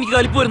കാണുമ്പോഴാണ് എനിക്ക്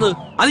കലിപ്പ് വരുന്നത്.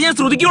 അത് ഞാൻ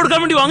ശ്രുതിക്ക് കൊടുക്കാൻ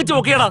വേണ്ടി വാങ്ങിച്ച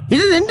ബൊക്കെയാടാ.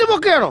 ഇത് നിന്റെ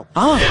ബൊക്കെയാണോ?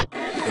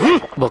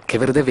 ബൊക്കെ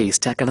വെറുതെ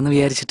വേസ്റ്റ് ആക്കണമെന്ന്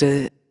വിചാരിച്ചിട്ട്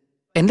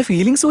എന്റെ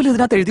ഫീലിങ്സ് പോലും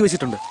ഇതിനകത്ത് എഴുതി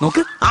വെച്ചിട്ടുണ്ട്.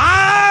 നോക്ക്.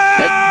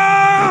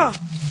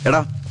 എടാ,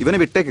 ഇവനെ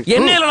വിട്ടേക്ക്.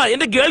 എന്നെയല്ലടാ,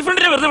 എന്റെ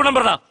ഗേൾഫ്രണ്ടിനെ വെറുതെ വിടാൻ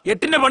പറടാ.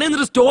 എട്ടിന്റെ പണി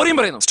എന്നിട്ട് സ്റ്റോറിയും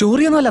പറയുന്നു.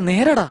 സ്റ്റോറി ഒന്നും അല്ല,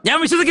 നേരടാ. ഞാൻ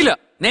വിശ്വസിക്കില്ല.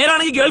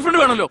 നേരാണെങ്കിൽ ഗേൾഫ്രണ്ട്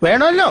വേണമല്ലോ.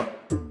 വേണമല്ലോ.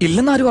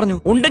 ഇല്ലെന്ന് ആര് പറഞ്ഞു?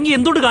 ഉണ്ടെങ്കിൽ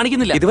എന്തുകൊണ്ട്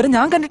കാണിക്കുന്നില്ല? ഇതുവരെ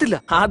ഞാൻ കണ്ടിട്ടില്ല.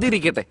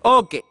 ആദ്യരിക്കട്ടെ.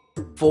 ഓക്കെ,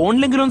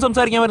 ഫോണിലെങ്കിലും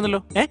സംസാരിക്കാൻ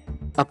വരുന്നല്ലോ.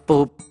 അപ്പോ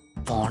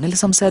ഫോണിൽ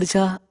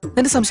സംസാരിച്ചാ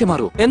എന്റെ സംശയം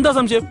മാറുമോ? എന്താ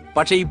സംശയം?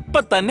 പക്ഷെ ഇപ്പൊ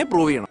തന്നെ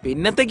പ്രൂവ് ചെയ്യണം.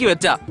 പിന്നത്തേക്ക്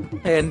വെച്ചാ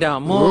എന്റെ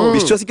അമ്മ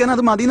വിശ്വസിക്കാൻ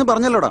അത് മതിന്ന്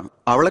പറഞ്ഞല്ലോടാ.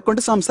 അവളെ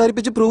കൊണ്ട്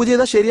സംസാരിപ്പിച്ച് പ്രൂവ്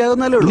ചെയ്താൽ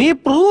ശരിയാകുന്നല്ലേ ഉള്ളൂ. നീ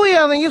പ്രൂവ്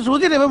ചെയ്യാന്നെങ്കിൽ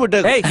ശ്രുതി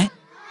വിട്ടേ.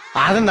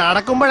 അത്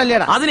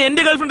നടക്കുമ്പോഴല്ലേടാ. അതിന്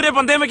എന്റെ ഗേൾഫ്രണ്ടിനെ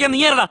പന്തയം വെക്കാൻ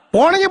നീ ആരടാ?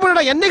 പോണെങ്കിൽ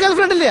പോടാ, എന്റെ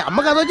ഗേൾഫ്രണ്ട് അല്ലേ,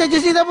 നമുക്ക് അതോ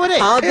അഡ്ജസ്റ്റ് ചെയ്താ പോരെ.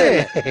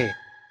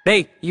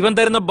 ഡേയ്, ഇവൻ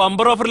തരുന്ന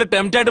ബമ്പർ ഓഫറിൽ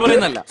ടെംപ്റ്റ് ആയിട്ട്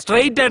പറയുന്നല്ല,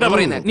 സ്ട്രൈറ്റ് ആയിട്ടാ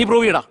പറയുന്നത്. നീ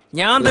പ്രൂവ് ചെയ്യടാ.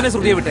 ഞാൻ തന്നെ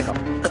ശ്രുതിയെ വിട്ടേക്കാം.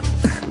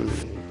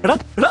 എടാ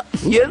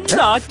എന്താ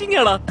ആക്ടിങ്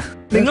ആടാ?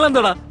 നിങ്ങൾ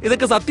എന്താടാ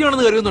ഇതൊക്കെ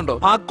സത്യമാണെന്ന് കരുതുന്നുണ്ടോ?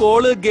 ആ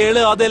കോള്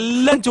ഗേള്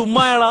അതെല്ലാം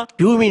ചുമ്മായാടാ.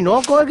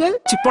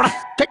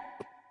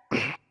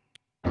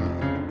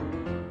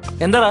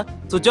 എന്താടാ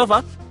സ്വിച്ച് ഓഫാ?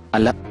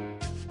 അല്ല,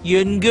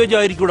 എൻഗേജ്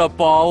ആയിരിക്കൂടാ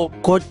പാവം.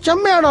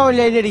 കൊച്ചമ്മയാണോ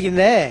ലൈൻ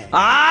അടിക്കുന്നേ?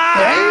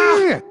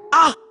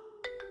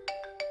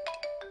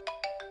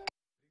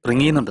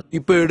 റിങ് ചെയ്യുന്നുണ്ട്.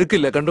 ഇപ്പൊ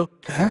എടുക്കില്ല, കണ്ടോ?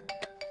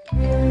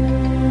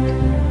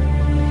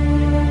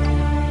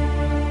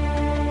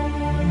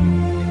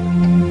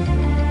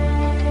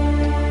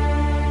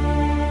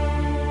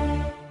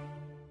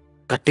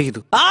 കട്ട്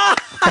ചെയ്തു.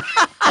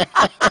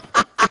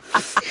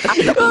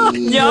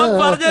 ഞാൻ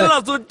പറഞ്ഞാ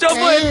സ്വിച്ച്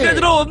ഓഫ്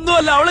എൻഗേജോ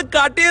ഒന്നുമല്ല, അവള്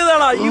കട്ട്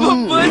ചെയ്താടാ. ഇവൻ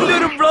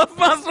വലിയൊരു ബ്ലഫ്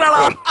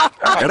മാസ്റ്ററാടാ.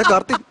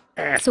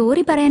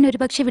 സോറി പറയാൻ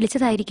ഒരുപക്ഷെ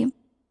വിളിച്ചതായിരിക്കും.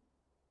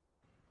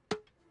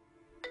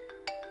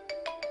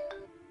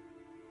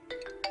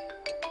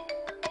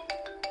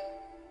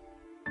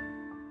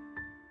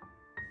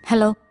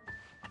 ഹലോ.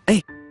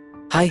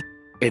 ഹായ്.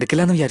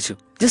 എടുക്കില്ലെന്ന് വിചാരിച്ചു.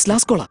 Just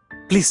last കോളാ,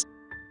 please.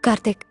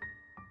 Karthik,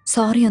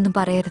 sorry ഒന്നും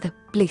പറയരുത്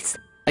പ്ലീസ്.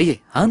 അയ്യേ,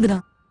 അതെന്തിനാ?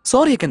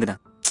 സോറി ഒക്കെ എന്തിനാ?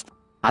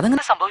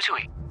 അതങ്ങനെ സംഭവിച്ചു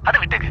പോയി, അത്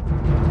വിട്ടേക്ക്.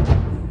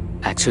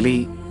 ആക്ച്വലി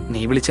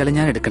നീ വിളിച്ചാലും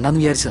ഞാൻ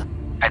എടുക്കണ്ടെന്ന് വിചാരിച്ചതാ.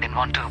 I didn't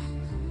want to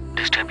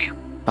disturb U.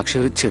 പക്ഷെ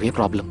ഒരു ചെറിയ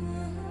പ്രോബ്ലം.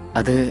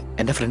 അത്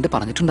എന്റെ ഫ്രണ്ട്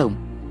പറഞ്ഞിട്ടുണ്ടാവും.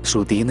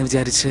 ശ്രുതി എന്ന്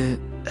വിചാരിച്ച്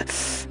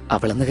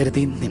അവളെന്ന്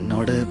കരുതി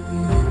നിന്നോട്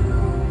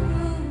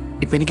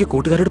ഇപ്പൊ എനിക്ക്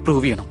കൂട്ടുകാരോട്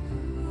പ്രൂവ് ചെയ്യണം.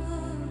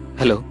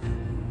 ഹലോ.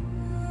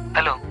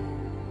 ഹലോ.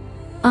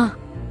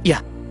 യാ,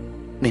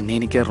 നിന്നെ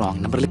എനിക്ക്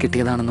റോങ് നമ്പറിൽ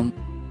കിട്ടിയതാണെന്നും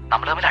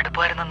നമ്മൾ തമ്മിൽ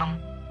അടുപ്പമായിരുന്നെന്നും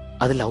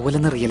അത് ലവ്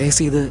അല്ലെന്ന് റിയലൈസ്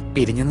ചെയ്ത്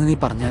പിരിഞ്ഞെന്ന് നീ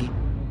പറഞ്ഞാൽ,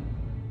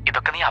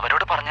 ഇതൊക്കെ നീ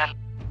അവരോട് പറഞ്ഞാൽ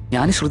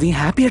ഞാൻ ശ്രുതി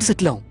ഹാപ്പി ആയിട്ട്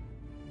സെറ്റിൽ ആവും.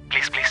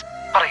 പ്ലീസ് പ്ലീസ്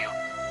പറയൂ,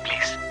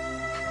 പ്ലീസ്.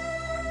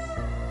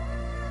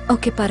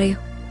 ഓക്കെ, പറയൂ.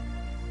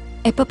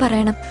 എപ്പോ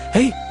പറയണം?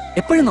 ഹേയ്,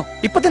 എപ്പോഴെന്നോ?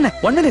 ഇപ്പൊ തന്നെ.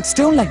 1 minute,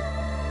 സ്റ്റേ ഓൺലൈൻ.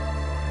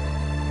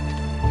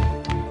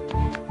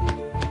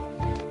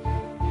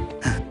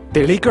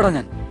 തെളിയിക്കോടാ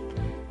ഞാൻ.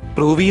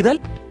 പ്രൂവ് ചെയ്താൽ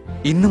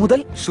ഇന്നു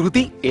മുതൽ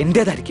ശ്രുതി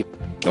എന്റേതായിരിക്കും.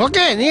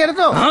 ഓക്കേ, നീ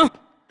എടുത്തോ.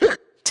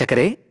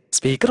 ചക്കരെ,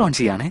 സ്പീക്കർ ഓൺ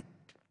ചെയ്യാണേ.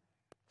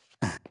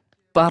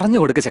 പറഞ്ഞു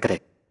കൊടുക്ക് ചക്കരെ.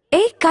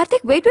 ഏയ്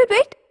കാർത്തിക്,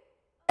 വെയിറ്റ്.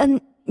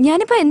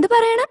 ഞാനിപ്പോ എന്ത്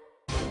പറയണം?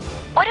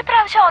 ഒരു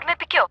പ്രാവശ്യം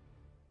ഓർമ്മിപ്പിക്കോ?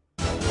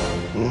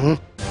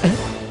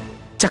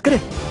 ചക്കരെ,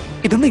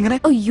 ഇതൊന്നും ഇങ്ങനെ.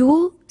 അയ്യോ,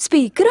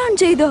 സ്പീക്കർ ഓൺ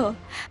ചെയ്തോ?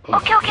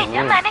 ഓക്കെ,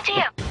 ഞാൻ മാനേജ്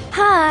ചെയ്യാം.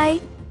 ഹായ്,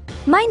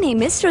 മൈ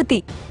നെയിം ഈസ് ശ്രുതി.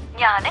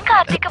 ഞാനും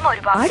കാർത്തിക്കും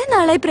ഒരുപാട്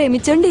നാളായി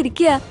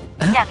പ്രേമിച്ചോണ്ടിരിക്കുക.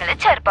 ഞങ്ങള്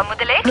ചെറുപ്പം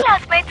മുതലേ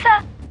ക്ലാസ്മേറ്റ്സാ.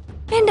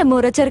 എന്റെ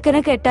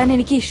മുറച്ചെറുക്കനെ കെട്ടാൻ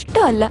എനിക്ക്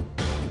ഇഷ്ടമല്ല.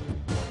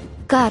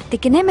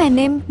 കാർത്തിക്കിനെ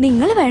മെന്നെയും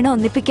നിങ്ങൾ വേണം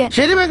ഒന്നിപ്പിക്കാൻ.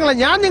 ശരി മക്കളെ,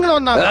 ഞാൻ നിങ്ങൾ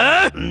വന്നാ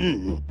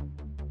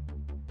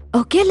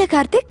ഓക്കെ അല്ലേ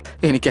കാർത്തിക്?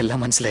 എനിക്കെല്ലാം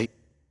മനസ്സിലായി.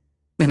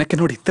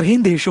 നിനക്കെന്നോട്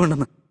ഇത്രയും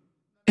ദേഷ്യമുണ്ടെന്ന്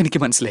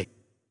എനിക്ക് മനസ്സിലായി.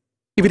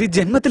 ഇവര്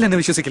ജന്മത്തിൽ എന്നെ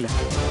വിശ്വസിക്കില്ല.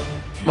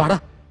 വാടാ,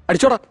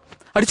 അടിച്ചോടാ,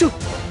 അടിച്ചു.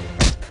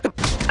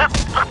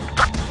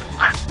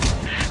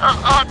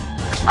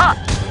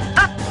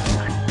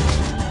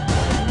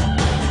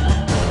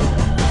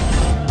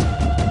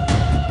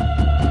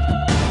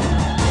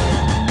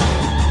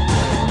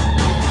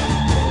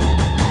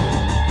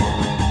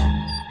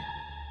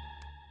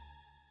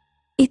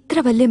 ഇത്ര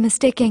വലിയ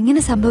മിസ്റ്റേക്ക്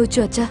എങ്ങനെ സംഭവിച്ചു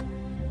അച്ഛാ?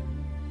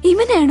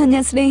 ഇവനെയാണോ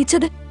ഞാൻ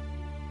സ്നേഹിച്ചത്?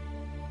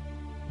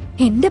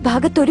 എന്റെ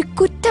ഭാഗത്തൊരു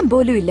കുറ്റം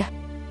പോലും ഇല്ല.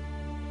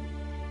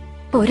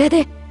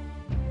 പോരാതെ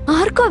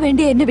ആർക്കോ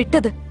വേണ്ടി എന്നെ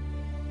വിട്ടത്.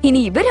 ഇനി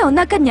ഇവരെ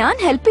ഒന്നാക്കാൻ ഞാൻ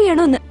ഹെൽപ്പ്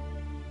ചെയ്യണമെന്ന്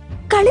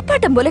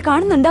കളിപ്പാട്ടം പോലെ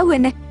കാണുന്നുണ്ടാവും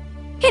എന്നെ.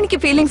 എനിക്ക്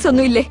ഫീലിങ്സ്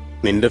ഒന്നുമില്ലേ?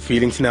 നിന്റെ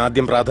ഫീലിങ്സിന്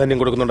ആദ്യം പ്രാധാന്യം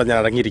കൊടുക്കുന്നുണ്ടാ ഞാൻ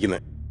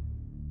അടങ്ങിയിരിക്കുന്നത്.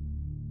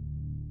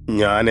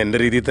 ഞാൻ എന്റെ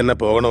രീതിയിൽ തന്നെ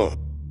പോകണോ?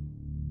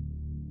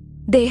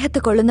 ദേഹത്ത്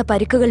കൊള്ളുന്ന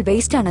പരിക്കുകൾ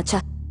വേസ്റ്റാണ് അച്ഛാ.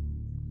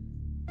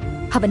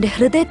 അവന്റെ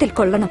ഹൃദയത്തിൽ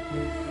കൊള്ളണം.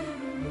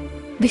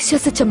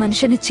 വിശ്വസിച്ച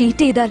മനുഷ്യനെ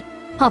ചീറ്റ് ചെയ്താൽ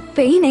ആ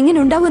പെയിൻ എങ്ങനെ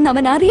ഉണ്ടാവുമെന്ന്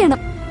അവൻ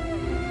അറിയണം.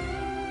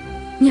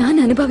 ഞാൻ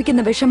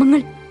അനുഭവിക്കുന്ന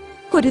വിഷമങ്ങൾ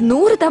ഒരു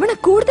 100 തവണ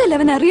കൂടുതൽ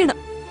അവൻ അറിയണം.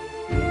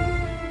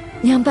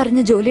 ഞാൻ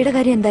പറഞ്ഞ ജോലിയുടെ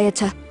കാര്യം എന്തായി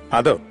അച്ഛാ?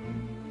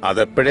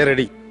 അതെപ്പോഴേ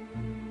റെഡി.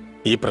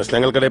 ഈ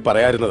പ്രശ്നങ്ങൾക്കിടെ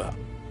പറയാറുന്നതാ.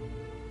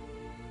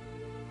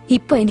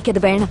 ഇപ്പൊ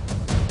എനിക്കത് വേണം.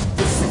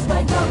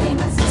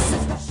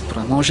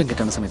 പ്രമോഷൻ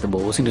കിട്ടുന്ന സമയത്ത്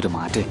ബോസിന്റെ ഒരു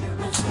മാറ്റേ.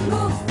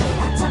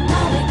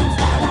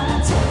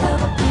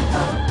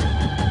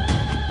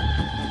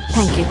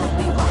 Thank you.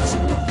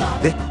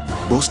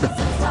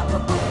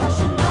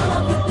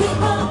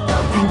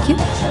 Thank you.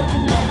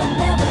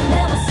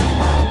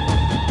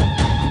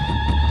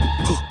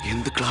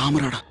 എന്ത്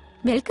ഗ്ലാമറാടാ.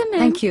 Welcome.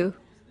 Thank you.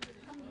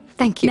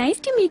 Thank you.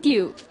 Nice to meet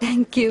you.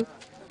 Thank you.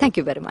 Thank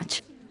you very much.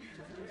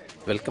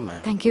 Welcome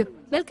ma'am. Thank you.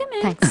 Welcome.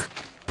 Thanks.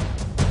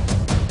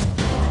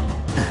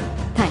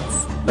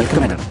 Thanks. Welcome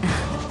madam.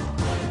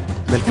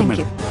 Welcome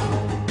thank you.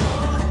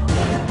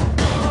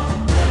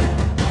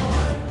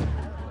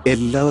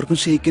 എല്ലാവർക്കും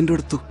ഷെയ്ക്കിന്റെ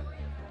എടുത്തു.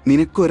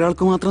 നിനക്ക്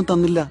ഒരാൾക്ക് മാത്രം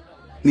തന്നില്ല.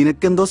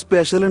 നിനക്കെന്തോ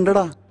special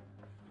ഉണ്ടടാ.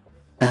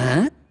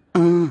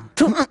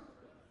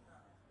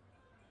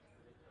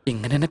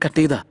 ഇങ്ങനെ എന്നെ കട്ട്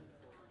ചെയ്താ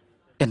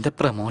എന്റെ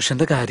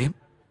പ്രമോഷന്റെ കാര്യം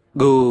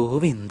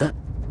ഗോവിന്ദ.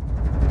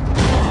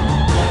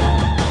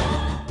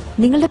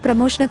 നിങ്ങളുടെ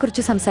പ്രമോഷനെ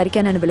കുറിച്ച്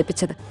സംസാരിക്കാനാണ്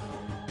വിളിപ്പിച്ചത്.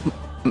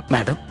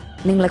 മാഡം,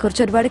 നിങ്ങളെ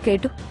കുറിച്ച് ഒരുപാട്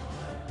കേട്ടു.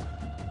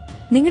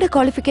 നിങ്ങളുടെ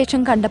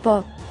ക്വാളിഫിക്കേഷൻ കണ്ടപ്പോ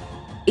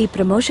ഈ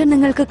പ്രമോഷൻ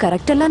നിങ്ങൾക്ക്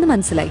കറക്റ്റ് അല്ലാന്ന്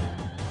മനസ്സിലായി.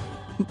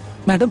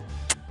 മാഡം,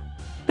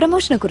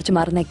 പ്രമോഷനെ കുറിച്ച്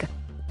മറന്നേക്ക്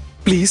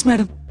പ്ലീസ്.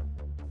 മാഡം,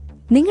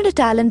 നിങ്ങളുടെ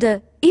ടാലന്റ്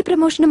ഈ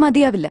പ്രമോഷന്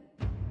മതിയാവില്ല.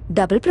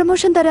 ഡബിൾ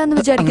പ്രമോഷൻ തരാന്ന്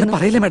വിചാരിക്കുന്നു.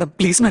 പറയില്ലേ madam,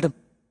 please madam.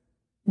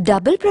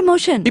 Double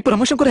promotion. ഈ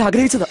പ്രമോഷൻ കുറെ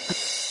ആഗ്രഹിച്ചതാ.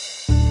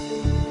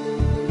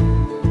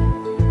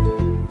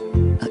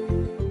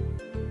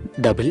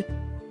 Double?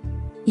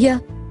 Yeah.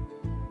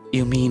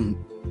 You mean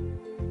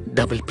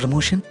double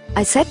promotion?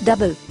 I said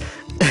double.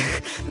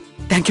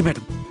 Thank you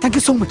madam. Thank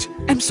you so much.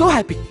 I'm so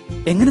happy.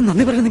 എങ്ങനെ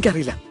നന്ദി പറയാൻ എനിക്ക്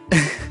അറിയില്ല.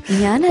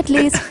 ഞാൻ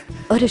അറ്റ്ലീസ്റ്റ്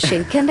ഒരു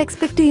ഷേക്ക് ഹാൻഡ്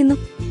എക്സ്പെക്ട് ചെയ്യുന്നു.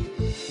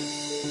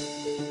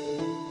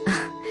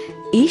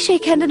 ഈ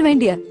ഷേക്ക് ഹാൻഡിന്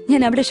വേണ്ടിയാ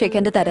ഞാൻ അവിടെ shake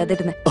hand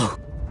തരാതിരുന്നത്.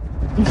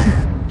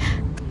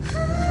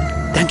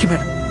 Thank you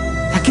madam.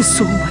 Thank you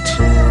so much.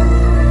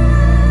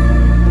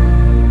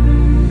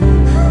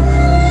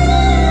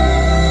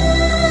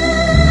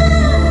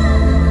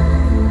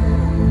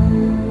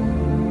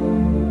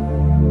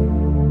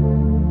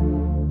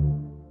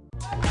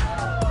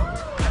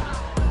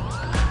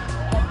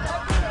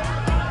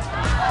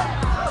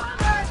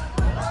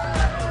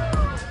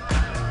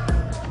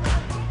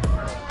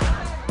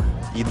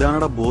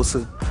 ഇതാണടാ boss.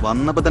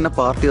 വന്നപ്പോ തന്നെ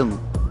പാർട്ടി തന്നു.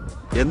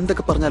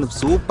 എന്തൊക്കെ പറഞ്ഞാലും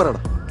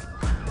സൂപ്പറാടാ.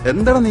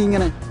 എന്താടാ നീ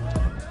ഇങ്ങനെ?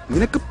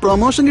 നിനക്ക്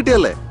പ്രൊമോഷൻ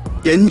കിട്ടിയല്ലേ,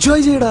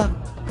 എൻജോയ് ചെയ്യടാ.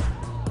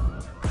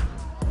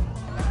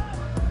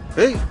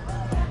 ഏയ്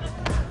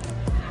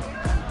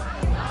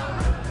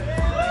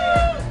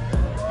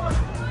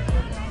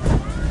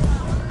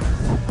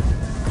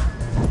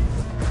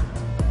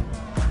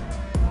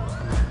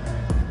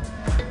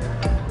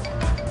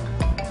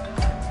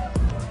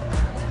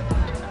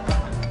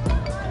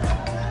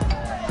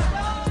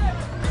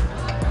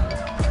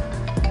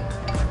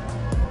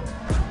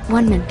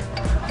One minute.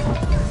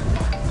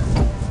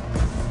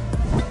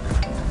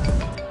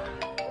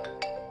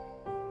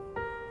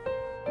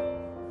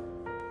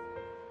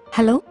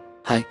 Hello.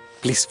 Hi,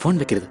 please phone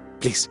വെക്കരുത്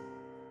പ്ലീസ്.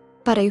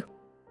 പറയൂ.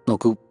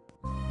 നോക്കൂ,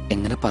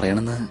 എങ്ങനെ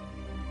പറയണമെന്ന്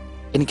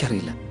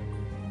എനിക്കറിയില്ല.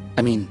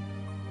 ഐ മീൻ,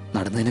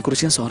 നടന്നതിനെ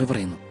കുറിച്ച് ഞാൻ സോറി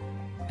പറയുന്നു.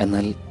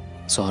 എന്നാൽ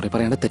സോറി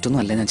പറയേണ്ട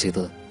തെറ്റൊന്നും അല്ല ഞാൻ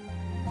ചെയ്തത്.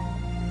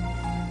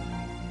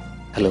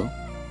 ഹലോ.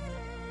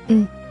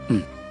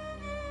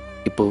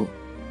 ഇപ്പോ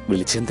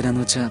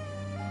വിളിച്ചെന്തിനാന്ന് വെച്ചാ,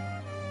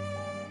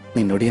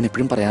 നിന്നോട് ഞാൻ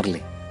എപ്പോഴും പറയാറില്ലേ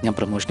ഞാൻ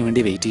പ്രൊമോഷന്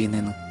വേണ്ടി വെയിറ്റ്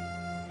ചെയ്യുന്നതെന്ന്.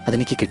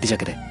 അതെനിക്ക്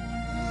കെട്ടിച്ചക്കരെ.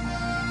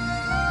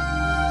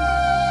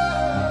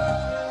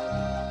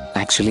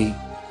 ആക്ച്വലി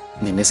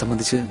നിന്നെ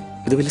സംബന്ധിച്ച്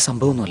ഇത് വലിയ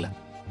സംഭവമൊന്നുമല്ല.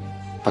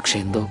 പക്ഷെ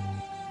എന്തോ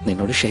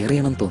നിന്നോട് ഷെയർ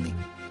ചെയ്യണം തോന്നി.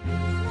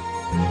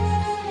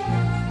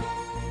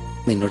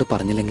 നിന്നോട്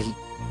പറഞ്ഞില്ലെങ്കിൽ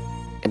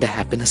എന്റെ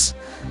ഹാപ്പിനെസ്,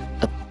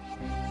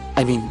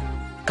 ഐ മീൻ,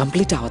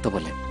 കംപ്ലീറ്റ് ആവാത്ത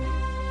പോലെ.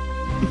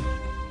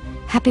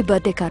 Happy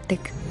birthday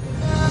Karthik.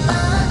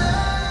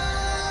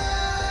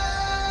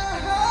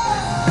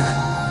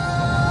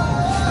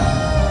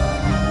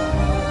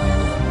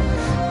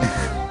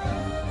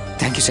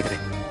 Thank you ശങ്കരേ.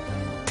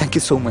 Thank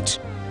you so much.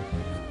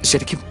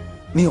 ശരിക്കും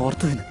നീ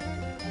ഓർത്തതിന്.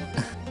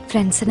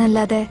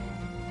 ഫ്രണ്ട്സിനല്ലാതെ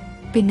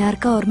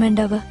പിന്നാർക്കാ ഓർമ്മ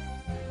ഉണ്ടാവുക?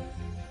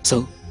 So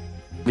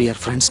we are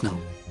friends now.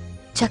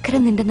 ചക്കര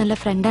നിന്റെ നല്ല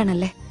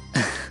ഫ്രണ്ടാണല്ലേ?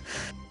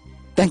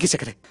 Thank you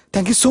ചക്കരേ.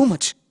 Thank you so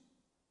much.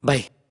 By.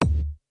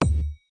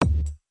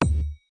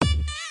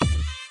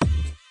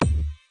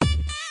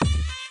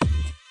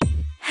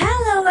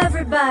 Hello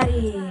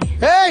everybody.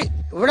 Hey,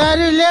 ഇവിടെ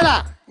ആരും ഇല്ലേടാ,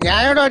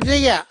 ഞാനിവിടെ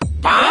ഒറ്റയ്ക്കാ.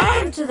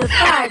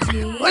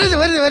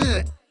 വരുത്.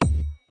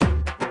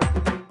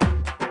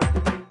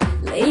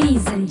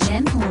 Ladies and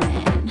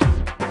gentlemen.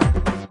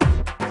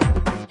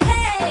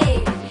 Hey,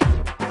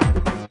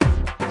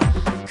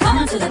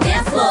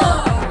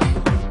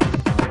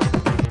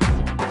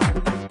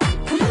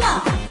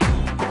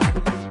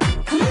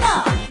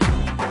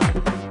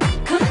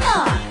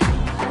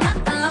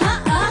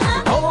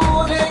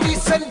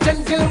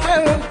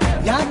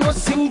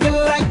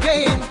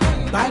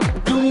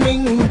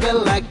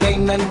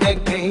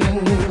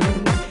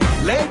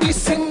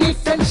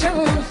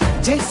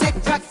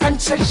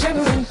 session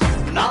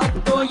ना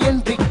तो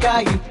एंट्री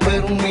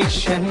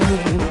परमिशन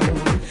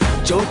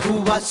जो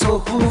हुआ सो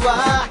हुआ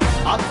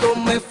अब तो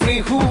मैं फ्री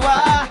हुआ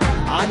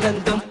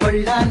आनंदम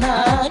पड़ाना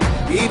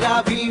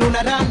इराविल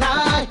उनराना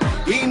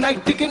ई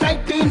नाइट के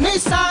night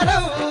निसारो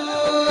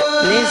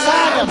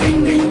निसारो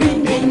ding ding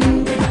ding ding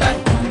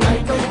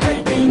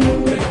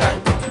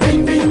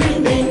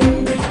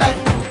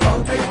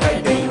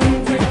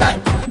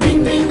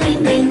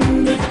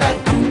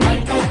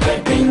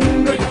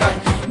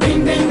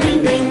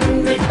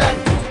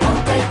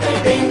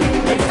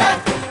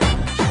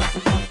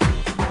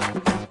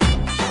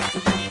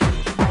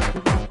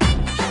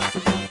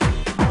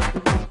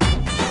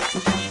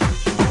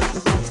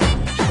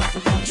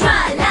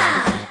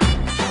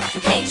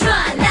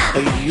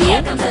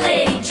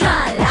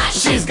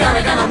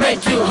Gonna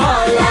make you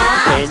holla.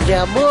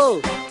 Benjamu.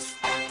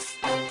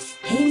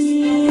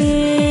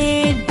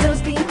 Hey,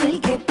 dosti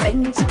milke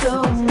penchko,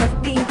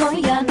 matti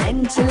hoya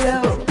nenchlo,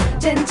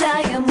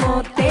 chenchaya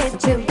mote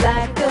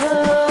chivlako,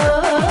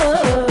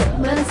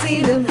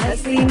 mansilum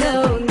hasino,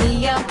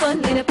 niya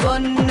ponnina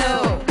ponno,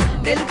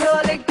 dil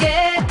khole ke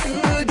tu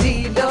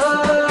jilo.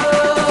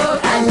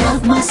 I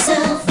love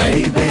myself,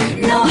 baby.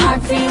 No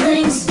hard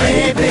feelings,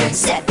 baby.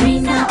 Set me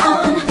now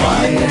on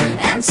fire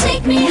and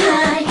take me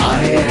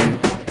higher.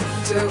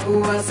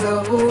 So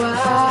hua,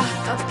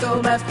 ab to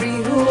main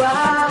free hua,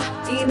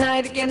 ee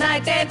night ke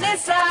night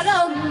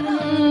nisaram.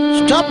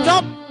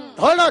 Stop.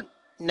 Hold on.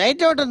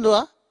 Night out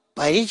എന്തുവാ?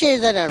 പരീക്ഷ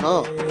എഴുതാനാണോ?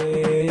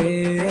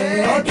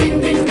 Ding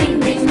ding ding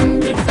ding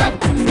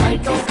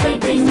night of ding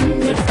ding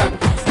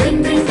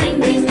ding ding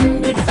ding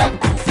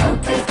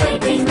okay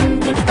ding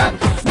ding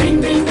ding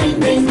ding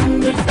ding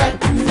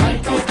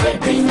night of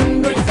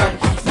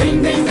ding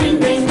ding ding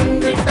ding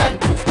ding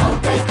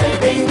okay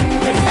ding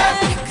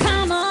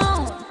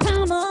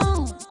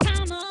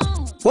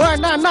ഓ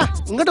അണ്ണാ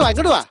ഇങ്ങോട്ട്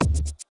വാ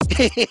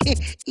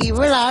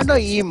ഇവളാണോ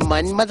ഈ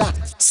മന്മത?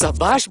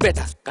 സബാഷ് ബേട്ട,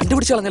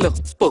 കണ്ടുപിടിച്ചു കളഞ്ഞല്ലോ.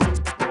 പോ.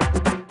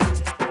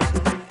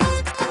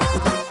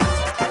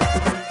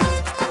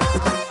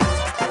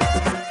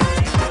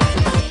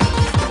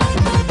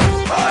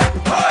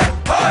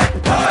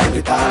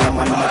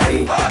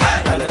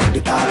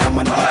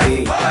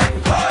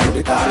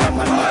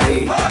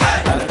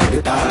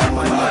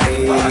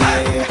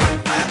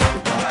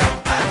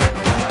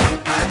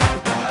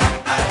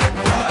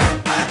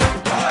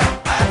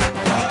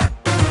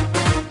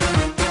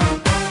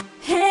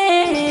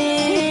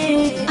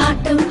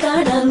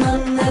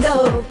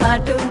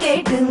 പാട്ടും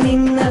കേട്ട്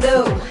നിന്നതോ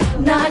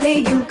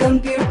നാളെയും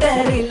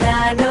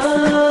കമ്പ്യൂട്ടറിലാണോ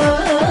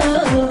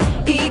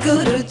ഈ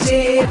ഗുരു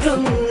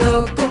ചേരും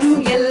നോക്കും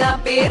എല്ലാ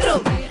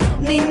പേരും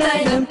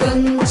നിന്നാലും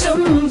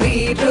കൊഞ്ചും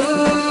Veeru.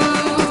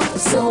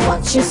 So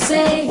what you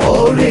say?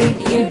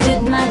 You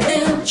did my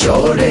bill.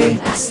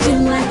 I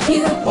still like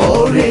you.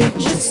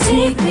 Just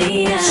take me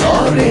out.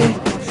 Sorry.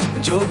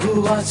 जो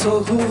हुआ सो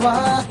हुआ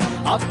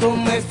अब तो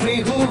मैं फ्री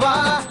हुआ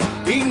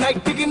ई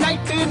नाइट की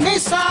नाइट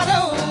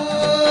निसारो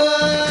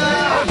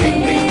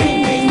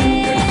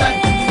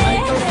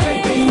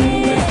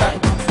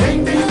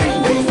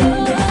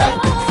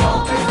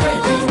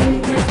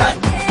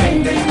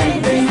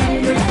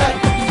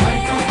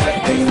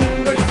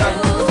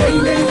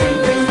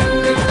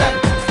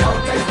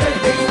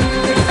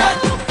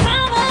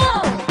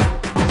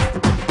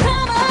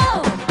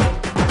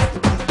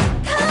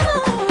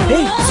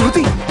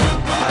श्रुति,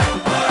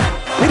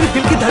 मेरे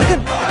दिल की धड़कन.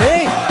 Hey,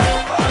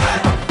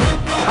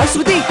 hi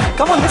Shruti,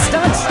 come on, let's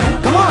dance.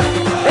 Come on.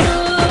 Hey.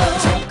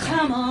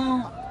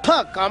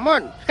 Come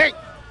on. Hey,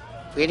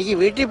 എനിക്ക്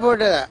വീട്ടിൽ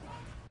പോയിട്ട്.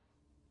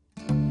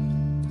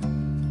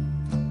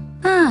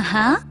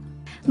 ആഹാ,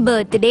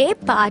 birthday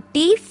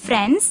party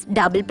friends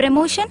double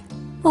promotion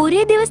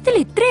ഒരേ ദിവസത്തിൽ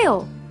ഇത്രയോ?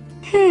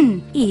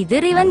 ഇത്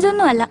റിവഞ്ച്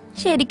ഒന്നും അല്ല,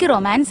 ശരിക്കും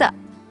റൊമാൻസാ.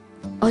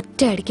 ഒറ്റ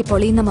അടിക്ക്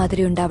പൊളിയുന്ന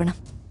മാതിരി ഉണ്ടാവണം.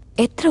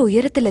 എത്ര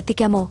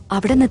ഉയരത്തിലെത്തിക്കാമോ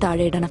അവിടെ നിന്ന്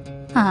താഴെ ഇടണം.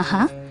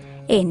 ആഹാ,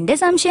 എന്റെ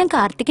സംശയം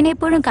കാർത്തികിനെ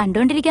എപ്പോഴും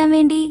കണ്ടോണ്ടിരിക്കാൻ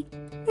വേണ്ടി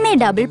നീ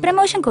ഡബിൾ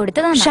പ്രമോഷൻ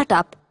കൊടുത്തതാണ്. Shut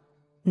up.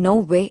 No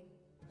way.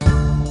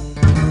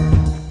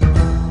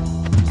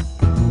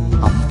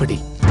 അമ്പടി.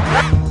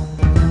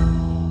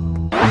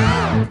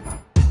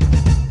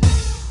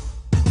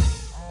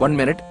 One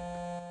minute.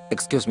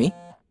 Excuse me.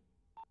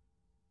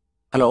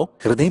 Hello.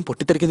 ഹൃദയം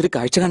പൊട്ടിത്തെറിക്കുന്ന ഒരു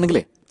കാഴ്ച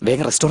കാണണമെങ്കിലേ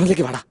വേഗം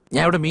റെസ്റ്റോറന്റിലേക്ക് വാടാ.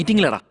 ഞാൻ ഇവിടെ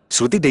മീറ്റിംഗിലാടാ.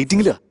 ശ്രുതി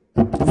ഡേറ്റിംഗിലാ.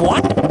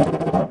 What?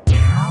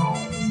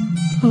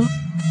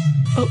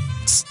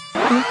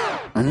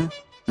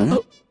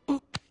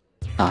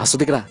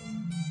 ആസ്വദിക്കടാ.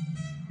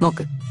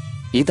 നോക്ക്,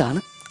 ഇതാണ്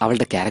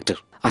അവളുടെ ക്യാരക്ടർ.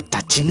 ആ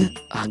ടച്ചിങ്,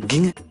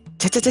 ഹഗ്ഗിങ്.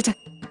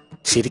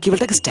 ശരിക്കും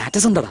ഇവളുടെ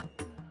സ്റ്റാറ്റസ് ഉണ്ടടാ.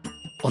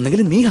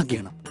 ഒന്നെങ്കിലും നീ ഹഗ്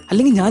ചെയ്യണം,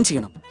 അല്ലെങ്കിൽ ഞാൻ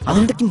ചെയ്യണം.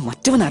 അതിനിടയ്ക്ക്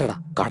മറ്റവൻ ആരടാ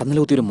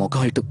കടന്നിലോത്തി ഒരു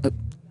മുഖമായിട്ട്.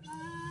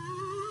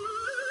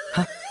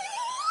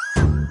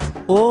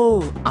 ഓ,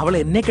 അവൾ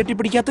എന്നെ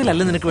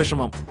കെട്ടിപ്പിടിക്കാത്തതിലല്ല നിനക്ക്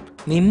വിഷമം,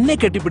 നിന്നെ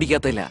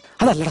കെട്ടിപ്പിടിക്കാത്തതില്ല.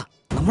 അതല്ലടാ,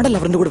 നമ്മുടെ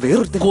ലവറിന്റെ കൂടെ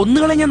വേറൊരു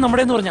കൊന്നുകളെ ഞാൻ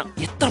നമ്മുടെ എന്ന് പറഞ്ഞ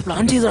എത്ര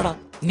പ്ലാൻ ചെയ്താടാ.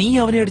 നീ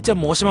അവനെ അടിച്ച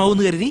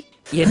മോശമാവൂന്ന് കരുതി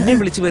എന്നെ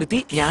വിളിച്ചു വരുത്തി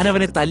ഞാൻ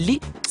അവനെ തല്ലി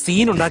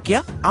സീൻ ഉണ്ടാക്കിയ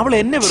അവൾ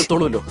എന്നെ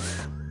വെറുത്തോളൂല്ലോ.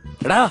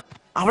 എടാ,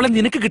 അവളെ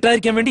നിനക്ക്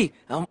കിട്ടാതിരിക്കാൻ വേണ്ടി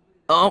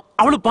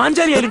അവള്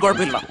പാഞ്ചാലി ആയാലും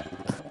കുഴപ്പമില്ല,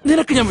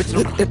 നിനക്ക് ഞാൻ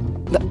വെച്ചിട്ടുണ്ട്.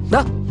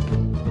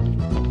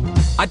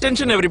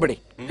 Attention everybody.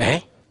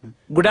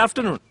 Good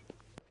afternoon.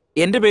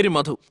 എന്റെ പേര്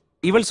മധു.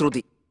 ഇവൾ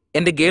ശ്രുതി,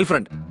 എന്റെ ഗേൾ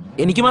ഫ്രണ്ട്.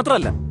 എനിക്ക്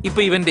മാത്രമല്ല,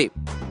 ഇപ്പൊ ഇവന്റെയും.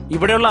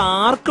 ഇവിടെയുള്ള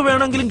ആർക്ക്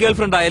വേണമെങ്കിലും ഗേൾ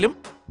ഫ്രണ്ട് ആയാലും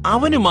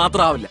അവന്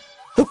മാത്രമാവില്ല.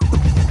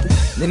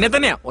 നിന്നെ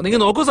തന്നെയാ.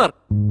 ഒന്നെങ്കിൽ നോക്കൂ സാർ.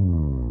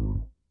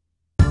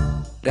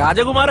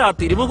 രാജകുമാര ആ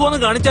തിരുമുഖം ഒന്ന്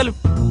കാണിച്ചാലും,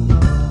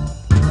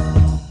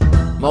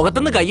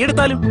 മുഖത്തുനിന്ന്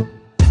കൈയെടുത്താലും.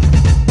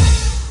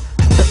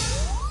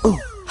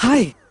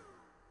 ഹായ്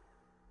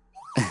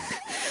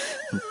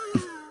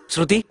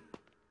ശ്രുതി,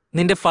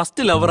 നിന്റെ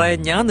ഫസ്റ്റ് ലവറായ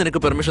ഞാൻ നിനക്ക്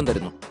പെർമിഷൻ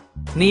തരുന്നു.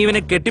 നീ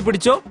ഇവനെ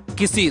കെട്ടിപ്പിടിച്ചോ,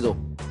 കിസ് ചെയ്തോ.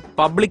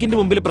 പബ്ലിക്കിന്റെ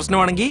മുമ്പിൽ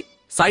പ്രശ്നമാണെങ്കിൽ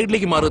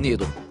സൈഡിലേക്ക് മാറുക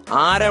ചെയ്തു.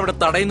 ആരാ ഇവിടെ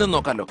തടയുന്നെന്ന്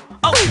നോക്കാലോ.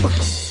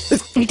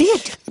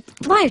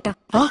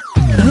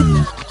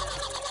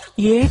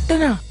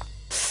 ഏട്ടനാ?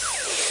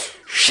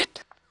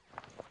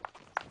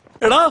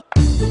 എടാ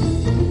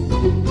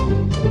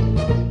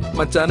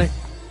മച്ചാനെ,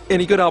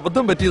 എനിക്കൊരു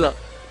അബദ്ധം പറ്റിയതാ.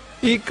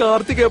 ഈ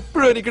കാർത്തിക്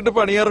എപ്പോഴും എനിക്കിട്ട്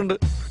പണിയാറുണ്ട്.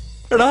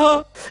 എടാ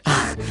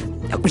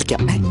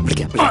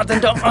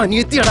അതെന്റെ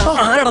അനിയത്തിയടാ.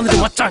 ആരാടാ നിന്റെ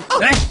മച്ചാൻ?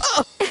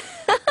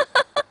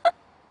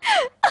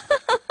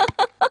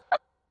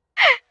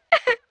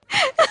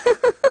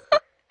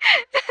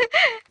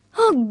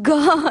 Oh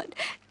God,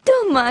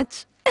 too much.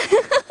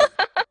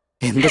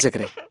 എന്താ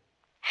ചക്കരെ,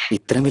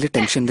 ഇത്രയും വലിയ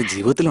ടെൻഷൻ എന്റെ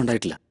ജീവിതത്തിൽ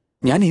ഉണ്ടായിട്ടില്ല.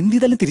 ഞാൻ എന്ത്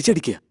ചെയ്താലും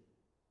തിരിച്ചടിക്കുക.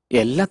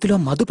 എല്ലാത്തിലും ആ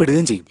മധു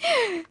പെടുകയും ചെയ്യും.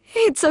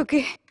 It's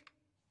okay.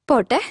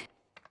 പോട്ടെ,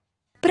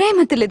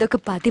 പ്രേമത്തിൽ ഇതൊക്കെ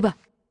പതിവ.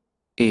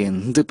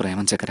 എന്ത്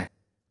പ്രേമം ചക്കരെ,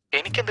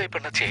 എനിക്കെന്താ ഈ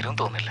പെണ്ണ ചേരും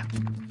തോന്നില്ല.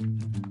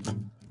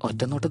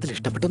 ഒറ്റ നോട്ടത്തിൽ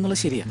ഇഷ്ടപ്പെട്ടു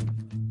എന്നുള്ളത് ശരിയാ.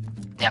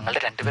 ഞങ്ങളുടെ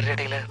രണ്ടുപേരുടെ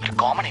ഇടയിൽ ഒരു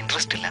കോമൺ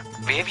ഇൻട്രസ്റ്റ് ഇല്ല.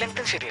 വേവ്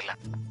ലെങ്തും ശരിയല്ല.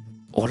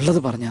 ഉള്ളത്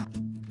പറഞ്ഞ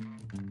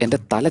എന്റെ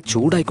തല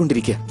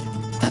ചൂടായിക്കൊണ്ടിരിക്കുക.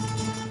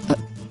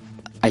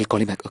 I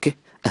call you back, okay?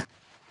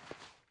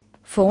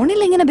 ഫോണിൽ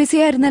എങ്ങനെ ബിസി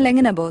ആയിരുന്നല്ലോ.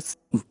 എങ്ങനെ ബോസ്?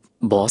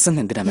 ബോസ്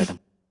എന്ന് എന്തിനാ മാഡം?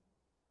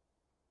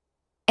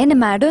 എന്നെ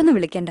മാഡം എന്ന്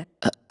വിളിക്കണ്ട.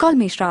 Call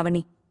me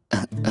Shravani.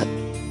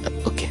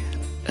 Okay.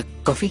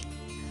 Coffee?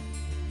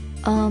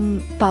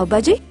 Pav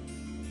bhaji?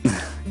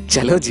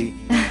 ചലോ ജി.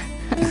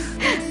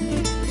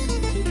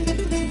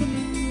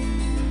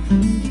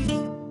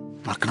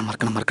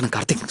 മറക്കണം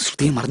കാർത്തിക്.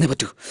 ശ്രുതിയെ മറന്നേ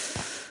പറ്റൂ.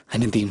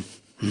 അതിനെന്ത് ചെയ്യും?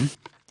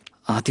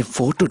 ആദ്യം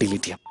ഫോട്ടോ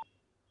ഡിലീറ്റ് ചെയ്യാം.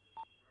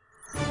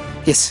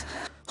 യെസ്.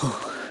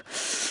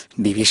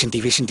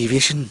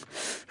 ഡീവിയേഷൻ.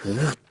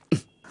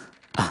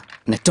 ആ,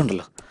 നെറ്റ്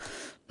ഉണ്ടല്ലോ.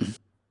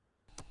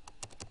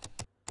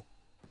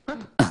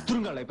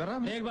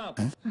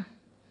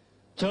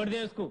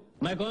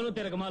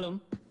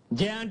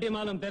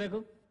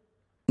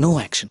 No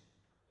action.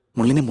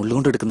 മുള്ളിനെ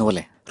മുള്ളുകൊണ്ട് എടുക്കുന്ന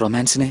പോലെ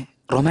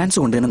റൊമാൻസ്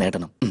കൊണ്ട് തന്നെ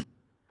നേടണം.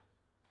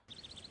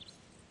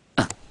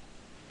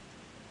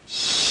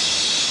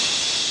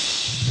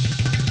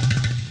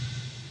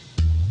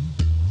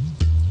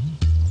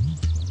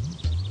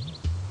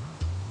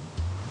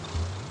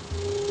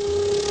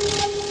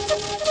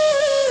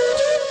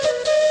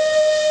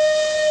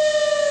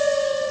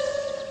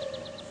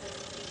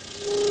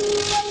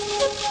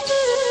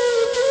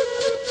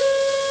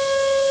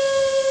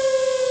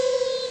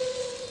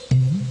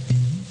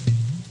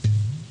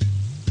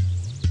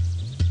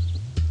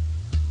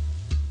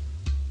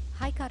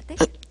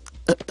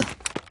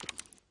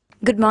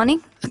 Good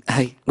morning.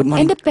 Hi, good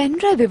morning. എന്റെ പെൻ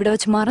ഡ്രൈവ് ഇവിടെ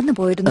വെച്ച് മറന്നു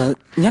പോയിരുന്നു.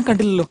 ഞാൻ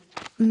കണ്ടില്ലല്ലോ.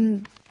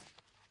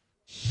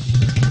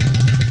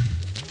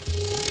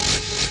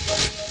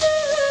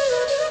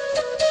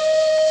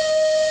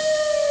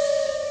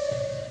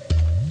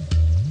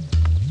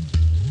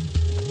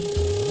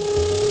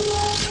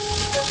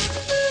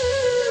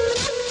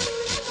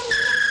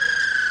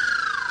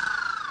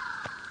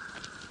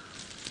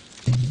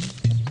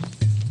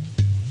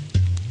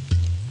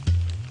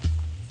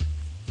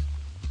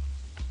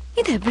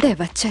 ഇതെവിടെ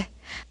വച്ചേ?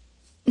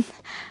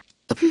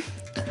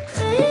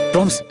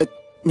 പ്രോമിസ്,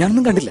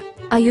 ഞാനൊന്നും കണ്ടില്ല.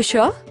 Are you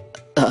sure?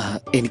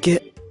 എനിക്ക്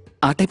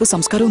ആ ടൈപ്പ്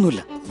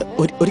സംസ്കാരമൊന്നുമില്ല.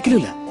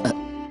 ഒരിക്കലുമില്ല.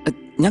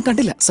 ഞാൻ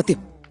കണ്ടില്ല, സത്യം.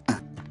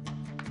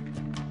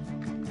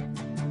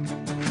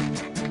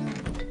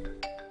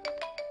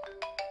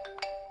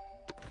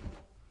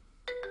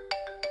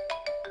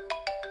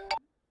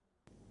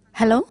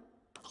 ഹലോ.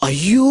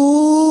 അയ്യോ,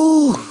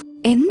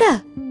 എന്താ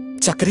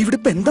ചക്കര, ഇവിടെ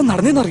ഇപ്പൊ എന്താ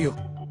നടന്നേന്നറിയോ?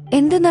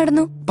 എന്ത്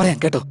നടന്നു? പറയാം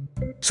കേട്ടോ.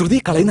 ശ്രുതി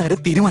കളയുന്ന കാര്യം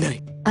തീരുമാനമായി.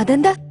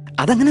 അതെന്താ?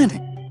 അതങ്ങനെ തന്നെ.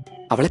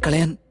 അവളെ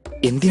കളയാൻ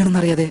എന്ത്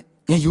ചെയ്യണമെന്നറിയാതെ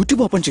ഞാൻ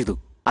യൂട്യൂബ് ഓപ്പൺ ചെയ്തു.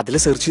 അതിൽ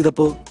സെർച്ച്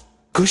ചെയ്തപ്പോ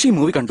ഖുഷി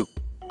മൂവി കണ്ടു.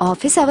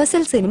 Office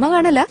അവേഴ്സിൽ cinema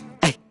കാണല?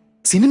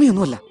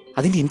 സിനിമയൊന്നുമല്ല,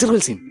 അതിന്റെ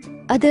ഇന്റർവെൽ സീൻ.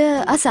 അത്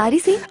ആ സാരി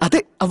സീൻ? അതെ,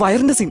 ആ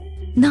വയറിന്റെ സീൻ.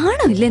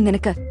 നാണമില്ലേ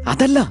നിനക്ക്?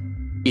 അതല്ല,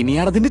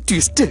 ഇനിയാണ് അതിന്റെ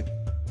ട്വിസ്റ്റ്.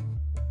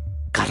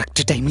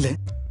 കറക്റ്റ് ടൈമില്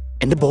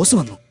എന്റെ ബോസ്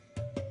വന്നു.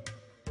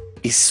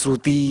 ഈ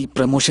ശ്രുതി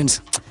പ്രമോഷൻസ്,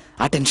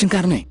 ആ ടെൻഷൻ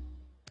കാരണേ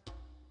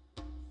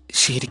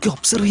ശരിക്കും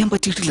ഒബ്സർവ് ചെയ്യാൻ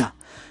പറ്റിയിട്ടില്ല.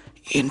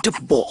 എന്റെ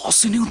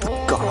ബോസിനെ ഒന്ന്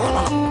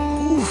കാണണം.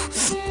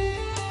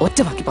 ഒറ്റ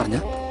വാക്കി പറഞ്ഞ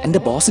എന്റെ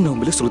ബോസിന്റെ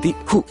മുമ്പിൽ ശ്രുതി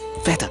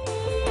ഫേദ.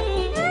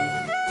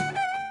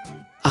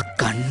 ആ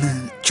കണ്ണ്,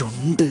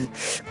 ചുണ്ട്,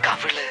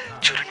 കവിള്,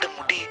 ചുരുണ്ട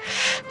മുടി,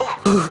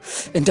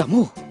 എന്റെ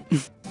അമ്മോ.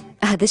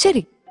 അത്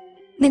ശരി,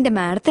 നിന്റെ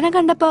മാഡത്തിനെ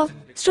കണ്ടപ്പോ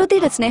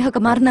ശ്രുതിയുടെ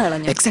സ്നേഹമൊക്കെ മറന്നു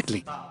കളഞ്ഞു.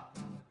 എക്സാക്ട്ലി.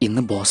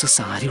 ഇന്ന് ബോസ്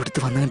സാരി എടുത്ത്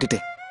വന്ന് കണ്ടിട്ട്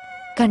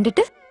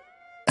കണ്ടിട്ട്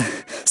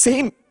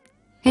സെയിം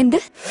എന്ത്?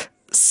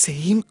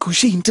 സെയിം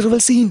ഖുഷി ഇന്റർവൽ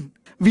സീൻ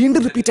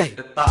വീണ്ടും റിപ്പീറ്റ് ആയി.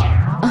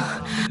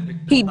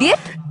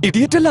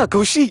 ഇഡിയറ്റ് അല്ല,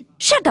 ഖുഷി.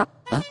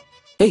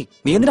 ഏയ്,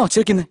 നീ എന്തിനാ ഒച്ച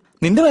വെക്കുന്നേ?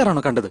 നിന്റെ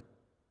വയറാണോ കണ്ടത്?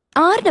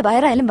 ആരുടെ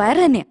വയറായാലും വയറ്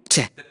തന്നെയാ.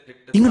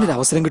 ഇങ്ങനൊരു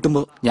അവസരം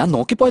കിട്ടുമ്പോ ഞാൻ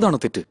നോക്കിപ്പോയതാണോ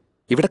തെറ്റ്?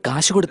 ഇവിടെ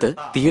കാശ് കൊടുത്ത്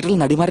തിയേറ്ററിൽ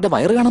നടിമാരുടെ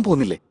വയറ് കാണാൻ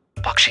പോകുന്നില്ലേ?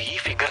 പക്ഷെ ഈ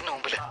ഫിഗറിന്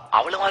മുമ്പിൽ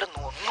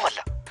അവളുമാരൊന്നും ഒന്നുമല്ല.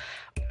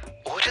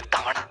 ഒരു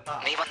തവണ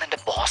നീ വന്ന എന്റെ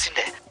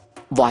ബോസിന്റെ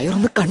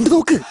വയറൊന്ന് കണ്ടു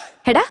നോക്ക്.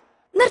 എടാ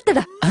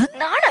നിർത്തടാ,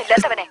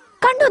 നാണമില്ലാത്തവനെ.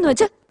 കണ്ടോന്ന്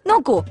വെച്ച്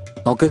നോക്കുവോ?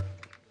 നോക്ക്,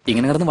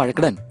 ഇങ്ങനെ കിടന്ന്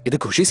വഴക്കിടാൻ ഇത്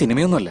ഖുഷി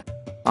സിനിമയൊന്നുമല്ല.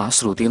 ആ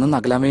ശ്രുതിയിൽ നിന്ന്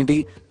അകലാൻ വേണ്ടി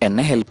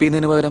എന്നെ ഹെൽപ്പ്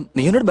ചെയ്യുന്നതിന് പകരം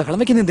നീ എന്നോട് ബഹളം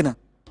വെക്കുന്ന എന്തിനാ?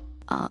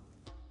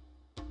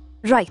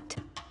 Right,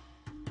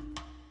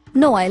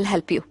 no, I will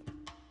help you.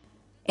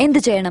 എന്ത്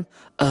ചെയ്യണം?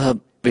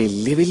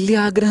 വലിയ വലിയ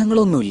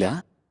ആഗ്രഹങ്ങളൊന്നുമില്ല.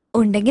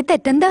 ഉണ്ടെങ്കിൽ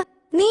തെറ്റെന്താ?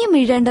 നീയും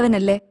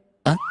വീഴേണ്ടവനല്ലേ.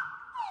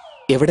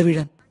 എവിടെ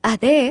വീഴാൻ?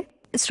 അതെ,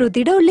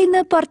 ശ്രുതിയുടെ ഉള്ളിൽ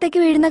നിന്ന് പുറത്തേക്ക്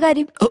വീഴുന്ന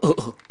കാര്യം.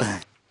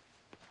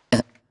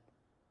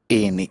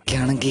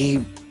 എനിക്കാണെങ്കി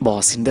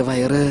ബോസിന്റെ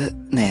വയറ്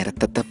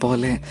നേരത്തെ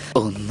പോലെ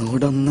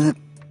ഒന്നുകൂടെ ഒന്ന്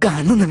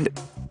കാണുന്നുണ്ട്.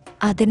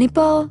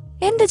 അതിനിപ്പോ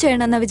എന്ത്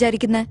ചെയ്യണമെന്നാ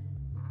വിചാരിക്കുന്നേ?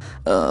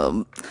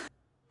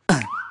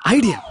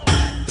 Idea.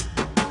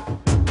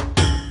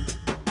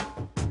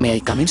 May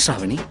I come in,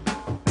 Shravani?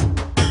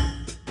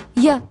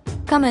 Yeah,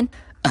 come in.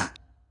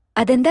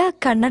 അതെന്താ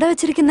കണ്ണട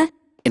വെച്ചിരിക്കുന്നെ?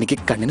 എനിക്ക്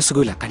കണ്ണിന്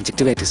സുഖമില്ല,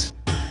 കൺജക്റ്റിവൈറ്റിസ്.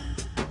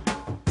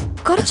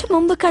 കുറച്ചു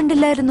മുമ്പ്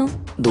കണ്ടില്ലായിരുന്നു.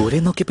 ദൂരെ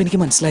നോക്കിയപ്പോ എനിക്ക്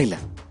മനസ്സിലായില്ല,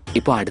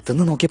 ഇപ്പൊ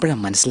അടുത്തുനിന്ന് നോക്കിയപ്പോഴാ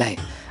മനസ്സിലായേ.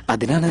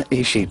 അതിനാണ് ഈ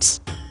ഷെയ്ഡ്സ്.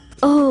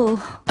 ഓ,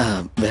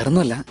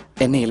 വേറൊന്നുമല്ല,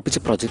 എന്നെ ഏൽപ്പിച്ച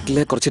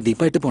പ്രൊജക്റ്റില് കുറച്ച്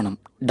ഡീപ്പായിട്ട് പോണം.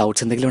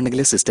 ഡൗട്ട്സ് എന്തെങ്കിലും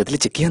ഉണ്ടെങ്കിൽ സിസ്റ്റത്തിൽ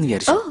ചെക്ക് ചെയ്യാന്ന്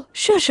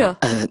വിചാരിച്ചു.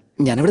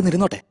 ഞാനിവിടെ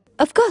നിരുന്നോട്ടെ?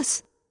 Of course.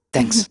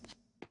 താങ്ക്സ്.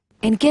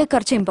 എനിക്ക്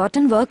കുറച്ച്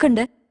ഇമ്പോർട്ടന്റ് വർക്ക്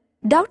ഉണ്ട്.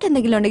 ഡൗട്ട്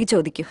എന്തെങ്കിലും ഉണ്ടെങ്കിൽ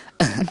ചോദിക്കൂ.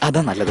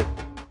 അതാ നല്ലത്.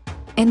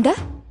 എന്താ?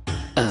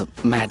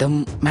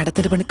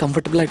 മാഡത്തിന്റെ പണി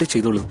കംഫർട്ടബിൾ ആയിട്ട്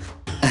ചെയ്തോളൂ.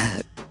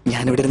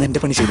 ഞാനിവിടെ ഇരുന്ന്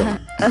എന്റെ പണി ചെയ്തോ.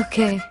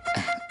 ഓക്കേ.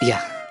 യാ.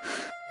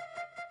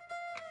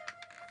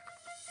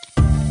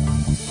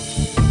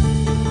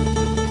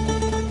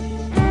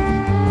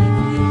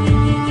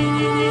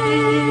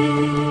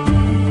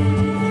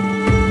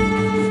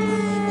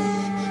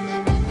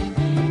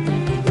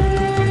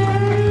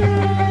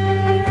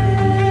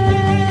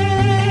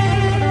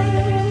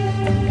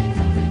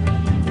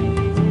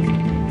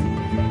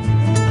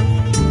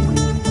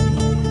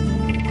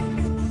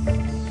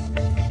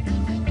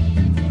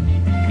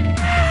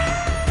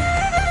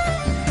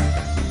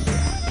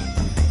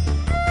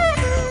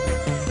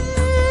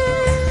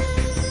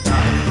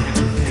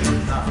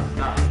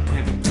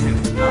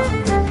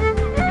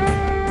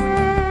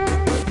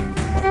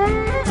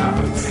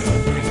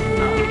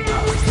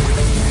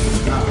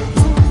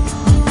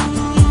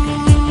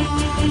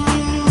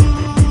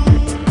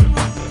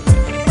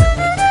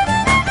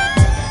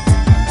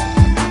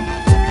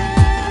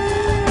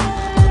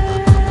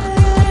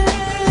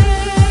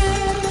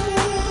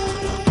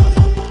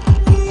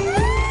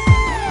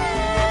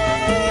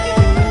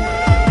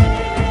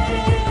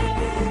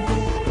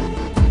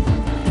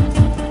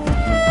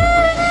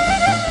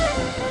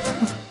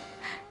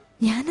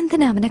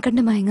 അവനെ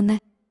കണ്ട് മയങ്ങുന്നേ?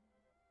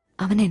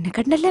 അവൻ എന്നെ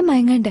കണ്ടല്ലേ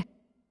മയങ്ങണ്ടേ?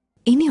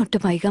 ഇനി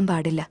ഒട്ടും വൈകാൻ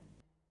പാടില്ല.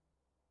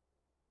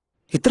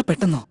 ഇത്ര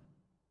പെട്ടെന്നോ?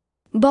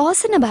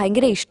 ബോസിന്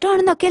ഭയങ്കര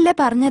ഇഷ്ടമാണെന്നൊക്കെയല്ലേ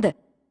പറഞ്ഞത്.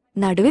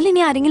 നടുവിൽ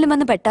ഇനി ആരെങ്കിലും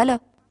വന്ന് പെട്ടാലോ?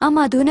 ആ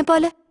മധുവിനെ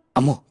പോലെ.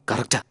 അമ്മോ,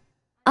 കറക്റ്റാ.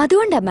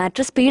 അതുകൊണ്ടാ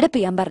മാറ്റർ സ്പീഡപ്പ്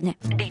ചെയ്യാൻ പറഞ്ഞേ.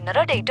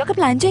 ഡിന്നറോ ഡേറ്റോ ഒക്കെ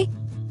പ്ലാൻ ചെയ്.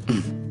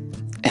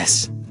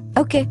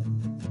 ഓക്കെ.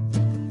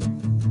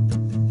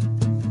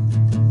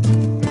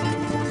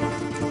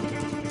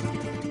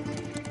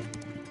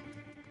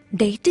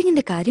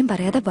 ഡേറ്റിംഗിന്റെ കാര്യം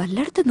പറയാതെ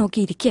വല്ലയിടത്ത്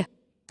നോക്കിയിരിക്കുക.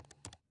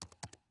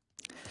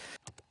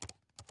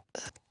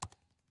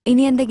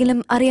 ഇനി എന്തെങ്കിലും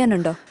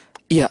അറിയാനുണ്ടോ?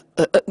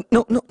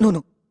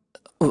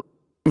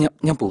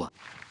 ഞാൻ പോവാ.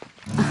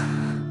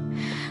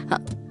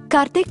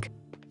 കാർത്തിക്,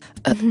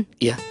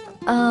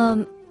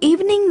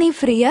 ഈവനിങ് നീ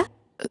ഫ്രീയാ?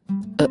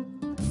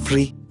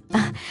 ഫ്രീ.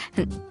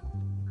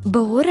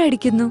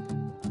 ബോറടിക്കുന്നു.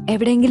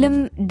 എവിടെയെങ്കിലും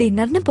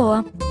ഡിന്നറിന്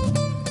പോവാം.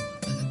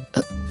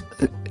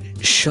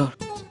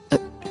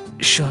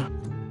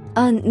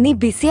 നീ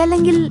ബിസി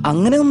അല്ലെങ്കിൽ?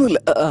 അങ്ങനെയൊന്നുമില്ല,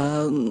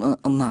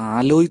 ഒന്ന്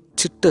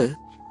ആലോചിച്ചിട്ട്.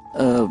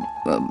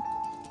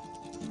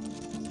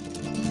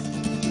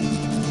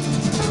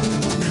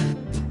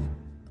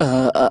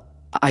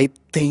 I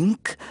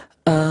think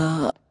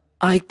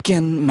I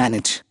can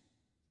manage.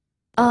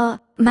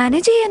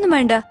 Manage ചെയ്യാനൊന്നും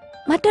വേണ്ട,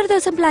 മറ്റൊരു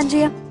ദിവസം പ്ലാൻ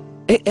ചെയ്യാം.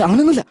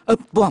 അങ്ങനെയൊന്നുമില്ല,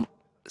 പോവാം.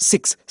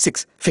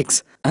 6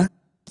 ഫിക്സ്.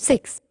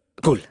 6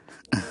 കൂൾ.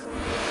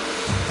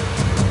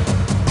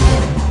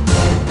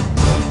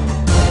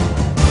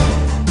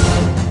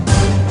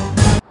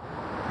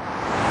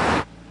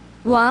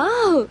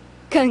 വാവ്,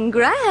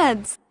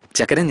 കൺഗ്രാറ്റ്സ്.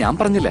 ചക്കരെ ഞാൻ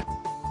പറഞ്ഞില്ല,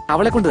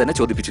 അവളെ കൊണ്ട് തന്നെ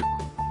ചോദിപ്പിച്ചു.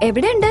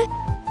 എവിടെയുണ്ട്?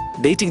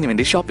 ഡേറ്റിംഗിന്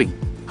വേണ്ടി ഷോപ്പിംഗ്.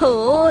 ഓ,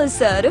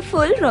 സാർ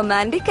ഫുൾ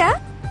റൊമാൻറ്റിക്.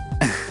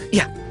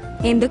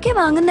 എന്തൊക്കെയാ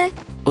വാങ്ങുന്നേ?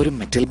 ഒരു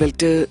metal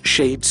belt,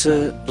 shades,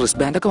 wrist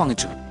band ഒക്കെ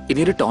വാങ്ങിച്ചു. ഇനി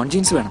ഒരു ടോൺ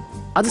ജീൻസ് വേണം,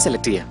 അത്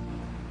സെലക്ട് ചെയ്യാം.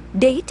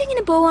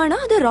 ഡേറ്റിംഗിന് പോവാണോ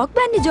അതോ റോക്ക്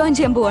ബാൻഡ് ജോയിൻ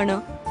ചെയ്യാൻ പോവാണോ?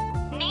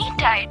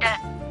 നീറ്റ് ആയിട്ട്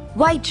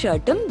വൈറ്റ്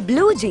ഷർട്ടും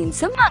ബ്ലൂ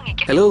ജീൻസും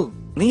വാങ്ങിക്കും. ഹലോ,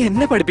 നീ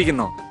എന്നെ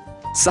പഠിപ്പിക്കുന്നോ?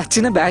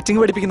 സച്ചിനെ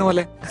ബാറ്റിംഗ് പഠിപ്പിക്കുന്ന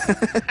പോലെ.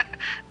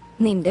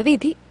 നിന്റെ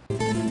വിധി.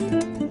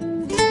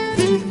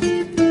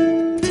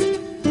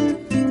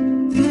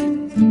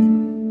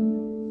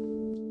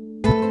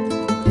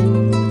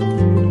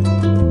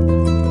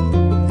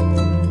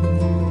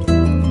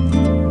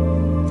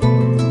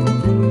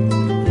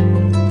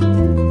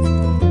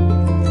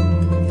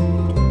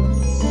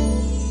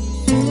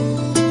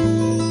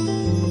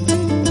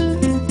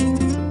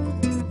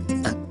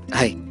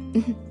 Hi.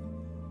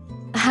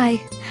 Hi.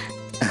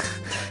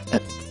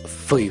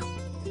 For you.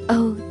 Oh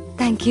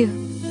thank you.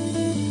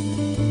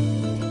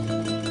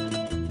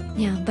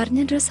 ഞാൻ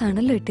പറഞ്ഞ ഡ്രസ്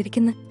ആണല്ലോ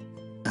ഇട്ടിരിക്കുന്നത്.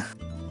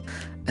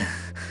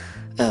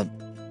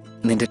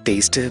 നിന്റെ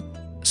ടേസ്റ്റ്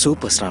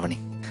സൂപ്പർ ശ്രാവണി.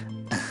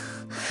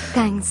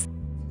 താങ്ക്സ്.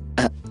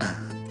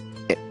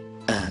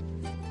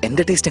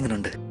 എന്റെ ടേസ്റ്റ്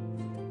എങ്ങനെയുണ്ട്?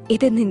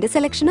 ഇത് നിന്റെ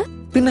സെലക്ഷന്?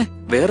 പിന്നെ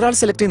വേറൊരാൾ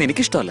സെലക്ട് ചെയ്യുന്ന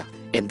എനിക്കിഷ്ടമല്ല.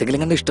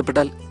 എന്തെങ്കിലും കണ്ട്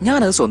ഇഷ്ടപ്പെട്ടാൽ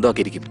ഞാനത്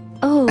സ്വന്തമാക്കിയിരിക്കും.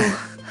 ഓ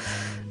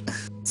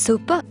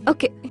super.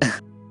 Okay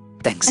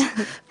thanks.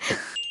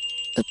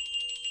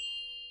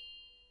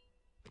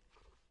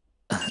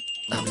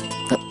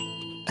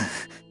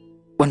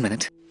 One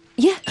minute.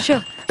 Yeah,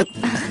 sure.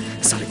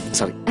 Sorry.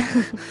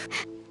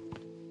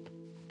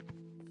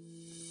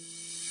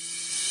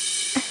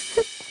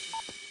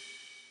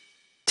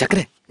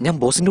 ചക്കരെ, ഞാൻ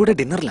ബോസിന്റെ കൂടെ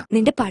ഡിന്നറില്ല.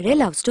 നിന്റെ പഴയ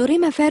ലവ്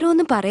സ്റ്റോറിയും അഫയറും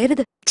ഒന്നും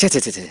പറയരുത്.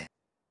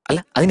 അല്ല,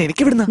 അതിന്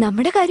എനിക്ക് വിടുന്ന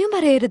നമ്മുടെ കാര്യവും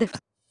പറയരുത്.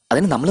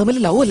 അതിന് നമ്മൾ തമ്മിൽ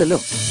ലവ് അല്ലല്ലോ.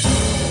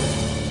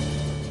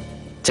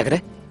 ചക്കരെ,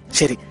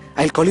 ശരി,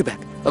 I will call you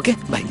back. Okay,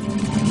 by.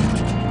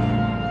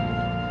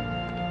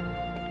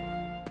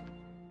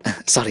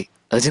 Sorry,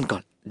 urgent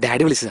call.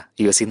 Daddy വിളിച്ചതാ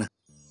US ന്ന്.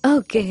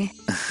 ഓക്കെ.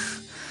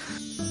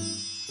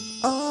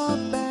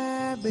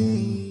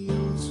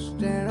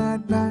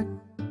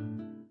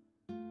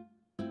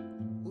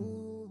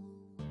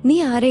 നീ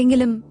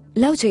ആരെങ്കിലും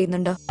ലവ്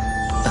ചെയ്യുന്നുണ്ടോ?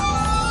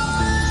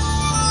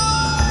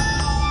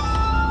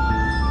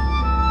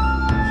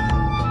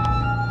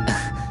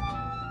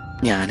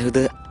 ഞാനും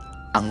ഇത്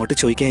അങ്ങോട്ട്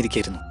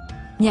ചോദിക്കാനിരിക്കായിരുന്നു.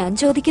 ഞാൻ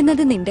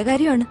ചോദിക്കുന്നത് നിന്റെ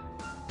കാര്യമാണ്.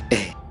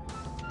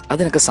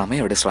 അതിനൊക്കെ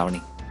സമയം എവിടെ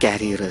ശ്രാവണി?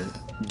 Carrier,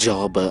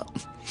 job,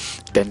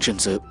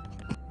 tensions.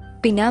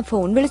 പിന്നെ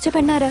ഫോൺ വിളിച്ച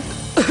പെണ്ണാരാ?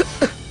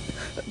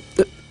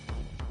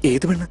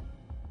 ഏത് പെണ്ണ്?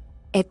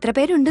 എത്ര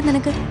പേരുണ്ട്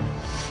നിനക്ക്?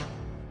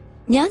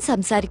 ഞാൻ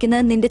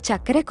സംസാരിക്കുന്നത് നിന്റെ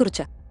ചക്കരെ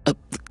കുറിച്ചാ.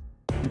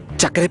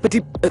 ചക്കരെ പറ്റി?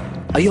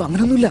 അയ്യോ,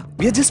 അങ്ങനൊന്നുമില്ല.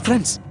 V are just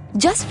friends.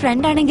 Just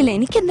friend ആണെങ്കിൽ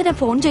എനിക്ക് എന്തിനാ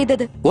ഫോൺ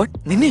ചെയ്തത്? വാട്ട്?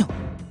 നിന്നെയോ?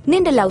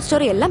 നിന്റെ ലവ്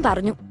സ്റ്റോറി എല്ലാം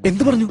പറഞ്ഞു.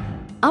 എന്ത് പറഞ്ഞു?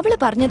 അവള്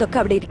പറഞ്ഞതൊക്കെ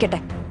അവിടെ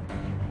ഇരിക്കട്ടെ.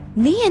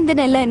 നീ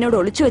എന്തിനെല്ലാം എന്നോട്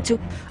ഒളിച്ചു വെച്ചു?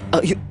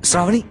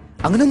 ശ്രാവണി,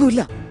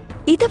 അങ്ങനൊന്നുമില്ല.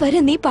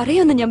 ഇതുവരെ നീ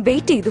പറയുമെന്ന് ഞാൻ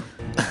വെയിറ്റ് ചെയ്തു.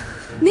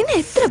 നിന്നെ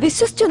എത്ര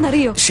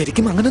വിശ്വസിച്ചെന്നറിയോ?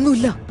 ശരിക്കും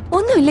അങ്ങനൊന്നുമില്ല.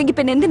 ഒന്നുമില്ലെങ്കിൽ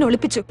പിന്നെ എന്തിനു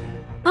ഒളിപ്പിച്ചു?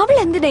 അവൾ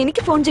എന്തിനാ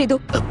എനിക്ക് ഫോൺ ചെയ്തു?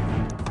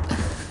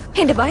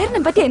 എന്റെ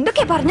വയറിനെ പറ്റി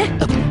എന്തൊക്കെയാ പറഞ്ഞേ?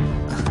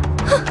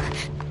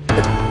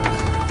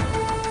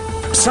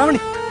 ശ്രാവണി,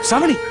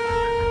 ശ്രാവണി,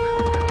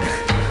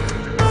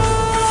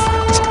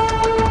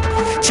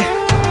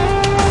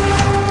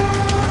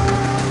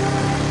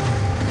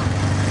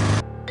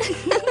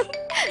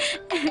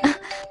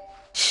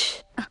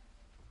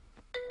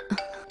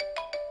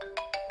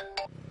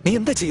 നീ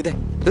എന്താ ചെയ്തേ?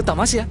 ഇത്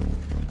തമാശയാ?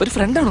 ഒരു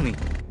ഫ്രണ്ടാണോ നീ?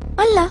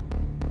 അല്ല,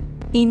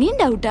 ഇനിയും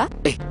ഡൗട്ടാ?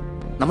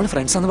 നമ്മൾ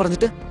ഫ്രണ്ട്സ് ആന്ന്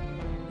പറഞ്ഞിട്ട്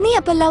നീ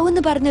അപ്പൊ ലവ്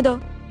എന്ന് പറഞ്ഞതോ?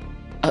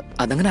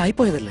 അതങ്ങനെ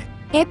ആയിപ്പോയതല്ലേ.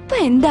 എപ്പ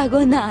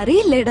എന്താകുമെന്ന്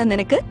അറിയില്ലേടാ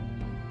നിനക്ക്.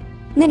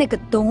 നിനക്ക്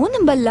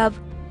തോന്നുമ്പോ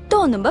ലവ്,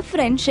 തോന്നുമ്പോ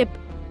ഫ്രണ്ട്ഷിപ്പ്.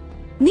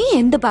 നീ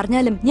എന്ത്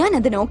പറഞ്ഞാലും ഞാൻ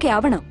അതിന് ഓക്കെ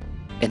ആവണം.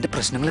 എന്റെ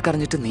പ്രശ്നങ്ങളൊക്കെ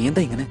അറിഞ്ഞിട്ട് നീ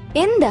എന്താ ഇങ്ങനെ?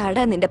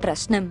 എന്താടാ നിന്റെ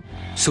പ്രശ്നം?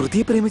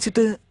 ശ്രുതിയെ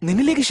പ്രേമിച്ചിട്ട്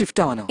നിന്നിലേക്ക്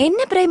ഷിഫ്റ്റ് ആവാനോ?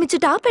 എന്നെ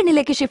പ്രേമിച്ചിട്ട് ആ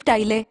പെണ്ണിലേക്ക് ഷിഫ്റ്റ്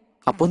ആയില്ലേ?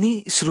 അപ്പൊ നീ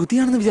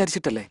ശ്രുതിയാണെന്ന്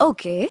വിചാരിച്ചിട്ടല്ലേ?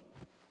 ഓക്കെ,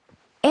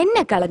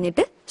 എന്നെ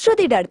കളഞ്ഞിട്ട്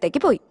ശ്രുതിയുടെ അടുത്തേക്ക്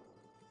പോയി.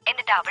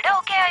 എന്നിട്ട് അവിടെ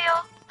ഓക്കെ ആയോ?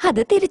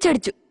 അത്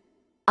തിരിച്ചടിച്ചു.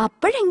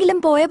 അപ്പോഴെങ്കിലും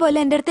പോയ പോലെ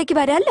എന്റെ അടുത്തേക്ക്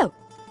വരാല്ലോ.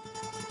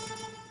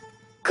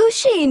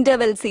 ഖുഷി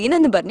ഇന്റർവെൽ സീൻ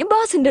എന്ന് പറഞ്ഞ്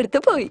ബോസിന്റെ അടുത്ത്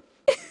പോയി.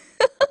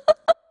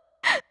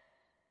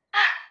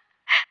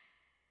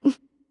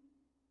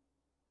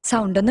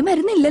 സൗണ്ട് ഒന്നും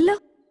വരുന്നില്ലല്ലോ.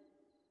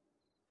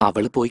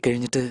 അവള് പോയി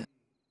കഴിഞ്ഞിട്ട്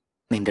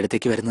നിന്റെ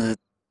അടുത്തേക്ക് വരുന്നത്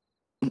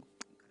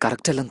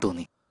കറക്റ്റ് അല്ലെന്ന്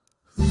തോന്നി.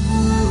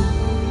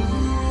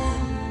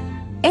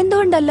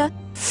 എന്തുകൊണ്ടല്ല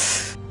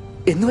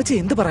എന്ന് വെച്ച്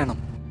എന്ത് പറയണം?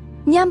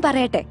 ഞാൻ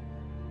പറയട്ടെ.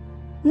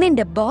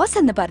 നിന്റെ ബോസ്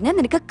എന്ന് പറഞ്ഞാൽ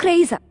നിനക്ക്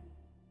ക്രേസാ.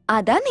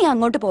 അതാ നീ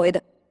അങ്ങോട്ട് പോയത്.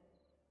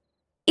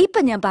 ഇപ്പൊ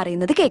ഞാൻ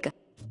പറയുന്നത് കേക്ക്.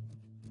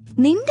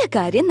 നിന്റെ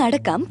കാര്യം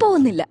നടക്കാൻ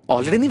പോകുന്നില്ല.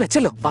 ഓൾറെഡി നീ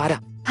വെച്ചല്ലോ പാര.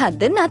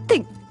 അത്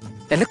നത്തിങ്.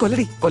 എന്നെ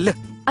കൊല്ലടി, കൊല്ല.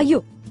 അയ്യോ,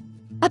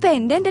 അപ്പൊ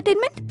എന്റെ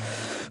എന്റർടൈൻമെന്റ്?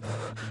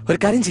 ഒരു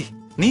കാര്യം ചെയ്,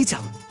 നീ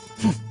ചാവ്.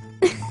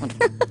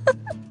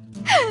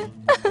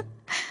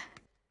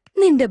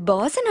 നിന്റെ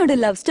ബോസിനോട്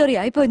ലവ് സ്റ്റോറി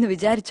ആയിപ്പോയെന്ന്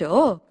വിചാരിച്ചോ?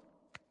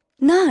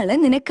 നാളെ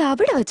നിനക്ക്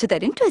അവിടെ വെച്ച്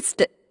തരും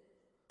ട്വിസ്റ്റ്.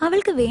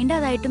 അവൾക്ക്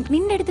വേണ്ടാതായിട്ടും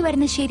നിന്റെ അടുത്ത്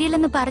വരുന്നത്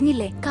ശരിയല്ലെന്ന്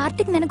പറഞ്ഞില്ലേ?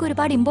 കാർത്തിക് നിനക്ക്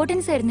ഒരുപാട്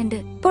ഇമ്പോർട്ടൻസ് തരുന്നുണ്ട്.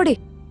 പൊടി,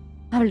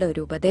 അവളുടെ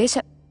ഒരു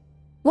ഉപദേശം.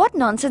 What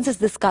nonsense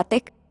is this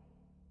Karthik?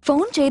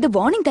 Phone ചെയ്ത്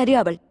വാർണിംഗ് തരിക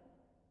അവൾ.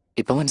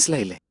 ഇപ്പൊ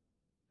മനസ്സിലായില്ലേ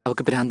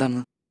അവക്ക്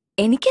ഭ്രാന്താന്ന്?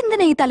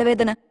 എനിക്കെന്തിനാ ഈ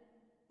തലവേദന?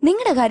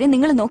 നിങ്ങളുടെ കാര്യം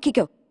നിങ്ങൾ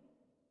നോക്കിക്കോ.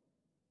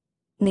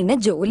 നിന്നെ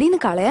ജോലിന്ന്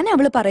കളയാനാ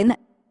അവള്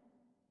പറയുന്നത്.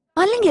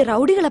 അല്ലെങ്കിൽ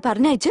റൗഡികളെ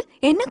പറഞ്ഞയച്ച്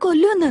എന്നെ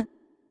കൊല്ലുമെന്ന്.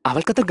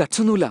 അവൾക്കത്ര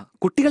ഗട്സ് ഒന്നുമില്ല.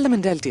 കുട്ടികളുടെ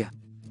മെന്റാലിറ്റിയാ.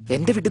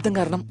 എന്റെ വിഡിത്തം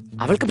കാരണം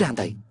അവൾക്ക്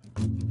ഭ്രാന്തായി.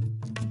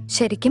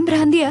 ശരിക്കും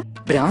ഭ്രാന്തിയാ?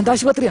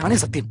 ഭ്രാന്താശുപത്രിയാണേ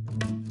സത്യം.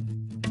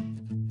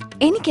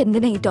 എനിക്ക്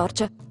എന്തിനാ ഈ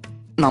ടോർച്ചർ?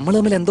 നമ്മൾ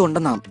തമ്മിൽ എന്തോ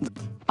ഉണ്ടെന്നാ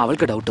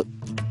അവൾക്ക് ഡൗട്ട്.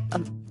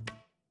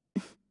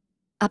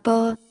 അപ്പോ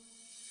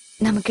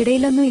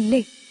നമുക്കിടയിലൊന്നും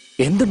ഇല്ലേ?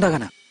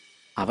 എന്തുണ്ടാകാനാ?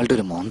 അവളുടെ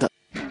ഒരു മോന്ത.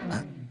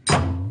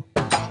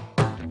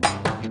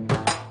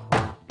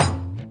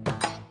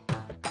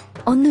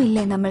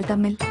 ഒന്നുമില്ലേ നമ്മൾ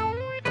തമ്മിൽ?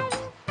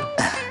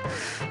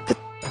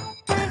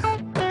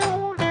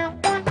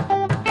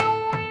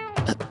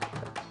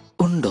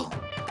 ഉണ്ടോ?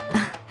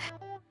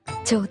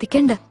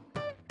 ചോദിക്കണ്ട,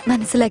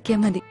 മനസ്സിലാക്കിയാ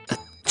മതി.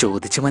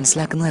 ചോദിച്ചു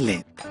മനസ്സിലാക്കുന്നതല്ലേ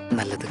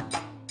നല്ലത്.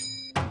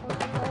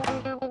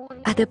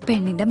 അത്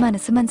പെണ്ണിന്റെ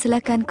മനസ്സ്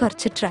മനസ്സിലാക്കാൻ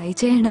കുറച്ച് ട്രൈ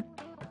ചെയ്യണം.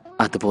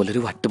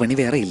 അതുപോലൊരു വട്ടുപണി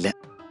വേറെ ഇല്ല.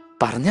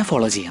 പറഞ്ഞാ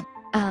ഫോളോ ചെയ്യാം.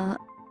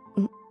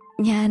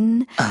 ഞാൻ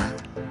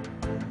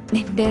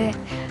നിന്റെ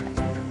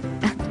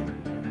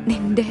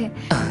നിന്റെ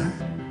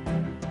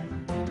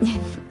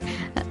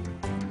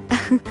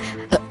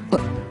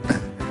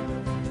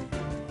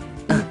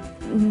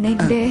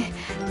നിന്റെ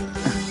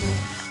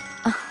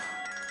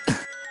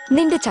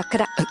നിന്റെ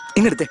ചക്ര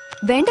ഇങ്ങടുത്തെ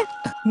വേണ്ട,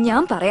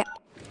 ഞാൻ പറയാം.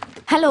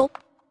 ഹലോ,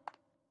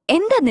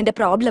 എന്താ നിന്റെ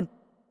പ്രോബ്ലം?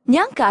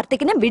 ഞാൻ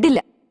കാർത്തിക്കിനെ വിടില്ല.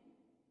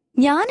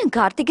 ഞാനും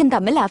കാർത്തിക്കും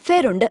തമ്മിൽ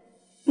അഫെയർ ഉണ്ട്.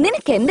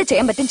 നിനക്ക് എന്ത്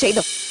ചെയ്യാൻ പറ്റും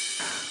ചെയ്തോ.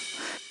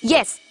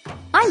 Yes,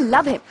 I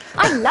love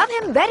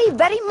him very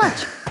very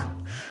much.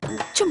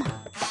 ചുമ്മാ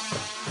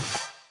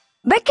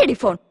വെക്കടി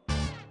ഫോൺ.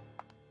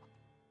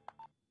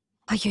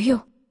 അയ്യോ,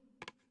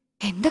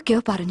 എന്തൊക്കെയോ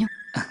പറഞ്ഞു.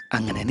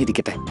 അങ്ങനെ തന്നെ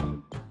ഇരിക്കട്ടെ.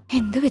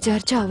 എന്ത്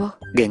വിചാരിച്ചാവോ?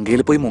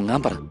 ഗംഗയിൽ പോയി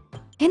മുങ്ങാൻ പറ.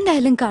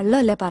 എന്തായാലും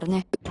കള്ളല്ലേ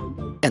പറഞ്ഞേ?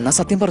 എന്നാ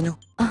സത്യം പറഞ്ഞു.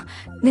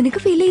 നിനക്ക്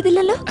ഫീൽ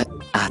ചെയ്തില്ലല്ലോ?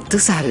 അത്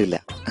സാരമില്ല.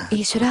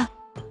 ഈശ്വര,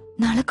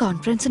 നാളെ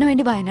കോൺഫറൻസിന്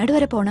വേണ്ടി വയനാട്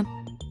വരെ പോണം.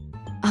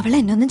 അവൾ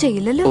എന്നൊന്നും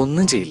ചെയ്യില്ലല്ലോ?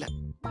 ഒന്നും ചെയ്യില്ല.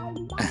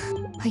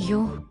 അയ്യോ,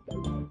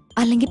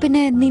 അല്ലെങ്കിൽ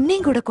പിന്നെ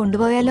നിന്നെയും കൂടെ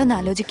കൊണ്ടുപോയാലോ എന്ന്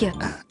ആലോചിക്കുക.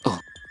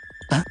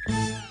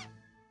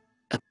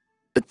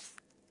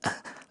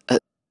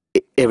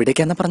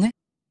 എവിടേക്കാന്നാ പറഞ്ഞേ?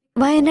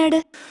 വയനാട്.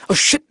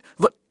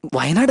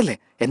 വയനാടല്ലേ?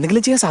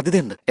 എന്തെങ്കിലും ചെയ്യാൻ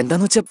സാധ്യതയുണ്ട്.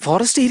 എന്താന്ന് വെച്ചാ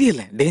ഫോറസ്റ്റ് ഏരിയ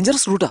അല്ലേ,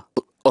 ഡേഞ്ചറസ് റൂട്ടാ.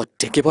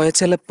 ഒറ്റയ്ക്ക് പോയാൽ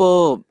ചിലപ്പോ.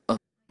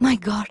 മൈ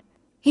ഗോഡ്,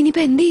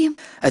 ഇനിയിപ്പോ എന്ത് ചെയ്യും?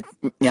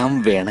 ഞാൻ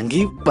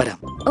വേണമെങ്കിൽ വരാം.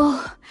 ഓ,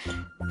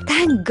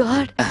 thank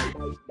God.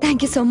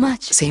 Thank you so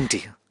much. Same to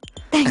you.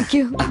 Thank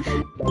you.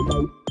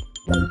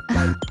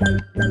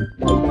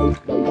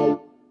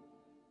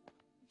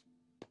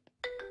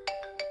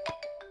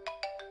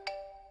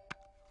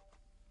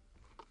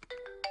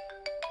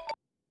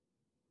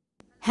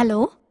 Hello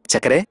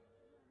ചക്കരെ,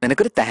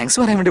 നിനക്കൊരു താങ്ക്സ്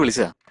പറയാൻ വേണ്ടി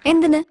വിളിച്ചതാ.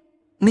 എന്തിന്?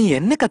 നീ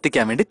എന്നെ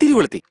കത്തിക്കാൻ വേണ്ടി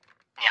തിരികൊളുത്തി.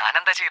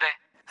 ഞാനെന്താ ചെയ്തേ?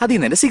 അതീ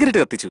നിന്റെ സിഗരറ്റ്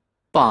കത്തിച്ചു.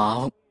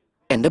 പാവം,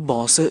 എന്റെ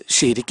ബോസ്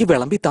ശരിക്ക്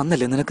വിളമ്പി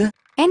തന്നല്ലേ നിനക്ക്?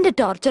 എന്റെ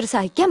ടോർച്ചർ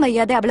സഹിക്കാൻ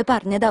വയ്യാതെ അവള്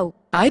പറഞ്ഞതാവും.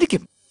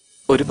 ആയിരിക്കും.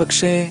 ഒരു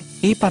പക്ഷേ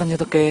ഈ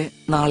പറഞ്ഞതൊക്കെ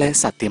നാളെ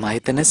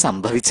സത്യമായി തന്നെ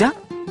സംഭവിച്ച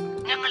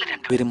ഞങ്ങൾ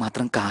രണ്ടുപേരും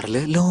മാത്രം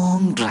കാറില്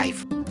ലോങ്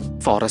ഡ്രൈവ്,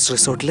 ഫോറസ്റ്റ്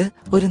റിസോർട്ടില്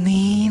ഒരു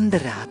നീണ്ട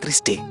രാത്രി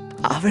സ്റ്റേ.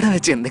 അവിടെ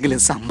വെച്ച്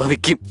എന്തെങ്കിലും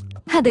സംഭവിക്കും.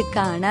 അത്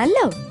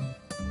കാണാലോ.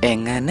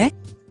 എങ്ങനെ?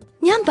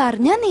 ഞാൻ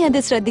പറഞ്ഞാ നീ അത്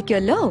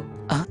ശ്രദ്ധിക്കുമല്ലോ.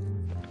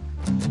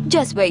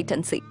 Just wait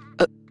and see.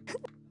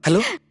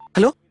 Hello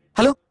hello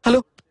hello hello.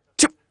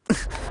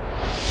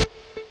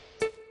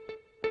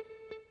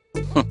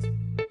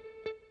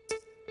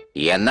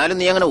 എന്നാലും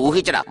നീ അങ്ങനെ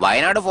ഊഹിച്ചടാ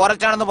വയനാട്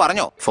ഫോറസ്റ്റ് ആണെന്ന്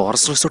പറഞ്ഞോ?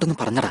 ഫോറസ്റ്റ് റിസോർട്ട് എന്ന്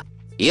പറഞ്ഞടാ.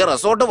 ഈ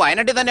റിസോർട്ട്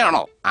വയനാട്ടിൽ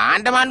തന്നെയാണോ?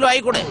 ആൻഡമാനിലും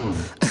ആയിക്കൂടെ?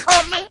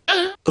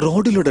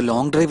 റോഡിലൂടെ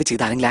ലോങ് ഡ്രൈവ്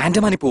ചെയ്താണെങ്കിൽ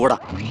ആൻഡമാനിൽ പോടാ.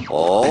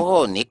 ഓഹോ,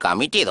 നീ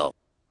കമ്മിറ്റ് ചെയ്തോ?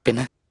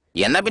 പിന്നെ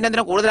പിന്നെ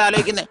എന്തിനാ കൂടുതൽ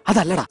ആലോചിക്കുന്നേ?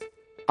 അതല്ലടാ,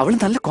 അവള്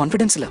നല്ല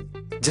കോൺഫിഡൻസിലാ.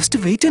 ജസ്റ്റ്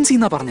വെയിറ്റ് ആൻഡ് സീ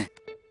എന്നാ പറഞ്ഞേ.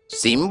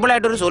 സിമ്പിൾ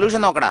ആയിട്ടൊരു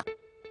സൊല്യൂഷൻ നോക്കടാ.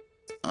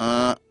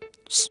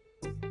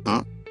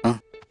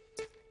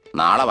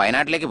 നാളെ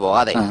വയനാട്ടിലേക്ക്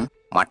പോകാതെ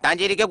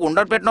മട്ടാഞ്ചേരിക്കോ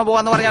ഗുണ്ടൽപേട്ടിനോ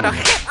പോവാന്ന് പറഞ്ഞാലോ?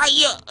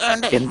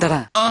 എന്താടാ,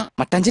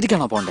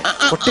 മട്ടാഞ്ചേരിക്കാണോ പോണ്ടേ?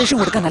 കൊട്ടേഷൻ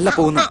കൊടുക്കാനല്ല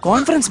പോകുന്നത്,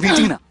 കോൺഫറൻസ്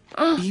മീറ്റിംഗിനാ.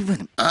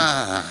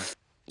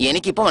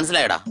 എനിക്കിപ്പോ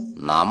മനസ്സിലായടാ,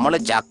 നമ്മള്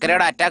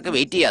ചക്കരയുടെ അറ്റാക്ക്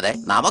വെയിറ്റ് ചെയ്യാതെ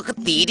നമുക്ക്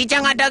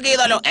തിരിച്ചങ്ങ് അറ്റാക്ക്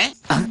ചെയ്താലോ?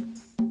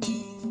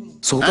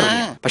 സൂപ്പർ.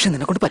 പക്ഷെ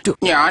നിന്നെക്കൊണ്ട് പറ്റൂ?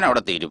 ഞാൻ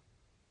അവിടെ തീരും.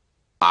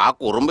 ആ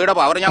കുറുമ്പിയുടെ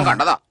പവർ ഞാൻ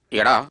കണ്ടതാ.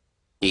 എടാ,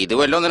 ഇത്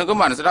വല്ലോ നിനക്ക്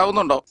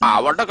മനസ്സിലാവുന്നുണ്ടോ?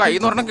 അവളുടെ കയ്യിൽ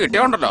നിന്ന് ഒരെണ്ണം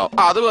കിട്ടിയോണ്ടല്ലോ,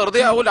 അത്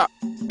വെറുതെ ആവൂല.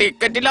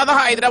 ടിക്കറ്റ് ഇല്ലാതെ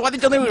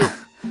ഹൈദരാബാദിൽ ചെന്ന് വീഴും.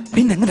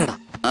 പിന്നെങ്ങനെടാ?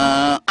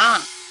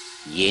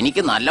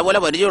 എനിക്ക് നല്ലപോലെ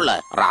പരിചയമുള്ള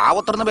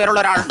റാവത്തർ എന്ന് പേരുള്ള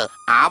ഒരാളുണ്ട്.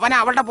 അവൻ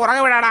അവളുടെ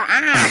പുറകെ വിടാടാ.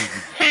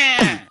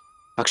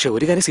 പക്ഷെ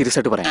ഒരു കാര്യം സീരിയസ്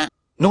ആയിട്ട് പറയാം,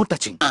 നോ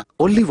ടച്ചിങ്,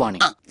 ഓൺലി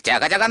വാണിംഗ്.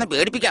 ചകചകാന്ന്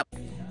പേടിപ്പിക്കാം.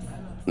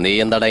 നീ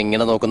എന്താടാ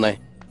ഇങ്ങനെ നോക്കുന്നേ?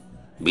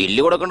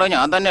 ബില്ല് കൊടുക്കണ്ടോ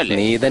ഞാൻ തന്നെയല്ലേ?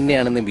 നീ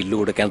തന്നെയാണെന്ന് ബില്ല്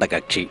കൊടുക്കേണ്ട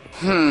കക്ഷി.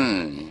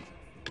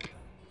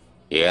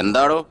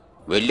 എന്താടോ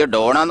വലിയ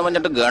ഡോണാന്ന്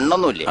പറഞ്ഞിട്ട്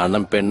ഗണ്ണൊന്നുമില്ലേ?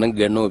 അണ്ണൻ പെണ്ണും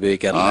ഗണ്ണും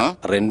ഉപയോഗിക്കാറില്ല.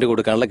 റെന്റ്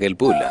കൊടുക്കാനുള്ള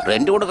കെൽപ്പുമില്ല.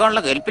 റെന്റ്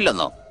കൊടുക്കാനുള്ള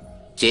കെൽപ്പില്ലെന്നോ?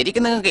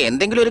 ശരിക്കും നിങ്ങൾക്ക്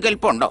എന്തെങ്കിലും ഒരു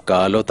കെൽപ്പുണ്ടോ?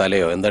 കാലോ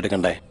തലയോ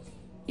എന്തെടുക്കണ്ടേ?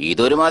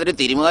 ഇതൊരുമാതിരി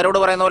തിരുമുകാരോട്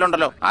പറയുന്ന പോലെ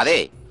ഉണ്ടല്ലോ. അതെ,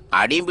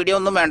 അടിയും പിടിയും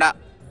ഒന്നും വേണ്ട,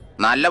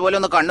 നല്ല പോലെ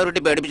ഒന്ന്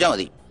കണ്ണുരുട്ടി പേടിപ്പിച്ചാ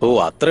മതി. ഓ,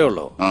 അത്രേ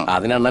ഉള്ളൂ.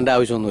 അതിന് അണ്ണന്റെ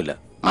ആവശ്യമൊന്നുമില്ല.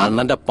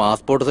 അണ്ണന്റെ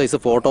പാസ്പോർട്ട് സൈസ്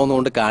ഫോട്ടോ ഒന്നും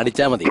കൊണ്ട്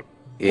കാണിച്ചാ മതി.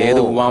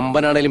 ഏത്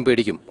വമ്പനാണേലും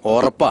പേടിക്കും,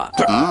 ഉറപ്പാ.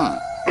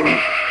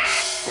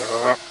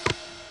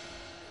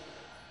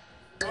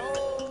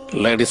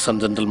 Ladies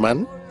and gentleman.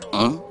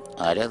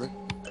 ആരത്?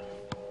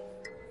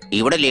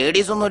 ഇവിടെ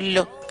ലേഡീസ് ഒന്നും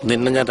ഇല്ലല്ലോ.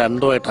 നിന്നെ ഞാൻ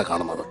രണ്ടുമായിട്ടാ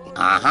കാണുന്നത്.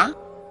 ആഹാ,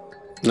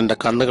 നിന്റെ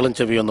കണ്ണുകളും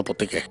ചെവിയും ഒന്ന്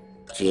പൊത്തിക്കേ.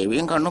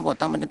 ചെവിയും കണ്ണും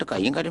പൊത്താൻ പറ്റിട്ട്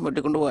കൈയും കാര്യം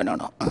വെട്ടിക്കൊണ്ട്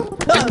പോകാനാണോ?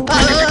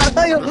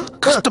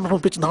 കസ്റ്റമർ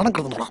ഒപ്പിച്ച് നാണം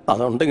കിടന്നോളാം.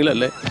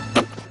 അതുണ്ടെങ്കിലല്ലേ.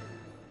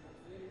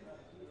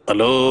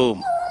 ഹലോ,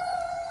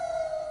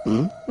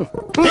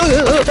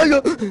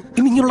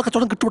 ഇനി ഇങ്ങനെയുള്ള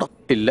കച്ചവടം കിട്ടൂടാ.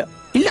 ഇല്ല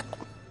ഇല്ല.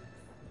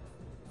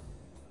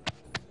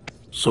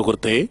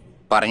 സുഹൃത്തേ,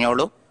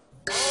 പറഞ്ഞോളൂ.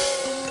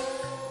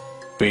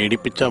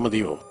 പേടിപ്പിച്ചാ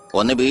മതിയോ?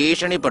 ഒന്ന്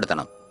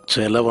ഭീഷണിപ്പെടുത്തണം.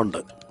 ചെലവുണ്ട്.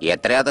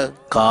 എത്രയാത്?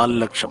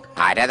 4,00,000.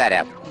 അര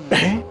തരാം.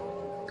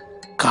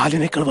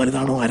 കാലിനേക്കാൾ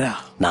വലുതാണോ അര?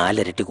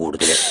 4 ഇരട്ടി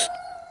കൂടുതൽ.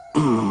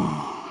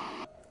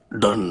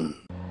 Done.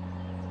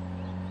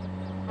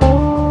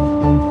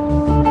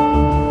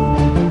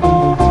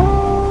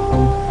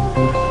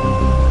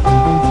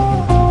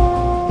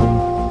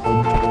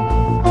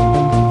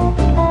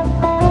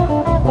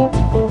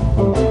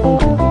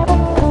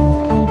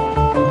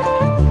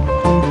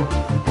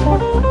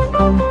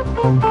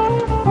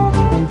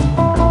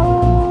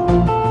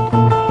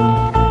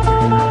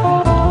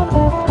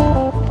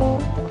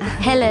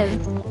 Hello.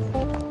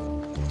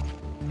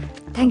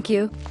 Thank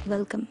you.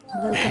 Welcome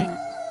welcome.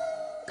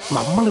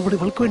 നമ്മൾ ഇവിടെ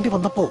ഇവൾക്ക് വേണ്ടി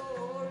വന്നപ്പോ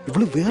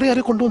ഇവള് വേറെ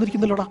ആരെ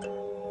കൊണ്ടുവന്നിരിക്കുന്നല്ലോടാ.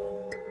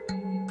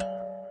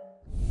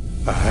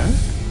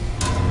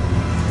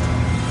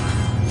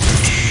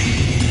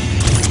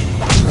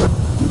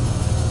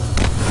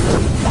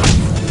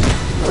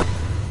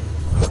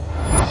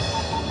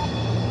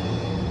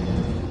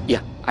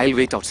 Yeah, I'll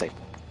wait outside.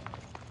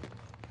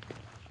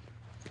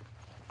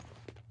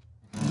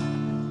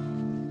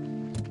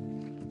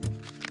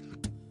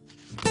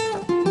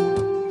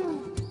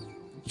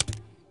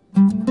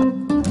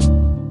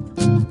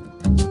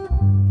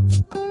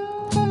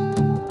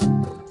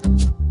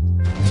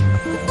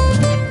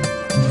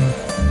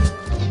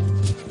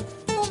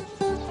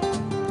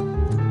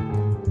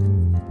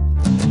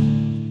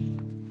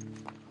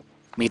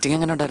 Meeting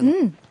എങ്ങനെ ഉണ്ടായിരുന്നു?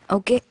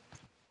 Okay.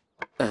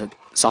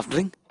 Soft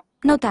drink?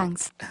 No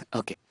thanks.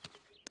 Okay.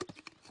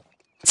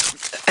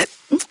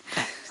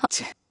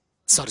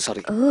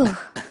 Sorry.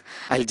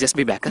 I'll just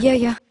be back.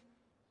 Yeah.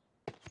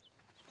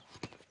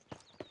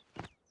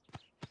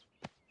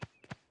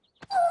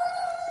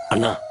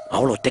 അണ്ണാ,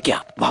 അവൾ ഒറ്റയ്ക്കാ.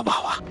 വാ.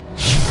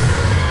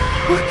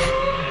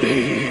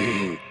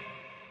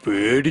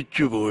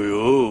 പേടിച്ചു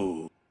പോയോ?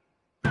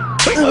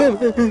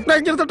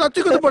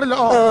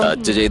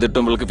 ടച്ച്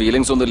ചെയ്തിട്ടും ഇവൾക്ക്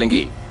ഫീലിങ്സ് ഒന്നും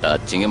ഇല്ലെങ്കിൽ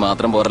ടച്ചിങ്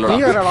മാത്രം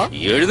പോരല്ലോടാ.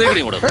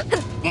 എഴുതേക്കടി കൂടെ.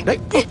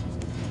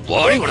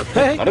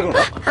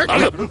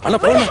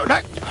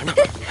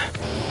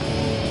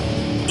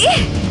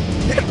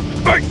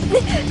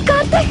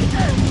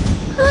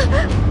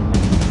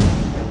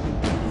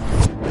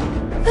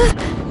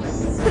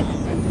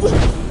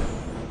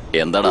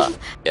 എന്താടാ,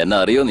 എന്നെ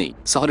അറിയോ നീ?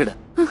 സോറിഡാ,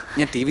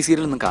 ഞാൻ TV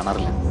സീരിയലൊന്നും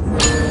കാണാറില്ല.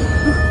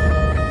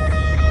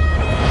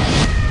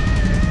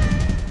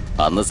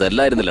 അന്ന്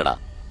സെല്ലായിരുന്നില്ലടാ.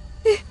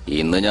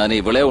 ഇന്ന് ഞാൻ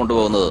ഇവളെ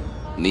കൊണ്ടുപോകുന്നത്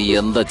നീ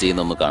എന്താ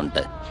ചെയ്യുന്നൊന്ന്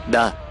കാണട്ടെ.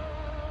 ഡാ,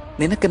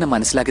 നിനക്കെന്നെ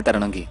മനസ്സിലാക്കി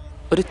തരണമെങ്കിൽ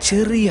ഒരു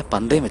ചെറിയ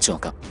പന്തയം വെച്ച്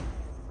നോക്കാം.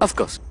 ഓഫ്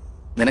കോഴ്സ്,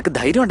 നിനക്ക്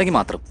ധൈര്യം ഉണ്ടെങ്കിൽ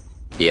മാത്രം.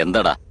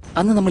 എന്താടാ?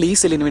 അന്ന് നമ്മൾ ഈ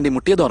സെല്ലിന് വേണ്ടി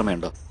മുട്ടിയത്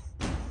ഓർമ്മയുണ്ടോ?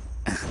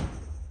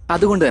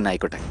 അതുകൊണ്ട് തന്നെ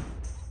ആയിക്കോട്ടെ.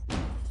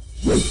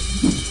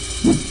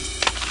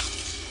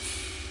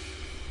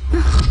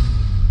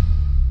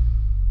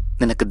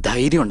 നിനക്ക്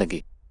ധൈര്യം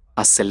ഉണ്ടെങ്കിൽ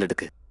ആ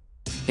സെല്ലെടുക്ക്.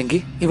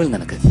 എങ്കിൽ ഇവൾ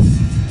നിനക്ക്.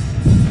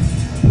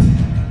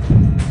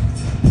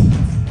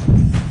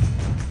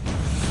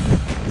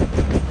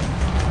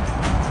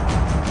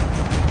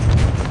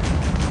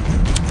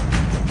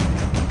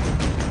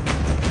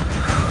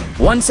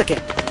 One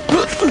second.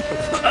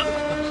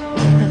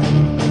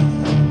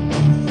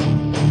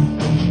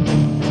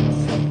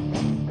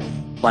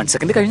 One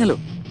second കഴിഞ്ഞല്ലോ.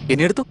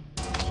 ഇനി എടുത്തു.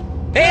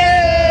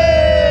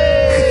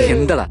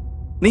 എന്താടാ,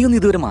 നീ ഒന്നും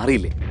ഇതുവരെ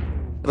മാറിയില്ലേ?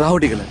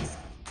 റൗഡികള്,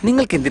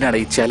 നിങ്ങൾക്ക്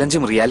എന്തിനാണ് ഈ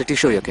ചലഞ്ചും റിയാലിറ്റി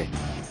ഷോയൊക്കെ?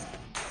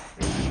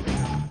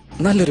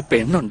 നല്ലൊരു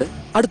പെണ്ണുണ്ട്,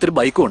 അടുത്തൊരു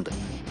ബൈക്കും ഉണ്ട്.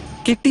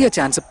 കിട്ടിയ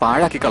ചാൻസ്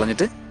പാഴാക്കി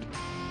കളഞ്ഞിട്ട്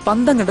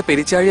പന്തം കണ്ട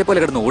പെരിച്ചാഴിയെ പോലെ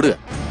കിടന്ന് ഓടുക.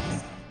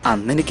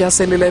 അന്ന് എനിക്ക് ആ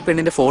സെല്ലിലെ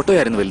പെണ്ണിന്റെ ഫോട്ടോ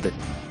ആയിരുന്നു വലുത്.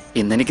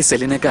 ഇന്നെനിക്ക്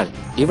സെല്ലിനേക്കാൾ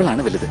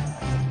ഇവളാണ് വലുത്.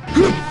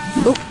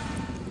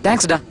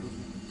 താങ്ക്സ് ഡാ.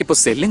 ഇപ്പൊ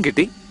സെല്ലും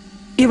കിട്ടി,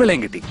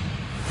 ഇവളെയും കിട്ടി.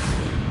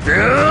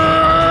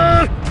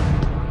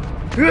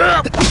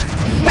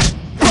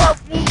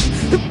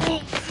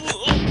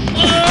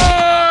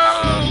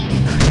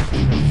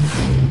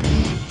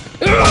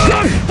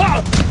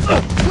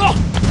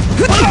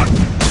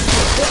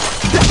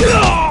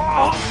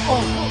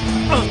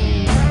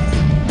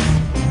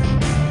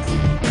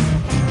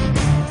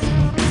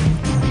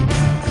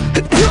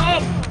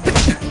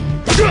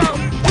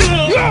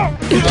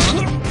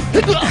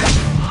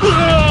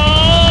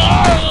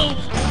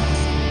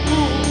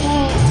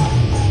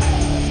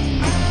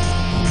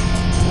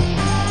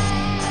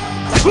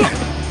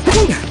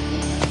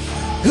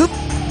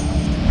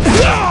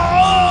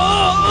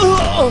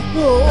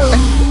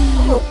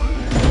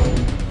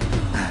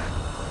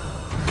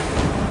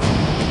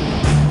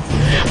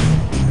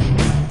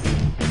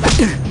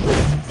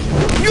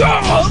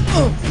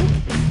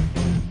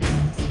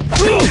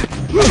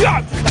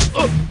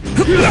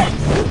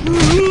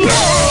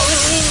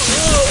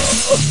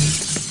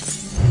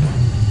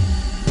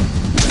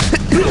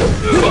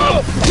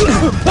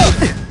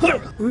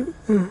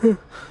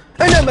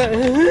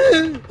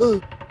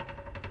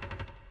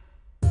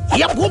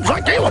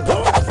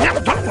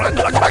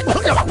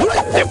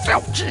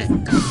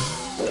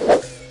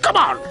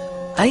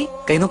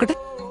 കൈ നോക്കട്ടെ.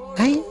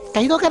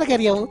 കൈ നോക്കാനൊക്കെ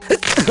അറിയാവോ?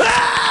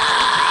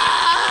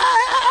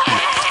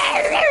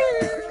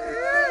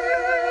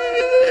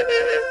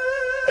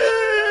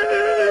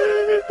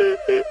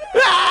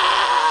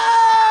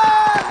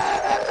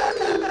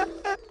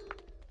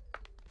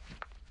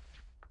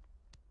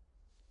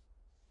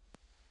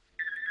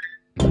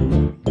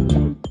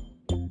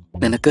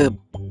 നിനക്ക്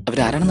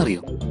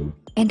അവരാരാണെന്നറിയോ?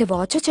 എന്റെ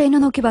വാച്ചോ ചെയിനോ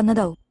നോക്കി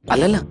വന്നതാവും.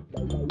 അല്ലല്ല,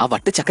 ആ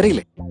വട്ട്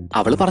ചക്കരയില്ലേ,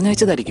 അവള്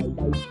പറഞ്ഞയച്ചതായിരിക്കും.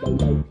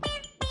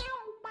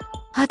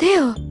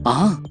 അതെയോ? ആ,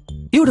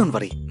 യു ഡോണ്ട്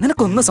വറി,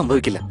 നിനക്കൊന്നും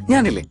സംഭവിക്കില്ല.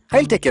 ഞാനില്ലേ, I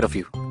will take care of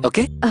U.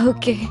 Okay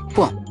okay.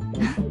 പോവാം.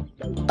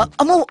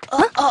 അമ്മോ,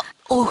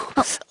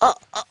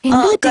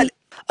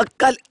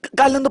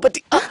 കാലിനൊന്ന്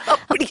പറ്റി.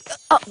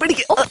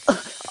 പിടിക്ക്.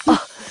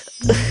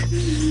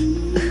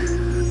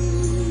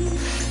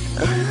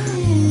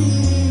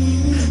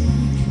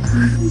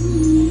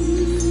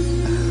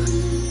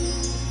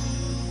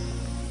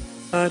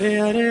 അരെ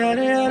അരെ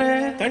അരെ അരെ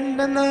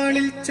കണ്ട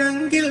നാളിൽ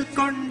ചങ്കിൽ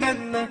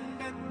കൊണ്ടെന്ന്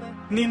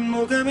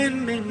നിൻമുഖമെൻ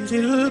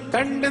നെഞ്ചിൽ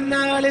കണ്ട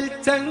നാളിൽ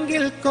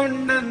ചങ്കിൽ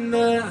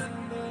കൊണ്ടെന്ന്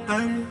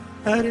അരെ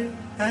അരെ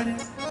അരെ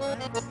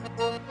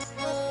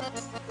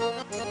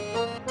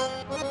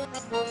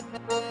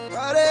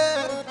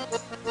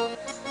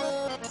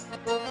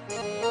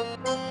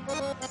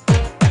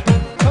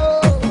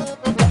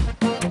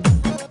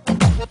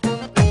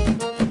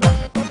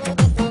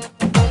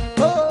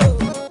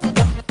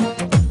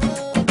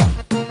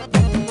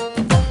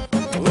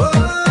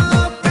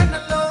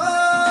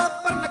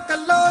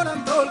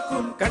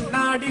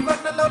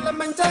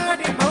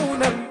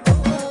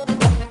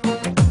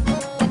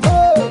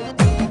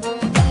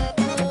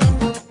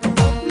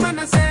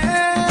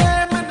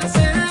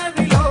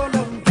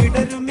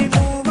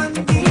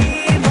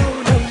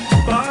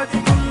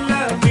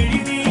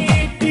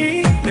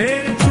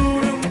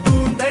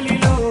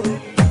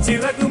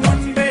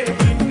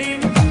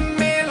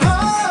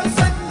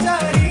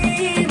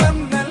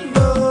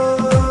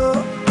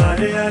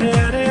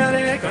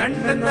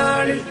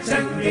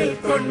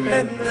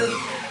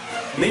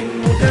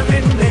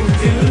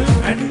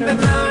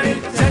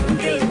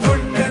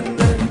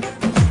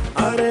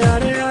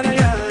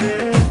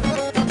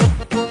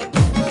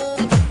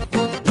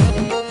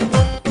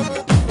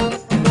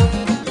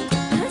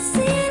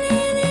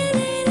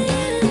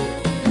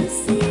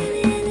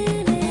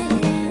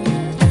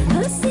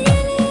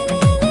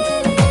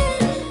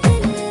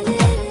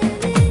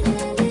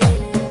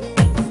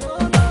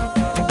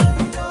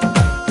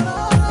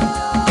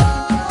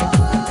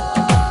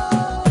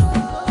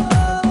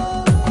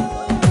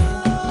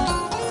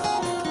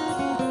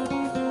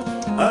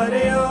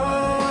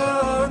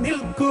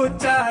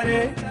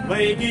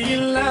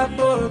വൈകിയില്ല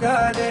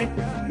പോകാതെ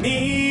നീ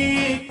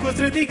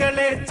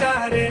കുസൃതികളെ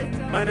ചാരെ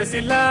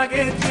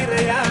മനസ്സിലാകെ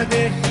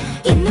തിരയാതെ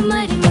ഇന്നും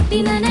മരിമുട്ടി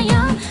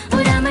നനയാ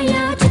ഒരാമയ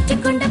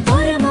ചുറ്റിക്കൊണ്ട്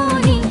പോരമോ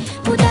നീ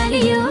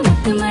പുതാലിയോ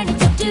മുത്തുമടി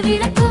ചുറ്റു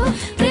വിളക്കോ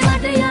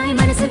പ്രേമാത്രയായി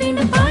മനസ്സ്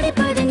വീണ്ടും പാടി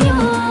പതിഞ്ഞോ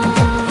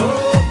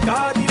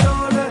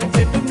കാതിലോല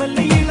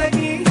ചെട്ടുമല്ലി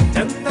ഇളകി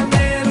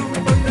ചന്തമേറും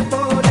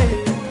പോലെ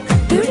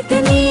തുടുത്ത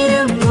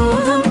നീരും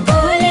മോഹം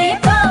പോലെ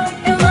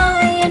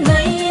പാട്ടുമായ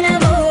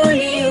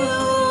നൈനമോളിയോ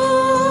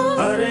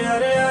അരെ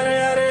അരെ അരെ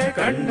അരെ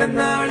കണ്ട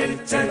നാളിൽ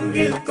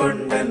ചങ്കിൽ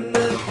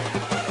കൊണ്ടെന്ന്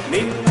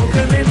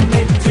നിൻമുഖമെൻ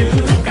നെഞ്ചിൽ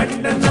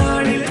കണ്ട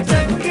നാളിൽ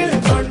ചങ്കിൽ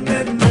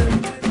കൊണ്ടെന്ന്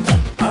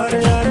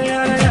അരെ അരെ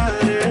അരെ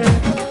അരെ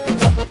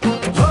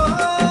ഓ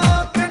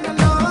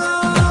കണ്ണലോ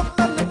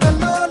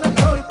പല്ലലോല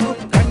തോൽക്കും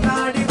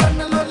കണ്ണാടി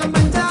വണ്ണലോല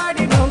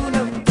മഞ്ചാടി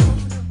മൗനം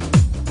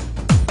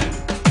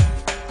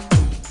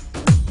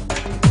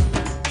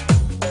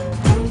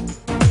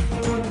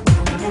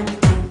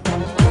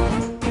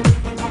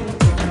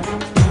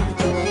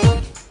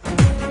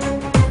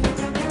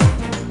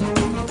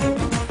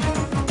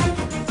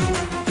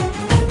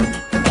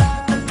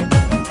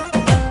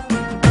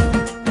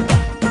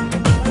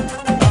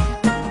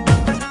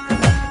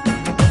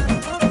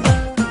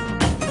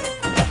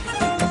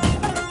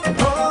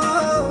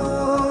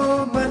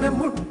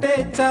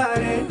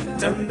చారే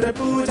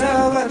చంద్రపూజ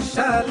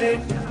వర్షాలే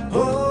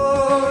ఓ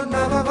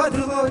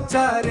నవవధువో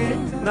చారే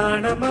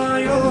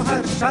నాణమాయో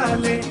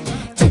హర్షాలే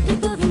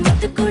చిట్టుపువ్వు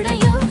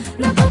ముత్తుకుడయో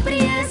నాకు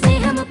ప్రియ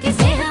స్నేహముకి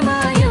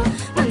స్నేహమాయో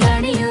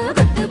మంగాణియో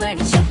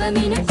గుట్టుబడి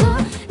ശുഭമിനുക്കോ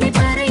നീ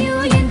പറയൂ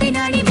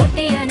എന്തിനാണി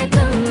മുട്ടി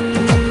അനക്കം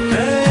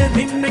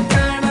നിന്നെ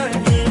കാണാൻ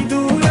ഈ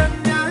ദൂരം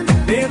ഞാൻ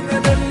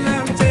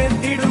നേർന്നതെല്ലാം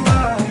ചേർത്തിടുവാ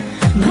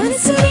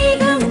മനസ്സ്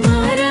വേഗം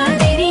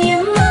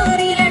മാറാതിരിയും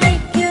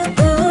മാറിലടയ്ക്കു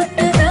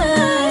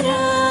കൂട്ടുകാരാ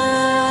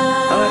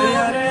അരെ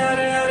അരെ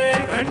അരെ അരെ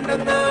കണ്ട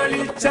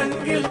നാളിൽ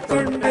ചങ്കിൽ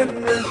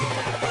കൊണ്ടെന്ന്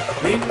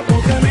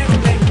നിൻമുഖമെൻ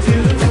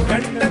നെഞ്ചിൽ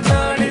കണ്ട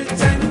നാളിൽ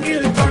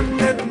ചങ്കിൽ കൊണ്ടെന്ന്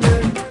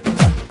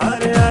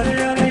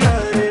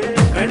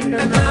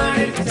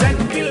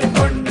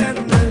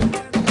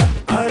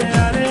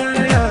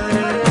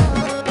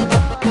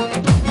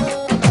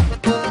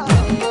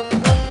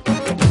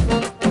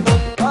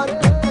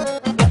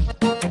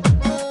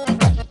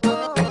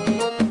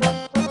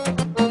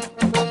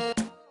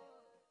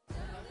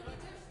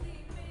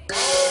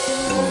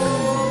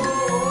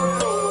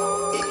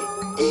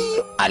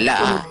അല്ല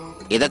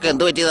ഇതൊക്കെ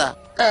എന്ത് പറ്റിയതാ?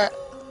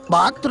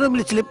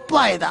 ബാത്റൂമിൽ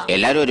സ്ലിപ്പായതാ.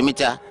 എല്ലാരും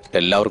ഒരുമിച്ചാ?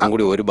 എല്ലാവർക്കും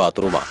കൂടി ഒരു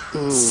ബാത്റൂമാ.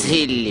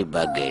 സില്ലി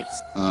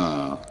ബഗേറ്റ്സ്.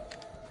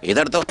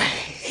 ഇതെടുത്തോ.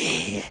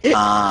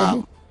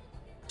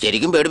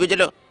 ശരിക്കും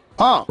പേടിപ്പിച്ചല്ലോ.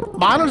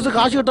 ബാലൻസ്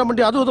കാശ് കിട്ടാൻ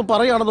വേണ്ടി അതും ഇതും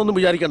പറയാണെന്നൊന്നും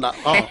വിചാരിക്കണ്ട.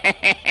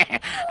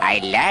 I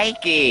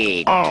like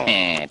it.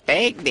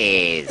 Take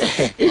this.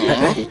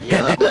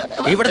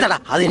 ഇവിടുത്തെ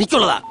അത്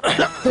എനിക്കുള്ളതാ.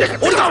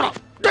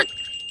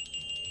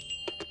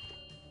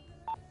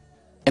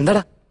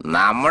 എന്താടാ?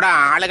 നമ്മുടെ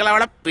ആളുകൾ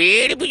അവളെ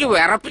പേടിപ്പിച്ചു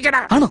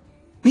വിറപ്പിച്ചടാ. ആണോ?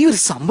 നീ ഒരു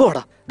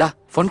സംഭവടാ. ഡാ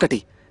ഫോൺ കട്ടി,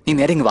 നീ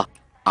നേരെ ഇങ്ങ് വാ.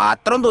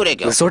 അത്രയും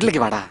ദൂരേക്കോ?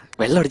 റിസോർട്ടിലേക്ക് വാടാ,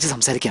 വെള്ളം അടിച്ച്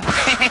സംസാരിക്കാം.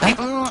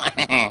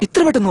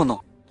 ഇത്ര പെട്ടെന്ന് വന്നോ?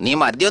 നീ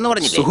മദ്യം എന്ന്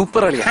പറഞ്ഞില്ലേ?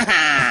 സൂപ്പർ അളിയാ.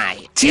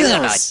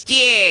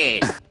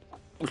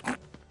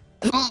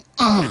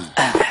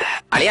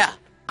 അളിയാ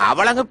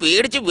അവളങ്ങ്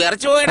പേടിച്ച്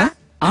വിറച്ചു പോയടാ.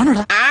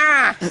 ആണോടാ?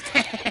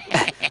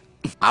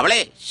 അവളെ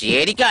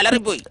ശരിക്കും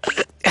അലറിപ്പോയി.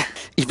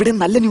 ഇവിടെ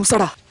നല്ല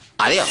ന്യൂസാടാ.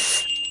 അതെയോ?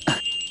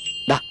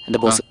 എന്റെ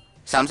ബോസ്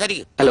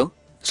സംസാരിക്കും. ഹലോ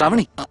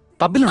ശ്രാവണി,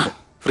 പബ്ബിലുണ്ട്,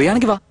 ഫ്രീ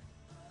ആണെങ്കിൽ വാ.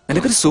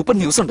 നിനക്കൊരു സൂപ്പർ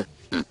ന്യൂസ് ഉണ്ട്.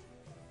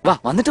 വാ,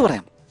 വന്നിട്ട്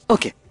പറയാം.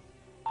 ഓക്കെ.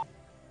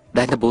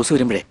 എന്റെ ബോസ്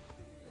വരുമ്പോഴേ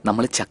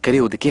നമ്മൾ ചക്കര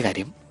ഒതുക്കിയ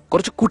കാര്യം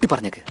കുറച്ച് കൂട്ടി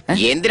പറഞ്ഞേക്ക്.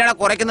 എന്തിനാണ്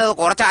കുറയ്ക്കുന്നത്?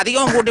 കുറച്ച്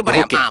അധികം കൂട്ടി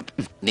പറയാം.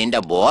 നിന്റെ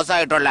ബോസ്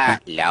ആയിട്ടുള്ള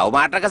ലവ്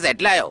മാറ്ററൊക്കെ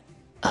സെറ്റിലായോ?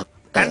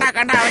 കണ്ട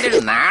കണ്ട അവന്റെ ഒരു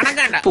നാണം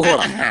കണ്ട.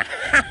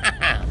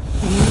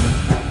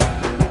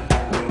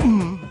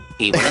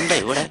 ഇവിടെന്താ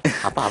ഇവിടെ?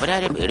 അപ്പൊ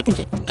അവരാരെയും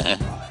പേടിപ്പിച്ചേ?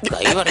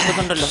 കൈ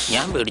വരയ്ക്കുന്നുണ്ടല്ലോ,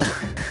 ഞാൻ പേടിച്ചു.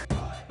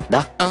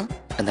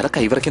 എന്താ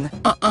കൈ വരയ്ക്കുന്നത്?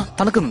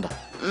 തണുക്കുന്നുണ്ടോ?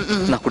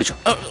 കുടിച്ചോ,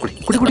 കുടി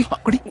കുടി കുടി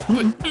കുടി.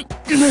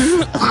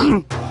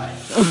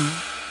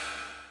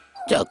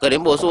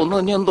 ചക്കരയും ബോസും ഒന്നും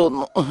തന്നെയാന്ന്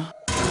തോന്നുന്നു.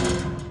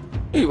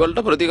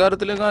 ഇവളുടെ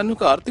പ്രതികാരത്തിലെങ്ങാനും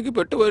കാർത്തിക്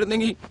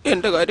പെട്ടുപോയിരുന്നെങ്കിൽ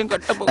എന്റെ കാര്യം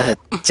കട്ടപ്പോ.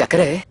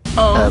 ചക്കരേ,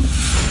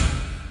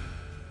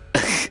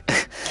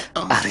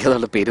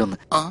 അറിയാതുള്ള പേരൊന്ന്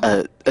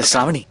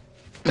ശ്രാവണി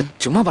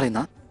ചുമ്മാ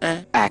പറയുന്ന.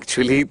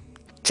 ആക്ച്വലി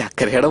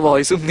ചക്കരയുടെ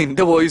വോയിസും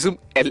നിന്റെ വോയിസും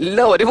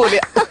എല്ലാം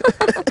ഒരുപോലെയാ.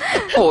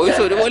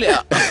 വോയിസ് ഒരുപോലെയാ.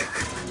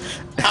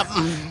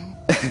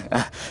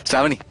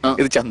 ശ്രാവണി,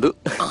 ഇത് ചന്തു.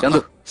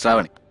 ചന്തു,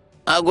 ശ്രാവണി.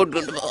 Good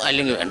good.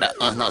 അല്ലെങ്കിൽ വേണ്ട.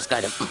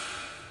 നമസ്കാരം.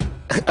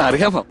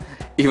 അറിയാമോ,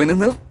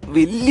 ഇവനിന്ന്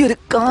വലിയൊരു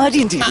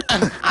കാര്യം ചെയ്തു.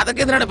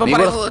 അതൊക്കെ എന്തിനാണ്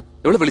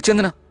ഇവിടെ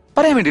വിളിച്ചെന്തിനാ?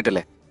 പറയാൻ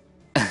വേണ്ടിട്ടല്ലേ.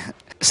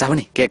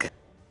 ശ്രാവണി കേക്ക്,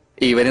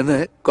 ഇവനിന്ന്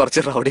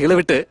കുറച്ച് റൗഡികളെ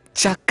വിട്ട്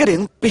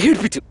ചക്കരയും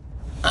പേടിപ്പിച്ചു.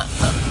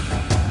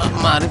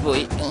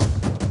 മാറിപ്പോയി.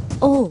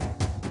 ഓ,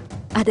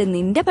 അത്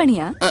നിന്റെ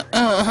പണിയാ?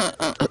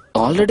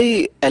 ഓൾറെഡി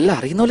എല്ലാം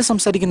അറിയുന്ന പോലെ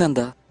സംസാരിക്കുന്ന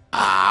എന്താ?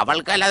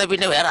 അവൾക്കല്ലാതെ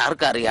പിന്നെ വേറെ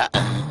ആർക്കറിയാ?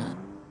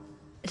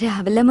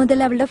 രാവിലെ മുതൽ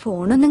അവളുടെ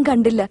ഫോണൊന്നും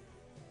കണ്ടില്ല.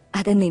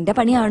 അത് നിന്റെ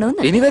പണിയാണോ?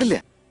 ഇനി വരില്ല.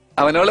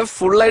 അവനവളെ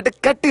ഫുള്ളായിട്ട്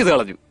കട്ട് ചെയ്ത്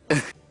കളഞ്ഞു.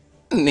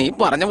 നീ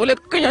പറഞ്ഞ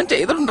പോലെയൊക്കെ ഞാൻ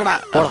ചെയ്തിട്ടുണ്ടടാ.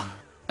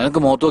 എനിക്ക്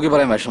മുഖത്ത് നോക്കി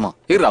പറയാൻ വിഷമോ?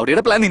 ഈ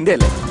റൗഡിയുടെ പ്ലാൻ നിന്റെ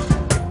അല്ലേ?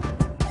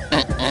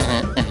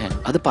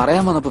 അത്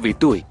പറയാൻ വന്നപ്പോ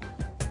വിട്ടുപോയി.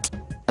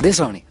 അതേ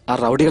ശ്രാവണി, ആ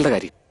റൗഡികളുടെ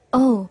കാര്യം.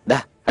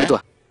 അടുത്തു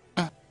വാ.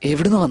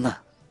 എവിടുന്ന് വന്ന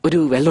ഒരു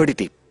വെള്ളോടി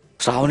ടീം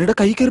ശ്രാവണിയുടെ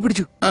കൈ കയറി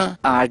പിടിച്ചു.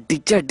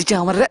 അടിച്ചടിച്ച്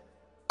അവരുടെ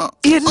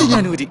എല്ലാം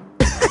ഞാൻ ഊരി.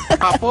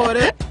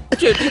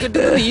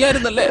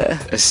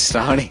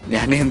 ശ്രാവണി,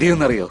 ഞാൻ എന്ത്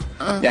ചെയ്യുന്നറിയോ?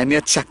 ഞാൻ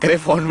ആ ചക്കരെ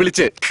ഫോൺ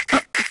വിളിച്ച്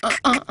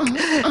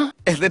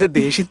എന്നിട്ട്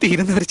ദേഷ്യം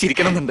തീരുന്നവരെ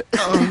ചിരിക്കണമെന്നുണ്ട്.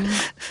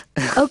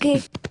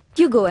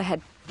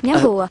 ഞാൻ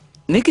പോവാ.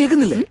 നീ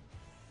കേൾക്കുന്നില്ലേ?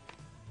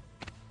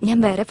 ഞാൻ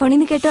വേറെ ഫോണിൽ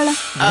നിന്ന് കേട്ടോളാം.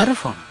 വേറെ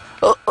ഫോൺ?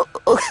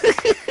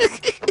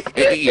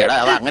 എടാ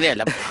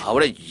അങ്ങനെയല്ല,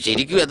 അവിടെ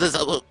ശരിക്കും അത്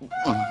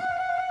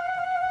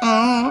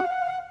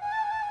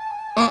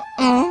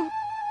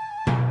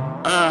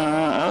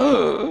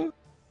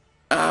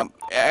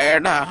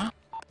എടാ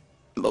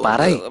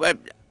പറയ്.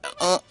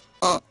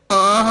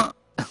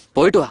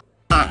 പോയിട്ട് വാ.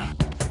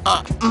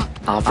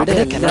 അവിടെ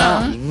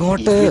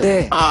ഇങ്ങോട്ട്.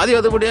 ആദ്യം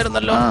അത്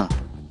പിടിയായിരുന്നല്ലോ.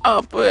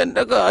 അപ്പൊ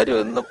എന്റെ കാര്യം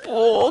ഒന്ന്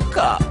പോക്ക.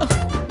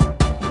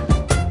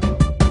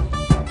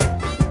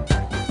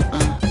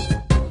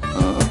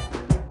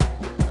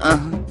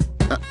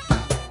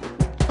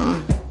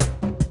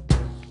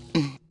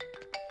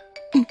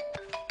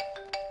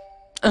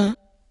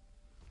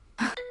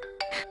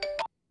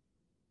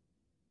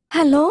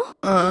 ഹലോ,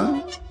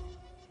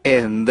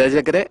 എന്താ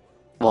ചക്കരെ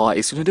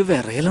വോയിസിനൊരു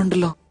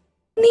വിറയലുണ്ടല്ലോ?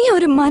 നീ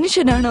ഒരു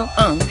മനുഷ്യനാണോ?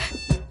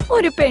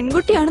 ഒരു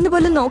പെൺകുട്ടിയാണെന്ന്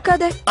പോലും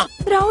നോക്കാതെ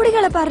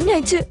റൗഡികളെ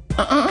പറഞ്ഞയച്ച്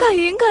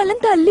കൈയും കാലം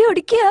തല്ലി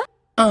ഒടിക്കുക.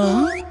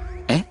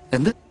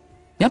 എന്ത്?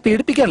 ഞാൻ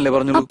പേടിപ്പിക്കാനല്ലേ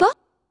പറഞ്ഞു? അപ്പ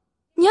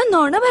ഞാൻ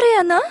നോണ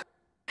പറയാന്നാ?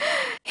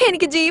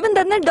 എനിക്ക് ജീവൻ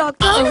തന്ന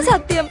ഡോക്ടറാണ്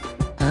സത്യം.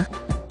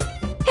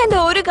 എന്റെ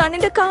ഒരു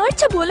കണ്ണിന്റെ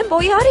കാഴ്ച പോലും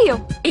പോയി. അറിയോ?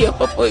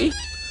 പോയി.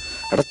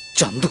 എടാ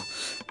ചന്തു,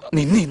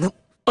 നിന്നെ ഇന്ന്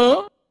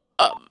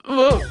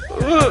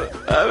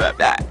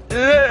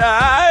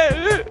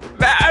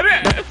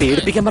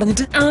പേടിപ്പിക്കാൻ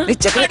പറഞ്ഞിട്ട് നീ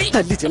ചക്കരെ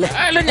തല്ലിച്ചല്ലേ?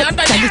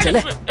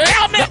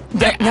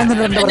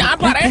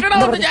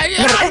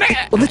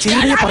 ഒന്ന്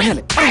ചെയ്യ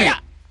പറഞ്ഞാലേ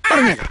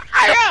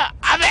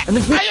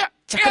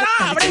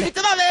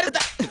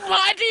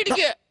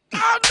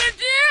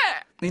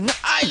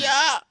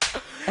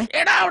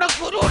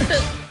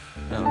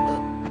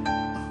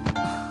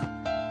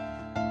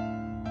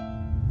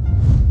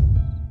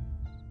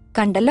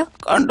കണ്ടല്ലോ,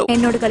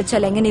 എന്നോട്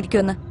കളിച്ചാൽ എങ്ങനെ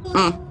ഇരിക്കുമെന്ന്.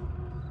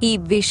 ഈ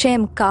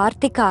വിഷയം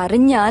കാർത്തിക്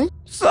അറിഞ്ഞാൽ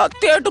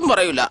സത്യമായിട്ടും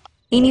പറയൂല.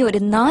 ഇനി ഒരു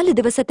 4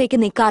 ദിവസത്തേക്ക്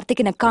നീ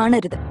കാർത്തിക്കിനെ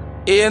കാണരുത്.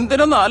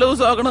 എന്തിനോ 4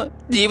 ദിവസമാകണ്?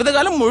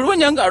 ജീവിതകാലം മുഴുവൻ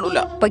ഞാൻ കാണൂല.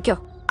 പൊയ്ക്കോ.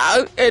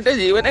 എന്റെ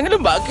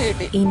ജീവനെങ്കിലും ബാക്കി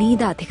കിട്ടി. ഇനി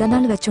ഇത് അധിക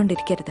നാൾ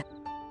വെച്ചോണ്ടിരിക്കരുത്,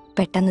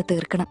 പെട്ടെന്ന്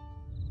തീർക്കണം.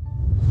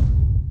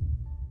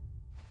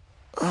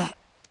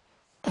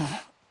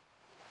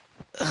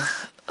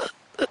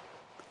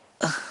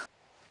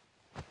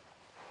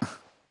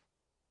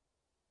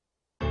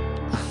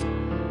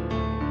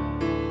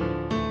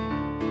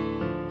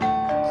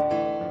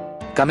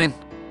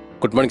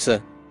 Good morning sir.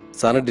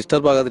 സാറിന്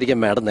ഡിസ്റ്റർബ് ആകാതിരിക്കാൻ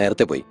മാഡം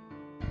നേരത്തെ പോയി.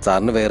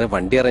 സാറിന് വേറെ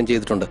വണ്ടി അറേഞ്ച്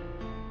ചെയ്തിട്ടുണ്ട്.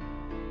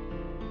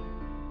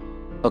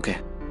 ഓക്കെ.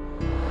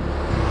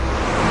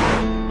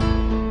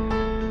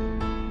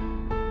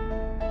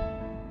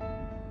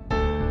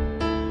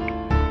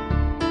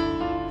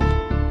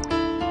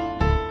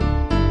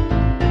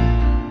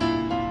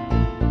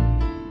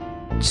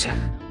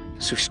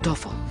 സ്വിച്ച്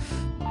ഓഫോ?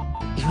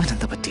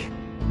 ഇവനെന്താ പറ്റിയ?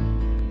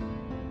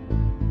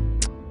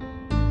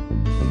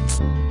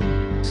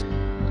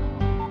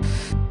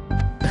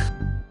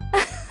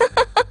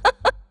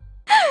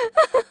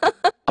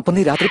 അപ്പൊ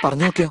നീ രാത്രി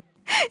പറഞ്ഞു നോക്കിയോ?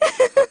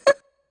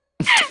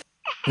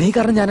 നീ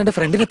കാരണം ഞാൻ എന്റെ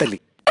ഫ്രണ്ടിനെ തല്ലി.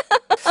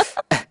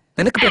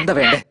 നിനക്കിപ്പോ എന്താ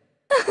വേണ്ടേ?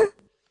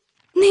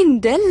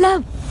 നിന്റെ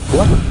ലവ്.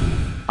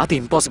 അത്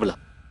ഇമ്പോസിബിളാ.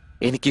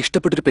 എനിക്ക്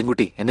ഇഷ്ടപ്പെട്ടൊരു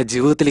പെൺകുട്ടി എന്റെ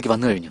ജീവിതത്തിലേക്ക്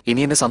വന്നു കഴിഞ്ഞു.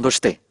 ഇനി എന്റെ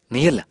സന്തോഷത്തെ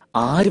നീയല്ല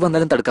ആര്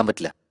വന്നാലും തടുക്കാൻ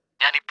പറ്റില്ല.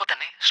 ഞാൻ ഇപ്പൊ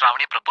തന്നെ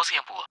ശ്രാവണിയെ പ്രപ്പോസ്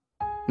ചെയ്യാൻ പോവാ.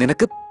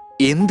 നിനക്ക്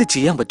എന്ത്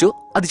ചെയ്യാൻ പറ്റുമോ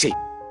അത് ചെയ്യും.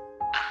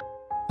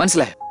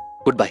 മനസ്സിലായോ?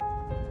 Good bye.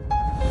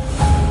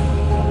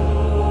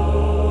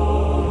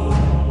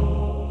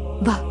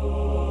 വാ,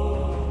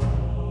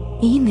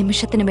 ഈ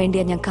നിമിഷത്തിന്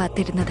വേണ്ടിയാ ഞാൻ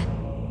കാത്തിരുന്നത്.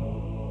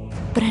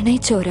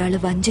 പ്രണയിച്ച ഒരാള്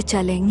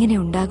വഞ്ചിച്ചാൽ എങ്ങനെ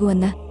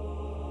ഉണ്ടാകുമെന്ന്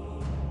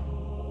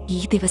ഈ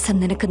ദിവസം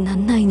നിനക്ക്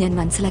നന്നായി ഞാൻ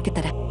മനസ്സിലാക്കി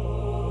തരാം.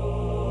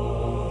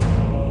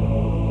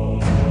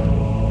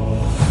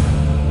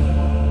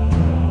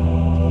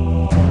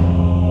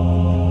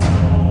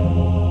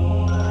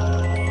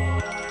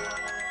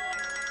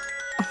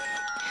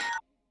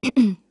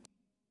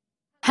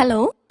 ഹലോ.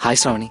 ഹായ്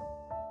ശ്രാവണി,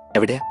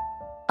 എവിടെയാ?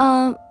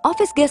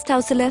 Office guest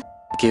ഹൗസില്.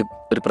 എനിക്ക്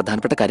ഒരു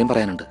പ്രധാനപ്പെട്ട കാര്യം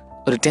പറയാനുണ്ട്.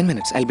 ഒരു 10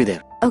 minutes, I'll be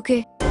there. Okay.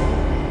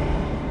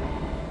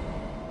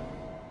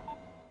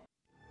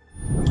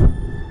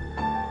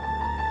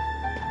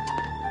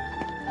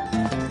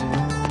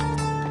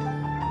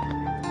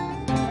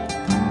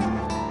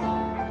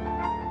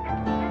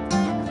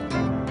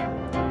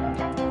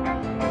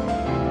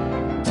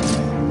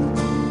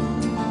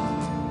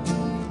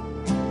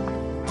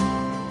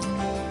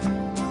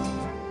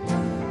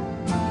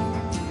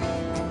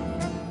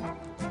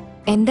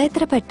 എന്താ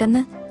ഇത്ര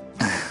പെട്ടെന്ന്?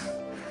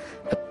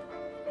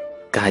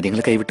 കാര്യങ്ങൾ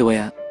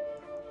കൈവിട്ടുപോയാ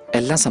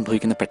എല്ലാം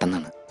സംഭവിക്കുന്ന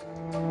പെട്ടെന്നാണ്.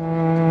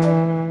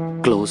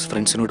 ക്ലോസ്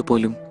ഫ്രണ്ട്സിനോട്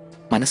പോലും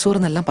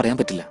മനസ്സോർന്നെല്ലാം പറയാൻ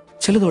പറ്റില്ല.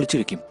 ചിലത് ഒളിച്ചു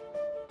വെക്കും.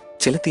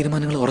 ചില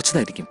തീരുമാനങ്ങൾ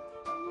ഉറച്ചതായിരിക്കും.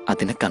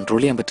 അതിനെ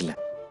കൺട്രോൾ ചെയ്യാൻ പറ്റില്ല.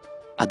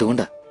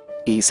 അതുകൊണ്ടാ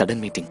ഈ സഡൻ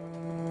മീറ്റിംഗ്.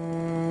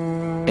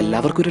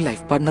 എല്ലാവർക്കും ഒരു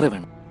ലൈഫ് പാർട്ട്ണറെ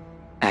വേണം.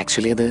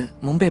 ആക്ച്വലി അത്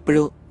മുമ്പ്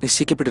എപ്പോഴോ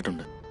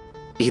നിശ്ചയിക്കപ്പെട്ടിട്ടുണ്ട്.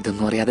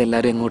 ഇതൊന്നും അറിയാതെ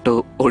എല്ലാവരും എങ്ങോട്ടോ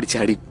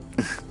ഓടിച്ചാടി.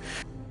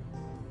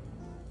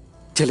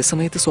 ചില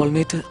സമയത്ത്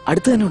സോൾമേറ്റ്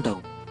അടുത്ത് തന്നെ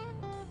ഉണ്ടാവും.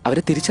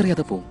 അവരെ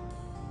തിരിച്ചറിയാതെ പോവും.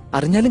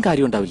 അറിഞ്ഞാലും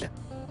കാര്യം ഉണ്ടാവില്ല.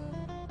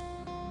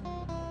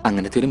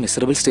 അങ്ങനത്തെ ഒരു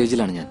മിസറബിൾ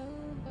സ്റ്റേജിലാണ് ഞാൻ.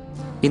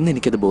 ഇന്ന്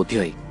എനിക്കത്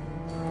ബോധ്യമായി.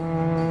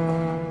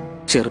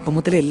 ചെറുപ്പം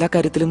മുതലേ എല്ലാ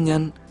കാര്യത്തിലും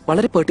ഞാൻ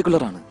വളരെ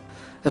പെർട്ടിക്കുലർ ആണ്.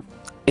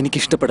 എനിക്ക്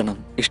ഇഷ്ടപ്പെടണം,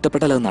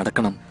 ഇഷ്ടപ്പെട്ടാൽ അത്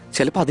നടക്കണം.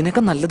 ചിലപ്പോൾ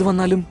അതിനേക്കാൾ നല്ലത്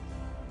വന്നാലും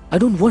I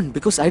don't want,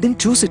 because I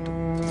didn't choose it.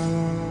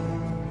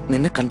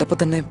 നിന്നെ കണ്ടപ്പോൾ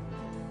തന്നെ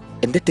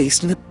എന്റെ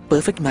ടേസ്റ്റിന്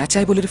പെർഫെക്റ്റ് മാച്ച്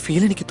ആയ പോലെ ഒരു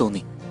ഫീൽ എനിക്ക്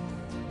തോന്നി.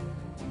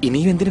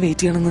 ഇനിയും എന്തിനു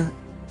വെയിറ്റ് ചെയ്യണമെന്ന്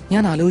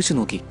ഞാൻ ആലോചിച്ചു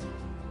നോക്കി.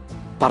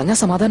 പറഞ്ഞാൽ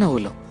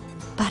സമാധാനമാവുമല്ലോ.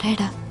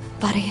 പറയടാ,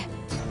 പറയ.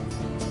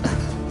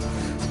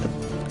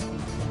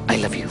 I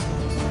love you.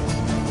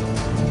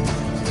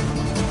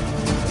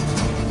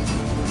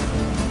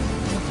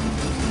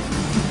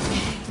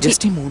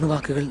 ജസ്റ്റ് ഈ 3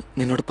 വാക്കുകൾ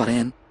നിന്നോട്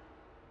പറയാൻ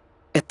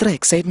എത്ര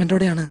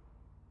എക്സൈറ്റ്മെന്റോടെയാണ്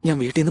ഞാൻ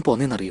വീട്ടിൽ നിന്ന്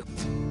പോന്നേന്നറിയോ?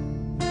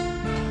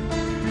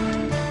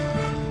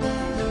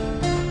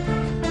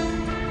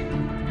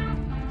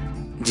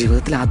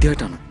 ജീവിതത്തിൽ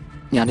ആദ്യമായിട്ടാണ്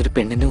ഞാനൊരു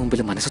പെണ്ണിന്റെ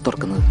മുമ്പിൽ മനസ്സ്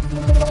തുറക്കുന്നത്.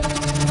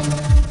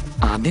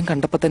 ആദ്യം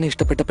കണ്ടപ്പോ തന്നെ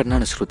ഇഷ്ടപ്പെട്ട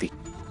പെണ്ണാണ് ശ്രുതി.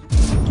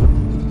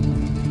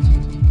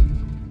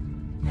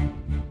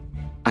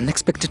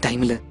 അൺഎക്സ്പെക്ടഡ്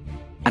ടൈമില്,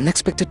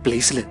 അൺഎക്സ്പെക്ടഡ്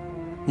പ്ലേസില്,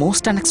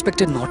 മോസ്റ്റ്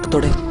അൺഎക്സ്പെക്ടഡ്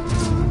നോട്ടത്തോടെ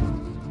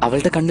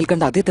അവളുടെ കണ്ണിൽ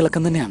കണ്ട അതേ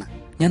തിളക്കം തന്നെയാണ്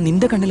ഞാൻ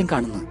നിന്റെ കണ്ണിലും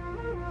കാണുന്നത്.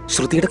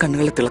 ശ്രുതിയുടെ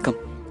കണ്ണുകളിലെ തിളക്കം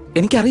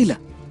എനിക്കറിയില്ല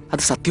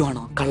അത്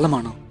സത്യമാണോ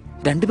കള്ളമാണോ,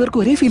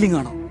 രണ്ടുപേർക്കും ഒരേ ഫീലിംഗ്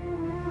ആണോ,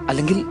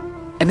 അല്ലെങ്കിൽ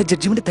എന്റെ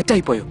ജഡ്ജ്മെന്റ്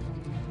തെറ്റായിപ്പോയോ?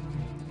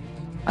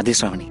 അതേ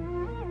ശ്രാവണി,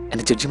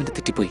 എന്റെ ജഡ്ജ്മെന്റ്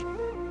തെറ്റിപ്പോയി.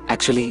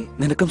 ആക്ച്വലി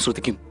നിനക്കും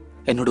ശ്രുതിക്കും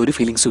എന്നോട് ഒരു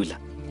ഫീലിംഗ്സും ഇല്ല.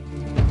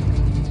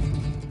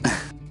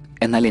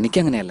 എന്നാൽ എനിക്ക്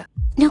അങ്ങനെയല്ല.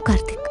 നോ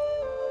കാർത്തിക്,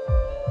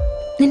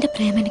 നിന്റെ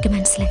പ്രേമം എനിക്ക്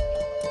മനസ്സിലായി.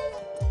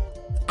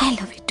 I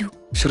love you to.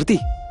 ശ്രുതി,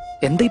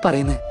 എന്താ ഈ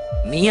പറയുന്നേ?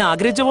 നീ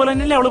ആഗ്രഹിച്ച പോലെ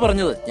തന്നെയല്ലേ അവള്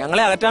പറഞ്ഞത്.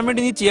 ഞങ്ങളെ അകറ്റാൻ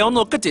വേണ്ടി നീ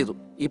ചെയ്യാവുന്നൊക്കെ ചെയ്തു.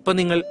 ഇപ്പൊ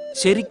നിങ്ങൾ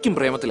ശരിക്കും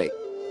പ്രേമത്തിലായി.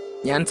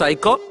 ഞാൻ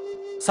സൈക്കോ,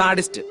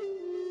 സാഡിസ്റ്റ്.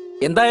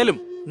 എന്തായാലും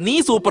നീ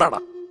സൂപ്പറാടാ.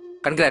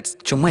 കൺഗ്രാറ്റ്സ്.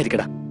 ചുമ്മാ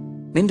ഇരിക്കടാ.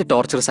 നിന്റെ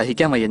ടോർച്ചർ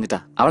സഹിക്കാൻ വയ്യഞ്ഞിട്ടാ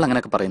അവൾ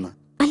അങ്ങനെയൊക്കെ പറയുന്നത്.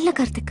 അല്ല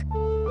കാർത്തിക്,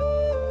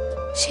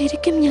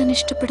 ശരിക്കും ഞാൻ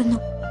ഇഷ്ടപ്പെടുന്നു.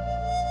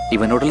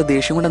 ഇവനോടുള്ള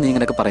ദേഷ്യം കൊണ്ടാ നീ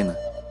ഇങ്ങനെയൊക്കെ പറയുന്നത്.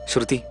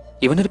 ശ്രുതി,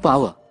 ഇവനൊരു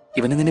പാവ.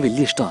 ഇവന് നിന്നെ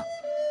വലിയ ഇഷ്ടമാ.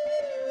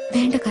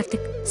 വേണ്ട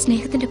കാർത്തിക്,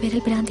 സ്നേഹത്തിന്റെ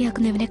പേരിൽ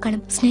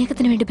ഭ്രാന്തിയാക്കുന്നവനെക്കാളും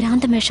സ്നേഹത്തിന് വേണ്ടി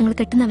ഭ്രാന്തം വേഷങ്ങൾ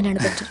കെട്ടുന്നവനാണ്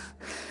ബെറ്റർ.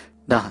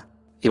 ഡാ,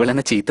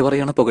 ഇവളെന്നെ ചീത്ത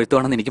പറയുകയാണോ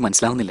പുകഴ്ത്തുവാണെന്ന് എനിക്ക്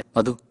മനസ്സിലാവുന്നില്ല.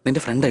 മധു,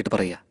 നിന്റെ ഫ്രണ്ടായിട്ട്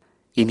പറയാ.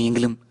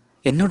 ഇനിയെങ്കിലും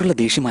എന്നോടുള്ള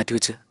ദേഷ്യം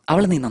മാറ്റിവെച്ച്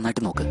അവളെ നീ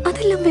നന്നായിട്ട് നോക്ക്.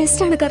 അതെല്ലാം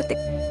വേസ്റ്റ് ആണ്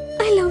കാർത്തിക്.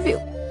 I love you.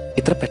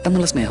 ഇത്ര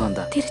പെട്ടെന്നുള്ള സ്നേഹം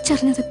എന്താ?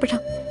 തിരിച്ചറിഞ്ഞത് എപ്പോഴാ?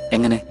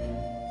 എങ്ങനെ?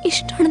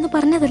 ഇഷ്ടമാണെന്ന്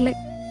പറഞ്ഞതല്ലേ?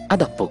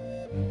 അതപ്പോ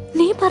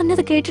നീ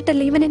പറഞ്ഞത്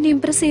കേട്ടിട്ടല്ലേ ഇവൻ എന്നെ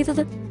ഇംപ്രസ്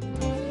ചെയ്തത്?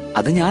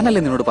 അത്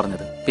ഞാനല്ലേ നിന്നോട്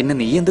പറഞ്ഞത്. പിന്നെ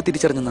നീ എന്ത്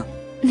തിരിച്ചറിഞ്ഞെന്നാ?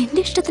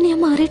 നിന്റെ ഇഷ്ടത്തിന് ഞാൻ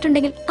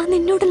മാറിയിട്ടുണ്ടെങ്കിൽ അത്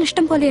നിന്നോടുള്ള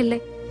ഇഷ്ടം പോലെയല്ലേ?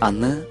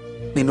 അന്ന്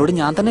നിന്നോട്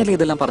ഞാൻ തന്നെയല്ലേ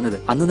ഇതെല്ലാം പറഞ്ഞത്.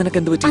 അന്ന് നിനക്ക്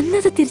എന്ത് പറ്റി?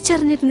 അന്നത്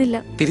തിരിച്ചറിഞ്ഞിരുന്നില്ല.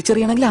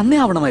 തിരിച്ചറിയണമെങ്കിൽ അന്നേ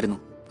ആവണമായിരുന്നു.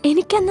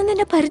 എനിക്ക് അന്ന്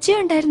നിന്നെ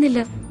പരിചയം ഉണ്ടായിരുന്നില്ല.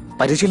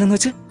 പരിചയം എന്ന്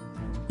വെച്ച്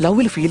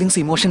ലവിൽ ഫീലിംഗ്സ്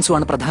ഇമോഷൻസും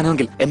ആണ്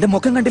പ്രധാനമെങ്കിൽ എന്റെ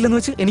മുഖം കണ്ടില്ലെന്ന്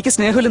വെച്ച് എനിക്ക്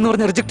സ്നേഹമില്ലെന്ന്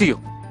പറഞ്ഞ് റിജക്ട് ചെയ്യൂ?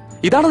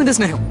 ഇതാണോ നിന്റെ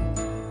സ്നേഹം?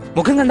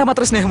 മുഖം കണ്ടാൽ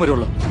മാത്രമേ സ്നേഹം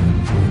വരുള്ളൂ.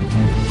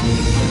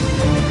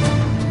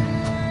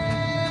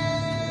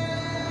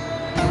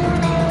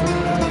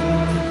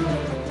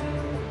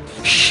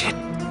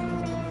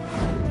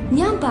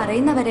 ഞാൻ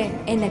പറയുന്നവരെ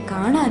എന്നെ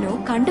കാണാനോ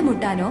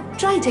കണ്ടുമുട്ടാനോ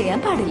ട്രൈ ചെയ്യാൻ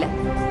പാടില്ല.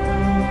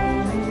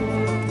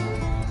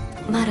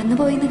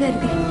 മറന്നുപോയിന്ന്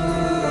കരുതി.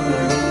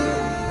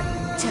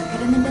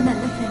 ചക്കര നിന്റെ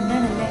നല്ല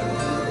ഫ്രണ്ടാണല്ലേ.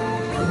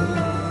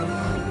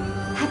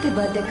 Happy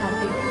birthday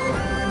Karthik.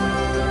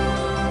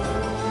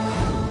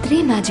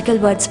 3 magical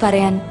words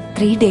പറയാൻ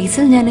 3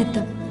 ഡേയ്സിൽ ഞാൻ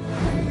എത്തും.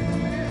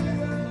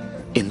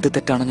 എന്ത്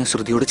തെറ്റാണോ ഞാൻ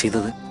ശ്രുതിയോട്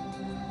ചെയ്തത്,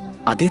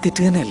 അതേ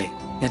തെറ്റ് തന്നെയല്ലേ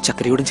ഞാൻ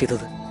ചക്കരയോടും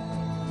ചെയ്തത്.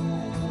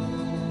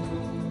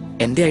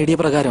 എന്റെ ഐഡിയ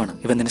പ്രകാരമാണ്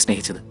ഇവൻ നിന്നെ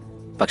സ്നേഹിച്ചത്.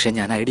 പക്ഷെ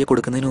ഞാൻ ഐഡിയ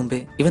കൊടുക്കുന്നതിന് മുമ്പേ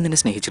ഇവൻ നിന്നെ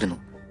സ്നേഹിച്ചിരുന്നു.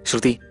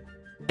 ശ്രുതി,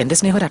 എന്റെ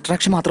സ്നേഹം ഒരു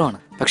അട്രാക്ഷൻ മാത്രമാണ്.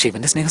 പക്ഷെ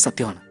ഇവന്റെ സ്നേഹം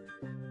സത്യമാണ്.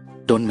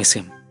 Don't miss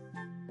him.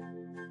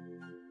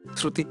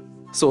 Shruti,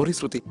 sorry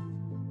ശ്രുതി.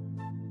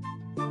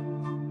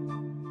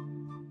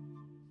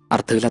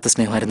 അർത്ഥമില്ലാത്ത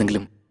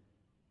സ്നേഹമായിരുന്നെങ്കിലും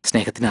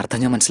സ്നേഹത്തിന് അർത്ഥം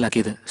ഞാൻ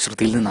മനസ്സിലാക്കിയത്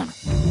ശ്രുതിയിൽ നിന്നാണ്.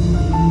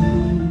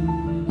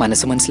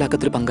 മനസ്സ്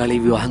മനസ്സിലാക്കാത്തൊരു പങ്കാളി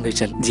വിവാഹം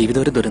കഴിച്ചാൽ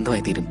ജീവിതം ഒരു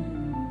ദുരന്തമായി തീരും.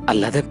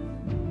 അല്ലാതെ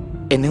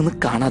എന്നെ ഒന്ന്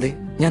കാണാതെ,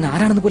 ഞാൻ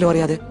ആരാണെന്ന് പോലും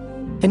അറിയാതെ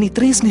എന്നെ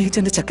ഇത്രയും സ്നേഹിച്ച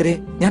എന്റെ ചക്കരെ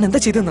ഞാൻ എന്താ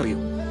ചെയ്തെന്നറിയൂ?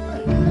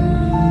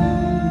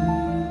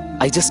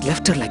 I just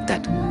left Har like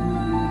that.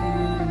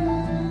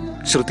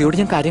 ശ്രുതിയോട്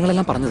ഞാൻ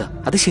കാര്യങ്ങളെല്ലാം പറഞ്ഞതാ.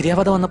 അത്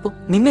ശരിയാവാതെ വന്നപ്പോ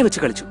നിന്നെ വെച്ച്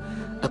കളിച്ചു.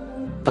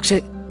 പക്ഷേ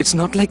it's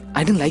not like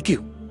I didn't like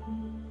you.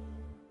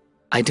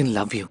 I didn't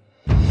love you.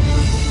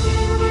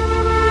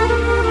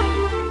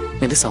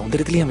 നിന്റെ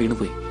സൗന്ദര്യത്തിൽ ഞാൻ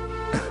വീണുപോയി.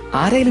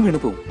 ആരായാലും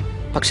വീണുപോകും.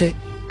 പക്ഷെ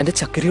എന്റെ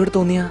ചക്കരയോട്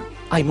തോന്നിയ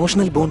ആ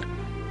ഇമോഷണൽ ബോണ്ട്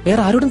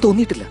വേറെ ആരോടും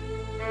തോന്നിയിട്ടില്ല.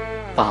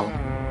 പാവം,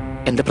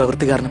 എന്റെ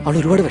പ്രവൃത്തി കാരണം അവൾ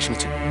ഒരുപാട്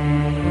വിഷമിച്ചു.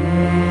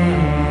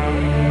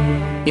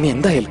 ഇനി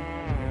എന്തായാലും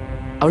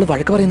അവള്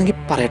വഴക്ക് പറയുന്നെങ്കിൽ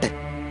പറയട്ടെ,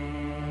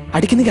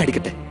 അടിക്കുന്നെങ്കിൽ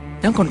അടിക്കട്ടെ,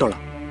 ഞാൻ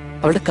കൊണ്ടോളാം.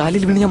 അവളുടെ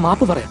കാലിൽ വീണ് ഞാൻ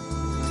മാപ്പ് പറയാം.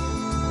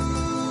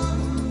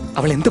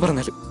 അവൾ എന്ത്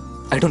പറഞ്ഞാലും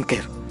ഐ ഡോണ്ട്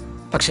കെയർ.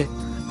 പക്ഷെ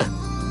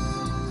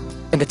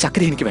എന്റെ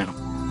ചക്കര എനിക്ക് വേണം.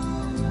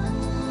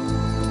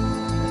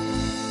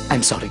 I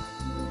am sorry.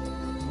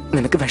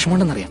 നിനക്ക്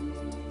വിഷമമുണ്ടെന്നറിയാം.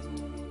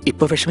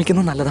 ഇപ്പൊ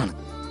വിഷമിക്കുന്നത് നല്ലതാണ്.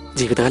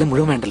 ജീവിതകാലം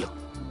മുഴുവൻ വേണ്ടല്ലോ.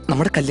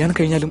 നമ്മുടെ കല്യാണം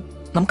കഴിഞ്ഞാലും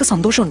നമുക്ക്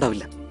സന്തോഷം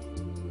ഉണ്ടാവില്ല.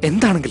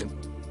 എന്താണെങ്കിലും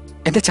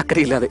എന്റെ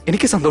ചക്കരയില്ലാതെ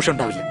എനിക്ക് സന്തോഷം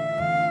ഉണ്ടാവില്ല.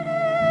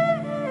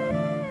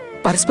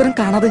 പരസ്പരം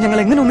കാണാതെ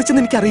ഞങ്ങൾ എങ്ങനെ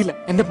ഒന്നിച്ചെന്ന് എനിക്കറിയില്ല.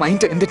 എന്റെ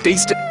മൈൻഡ്, എന്റെ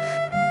ടേസ്റ്റ്.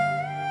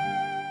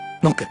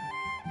 നോക്ക്,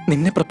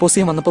 നിന്നെ പ്രപ്പോസ്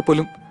ചെയ്യാൻ വന്നപ്പോ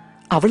പോലും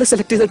അവളെ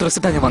സെലക്ട് ചെയ്ത ഡ്രസ്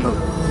ഇട്ടാ ഞാൻ വന്നത്.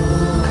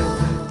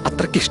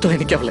 അത്രയ്ക്ക് ഇഷ്ടം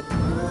എനിക്ക് അവളെ.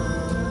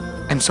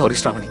 I am sorry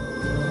Shravani.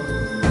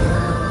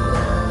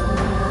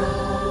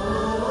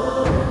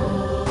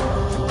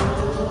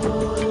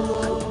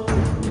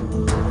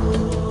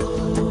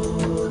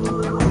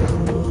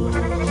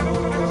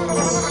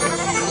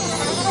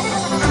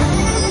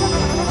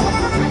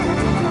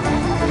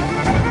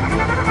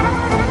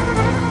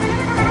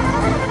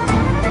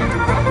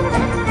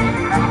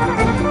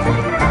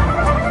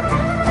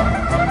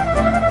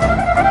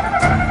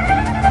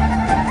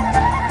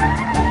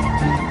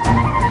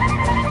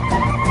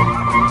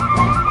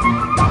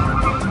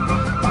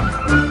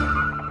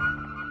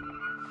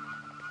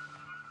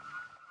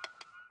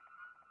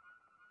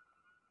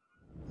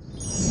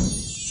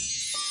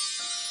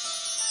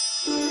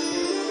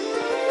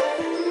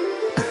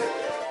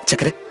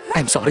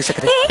 I am sorry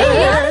ചക്കര.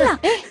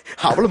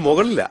 അവള്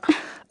മുകളില.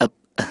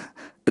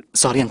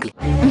 Sorry uncle.